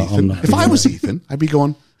 No, I'm I'm not not, Ethan. I'm not. If I was Ethan, I'd be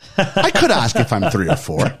going, I could ask if I'm 3 or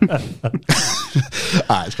 4.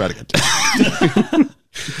 It's pretty good.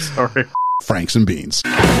 Sorry. Franks and Beans.